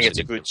definitely are think it's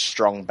a good,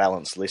 strong,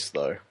 balanced list,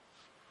 though.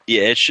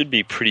 Yeah, it should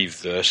be pretty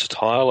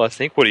versatile, I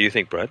think. What do you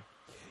think, Brad?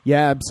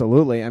 Yeah,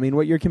 absolutely. I mean,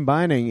 what you're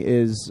combining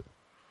is,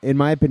 in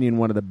my opinion,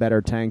 one of the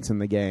better tanks in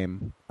the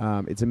game.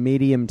 It's a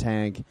medium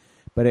tank,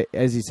 but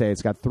as you say,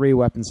 it's got 3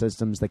 weapon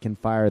systems that can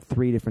fire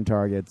 3 different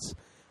targets,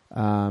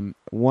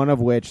 one of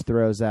which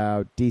throws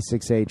out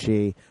D6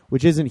 HE,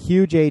 which isn't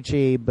huge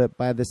HE, but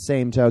by the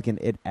same token,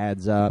 it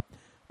adds up.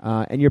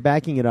 And you're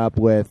backing it up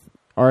with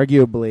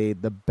arguably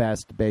the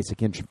best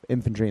basic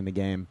infantry in the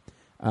game.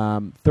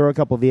 Throw a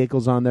couple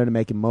vehicles on there to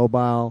make it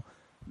mobile.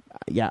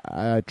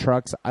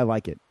 Trucks, I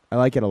like it. I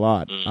like it a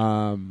lot.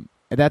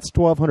 That's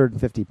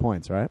 1,250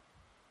 points, right?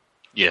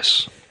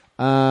 Yes.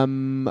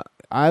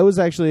 I was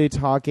actually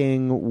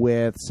talking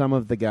with some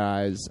of the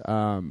guys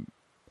a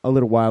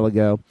little while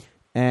ago,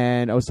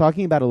 and I was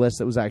talking about a list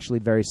that was actually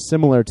very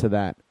similar to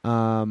that.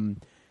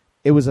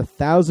 It was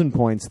 1,000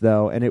 points,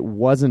 though, and it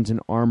wasn't an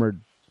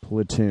armored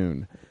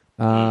platoon.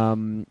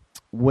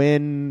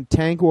 When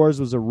Tank Wars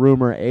was a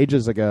rumor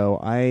ages ago,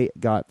 I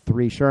got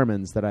 3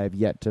 Shermans that I have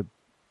yet to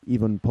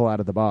even pull out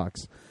of the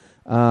box,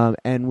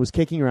 and was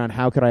kicking around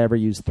how could I ever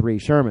use 3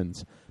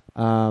 Shermans,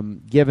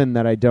 given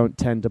that I don't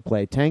tend to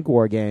play Tank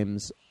War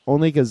games,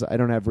 only because I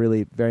don't have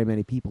really very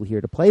many people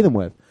here to play them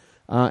with.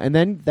 And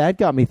then that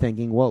got me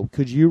thinking, well,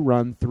 could you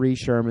run 3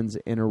 Shermans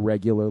in a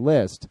regular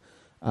list?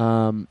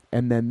 And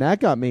then that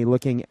got me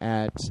looking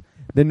at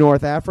the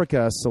North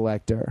Africa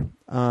selector,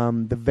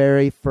 the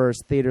very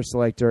first theater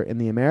selector in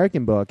the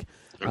American book.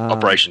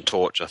 Operation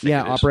Torch, I think it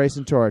is. Yeah,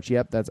 Operation Torch.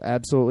 Yep, that's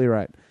absolutely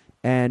right.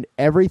 And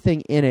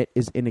everything in it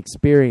is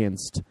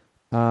inexperienced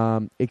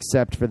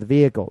except for the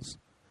vehicles.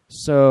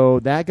 So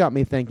that got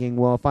me thinking,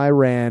 well, if I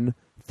ran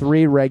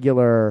 3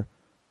 regular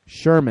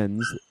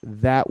Shermans,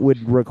 that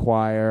would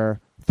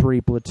require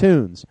 3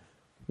 platoons.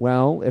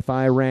 Well, if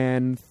I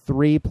ran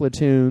 3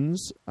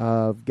 platoons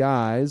of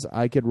guys,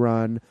 I could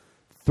run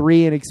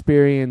 3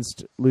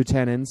 inexperienced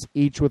lieutenants,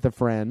 each with a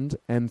friend,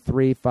 and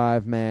 6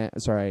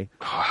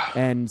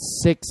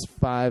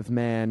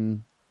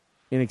 5-man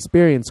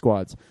inexperienced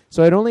squads.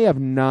 So I'd only have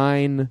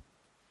 9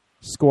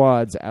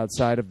 squads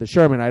outside of the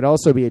Sherman. I'd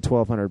also be at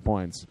 1,200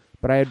 points,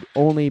 but I'd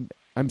only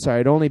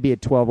be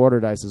at 12 order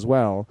dice as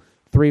well.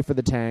 3 for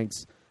the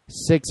tanks,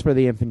 6 for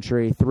the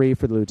infantry, 3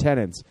 for the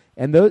lieutenants,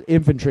 and those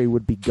infantry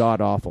would be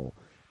god awful.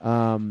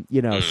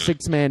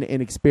 6-man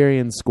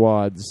inexperienced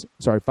squads,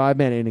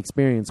 5-man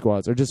inexperienced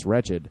squads are just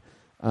wretched.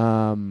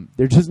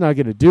 They're just not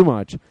going to do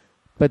much.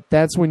 But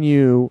that's when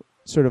you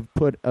sort of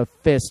put a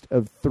fist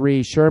of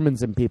 3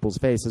 Shermans in people's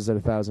faces at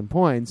 1,000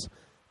 points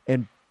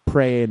and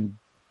pray and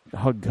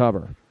hug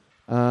cover.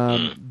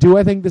 Do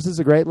I think this is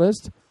a great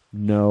list?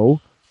 No.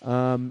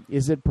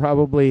 Is it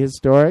probably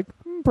historic?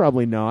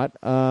 Probably not.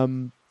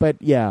 But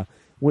yeah,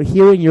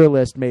 hearing your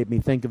list made me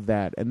think of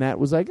that, and that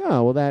was like,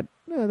 oh, well, that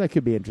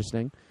could be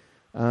interesting.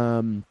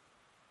 And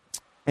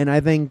I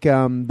think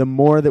the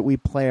more that we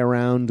play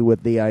around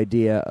with the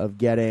idea of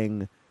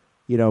getting,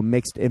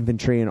 mixed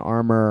infantry and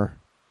armor,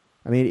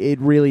 I mean, it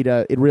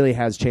really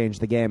has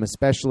changed the game,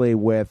 especially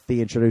with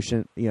the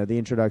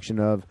introduction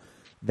of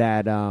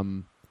that.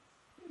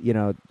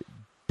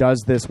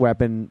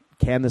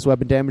 Can this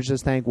weapon damage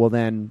this tank? Well,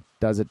 then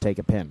does it take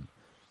a pin?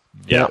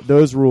 Yeah.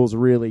 Those rules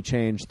really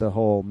changed the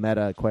whole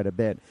meta quite a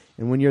bit.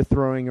 And when you're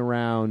throwing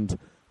around,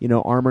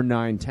 armor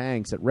 9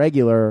 tanks at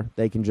regular,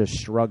 they can just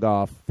shrug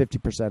off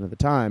 50% of the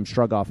time,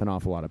 shrug off an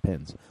awful lot of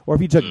pins. Or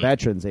if you took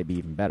veterans, they'd be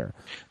even better.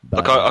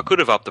 But, Look, I could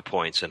have upped the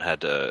points and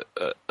had a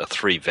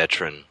 3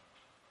 veteran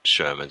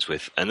Shermans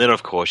with, and then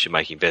of course you're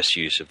making best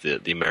use of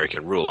the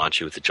American rule,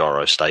 aren't you, with the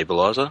gyro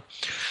stabilizer?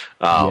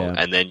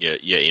 And then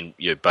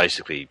you're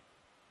basically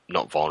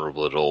not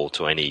vulnerable at all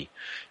to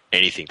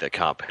anything that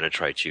can't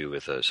penetrate you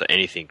so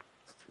anything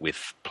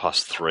with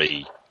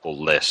 +3 or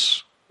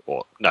less,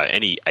 or no,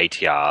 any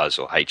ATRs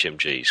or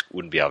HMGs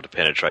wouldn't be able to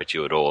penetrate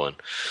you at all. And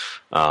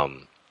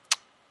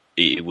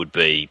it would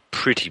be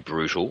pretty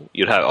brutal.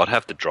 I'd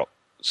have to drop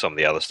some of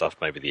the other stuff,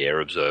 maybe the Air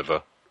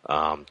Observer,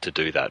 to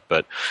do that.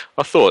 But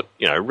I thought,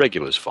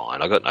 regular's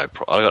fine. I got no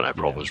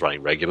problems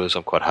running regulars.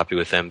 I'm quite happy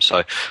with them.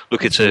 So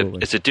look, Absolutely.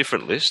 it's a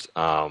different list.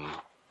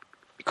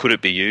 Could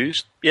it be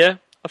used? Yeah,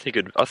 I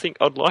think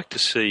I'd like to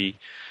see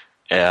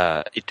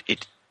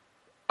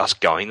us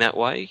going that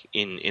way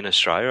in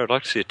Australia. I'd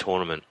like to see a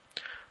tournament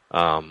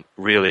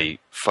really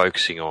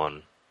focusing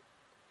on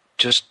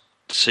just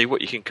see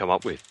what you can come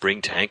up with.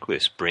 Bring tank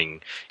lists,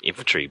 bring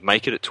infantry,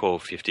 make it at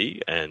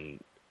 1250, and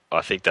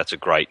I think that's a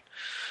great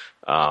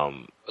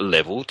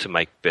level to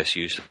make best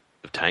use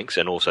of tanks,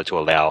 and also to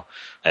allow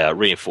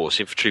reinforced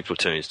infantry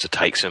platoons to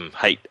take some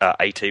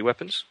AT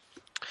weapons.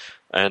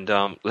 And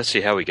let's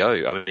see how we go.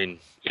 I mean,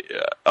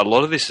 a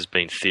lot of this has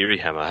been theory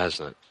hammer,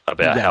 hasn't it?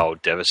 About how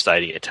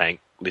devastating a tank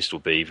list will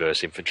be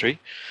versus infantry.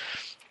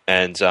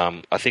 And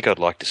I think I'd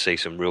like to see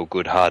some real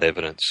good hard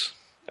evidence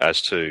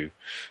as to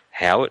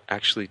how it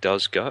actually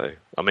does go.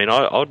 I mean,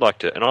 I'd like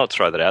to, and I'll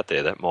throw that out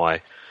there, that all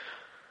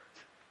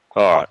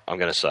right, I'm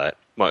going to say it,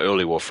 my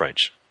early war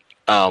French,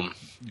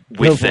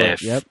 with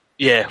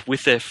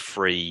their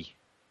free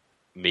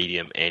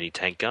medium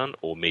anti-tank gun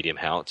or medium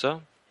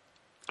howitzer,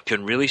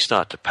 can really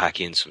start to pack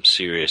in some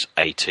serious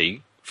AT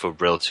for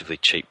relatively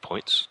cheap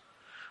points.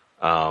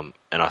 And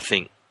I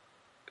think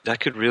that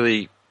could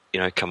really,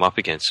 come up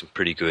against some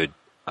pretty good,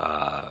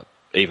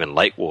 even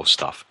late war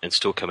stuff and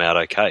still come out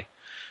okay.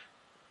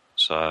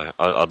 So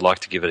I'd like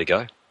to give it a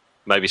go.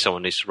 Maybe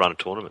someone needs to run a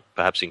tournament,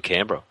 perhaps in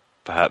Canberra,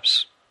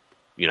 perhaps,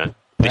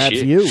 Perhaps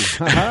this year. you.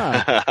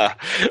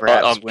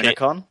 Perhaps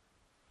WinterCon?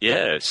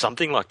 Yeah,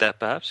 something like that.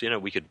 Perhaps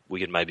we could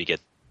maybe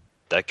get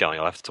that going.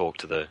 I'll have to talk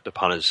to the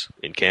punters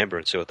in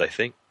Canberra and see what they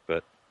think.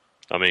 But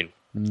I mean,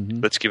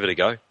 let's give it a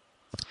go.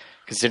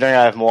 Considering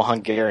I have more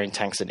Hungarian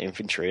tanks than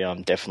infantry,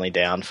 I'm definitely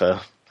down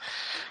for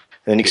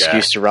an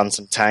excuse to run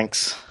some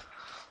tanks.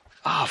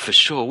 Oh, for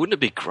sure. Wouldn't it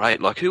be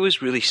great? Like, who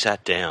has really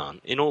sat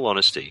down, in all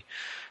honesty,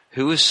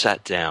 who has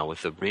sat down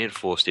with a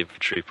reinforced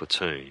infantry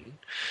platoon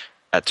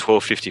at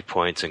 1250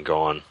 points and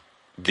gone,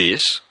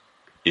 this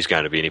is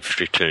going to be an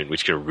infantry platoon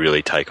which can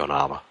really take on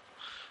armour?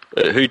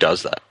 Who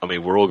does that? I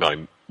mean, we're all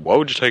going, why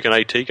would you take an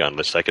AT gun?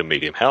 Let's take a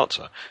medium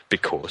howitzer.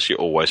 Because you're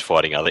always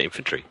fighting other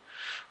infantry.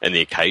 And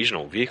the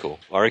occasional vehicle.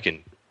 I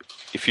reckon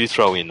if you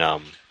throw in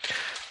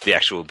the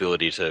actual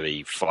ability to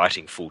be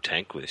fighting full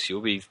tank lists,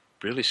 you'll be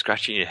really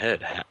scratching your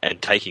head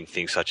and taking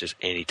things such as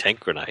anti-tank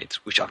grenades,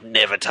 which I've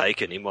never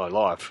taken in my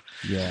life.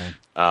 Yeah.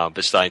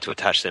 But starting to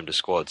attach them to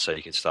squads so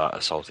you can start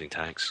assaulting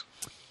tanks.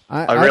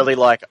 I really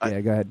like...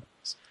 Yeah, go ahead.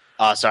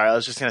 Sorry, I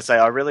was just going to say,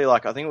 I really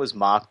like... I think it was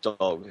Mark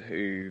Dog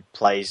who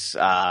plays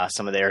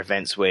some of their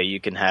events where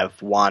you can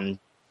have one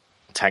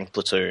tank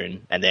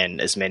platoon and then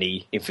as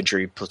many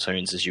infantry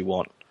platoons as you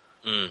want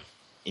in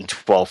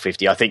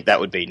 1250. I think that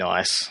would be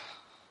nice.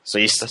 So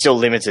you're still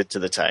limited to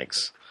the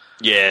tanks.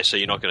 Yeah, so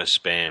you're not going to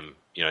spam,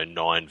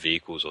 9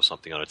 vehicles or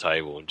something on a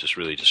table and just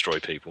really destroy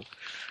people.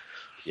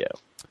 Yeah.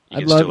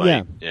 I'd love,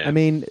 yeah. I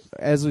mean,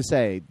 as we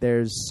say,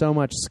 there's so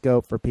much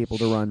scope for people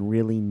to run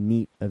really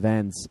neat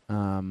events.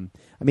 I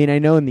mean, I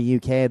know in the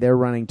UK they're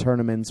running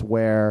tournaments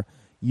where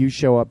you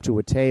show up to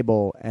a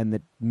table and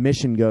the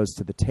mission goes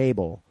to the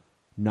table.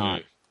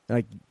 Not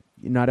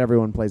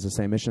everyone plays the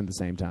same mission at the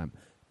same time.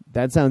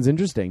 That sounds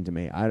interesting to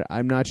me.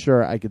 I'm not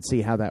sure I could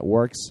see how that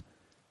works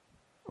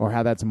or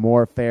how that's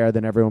more fair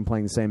than everyone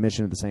playing the same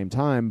mission at the same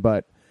time,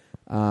 but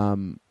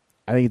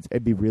I think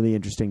it'd be really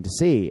interesting to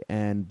see.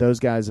 And those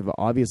guys have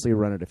obviously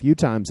run it a few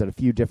times at a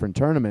few different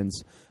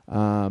tournaments.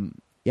 I'd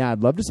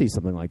love to see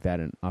something like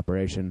that in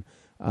operation.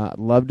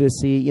 Love to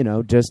see,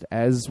 just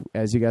as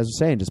you guys are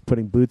saying, just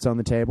putting boots on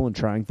the table and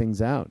trying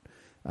things out.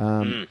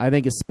 I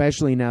think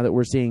especially now that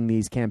we're seeing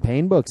these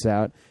campaign books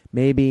out,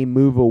 maybe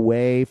move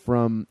away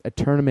from a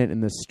tournament in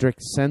the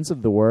strict sense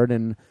of the word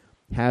and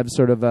have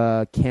sort of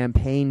a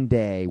campaign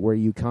day where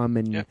you come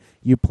and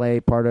you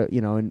play part of,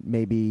 and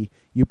maybe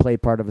you play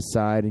part of a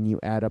side and you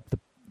add up the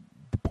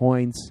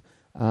points.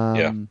 I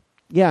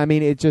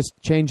mean, it's just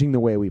changing the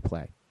way we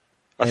play.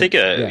 I think,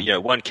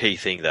 one key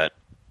thing that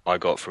I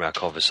got from our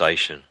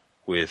conversation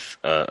with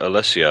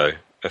Alessio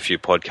a few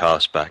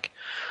podcasts back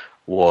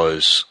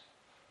was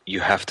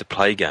you have to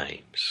play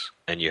games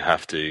and you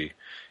have to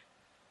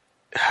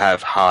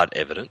have hard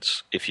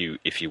evidence if you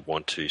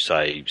want to,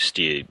 say,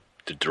 steer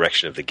the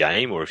direction of the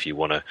game, or if you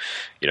want to,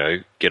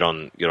 get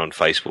on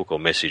Facebook or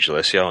message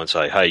Alessio and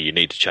say, hey, you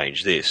need to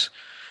change this.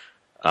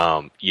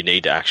 You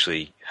need to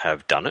actually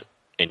have done it,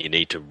 and you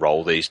need to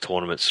roll these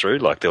tournaments through.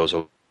 Like, there was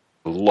a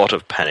lot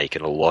of panic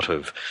and a lot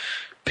of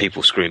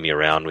people screaming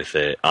around with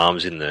their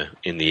arms in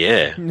the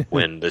air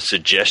when the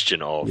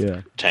suggestion of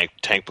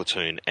tank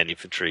platoon and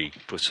infantry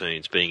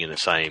platoons being in the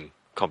same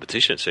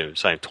competition,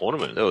 same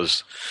tournament. It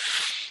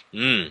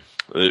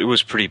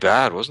was pretty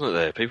bad, wasn't it?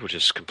 There, people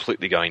just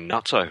completely going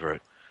nuts over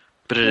it,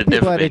 but it had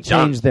never been done. People had to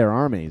change their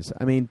armies.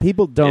 I mean,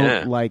 people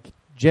don't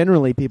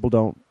generally people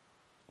don't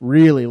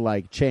really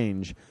like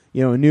change.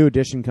 A new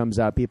edition comes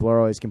out, people are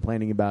always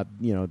complaining about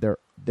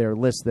their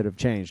lists that have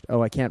changed.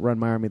 Oh, I can't run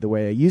my army the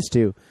way I used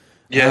to.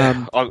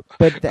 Yeah,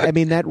 but I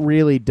mean that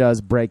really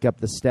does break up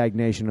the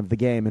stagnation of the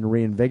game and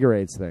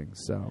reinvigorates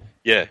things. So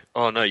yeah.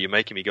 Oh no, you're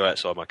making me go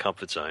outside my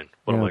comfort zone.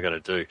 What am I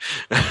going to do?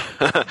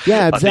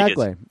 Yeah,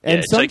 exactly.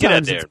 And so get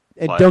out sometimes, there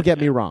and don't get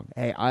me wrong.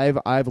 Hey,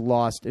 I've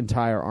lost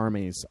entire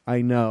armies.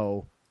 I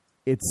know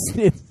it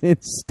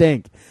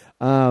stink.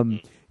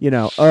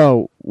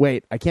 Oh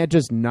wait, I can't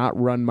just not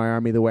run my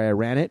army the way I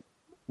ran it.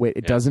 Wait,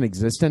 it doesn't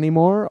exist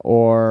anymore,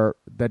 or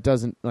that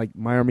doesn't, like,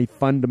 my army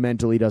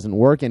fundamentally doesn't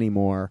work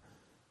anymore.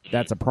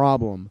 That's a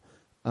problem.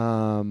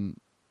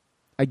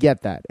 I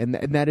get that, and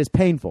that is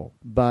painful.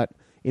 But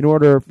in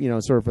order,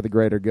 sort of for the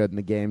greater good in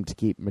the game to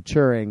keep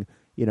maturing,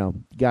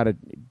 got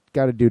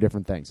to do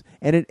different things.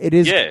 And it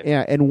is,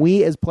 and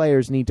we as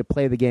players need to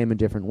play the game in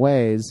different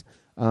ways,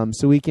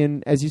 so we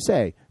can, as you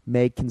say,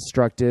 make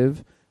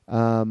constructive,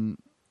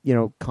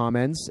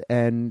 comments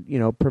and,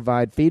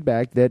 provide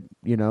feedback that,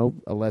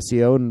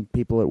 Alessio and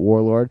people at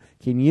Warlord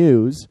can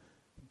use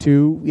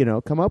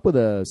to, come up with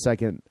a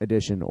second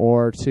edition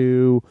or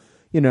to,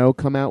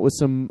 come out with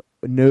some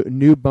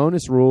new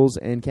bonus rules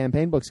and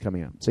campaign books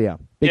coming out. So,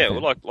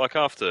 well, like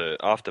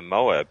after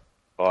Moab,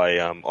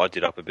 I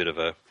did up a bit of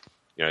a,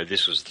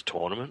 this was the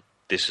tournament.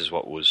 This is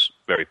what was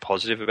very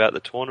positive about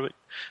the tournament.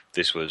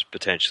 This was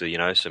potentially,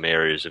 some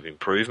areas of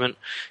improvement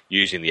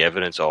using the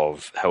evidence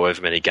of however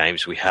many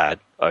games we had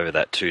over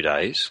that 2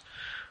 days,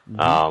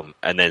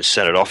 and then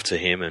sent it off to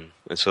him and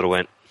sort of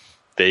went,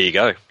 there you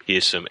go.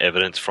 Here's some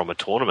evidence from a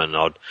tournament. And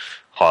I'd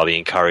highly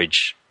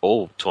encourage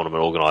all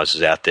tournament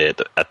organisers out there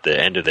at the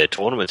end of their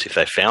tournaments, if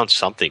they found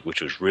something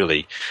which was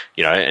really,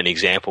 an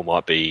example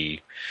might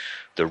be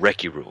the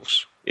Recce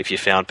rules. If you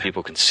found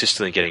people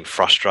consistently getting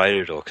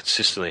frustrated or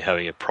consistently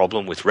having a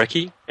problem with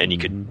Recce, and you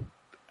could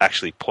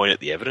actually point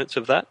at the evidence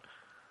of that,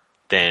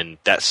 then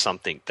that's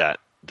something that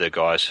the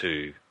guys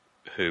who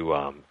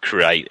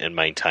create and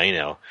maintain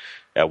our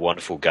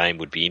wonderful game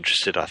would be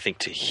interested, I think,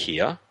 to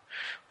hear.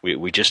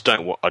 We just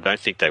don't. I don't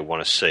think they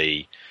want to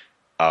see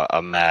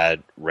a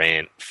mad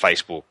rant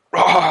Facebook,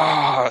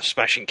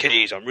 smashing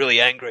keys, I'm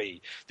really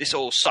angry, this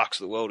all sucks,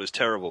 the world is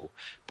terrible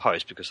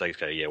post, because they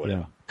go, yeah,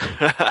 whatever.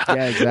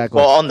 Yeah, exactly.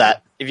 Well, on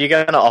that, if you're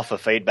going to offer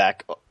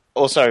feedback,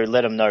 also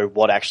let them know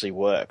what actually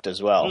worked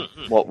as well,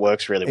 what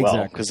works really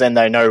well, because then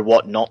they know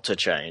what not to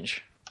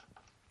change.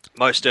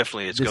 Most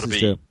definitely, it's got to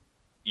be,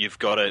 you've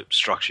got to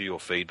structure your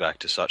feedback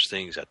to such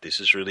things that this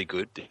is really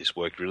good, this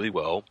worked really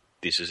well,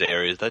 this is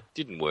areas that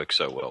didn't work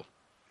so well.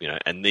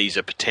 And these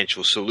are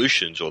potential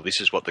solutions, or this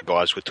is what the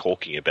guys were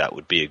talking about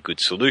would be a good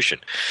solution.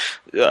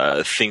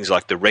 Things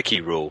like the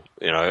Recce rule,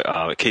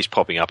 it keeps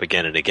popping up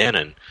again and again.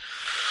 And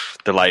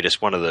the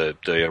latest, one of the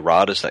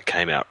erratas that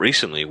came out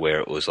recently, where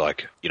it was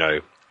like,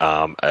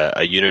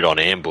 a unit on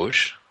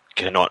ambush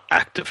cannot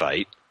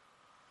activate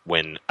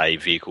when a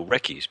vehicle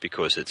recces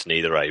because it's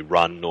neither a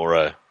run nor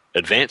a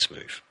advance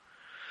move.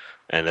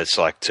 And it's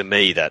like, to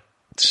me, that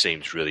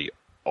seems really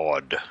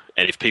odd.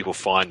 And if people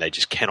find they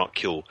just cannot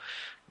kill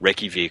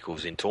recce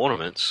vehicles in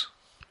tournaments,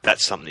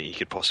 that's something you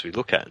could possibly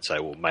look at and say,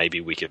 well, maybe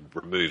we could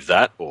remove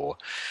that, or,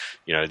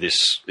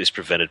 this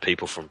prevented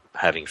people from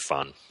having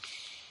fun.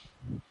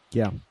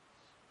 Yeah.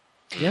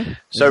 Yeah,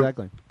 so,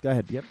 exactly. Go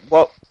ahead. Yep.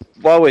 Well,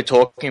 while we're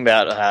talking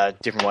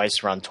about different ways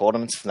to run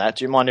tournaments and that,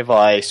 do you mind if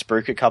I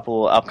spruik a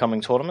couple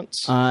upcoming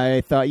tournaments?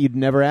 I thought you'd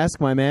never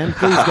ask, my man.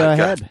 Please go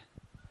ahead.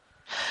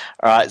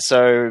 All right,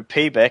 so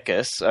P.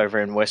 Beckus over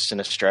in Western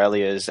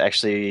Australia is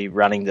actually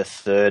running the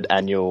 3rd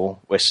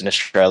annual Western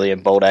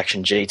Australian Bold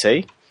Action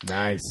GT.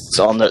 Nice. It's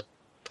on the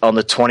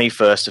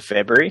 21st of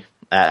February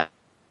at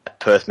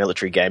Perth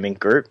Military Gaming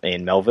Group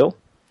in Melville.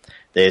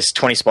 There's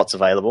 20 spots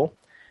available.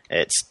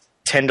 It's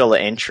 $10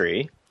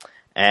 entry,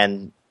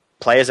 and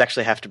players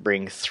actually have to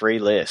bring 3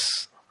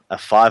 lists, a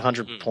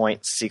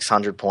 500-point,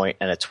 600-point,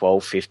 and a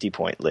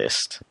 1250-point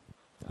list.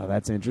 Oh,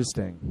 that's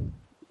interesting.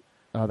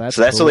 Oh, that's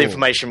all the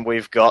information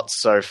we've got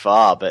so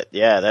far, but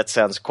yeah, that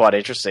sounds quite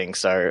interesting.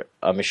 So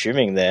I'm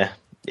assuming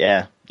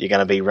you're going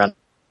to be running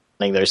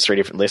those 3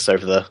 different lists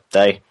over the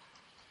day.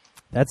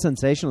 That's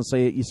sensational. So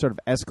you sort of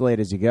escalate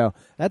as you go.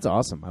 That's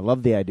awesome. I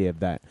love the idea of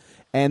that.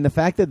 And the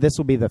fact that this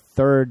will be the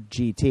 3rd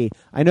GT,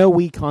 I know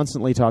we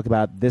constantly talk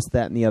about this,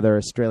 that, and the other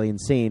Australian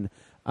scene.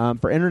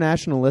 For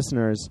international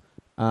listeners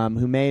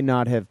who may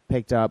not have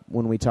picked up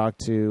when we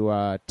talked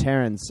to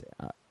Terrence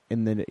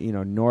in the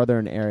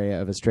northern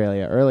area of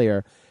Australia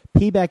earlier,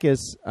 P.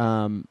 Beckus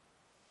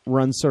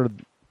runs sort of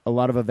a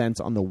lot of events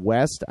on the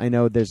west. I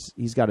know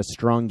he's got a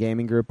strong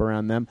gaming group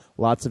around them.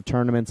 Lots of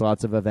tournaments,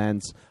 lots of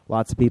events,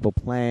 lots of people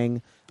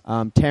playing.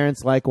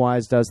 Terrence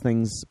likewise does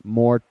things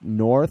more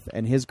north,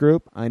 and his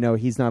group, I know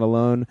he's not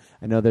alone.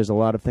 I know there's a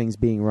lot of things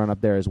being run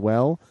up there as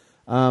well.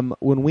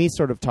 When we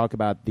sort of talk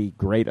about the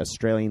great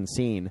Australian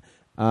scene,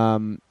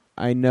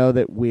 I know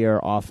that we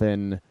are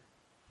often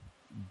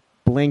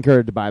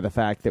blinkered by the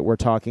fact that we're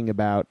talking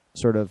about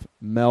sort of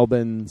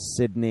Melbourne,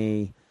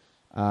 Sydney,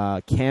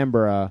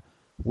 Canberra,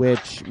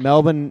 which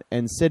Melbourne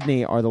and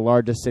Sydney are the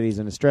largest cities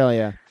in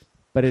Australia,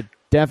 but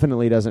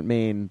definitely doesn't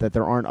mean that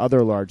there aren't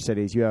other large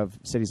cities. You have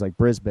cities like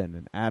Brisbane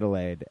and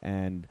Adelaide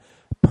and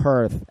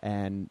Perth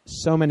and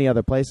so many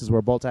other places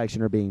where bolt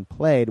action are being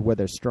played, where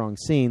there's strong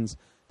scenes.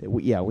 That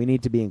we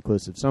need to be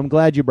inclusive. So I'm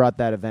glad you brought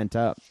that event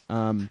up.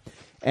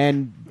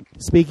 And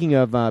speaking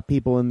of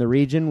people in the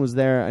region, was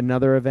there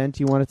another event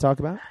you want to talk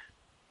about?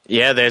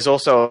 Yeah, there's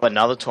also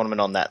another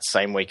tournament on that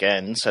same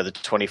weekend, so the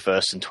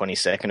 21st and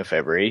 22nd of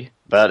February,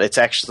 but it's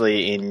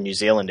actually in New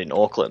Zealand, in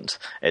Auckland.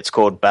 It's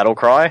called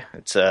Battlecry.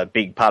 It's a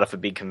big part of a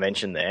big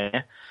convention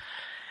there,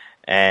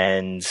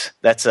 and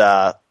that's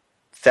a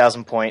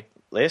 1,000-point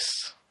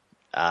list,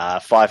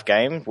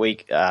 5-game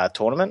week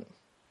tournament,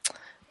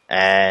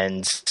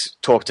 and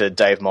talk to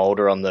Dave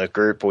Mulder on the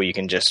group, or you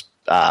can just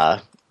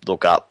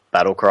look up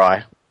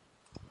Battlecry.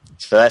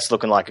 So that's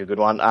looking like a good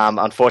one.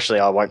 Unfortunately,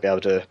 I won't be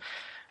able to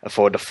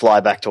afford to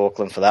fly back to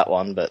Auckland for that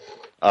one, but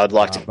I'd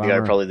like to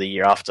go probably the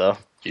year after.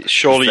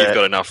 Surely you've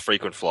got enough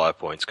frequent flyer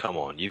points. Come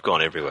on, you've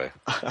gone everywhere.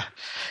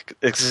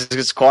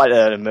 It's quite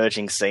an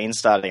emerging scene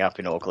starting up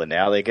in Auckland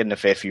now. They're getting a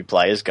fair few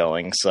players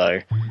going, so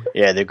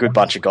yeah, they're a good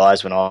bunch of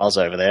guys when I was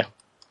over there.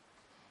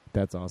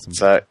 That's awesome.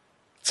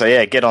 So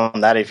yeah, get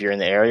on that if you're in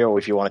the area or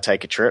if you want to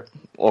take a trip.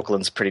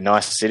 Auckland's a pretty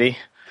nice city.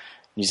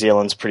 New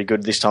Zealand's pretty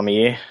good this time of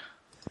year.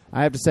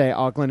 I have to say,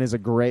 Auckland is a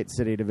great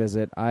city to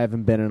visit. I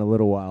haven't been in a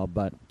little while,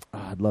 but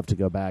I'd love to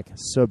go back.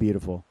 So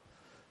beautiful.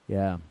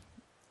 Yeah.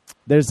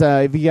 There's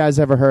have you guys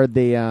ever heard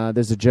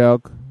there's a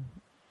joke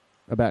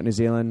about New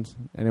Zealand?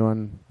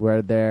 Anyone?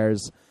 Where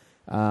there's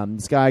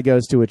this guy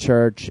goes to a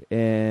church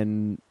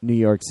in New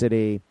York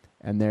City,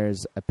 and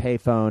there's a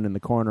payphone in the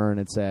corner, and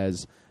it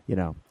says,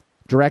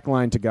 direct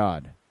line to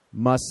God,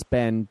 must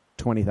spend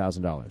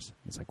 $20,000.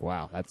 He's like,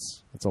 wow,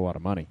 that's a lot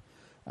of money.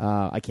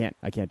 I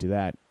can't do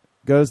that.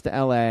 Goes to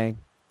L.A.,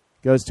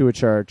 goes to a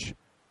church,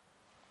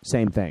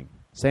 same thing.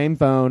 Same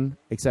phone,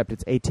 except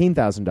it's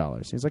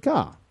 $18,000. He's like,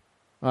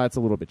 that's a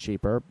little bit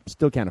cheaper.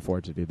 Still can't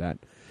afford to do that.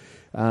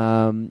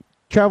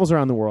 Travels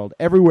around the world.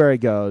 Everywhere he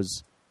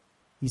goes,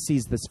 he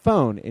sees this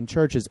phone in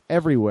churches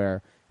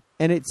everywhere,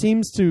 and it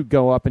seems to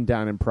go up and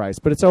down in price,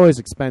 but it's always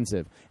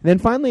expensive. And then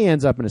finally he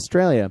ends up in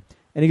Australia,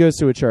 and he goes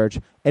to a church,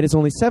 and it's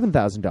only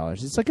 $7,000.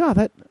 He's like,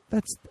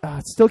 that's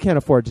still can't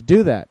afford to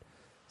do that.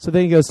 So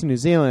then he goes to New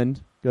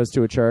Zealand, goes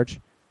to a church,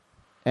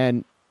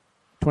 and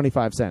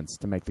 25 cents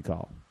to make the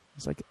call.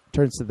 It's like,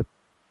 turns to the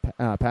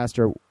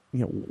pastor,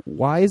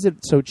 why is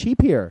it so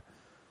cheap here?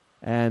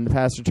 And the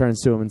pastor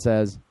turns to him and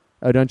says,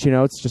 oh, don't you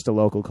know it's just a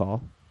local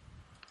call?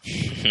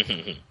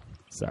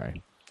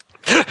 Sorry.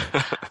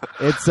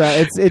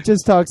 It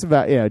just talks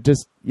about,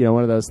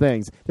 one of those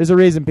things. There's a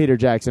reason Peter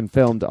Jackson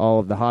filmed all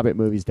of the Hobbit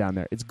movies down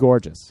there. It's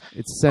gorgeous.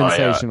 It's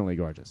sensationally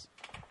gorgeous.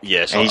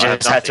 Yes. And he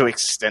just had to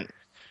extend...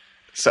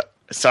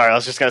 Sorry, I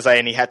was just going to say,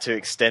 and he had to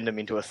extend them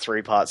into a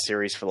 3-part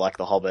series for,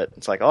 The Hobbit.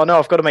 It's like, oh, no,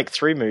 I've got to make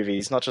 3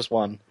 movies, not just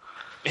one.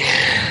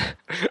 I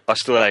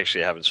still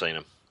actually haven't seen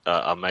them.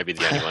 I'm maybe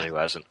the only one who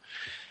hasn't.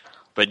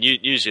 But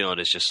New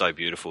Zealand is just so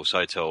beautiful.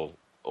 So tell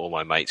all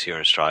my mates here in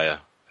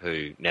Australia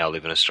who now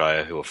live in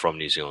Australia who are from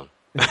New Zealand.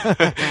 Who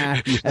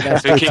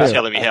keep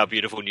telling me how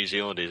beautiful New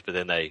Zealand is, but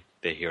then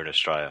they're here in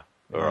Australia.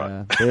 All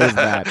right. There's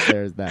that.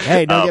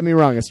 Hey, don't get me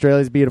wrong.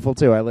 Australia's beautiful,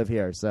 too. I live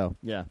here, so,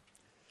 yeah.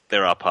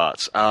 There are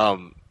parts.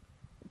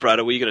 Brad,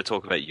 are we going to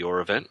talk about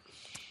your event?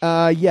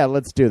 Yeah,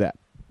 let's do that.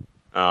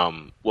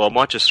 Well, I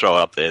might just throw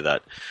up there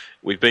that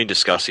we've been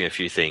discussing a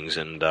few things,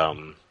 and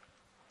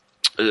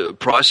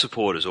prize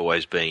support has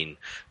always been,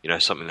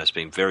 something that's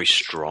been very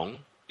strong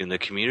in the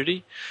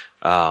community.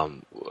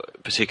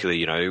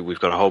 Particularly,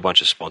 we've got a whole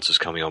bunch of sponsors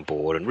coming on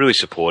board and really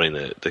supporting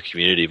the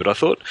community. But I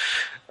thought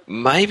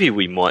maybe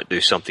we might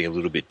do something a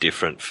little bit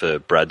different for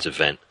Brad's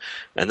event,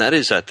 and that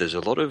is that there's a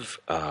lot of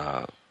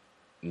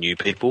new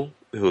people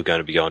who are going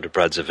to be going to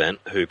Brad's event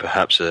who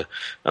perhaps are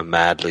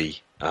madly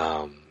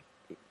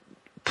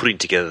putting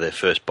together their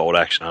first bolt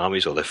action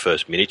armies or their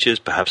first miniatures.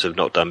 Perhaps have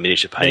not done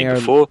miniature painting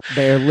before.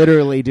 They are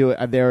literally doing.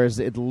 There is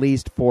at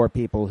least 4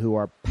 people who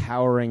are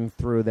powering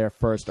through their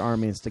first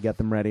armies to get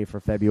them ready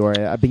for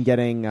February. I've been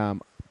getting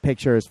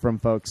pictures from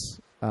folks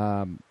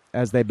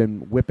as they've been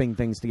whipping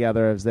things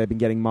together, as they've been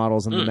getting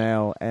models in the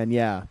mail, and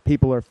yeah,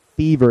 people are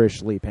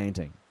feverishly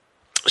painting.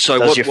 So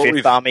does your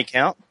 5th army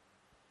count?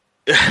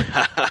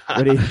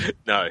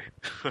 No.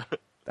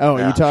 Oh,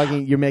 are you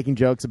talking? You're making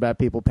jokes about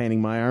people painting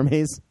my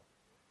armies?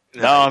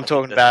 No, I'm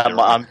talking about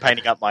I'm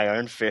painting up my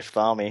own 5th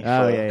army.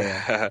 Oh,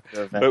 yeah.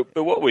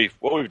 But what we've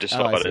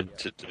decided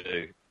to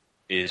do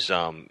is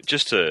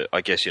just to,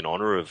 I guess, in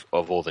honour of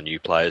all the new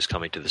players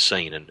coming to the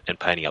scene and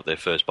painting up their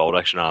first bolt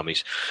action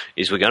armies,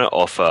 is we're going to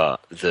offer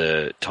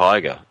the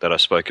Tiger that I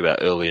spoke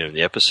about earlier in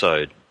the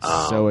episode.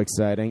 So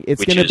exciting!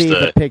 It's going to be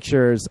the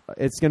pictures.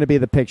 It's going to be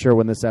the picture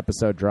when this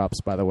episode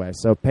drops. By the way,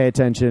 so pay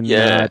attention.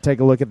 Yeah.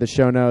 Take a look at the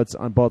show notes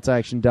on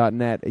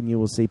boltaction.net, and you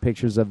will see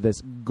pictures of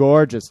this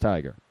gorgeous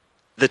tiger.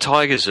 The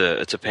Tiger's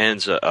a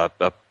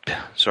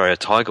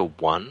Tiger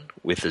 1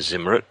 with a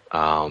Zimmerit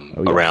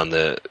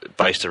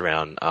based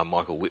around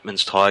Michael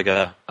Whitman's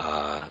Tiger,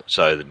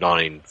 so the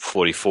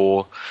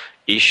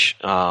 1944-ish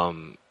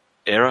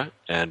era,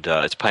 and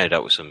it's painted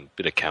up with some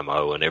bit of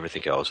camo and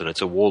everything else, and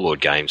it's a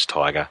Warlord Games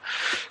Tiger.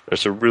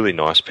 It's a really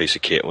nice piece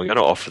of kit, and we're going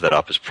to offer that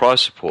up as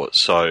prize support.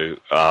 So,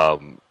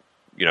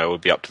 it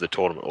would be up to the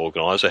tournament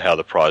organizer how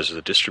the prizes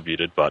are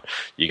distributed, but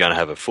you're going to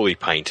have a fully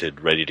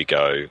painted, ready to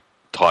go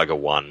Tiger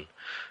 1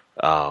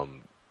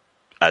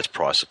 as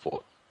prize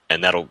support,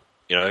 and that'll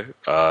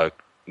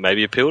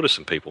maybe appeal to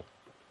some people.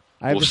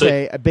 I have to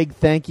say a big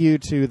thank you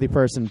to the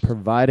person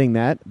providing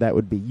that. That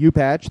would be you,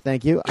 Patch.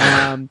 Thank you.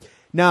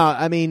 No,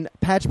 I mean,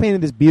 Patch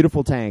painted this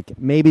beautiful tank,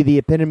 maybe the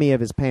epitome of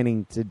his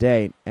painting to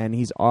date, and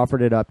he's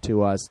offered it up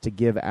to us to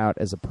give out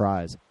as a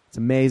prize. It's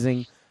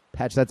amazing.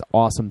 Patch, that's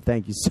awesome.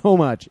 Thank you so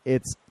much.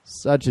 It's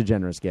such a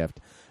generous gift.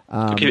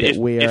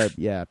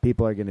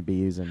 People are going to be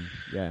using.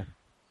 Yeah.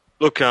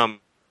 Look,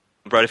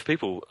 Brad, if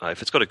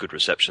it's got a good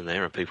reception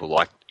there and people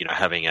like,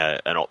 having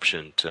an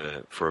option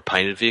for a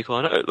painted vehicle,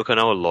 I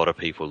know a lot of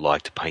people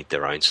like to paint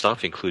their own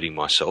stuff, including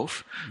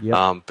myself.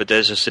 Yep. But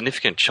there's a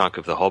significant chunk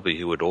of the hobby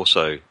who would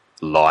also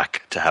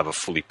like to have a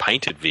fully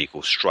painted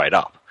vehicle straight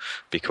up,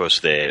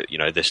 because they're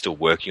still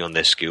working on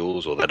their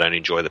skills, or they don't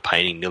enjoy the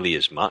painting nearly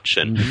as much,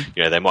 and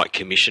they might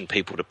commission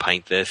people to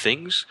paint their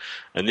things.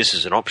 And this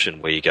is an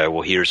option where you go,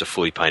 well, here is a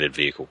fully painted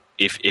vehicle.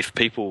 If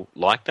people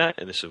like that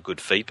and there's some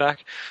good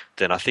feedback,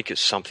 then I think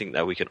it's something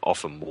that we can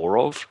offer more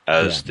of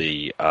as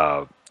the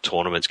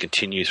tournaments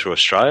continue through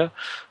Australia.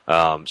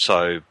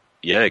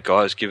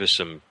 Guys, give us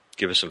some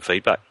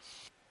feedback.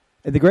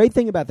 The great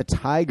thing about the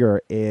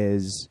Tiger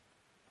is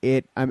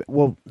it's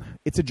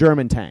a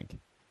German tank,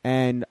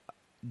 and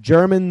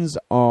Germans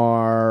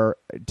are,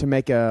 to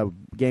make a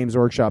Games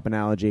Workshop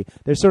analogy,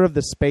 they're sort of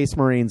the Space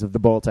Marines of the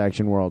bolt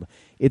action world.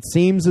 It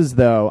seems as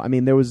though,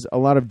 there was a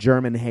lot of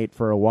German hate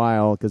for a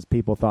while because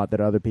people thought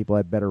that other people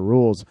had better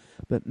rules.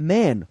 But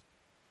man,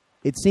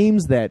 it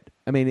seems that,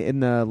 in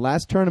the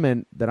last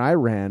tournament that I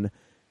ran,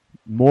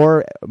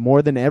 more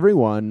than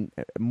everyone,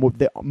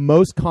 the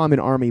most common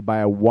army by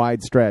a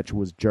wide stretch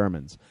was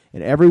Germans.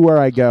 And everywhere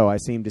I go, I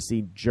seem to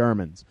see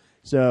Germans.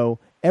 So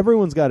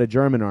everyone's got a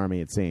German army,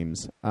 it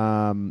seems.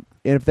 And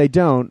if they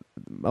don't,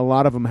 a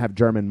lot of them have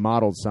German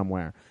models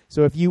somewhere.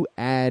 So if you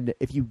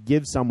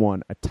give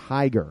someone a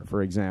Tiger,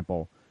 for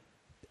example,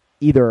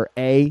 either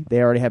A,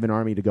 they already have an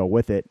army to go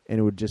with it, and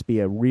it would just be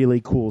a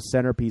really cool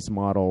centerpiece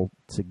model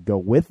to go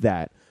with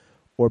that,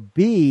 or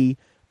B,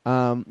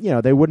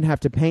 they wouldn't have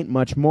to paint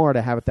much more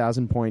to have a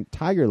 1,000-point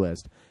Tiger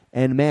list.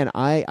 And man,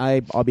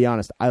 I'll be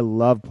honest, I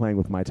love playing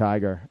with my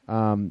Tiger.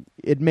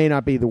 It may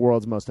not be the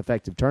world's most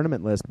effective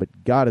tournament list,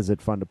 but God, is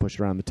it fun to push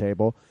around the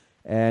table.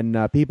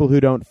 And people who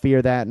don't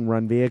fear that and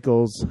run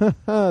vehicles,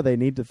 they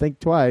need to think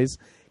twice,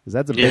 because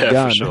that's a big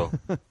gun. For sure.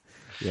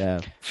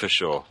 Yeah, for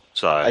sure.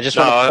 So I just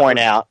want to point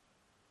out.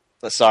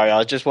 Sorry,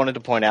 I just wanted to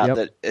point out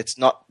that it's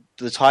not.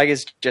 The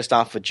Tigers just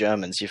aren't for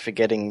Germans. You're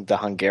forgetting the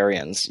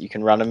Hungarians. You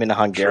can run them in a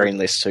Hungarian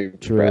list too,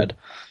 Brad.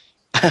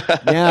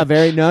 Yeah,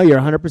 you're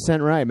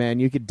 100% right, man.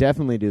 You could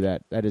definitely do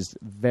that. That is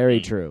very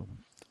true.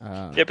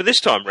 But this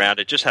time round,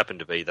 it just happened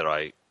to be that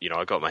I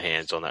got my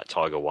hands on that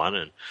Tiger 1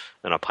 and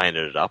I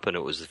painted it up, and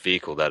it was the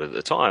vehicle that at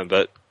the time.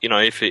 But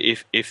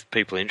if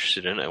people are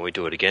interested in it and we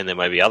do it again, there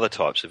may be other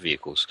types of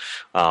vehicles,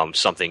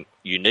 something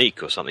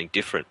unique or something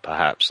different,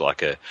 perhaps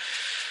like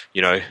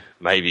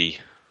maybe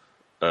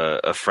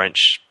a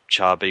French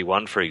Char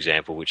B1, for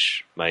example,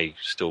 which may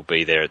still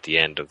be there at the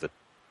end of the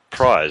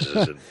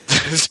prizes, and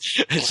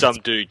some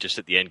dude just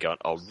at the end going,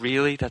 "Oh,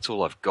 really? That's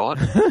all I've got?"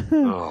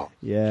 Oh,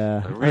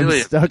 yeah, really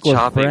I'm stuck with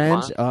Char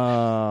French. B1?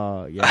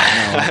 Oh, yeah.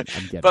 No, I'm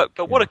getting but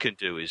it. what it can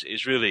do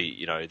is really,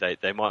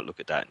 they might look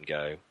at that and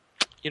go,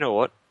 you know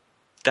what?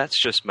 That's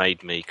just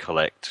made me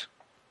collect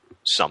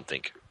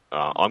something.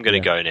 I'm going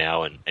to go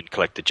now and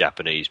collect the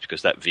Japanese,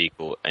 because that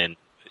vehicle, and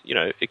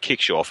it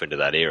kicks you off into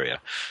that area.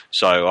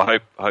 So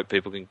I hope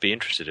people can be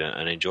interested in it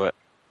and enjoy it.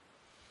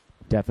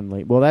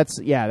 Definitely. Well,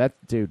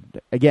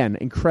 dude, again,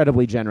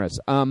 incredibly generous.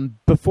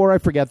 Before I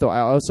forget, though, I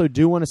also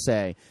do want to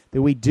say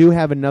that we do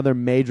have another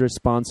major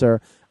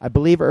sponsor. I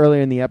believe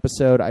earlier in the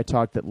episode I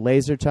talked that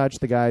Laser Touch,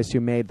 the guys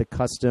who made the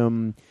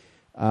custom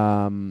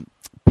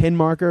pin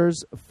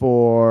markers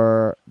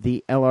for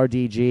the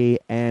LRDG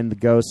and the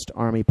Ghost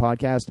Army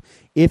podcast.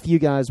 If you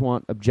guys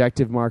want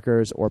objective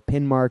markers or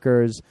pin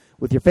markers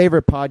with your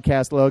favorite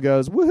podcast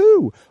logos,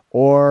 woohoo,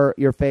 or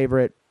your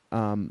favorite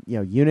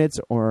units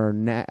or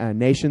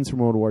nations from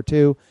World War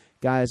II,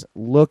 guys,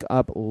 look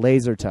up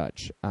Laser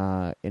Touch.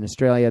 In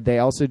Australia, they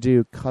also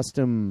do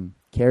custom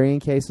carrying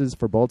cases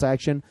for bolt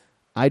action.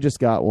 I just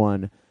got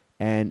one,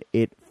 and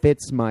it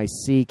fits my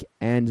Sikh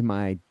and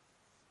my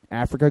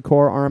Africa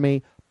Corps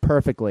army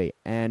perfectly.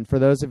 And for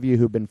those of you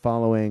who've been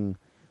following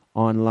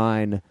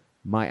online,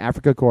 my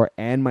Africa Corps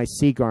and my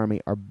Sikh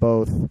army are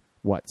both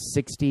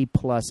 60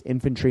 plus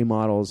infantry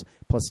models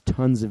plus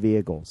tons of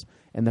vehicles.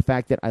 And the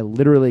fact that I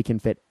literally can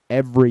fit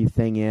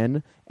everything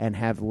in and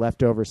have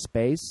leftover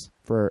space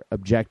for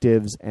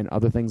objectives and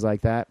other things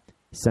like that,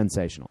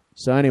 sensational.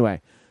 So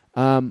anyway,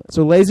 so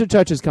Laser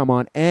Touch has come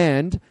on,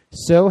 and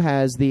so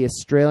has the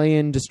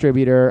Australian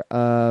distributor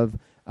of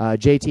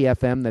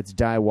JTFM, that's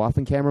Die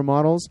Waffen camera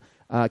models.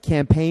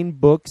 Campaign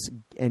Books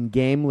and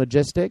Game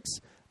Logistics.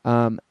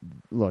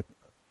 Look,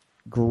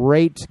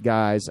 great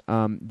guys.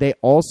 They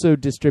also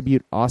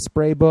distribute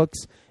Osprey books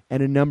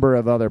and a number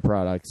of other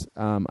products.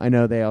 I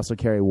know they also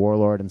carry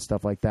Warlord and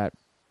stuff like that.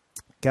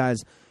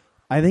 Guys,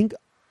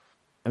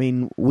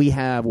 we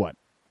have what?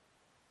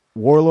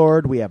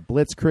 Warlord, we have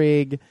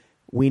Blitzkrieg,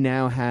 we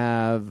now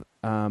have,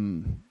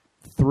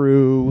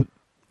 through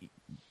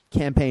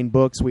Campaign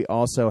Books, we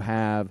also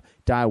have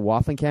Die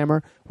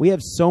Waffenkammer. We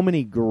have so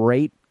many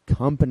great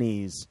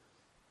companies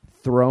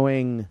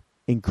throwing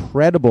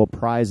incredible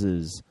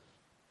prizes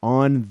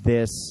on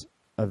this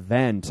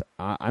event.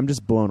 I'm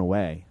just blown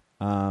away.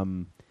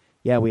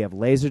 We have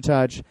Laser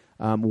Touch.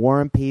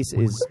 War and Peace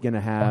is going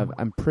to have,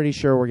 I'm pretty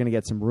sure we're going to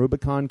get some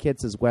Rubicon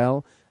kits as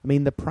well. I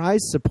mean, the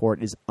prize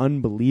support is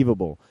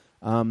unbelievable.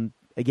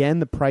 Again,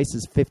 the price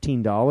is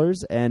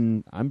 $15,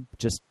 and I'm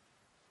just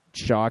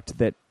shocked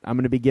that I'm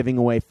going to be giving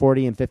away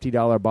 $40 and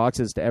 $50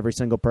 boxes to every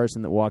single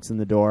person that walks in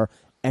the door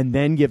and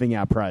then giving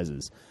out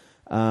prizes.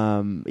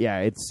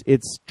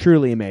 It's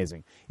truly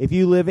amazing. If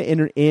you live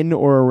in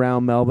or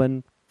around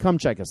Melbourne, come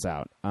check us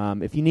out.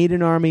 If you need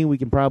an army, we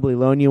can probably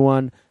loan you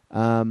one.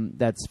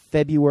 That's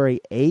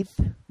February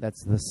 8th.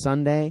 That's the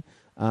Sunday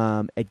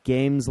at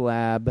Games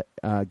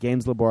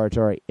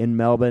Laboratory in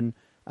Melbourne.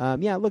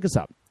 Look us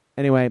up.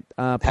 Anyway,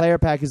 player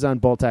pack is on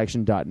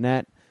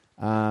boltaction.net.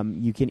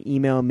 You can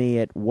email me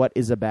at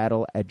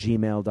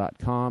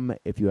whatisabattle@gmail.com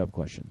if you have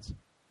questions.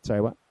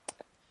 Sorry, what?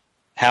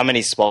 How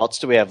many spots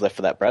do we have left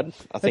for that, Brad?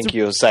 I think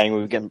you were saying we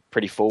were getting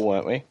pretty full,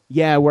 weren't we?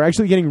 Yeah, we're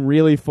actually getting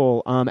really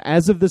full.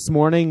 As of this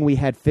morning, we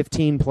had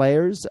 15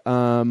 players.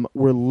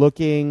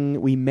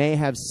 We may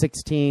have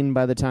 16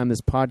 by the time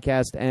this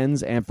podcast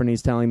ends.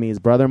 Anthony's telling me his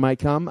brother might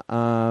come.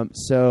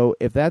 So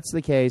if that's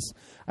the case,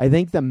 I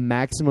think the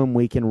maximum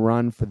we can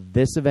run for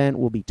this event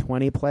will be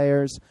 20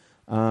 players.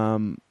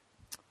 I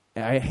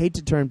hate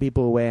to turn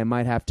people away. I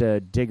might have to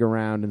dig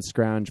around and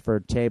scrounge for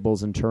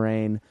tables and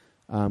terrain,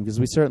 because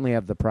we certainly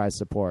have the prize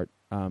support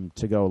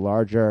to go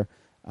larger.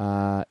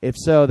 If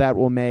so, that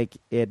will make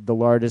it the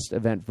largest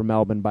event for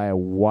Melbourne by a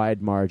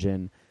wide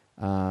margin.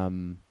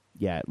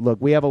 Look,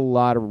 we have a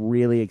lot of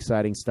really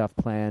exciting stuff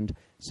planned,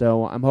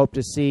 so I'm hope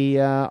to see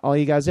all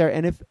you guys there.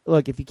 And if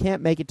you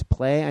can't make it to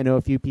play, I know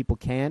a few people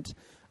can't,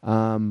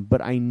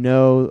 but I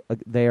know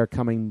they are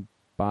coming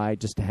by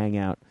just to hang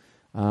out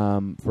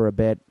for a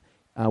bit.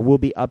 We'll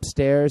be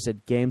upstairs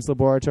at Games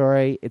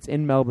Laboratory. It's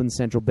in Melbourne's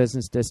Central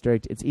Business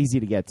District. It's easy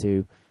to get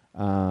to.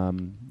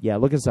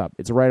 Look us up.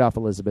 It's right off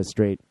Elizabeth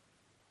Street.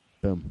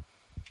 Boom.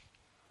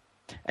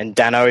 And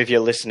Dano, if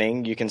you're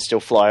listening, you can still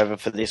fly over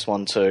for this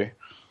one too.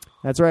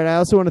 That's right. I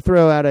also want to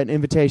throw out an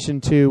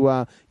invitation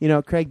to,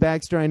 Craig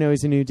Baxter. I know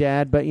he's a new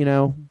dad, but,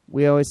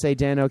 we always say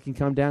Dano can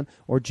come down.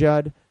 Or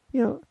Judd.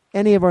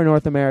 Any of our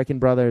North American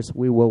brothers,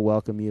 we will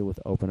welcome you with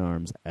open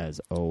arms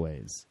as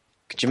always.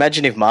 Could you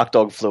imagine if Mark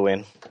Dog flew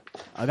in?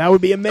 Oh, that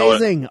would be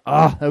amazing.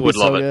 That would be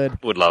so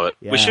good. Would love it.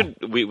 Yeah.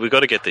 We've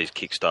got to get these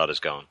Kickstarters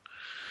going.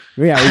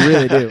 Yeah, we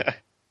really do.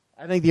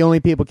 I think the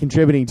only people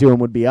contributing to them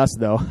would be us,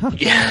 though.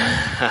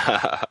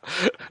 Yeah.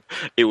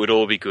 It would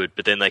all be good,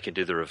 but then they can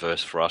do the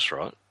reverse for us,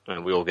 right?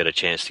 And we all get a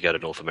chance to go to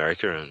North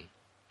America and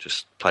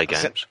just play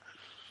games.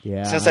 Yeah. I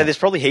was going to say, there's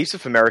probably heaps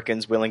of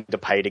Americans willing to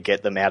pay to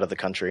get them out of the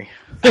country.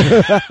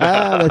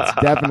 That's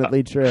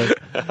definitely true.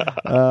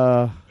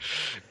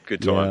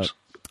 Good times. Yeah.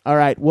 All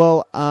right.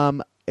 Well,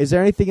 is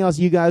there anything else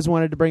you guys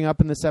wanted to bring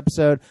up in this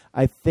episode?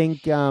 I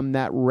think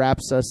that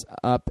wraps us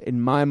up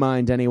in my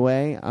mind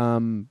anyway.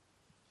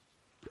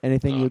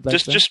 Anything you'd like to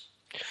say?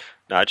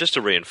 Just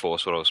to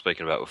reinforce what I was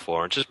speaking about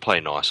before, and just play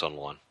nice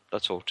online.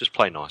 That's all. Just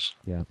play nice.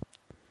 Yeah.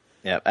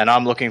 Yeah, and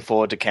I'm looking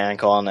forward to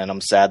CanCon, and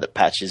I'm sad that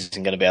Patch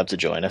isn't going to be able to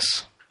join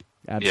us.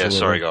 Absolutely. Yeah,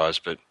 sorry guys,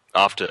 but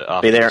after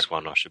this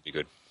one, I should be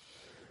good.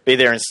 Be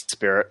there in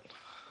spirit.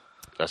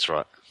 That's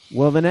right.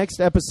 Well, the next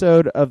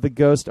episode of the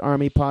Ghost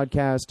Army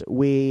podcast,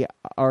 we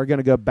are going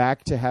to go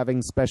back to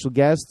having special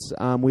guests.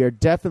 We are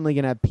definitely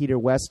going to have Peter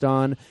West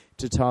on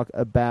to talk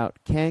about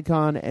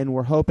CanCon, and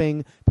we're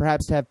hoping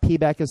perhaps to have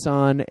P-Beckus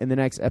on in the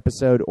next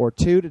episode or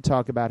two to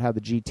talk about how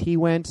the GT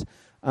went.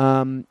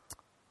 I'm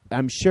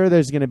sure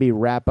there's going to be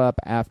wrap-up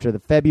after the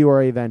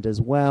February event as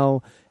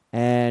well.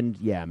 And,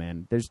 yeah,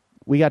 man,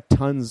 we got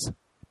tons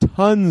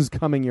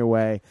coming your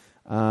way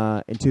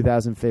in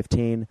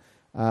 2015.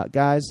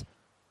 Guys,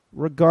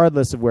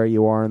 regardless of where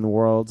you are in the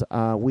world,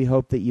 we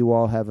hope that you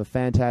all have a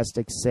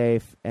fantastic,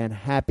 safe, and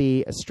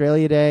happy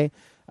Australia Day.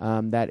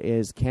 That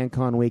is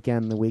CanCon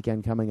weekend, the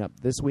weekend coming up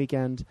this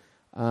weekend.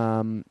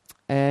 We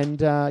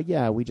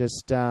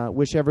just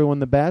wish everyone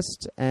the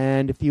best.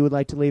 And if you would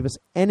like to leave us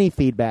any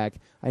feedback,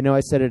 I know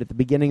I said it at the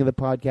beginning of the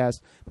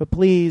podcast, but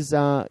please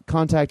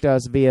contact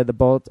us via the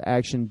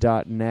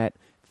boltaction.net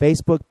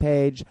Facebook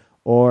page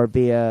or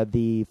via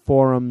the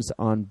forums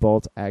on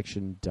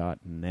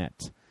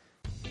boltaction.net.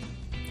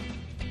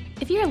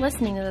 If you're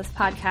listening to this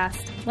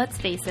podcast, let's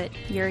face it,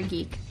 you're a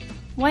geek.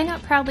 Why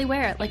not proudly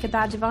wear it like a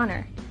badge of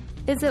honor?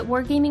 Visit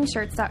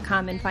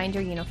wargamingshirts.com and find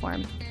your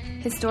uniform.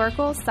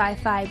 Historical,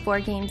 sci-fi,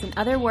 board games, and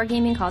other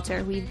wargaming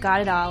culture, we've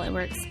got it all, and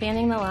we're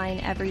expanding the line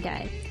every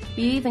day.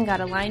 We've even got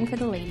a line for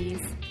the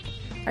ladies.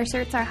 Our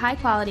shirts are high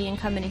quality and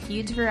come in a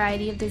huge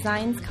variety of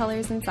designs,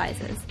 colors, and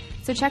sizes.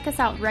 So check us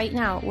out right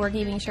now at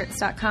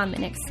wargamingshirts.com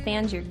and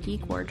expand your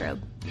geek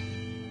wardrobe.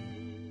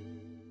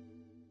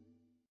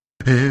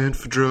 And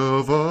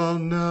drove all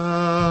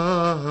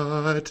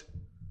night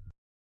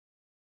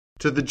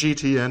to the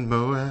GTN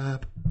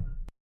Moab.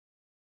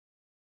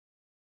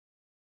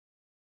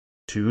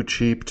 Too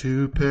cheap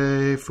to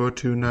pay for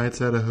 2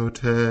 nights at a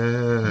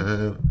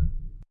hotel.